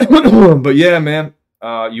 But yeah, man.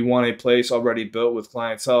 You want a place already built with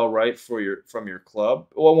clientele, right? From your club.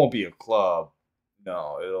 Well, it won't be a club.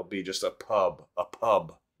 No, it'll be just a pub,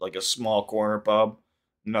 like a small corner pub.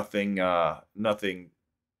 Nothing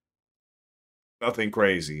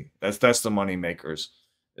crazy. That's the money makers.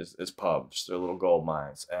 Is pubs. They're little gold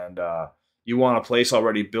mines, and you want a place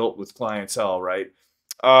already built with clientele, right?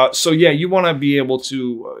 So yeah, you want to be able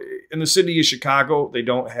to. In the city of Chicago, they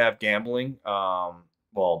don't have gambling.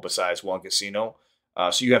 Well, besides one casino.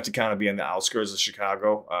 So you have to kind of be in the outskirts of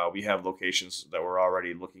Chicago. We have locations that we're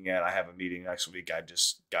already looking at. I have a meeting next week. I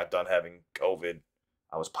just got done having COVID.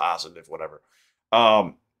 I was positive, whatever.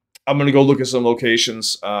 I'm going to go look at some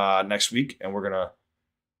locations next week, and we're going to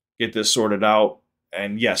get this sorted out.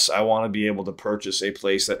 And yes, I want to be able to purchase a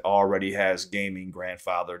place that already has gaming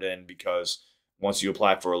grandfathered in, because once you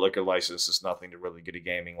apply for a liquor license, it's nothing to really get a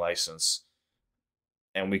gaming license.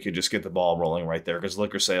 And we could just get the ball rolling right there, because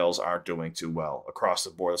liquor sales aren't doing too well across the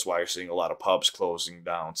board. That's why you're seeing a lot of pubs closing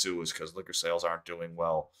down too, is because liquor sales aren't doing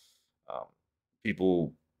well.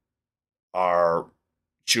 People are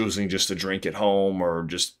choosing just to drink at home or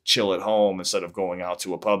just chill at home instead of going out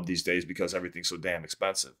to a pub these days, because everything's so damn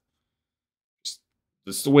expensive.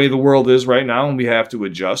 That's the way the world is right now, and we have to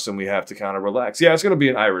adjust and we have to kind of relax. Yeah, it's going to be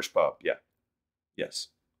an Irish pub. Yeah. Yes.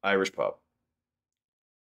 Irish pub.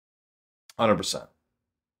 100%.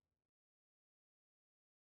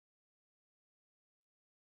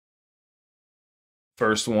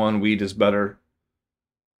 First one, weed is better.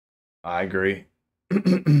 I agree.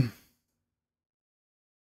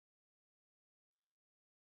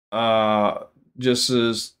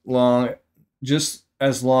 Just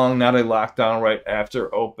as long, not a lockdown right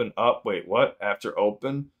after open up. Wait, what? After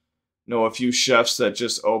open? No, a few chefs that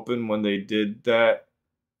just opened when they did that.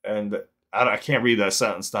 And I can't read that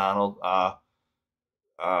sentence, Donald.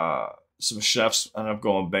 Some chefs end up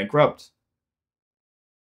going bankrupt.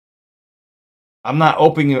 I'm not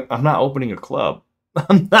opening a club.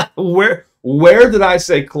 I'm not where did I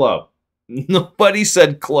say club? Nobody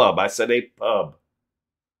said club. I said a pub.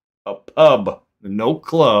 A pub. No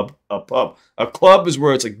club, a pub. A club is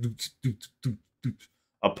where it's like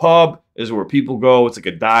a pub is where people go. It's like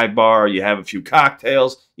a dive bar. You have a few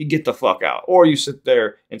cocktails, you get the fuck out. Or you sit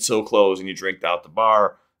there until close and you drink out the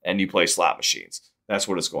bar and you play slot machines. That's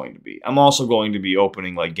what it's going to be. I'm also going to be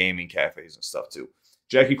opening like gaming cafes and stuff too.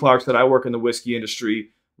 Jackie Clark said, I work in the whiskey industry.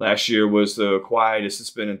 Last year was the quietest it's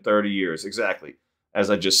been in 30 years. Exactly. As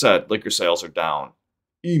I just said, liquor sales are down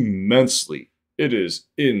immensely. It is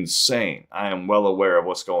insane. I am well aware of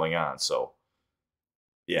what's going on. So,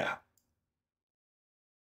 yeah.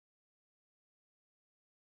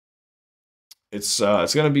 It's going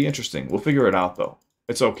to be interesting. We'll figure it out, though.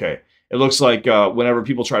 It's okay. It looks like whenever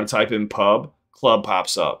people try to type in pub, club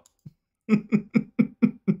pops up.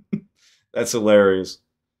 That's hilarious.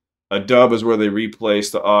 A dub is where they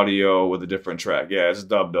replace the audio with a different track. Yeah, it's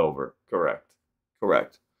dubbed over. Correct.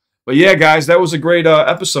 Correct. But yeah, guys, that was a great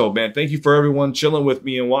episode, man. Thank you for everyone chilling with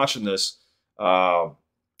me and watching this.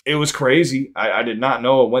 It was crazy. I did not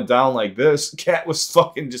know it went down like this. Katt was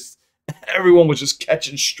fucking just... Everyone was just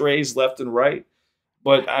catching strays left and right.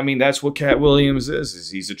 But, I mean, that's what Katt Williams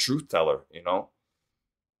is he's a truth teller, you know?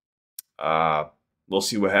 We'll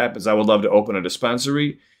see what happens. I would love to open a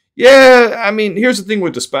dispensary. Yeah, I mean, here's the thing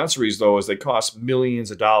with dispensaries, though, is they cost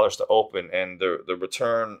millions of dollars to open, and the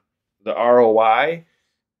return, the ROI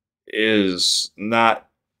is not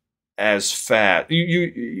as fat.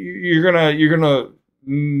 You're gonna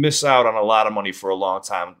miss out on a lot of money for a long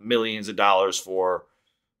time. Millions of dollars for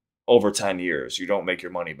over 10 years. You don't make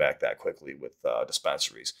your money back that quickly with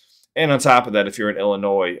dispensaries. And on top of that, if you're in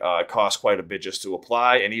Illinois, it costs quite a bit just to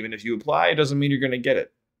apply. And even if you apply, it doesn't mean you're going to get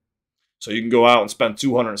it. So you can go out and spend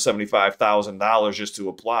 $275,000 just to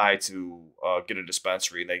apply to get a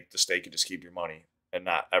dispensary, and the state can just keep your money and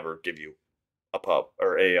not ever give you a pub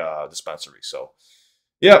or a dispensary. So,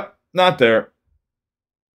 yeah, not there.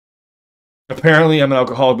 Apparently, I'm an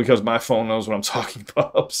alcoholic because my phone knows when I'm talking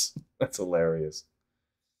pubs. That's hilarious.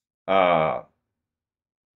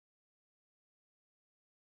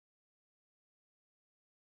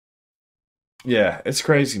 Yeah, it's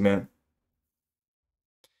crazy, man.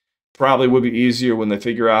 Probably would be easier when they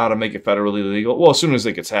figure out how to make it federally legal. Well, as soon as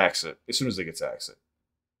they could tax it.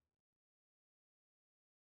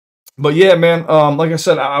 But yeah, man, like I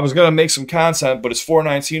said, I was going to make some content, but it's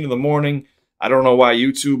 4:19 in the morning. I don't know why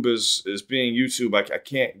YouTube is being YouTube. I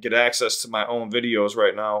can't get access to my own videos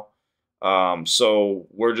right now. So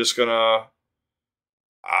we're just going to...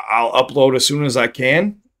 I'll upload as soon as I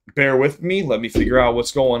can. Bear with me. Let me figure out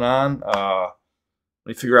what's going on. Let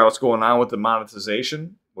me figure out what's going on with the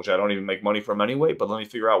monetization, which I don't even make money from anyway, but let me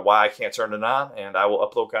figure out why I can't turn it on, and I will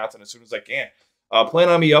upload content as soon as I can. Plan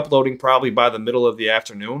on me uploading probably by the middle of the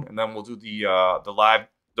afternoon, and then we'll do the live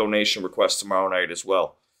donation request tomorrow night as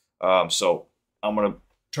well. So I'm gonna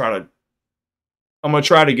try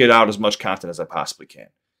to get out as much content as I possibly can.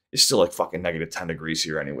 It's still like fucking negative 10 degrees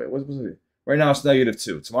here anyway. What was it? Right now it's negative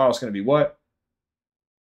 2. Tomorrow it's gonna be what?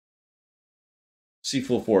 See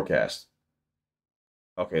full forecast.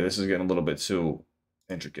 Okay, this is getting a little bit too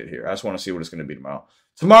intricate here. I just want to see what it's going to be tomorrow.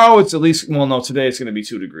 Tomorrow it's at least, well, no, today it's going to be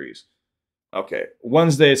 2 degrees. Okay,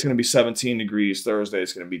 Wednesday it's going to be 17 degrees. Thursday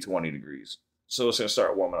it's going to be 20 degrees. So it's going to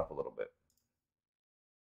start warming up a little bit.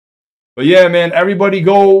 But yeah, man, everybody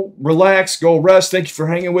go relax, go rest. Thank you for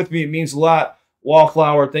hanging with me. It means a lot.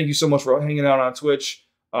 Wallflower, thank you so much for hanging out on Twitch.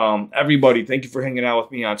 Everybody, thank you for hanging out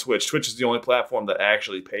with me on Twitch. Twitch is the only platform that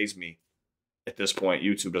actually pays me at this point.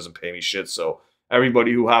 YouTube doesn't pay me shit, so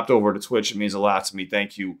everybody who hopped over to Twitch, it means a lot to me.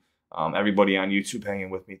 Thank you. Everybody on YouTube hanging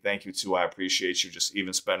with me, thank you too. I appreciate you just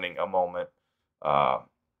even spending a moment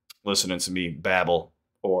listening to me babble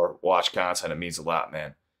or watch content. It means a lot,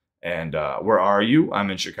 man. And where are you? I'm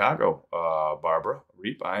in Chicago. Barbara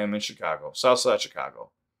Reap, I am in Chicago. Southside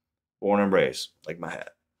Chicago. Born and raised, like my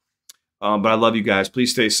hat. But I love you guys.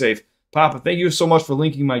 Please stay safe. Papa, thank you so much for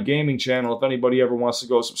linking my gaming channel. If anybody ever wants to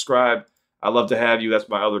go subscribe, I'd love to have you. That's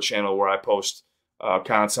my other channel where I post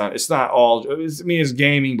content. It's not all, it's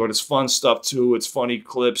gaming, but it's fun stuff too. It's funny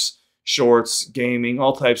clips, shorts, gaming,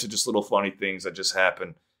 all types of just little funny things that just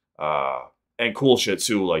happen. And cool shit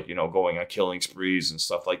too, like, you know, going on killing sprees and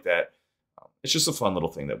stuff like that. It's just a fun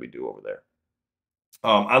little thing that we do over there.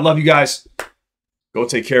 I love you guys. Go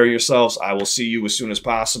take care of yourselves. I will see you as soon as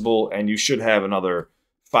possible, and you should have another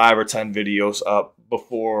 5 or 10 videos up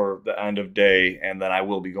before the end of day, and then I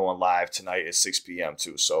will be going live tonight at 6 p.m.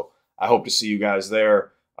 too. So I hope to see you guys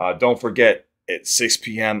there. Don't forget, at 6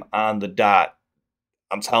 p.m. on the dot,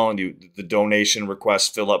 I'm telling you, the donation requests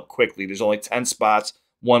fill up quickly. There's only 10 spots,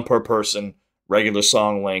 1 per person, regular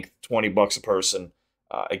song length, $20 a person.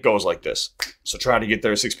 It goes like this. So try to get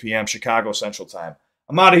there at 6 p.m. Chicago Central Time.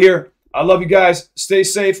 I'm out of here. I love you guys. Stay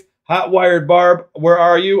safe. Hot Wired Barb, where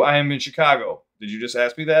are you? I am in Chicago. Did you just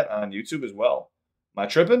ask me that on YouTube as well? Am I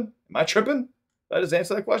tripping? Am I tripping? Did I just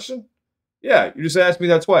answer that question? Yeah, you just asked me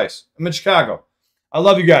that twice. I'm in Chicago. I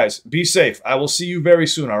love you guys. Be safe. I will see you very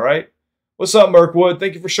soon, all right? What's up, Mirkwood?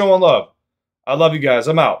 Thank you for showing love. I love you guys.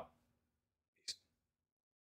 I'm out.